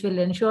things which will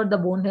ensure the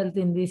bone health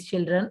in these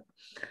children.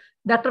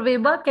 Dr.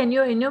 Weber, can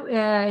you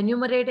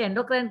enumerate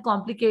endocrine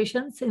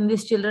complications in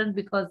these children?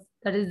 Because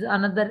that is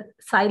another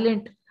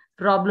silent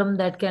problem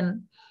that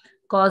can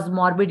cause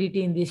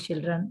morbidity in these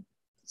children.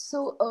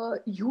 So a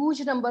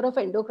huge number of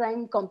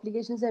endocrine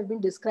complications have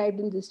been described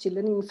in these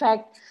children. In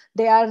fact,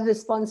 they are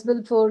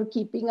responsible for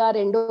keeping our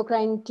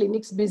endocrine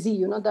clinics busy.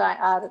 You know,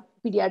 our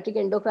pediatric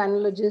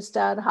endocrinologists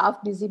are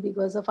half busy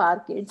because of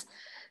our kids.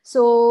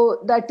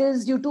 So that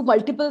is due to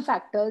multiple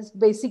factors,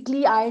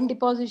 basically iron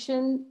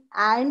deposition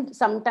and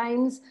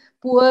sometimes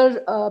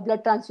poor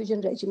blood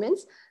transfusion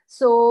regimens.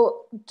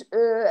 So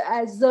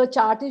as the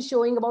chart is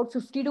showing, about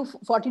 40 to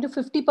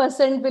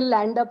 50% will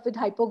land up with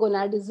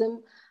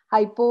hypogonadism,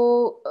 a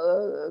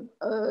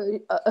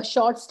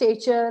short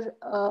stature,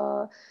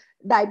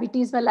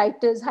 diabetes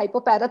mellitus,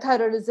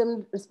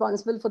 hypoparathyroidism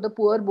responsible for the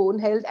poor bone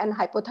health, and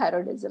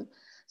hypothyroidism.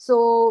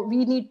 So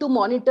we need to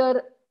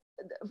monitor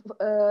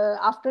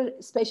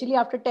especially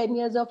after 10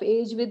 years of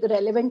age with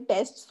relevant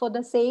tests for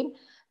the same.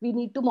 We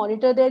need to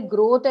monitor their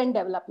growth and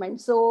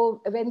development.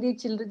 So when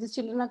these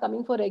children are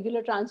coming for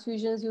regular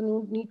transfusions,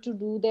 you need to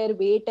do their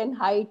weight and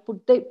height,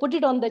 put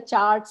it on the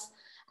charts.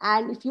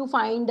 And if you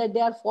find that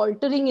they are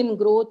faltering in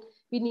growth,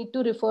 we need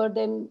to refer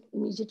them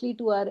immediately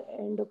to our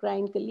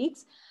endocrine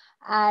colleagues.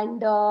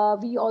 And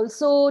we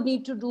also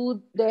need to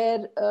do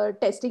their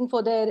testing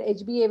for their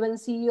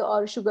HbA1c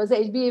or sugars. The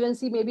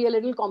HbA1c may be a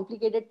little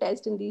complicated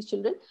test in these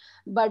children,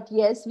 but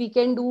yes, we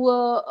can do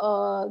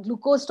a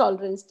glucose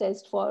tolerance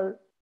test for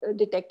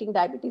detecting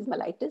diabetes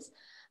mellitus.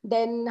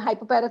 Then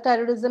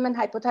hypoparathyroidism and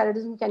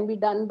hypothyroidism can be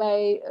done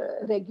by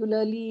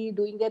regularly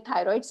doing their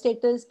thyroid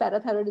status,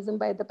 parathyroidism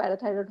by the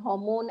parathyroid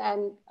hormone,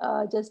 and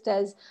just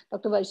as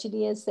Dr.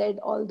 Varshini has said,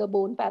 all the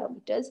bone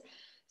parameters.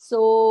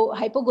 So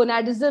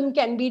hypogonadism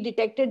can be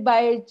detected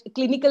by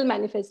clinical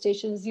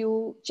manifestations.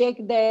 You check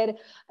their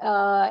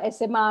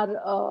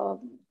SMR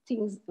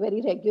things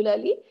very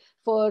regularly.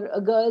 For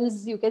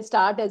girls, you can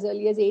start as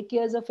early as 8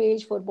 years of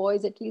age. For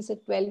boys, at least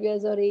at 12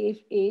 years of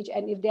age.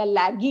 And if they are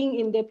lagging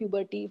in their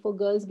puberty, for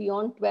girls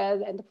beyond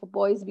 12 and for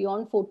boys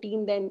beyond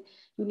 14, then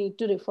you need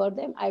to refer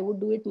them. I would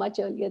do it much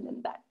earlier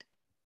than that.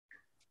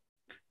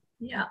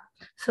 Yeah.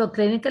 So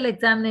clinical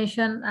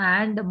examination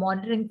and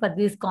monitoring for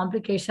these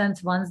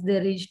complications once they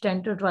reach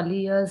 10 to 12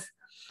 years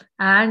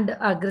and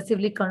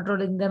aggressively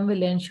controlling them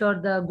will ensure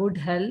the good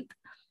health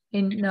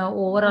in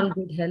overall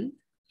good health.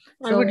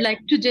 I would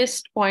like to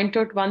just point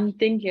out one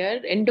thing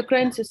here.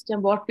 Endocrine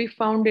system, what we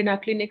found in our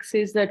clinics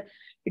is that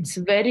it's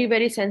very,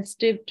 very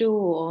sensitive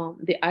to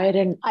the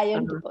iron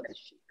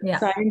deposition. Yeah.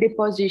 So iron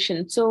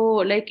deposition. So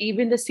like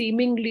even the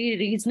seemingly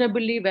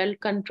reasonably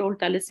well-controlled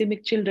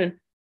thalassaemic children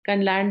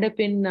can land up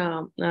in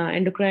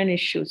endocrine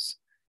issues.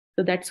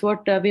 So that's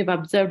what we've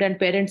observed, and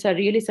parents are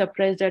really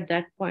surprised at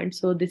that point.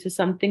 So this is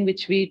something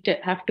which we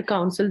have to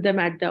counsel them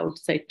at the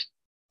outset.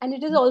 And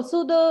it is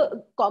also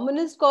the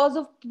commonest cause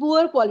of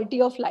poor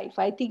quality of life.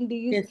 I think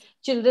these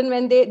children,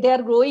 when they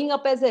are growing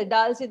up as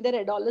adults in their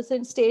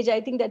adolescent stage, I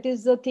think that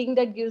is the thing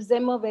that gives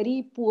them a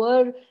very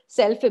poor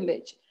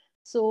self-image.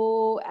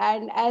 So,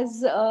 and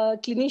as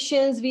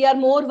clinicians, we are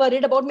more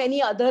worried about many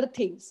other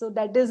things. So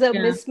that is a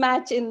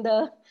mismatch in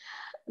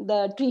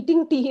the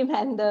treating team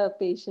and the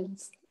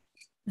patients.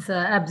 So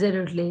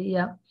absolutely,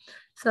 yeah.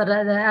 So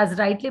as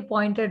rightly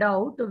pointed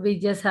out,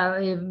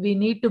 we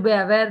need to be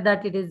aware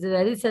that it is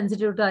very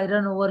sensitive to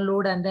iron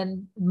overload, and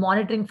then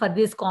monitoring for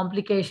these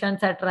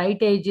complications at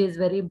right age is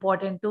very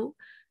important to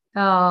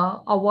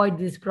avoid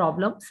these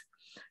problems.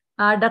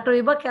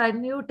 Dr. Iba,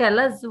 can you tell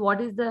us what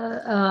is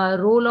the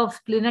role of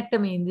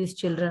splenectomy in these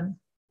children?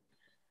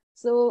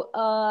 So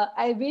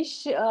I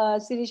wish,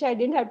 Sirisha, I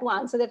didn't have to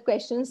answer that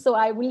question. So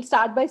I will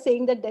start by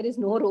saying that there is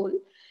no role.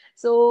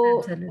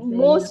 So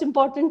most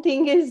important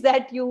thing is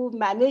that you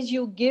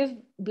give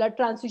blood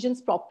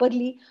transfusions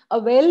properly. A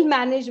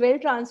well-managed,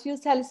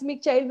 well-transfused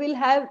thalassaemic child will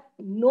have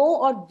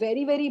no or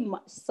very, very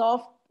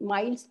soft,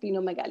 mild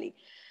splenomegaly.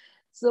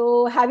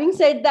 So having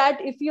said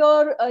that, if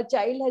your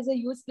child has a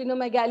huge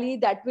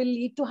splenomegaly, that will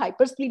lead to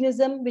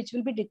hypersplenism, which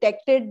will be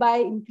detected by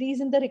increase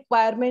in the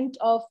requirement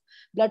of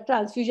blood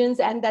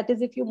transfusions. And that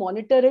is if you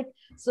monitor it.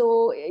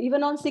 So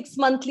even on 6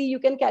 monthly, you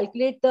can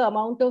calculate the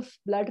amount of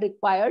blood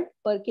required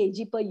per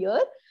kg per year.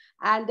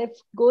 And if it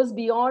goes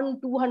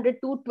beyond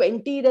 200 to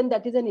 20, then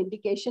that is an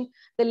indication.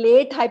 The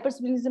late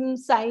hypersplenism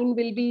sign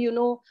will be, a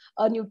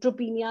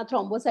neutropenia,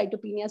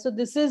 thrombocytopenia. So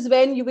this is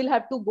when you will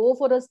have to go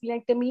for a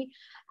splenectomy,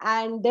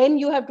 and then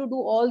you have to do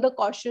all the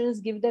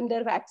cautions, give them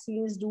their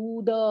vaccines,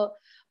 do the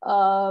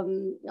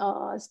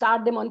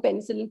start them on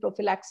penicillin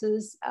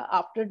prophylaxis.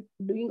 After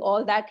doing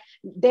all that,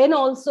 then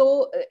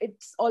also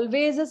it's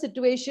always a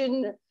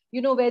situation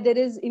where there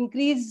is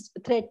increased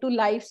threat to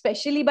life,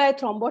 especially by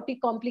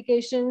thrombotic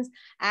complications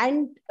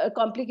and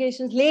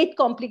late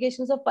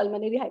complications of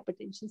pulmonary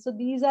hypertension. So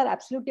these are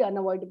absolutely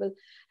unavoidable.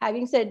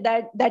 Having said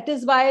that, that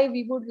is why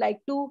we would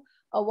like to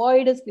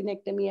avoid a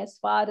splenectomy as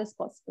far as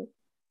possible.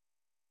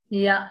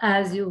 Yeah,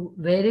 as you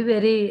very,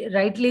 very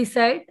rightly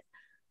said,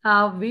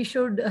 we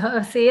should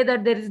say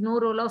that there is no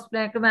role of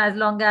splenectomy as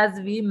long as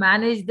we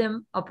manage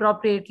them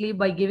appropriately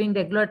by giving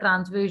regular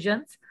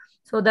transfusions,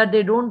 so that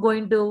they don't go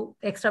into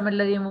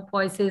extramedullary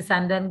hemoptysis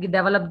and then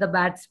develop the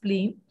bad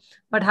spleen.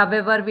 But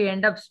however, we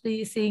end up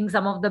seeing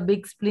some of the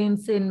big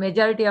spleens in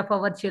majority of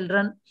our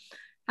children.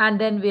 And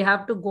then we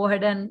have to go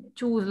ahead and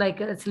choose like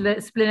a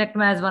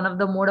splenectomy as one of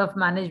the mode of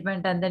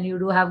management. And then you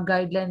do have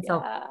guidelines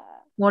of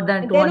more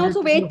than 200. Then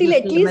also wait till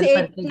at least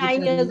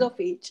 8-9 years of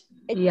age.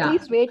 At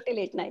least wait till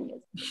 8-9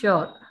 years.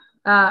 Sure.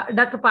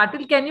 Dr.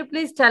 Patil, can you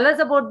please tell us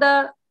about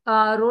the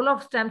role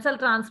of stem cell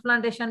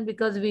transplantation?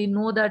 Because we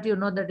know that,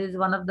 that is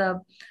one of the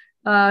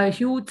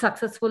huge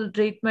successful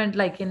treatment,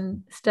 like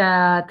in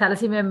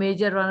thalassemia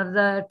major, one of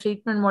the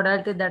treatment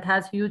modality that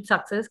has huge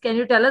success. Can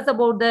you tell us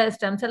about the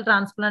stem cell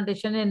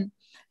transplantation in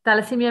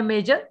thalassemia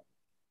major?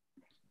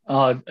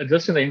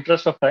 Just in the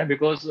interest of time,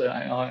 because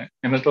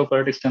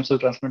hematopoietic stem cell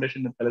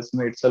transplantation in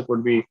thalassemia itself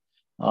would be,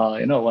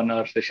 1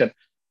 hour session.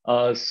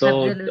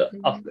 Definitely,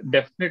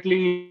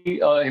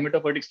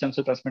 hematopoietic stem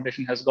cell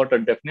transplantation has got a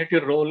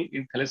definitive role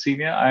in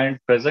thalassemia, and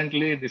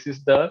presently this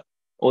is the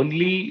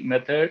only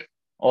method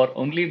or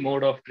only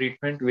mode of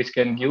treatment which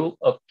can give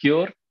a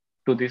cure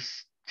to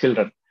these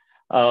children.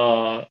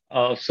 But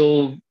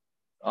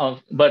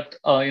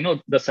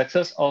the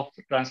success of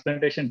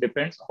transplantation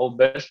depends how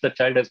best the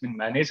child has been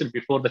managed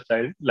before the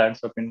child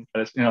lands up in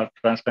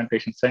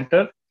transplantation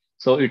center.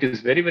 So it is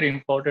very, very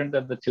important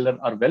that the children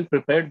are well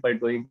prepared by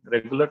doing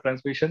regular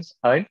transfusions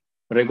and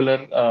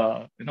regular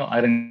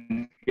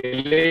iron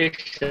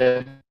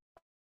chelation.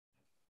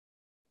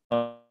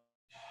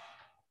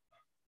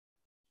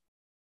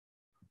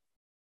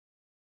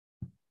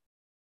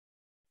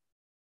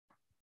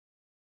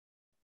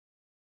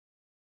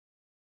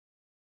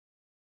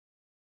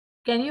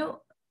 Can you?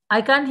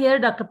 I can't hear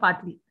Dr.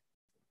 Patil.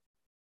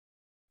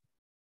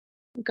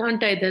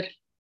 Can't either.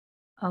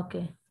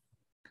 Okay.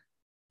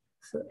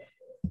 So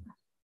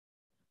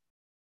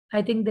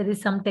I think there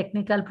is some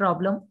technical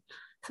problem.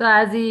 So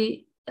as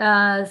he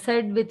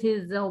said with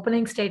his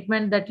opening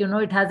statement that,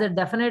 it has a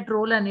definite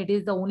role and it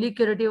is the only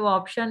curative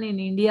option in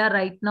India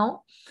right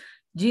now.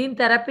 Gene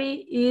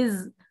therapy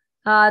is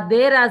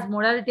there as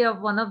modality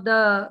of one of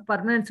the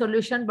permanent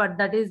solution, but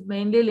that is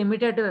mainly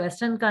limited to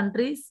Western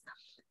countries.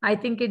 I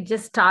think it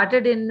just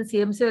started in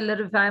CMC.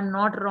 If I am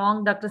not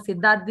wrong, Dr.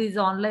 Siddharth is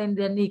online,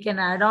 then he can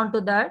add on to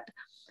that.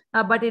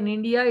 But in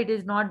India, it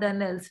is not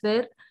done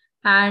elsewhere.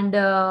 And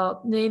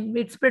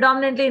it's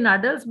predominantly in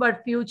adults,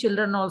 but few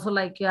children also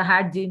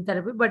had gene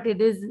therapy. But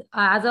it is,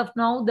 as of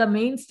now, the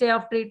mainstay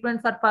of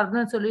treatment for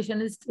permanent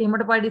solution is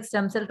hematopoietic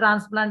stem cell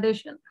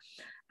transplantation.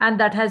 And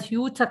that has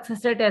huge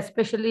success rate,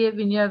 especially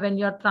when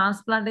you're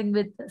transplanting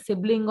with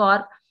sibling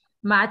or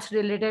match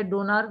related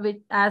donor,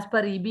 which as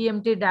per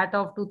EBMT data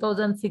of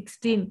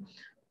 2016,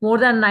 more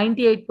than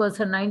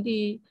 98%,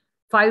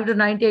 95 to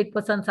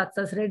 98%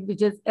 success rate,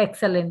 which is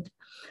excellent.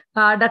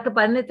 Dr.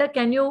 Parinita,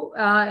 can you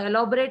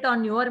elaborate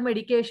on your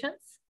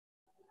medications?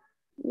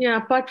 Yeah,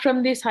 apart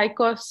from these high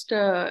cost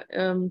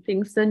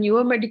things, the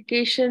newer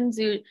medications,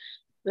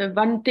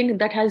 one thing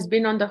that has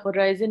been on the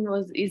horizon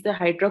is the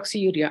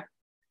hydroxyurea.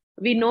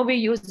 We know we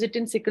use it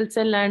in sickle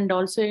cell and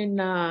also in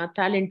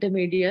thal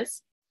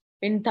intermediates.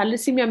 In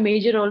thalassemia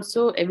major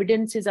also,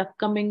 evidence is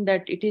upcoming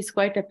that it is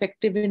quite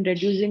effective in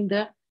reducing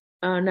the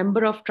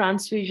number of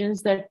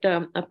transfusions that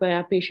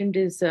a patient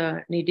is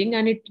needing,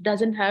 and it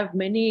doesn't have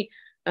many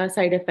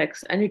side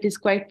effects, and it is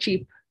quite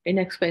cheap,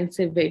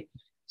 inexpensive way.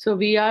 So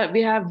we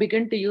have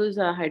begun to use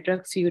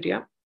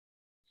hydroxyurea,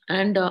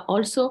 and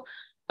also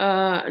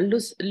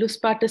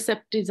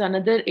luspatercept is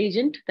another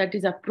agent that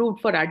is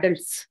approved for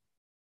adults,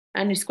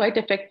 and it's quite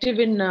effective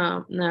in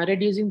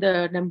reducing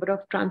the number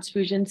of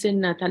transfusions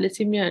in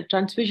thalassemia,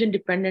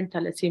 transfusion-dependent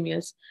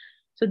thalassemias.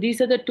 So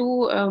these are the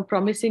two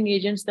promising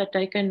agents that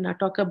I can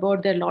talk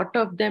about. There are a lot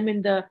of them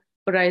in the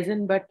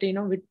horizon, but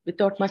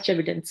without much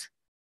evidence.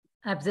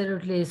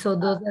 Absolutely. So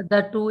those are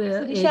the two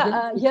agents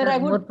here I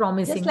more would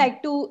promising. just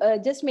like to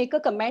just make a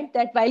comment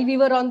that while we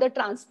were on the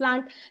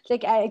transplant,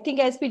 I think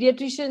as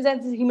pediatricians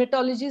and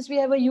hematologists, we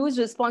have a huge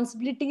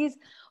responsibilities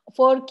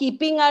for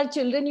keeping our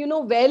children,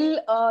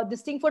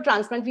 this thing for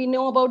transplant. We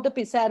know about the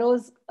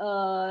Pissarro's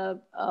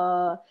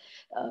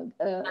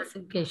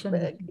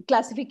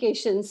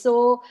classification.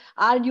 So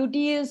our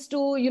duty is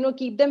to,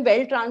 keep them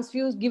well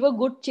transfused, give a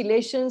good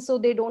chelation so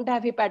they don't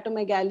have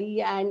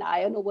hepatomegaly and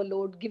iron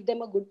overload, give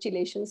them a good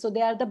chelation. So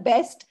they are the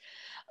best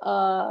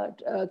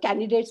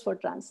candidates for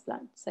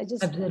transplants.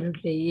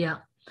 Absolutely, yeah.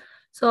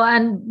 So,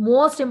 and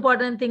most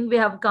important thing we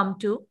have come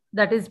to,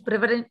 that is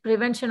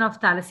prevention of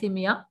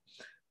thalassemia.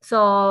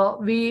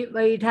 So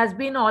it has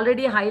been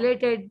already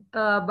highlighted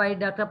by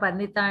Dr.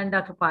 Parinita and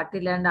Dr.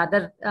 Patil and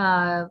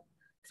other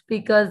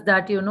speakers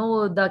that,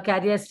 the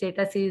carrier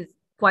status is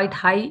quite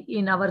high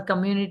in our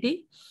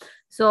community.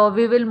 So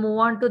we will move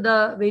on to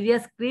the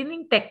various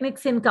screening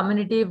techniques in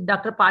community. If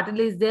Dr. Patil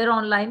is there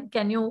online,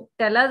 can you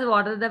tell us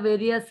what are the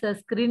various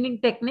screening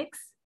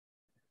techniques?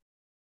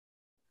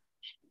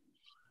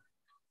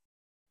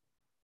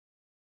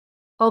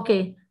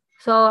 Okay.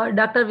 So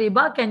Dr.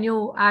 Vibha, can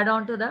you add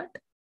on to that?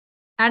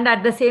 And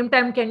at the same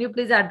time, can you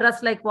please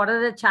address what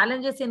are the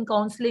challenges in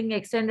counseling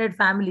extended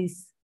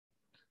families?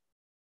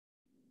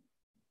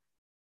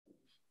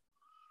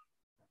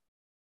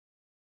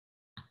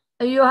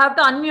 You have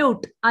to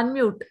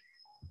unmute.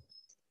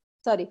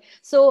 Sorry.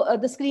 So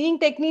the screening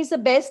techniques, the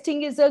best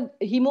thing is a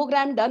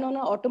hemogram done on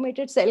an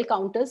automated cell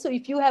counter. So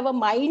if you have a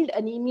mild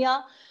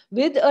anemia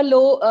with a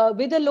low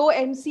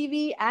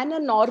MCV and a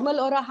normal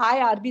or a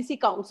high RBC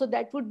count, so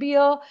that would be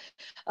a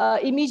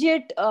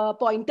immediate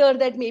pointer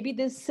that maybe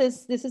this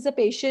is a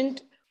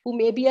patient who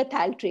may be a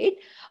thal trait.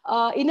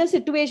 In a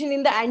situation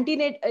in the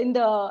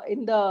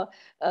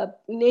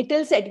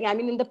natal setting, I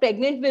mean in the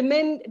pregnant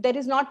women, there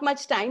is not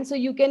much time, so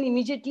you can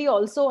immediately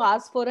also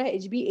ask for a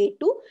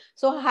HbA2.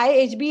 So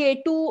high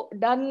HbA2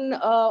 done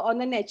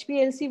on an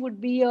HPLC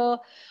would be a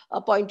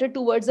pointer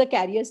towards a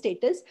carrier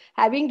status.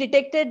 Having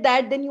detected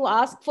that, then you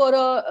ask for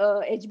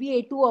a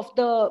HbA2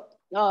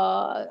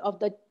 of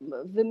the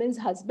women's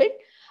husband.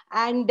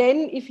 And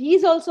then if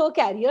he's also a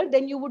carrier,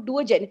 then you would do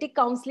a genetic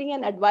counseling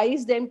and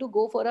advise them to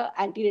go for an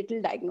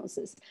antenatal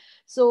diagnosis.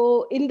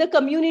 So in the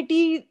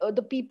community,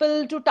 the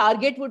people to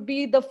target would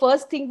be, the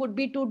first thing would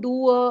be to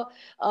do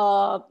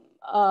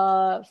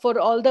for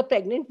all the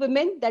pregnant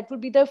women. That would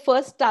be the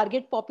first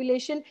target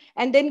population.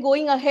 And then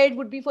going ahead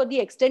would be for the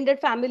extended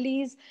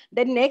families.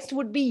 Then next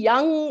would be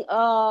young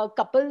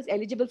couples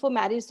eligible for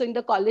marriage. So in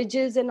the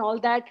colleges and all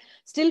that.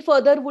 Still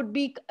further would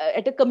be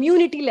at a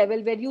community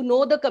level, where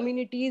the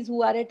communities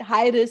who are at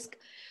high risk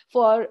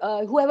for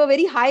who have a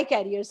very high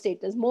carrier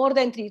status, more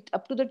than 3,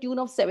 up to the tune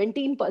of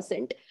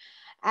 17%.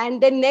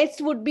 And then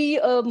next would be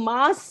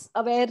mass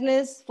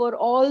awareness for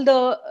all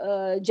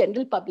the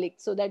general public.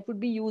 So that would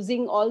be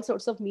using all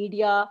sorts of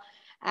media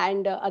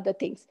and other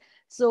things.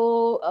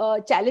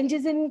 So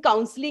challenges in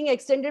counseling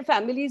extended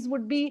families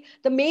would be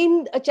the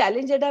main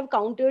challenge that I've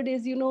countered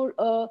is,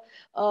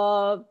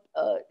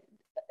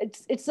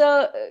 it's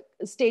a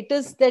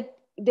status that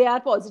they are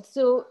positive.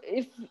 So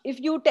if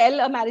you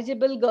tell a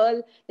marriageable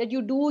girl that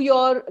you do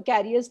your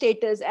carrier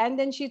status and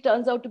then she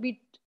turns out to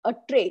be a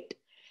trait,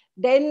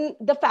 then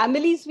the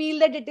families feel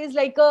that it is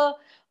like a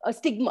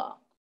stigma.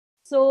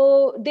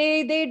 So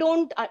they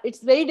don't,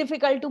 it's very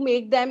difficult to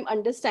make them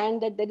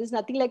understand that there is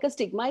nothing like a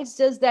stigma. It's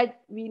just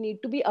that we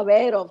need to be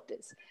aware of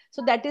this.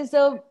 So that is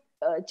a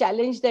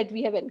challenge that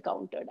we have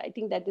encountered. I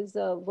think that is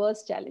the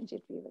worst challenge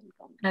that we have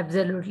encountered.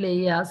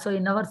 Absolutely, yeah. So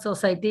in our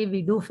society,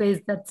 we do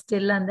face that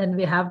still, and then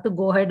we have to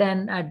go ahead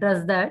and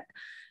address that.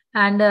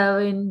 And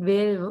in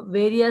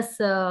various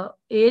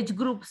age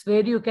groups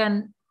where you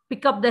can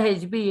pick up the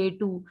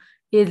HbA2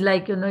 is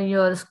like,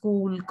 your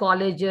school,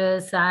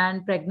 colleges,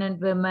 and pregnant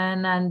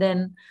women, and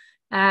then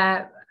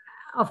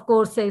of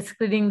course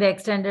screening the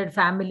extended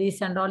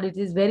families and all. It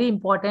is very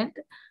important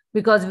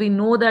because we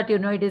know that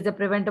it is a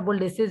preventable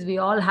disease. We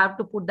all have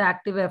to put the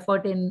active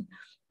effort in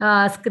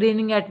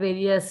screening at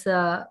various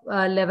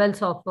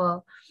levels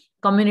of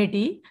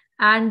community.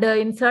 And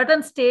in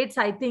certain states,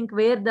 I think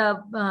where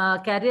the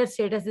carrier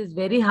status is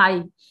very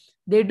high,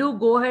 they do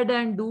go ahead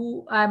and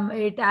do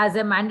it as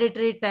a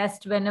mandatory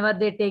test whenever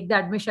they take the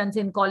admissions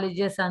in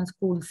colleges and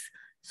schools.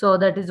 So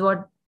that is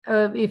what,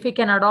 if we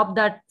can adopt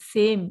that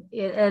same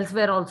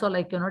elsewhere also,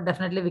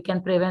 definitely we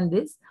can prevent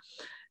this.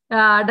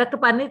 Dr.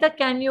 Parnita,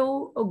 can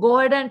you go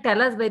ahead and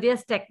tell us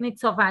various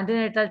techniques of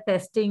antenatal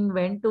testing,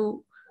 when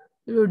to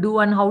do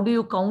and how do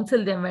you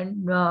counsel them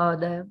when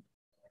the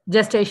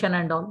gestation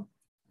and all?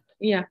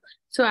 Yeah.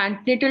 So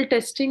antenatal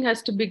testing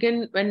has to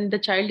begin when the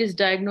child is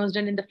diagnosed,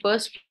 and in the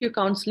first few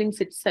counselings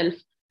itself,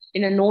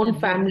 in a known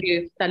family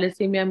of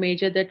thalassemia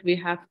major, that we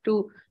have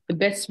to, the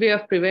best way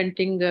of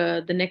preventing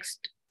the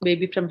next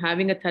baby from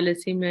having a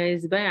thalassemia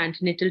is by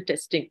antenatal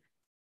testing.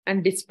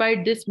 And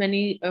despite this,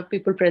 many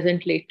people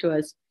present late to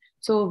us.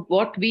 So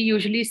what we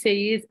usually say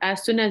is,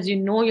 as soon as you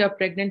know you're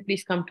pregnant,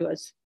 please come to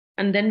us,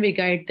 and then we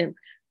guide them.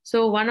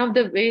 So one of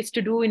the ways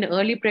to do in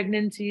early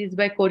pregnancy is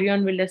by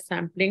chorion villus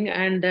sampling,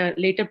 and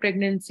later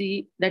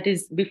pregnancy, that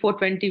is before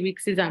 20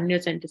 weeks, is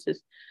amniocentesis.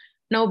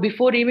 Now,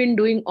 before even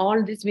doing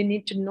all this, we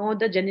need to know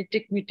the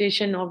genetic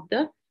mutation of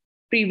the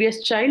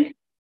previous child,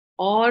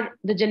 or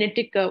the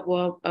genetic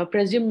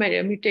presumed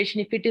mutation.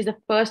 If it is the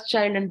first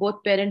child and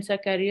both parents are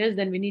carriers,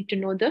 then we need to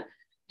know the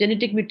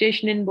genetic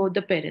mutation in both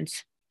the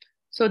parents.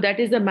 So that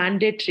is the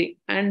mandatory.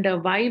 And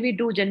why we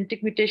do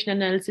genetic mutation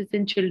analysis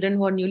in children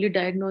who are newly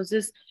diagnosed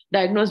with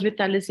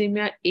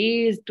thalassemia,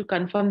 A, is to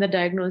confirm the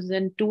diagnosis,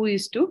 and 2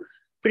 is to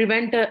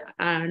prevent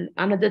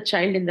another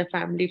child in the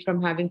family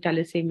from having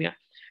thalassemia.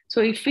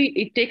 So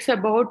it takes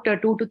about 2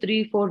 to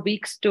 3, 4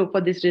 weeks for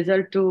this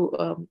result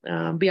to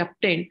be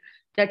obtained.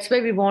 That's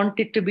why we want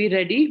it to be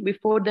ready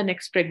before the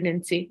next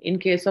pregnancy in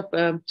case of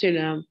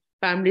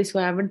families who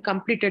haven't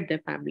completed their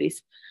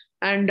families.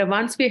 And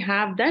once we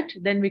have that,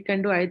 then we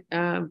can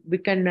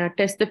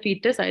test the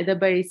fetus either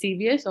by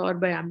CVS or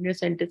by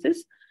amniocentesis.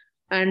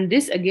 And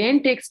this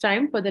again takes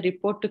time for the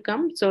report to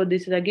come. So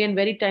this is again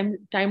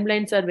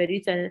timelines are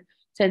very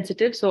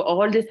sensitive. So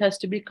all this has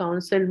to be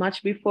counseled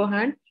much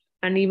beforehand,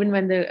 and even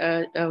when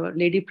the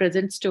lady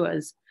presents to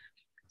us.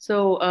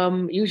 So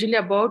usually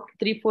about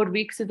 3-4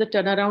 weeks is the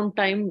turnaround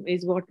time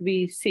is what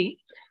we see.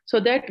 So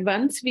that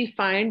once we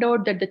find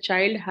out that the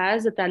child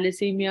has a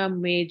thalassemia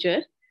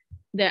major,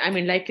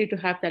 likely to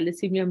have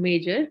thalassemia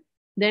major,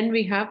 then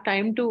we have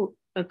time to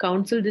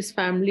counsel this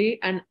family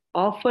and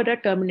offer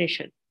a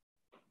termination.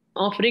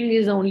 Offering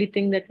is the only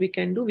thing that we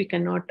can do. We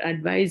cannot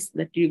advise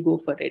that you go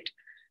for it.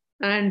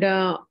 And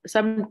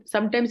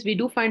sometimes we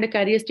do find a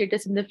carrier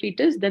status in the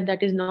fetus, then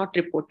that is not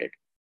reported.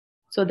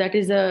 So that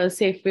is a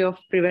safe way of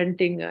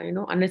preventing,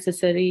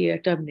 unnecessary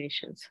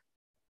terminations.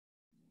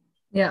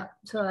 Yeah,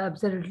 so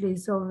absolutely.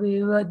 So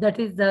that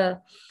is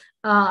the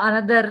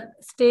another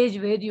stage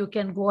where you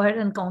can go ahead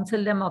and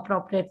counsel them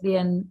appropriately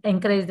and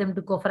encourage them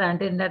to go for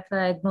antenatal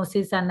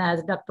diagnosis. And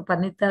as Dr.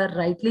 Parnita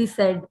rightly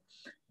said,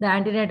 the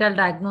antenatal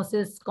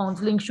diagnosis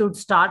counseling should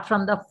start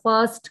from the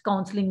first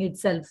counseling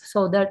itself,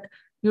 so that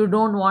you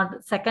don't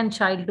want second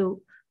child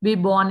to be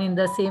born in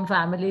the same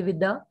family with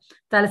the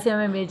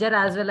thalassemia major,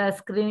 as well as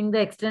screening the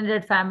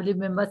extended family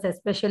members,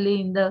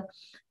 especially in the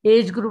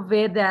age group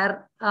where they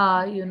are,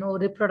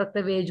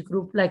 reproductive age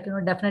group.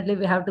 Definitely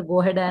we have to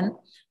go ahead and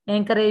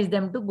encourage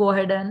them to go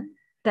ahead and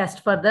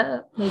test for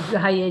the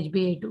high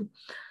HbA2.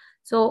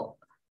 So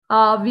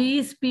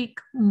we speak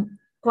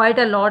quite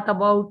a lot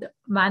about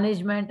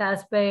management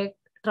aspect,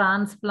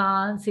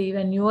 transplants,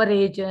 even newer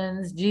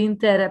agents, gene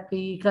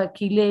therapy,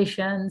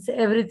 chelations,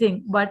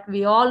 everything. But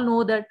we all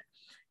know that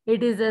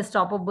it is a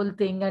stoppable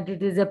thing and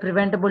it is a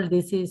preventable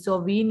disease. So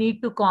we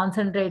need to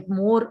concentrate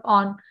more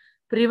on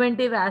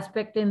preventive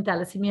aspect in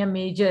thalassemia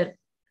major,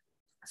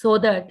 so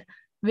that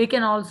we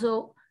can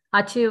also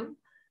achieve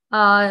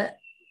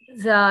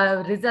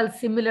the results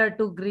similar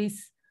to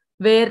Greece,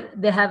 where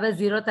they have a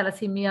zero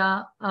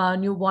thalassemia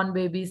newborn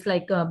babies,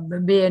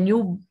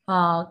 new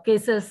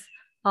cases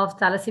of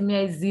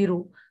thalassemia is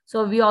 0.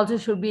 So we also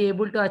should be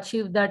able to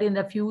achieve that in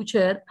the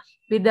future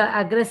with the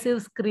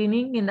aggressive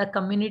screening in the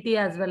community,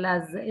 as well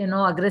as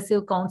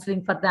aggressive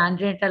counseling for the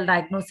antenatal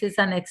diagnosis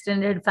and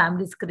extended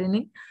family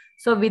screening.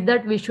 So with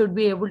that, we should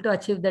be able to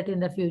achieve that in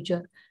the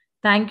future.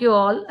 Thank you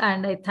all,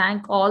 and I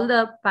thank all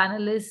the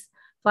panelists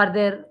for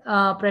their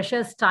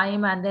precious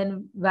time and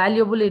then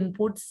valuable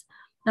inputs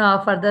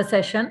for the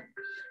session.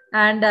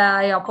 And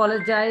I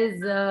apologize,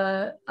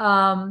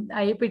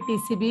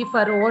 Iaptcb,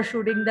 for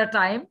overshooting the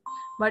time,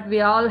 but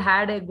we all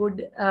had a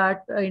good,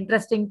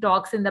 interesting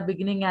talks in the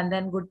beginning and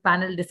then good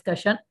panel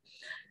discussion.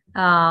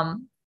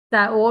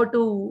 Over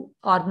to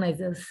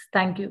organizers.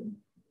 Thank you.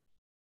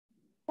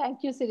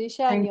 Thank you,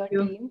 Sirisha, and your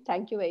team.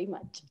 Thank you very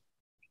much.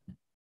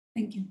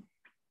 Thank you.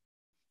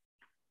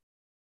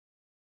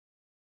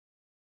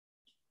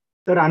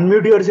 Sir,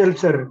 unmute yourself,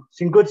 sir.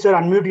 Sinkoch, sir,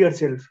 unmute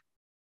yourself.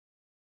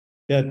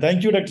 Yeah,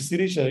 thank you, Dr.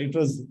 Sirisha. It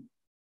was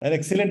an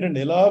excellent and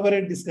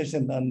elaborate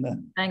discussion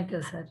on thank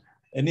you, sir.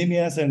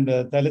 Anemias and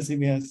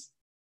thalassemias.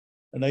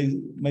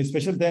 And my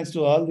special thanks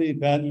to all the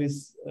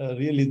panelists.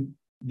 Really,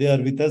 they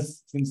are with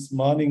us since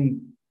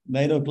morning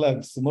 9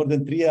 o'clock, so more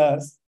than 3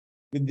 hours,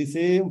 with the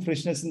same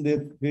freshness in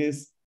their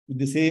face, with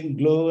the same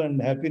glow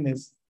and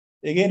happiness.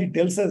 Again, it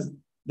tells us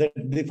that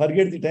they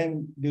forget the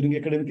time during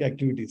academic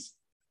activities.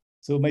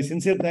 So my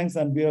sincere thanks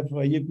on behalf of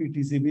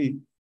Iaptcb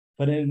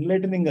for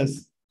enlightening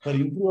us, for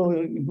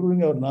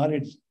improving our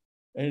knowledge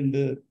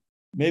and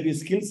maybe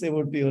skills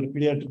about your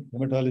pediatric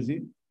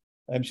hematology.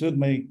 I'm sure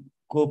my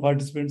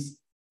co-participants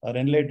are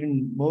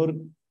enlightened more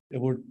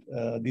about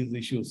these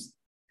issues.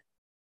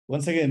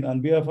 Once again,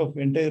 on behalf of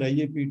entire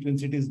IAP Twin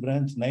Cities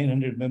branch,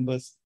 900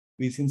 members,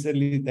 we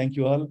sincerely thank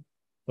you all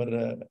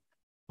for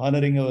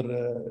honoring our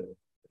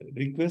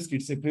request.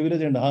 It's a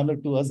privilege and honor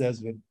to us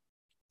as well.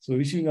 So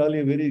wishing you all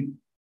a very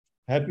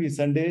happy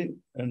Sunday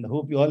and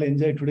hope you all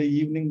enjoy today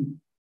evening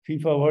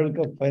FIFA World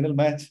Cup final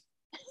match.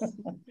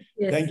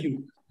 Yes. Thank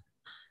you.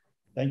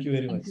 Thank you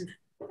very much.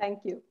 Thank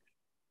you.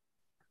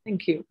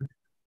 Thank you.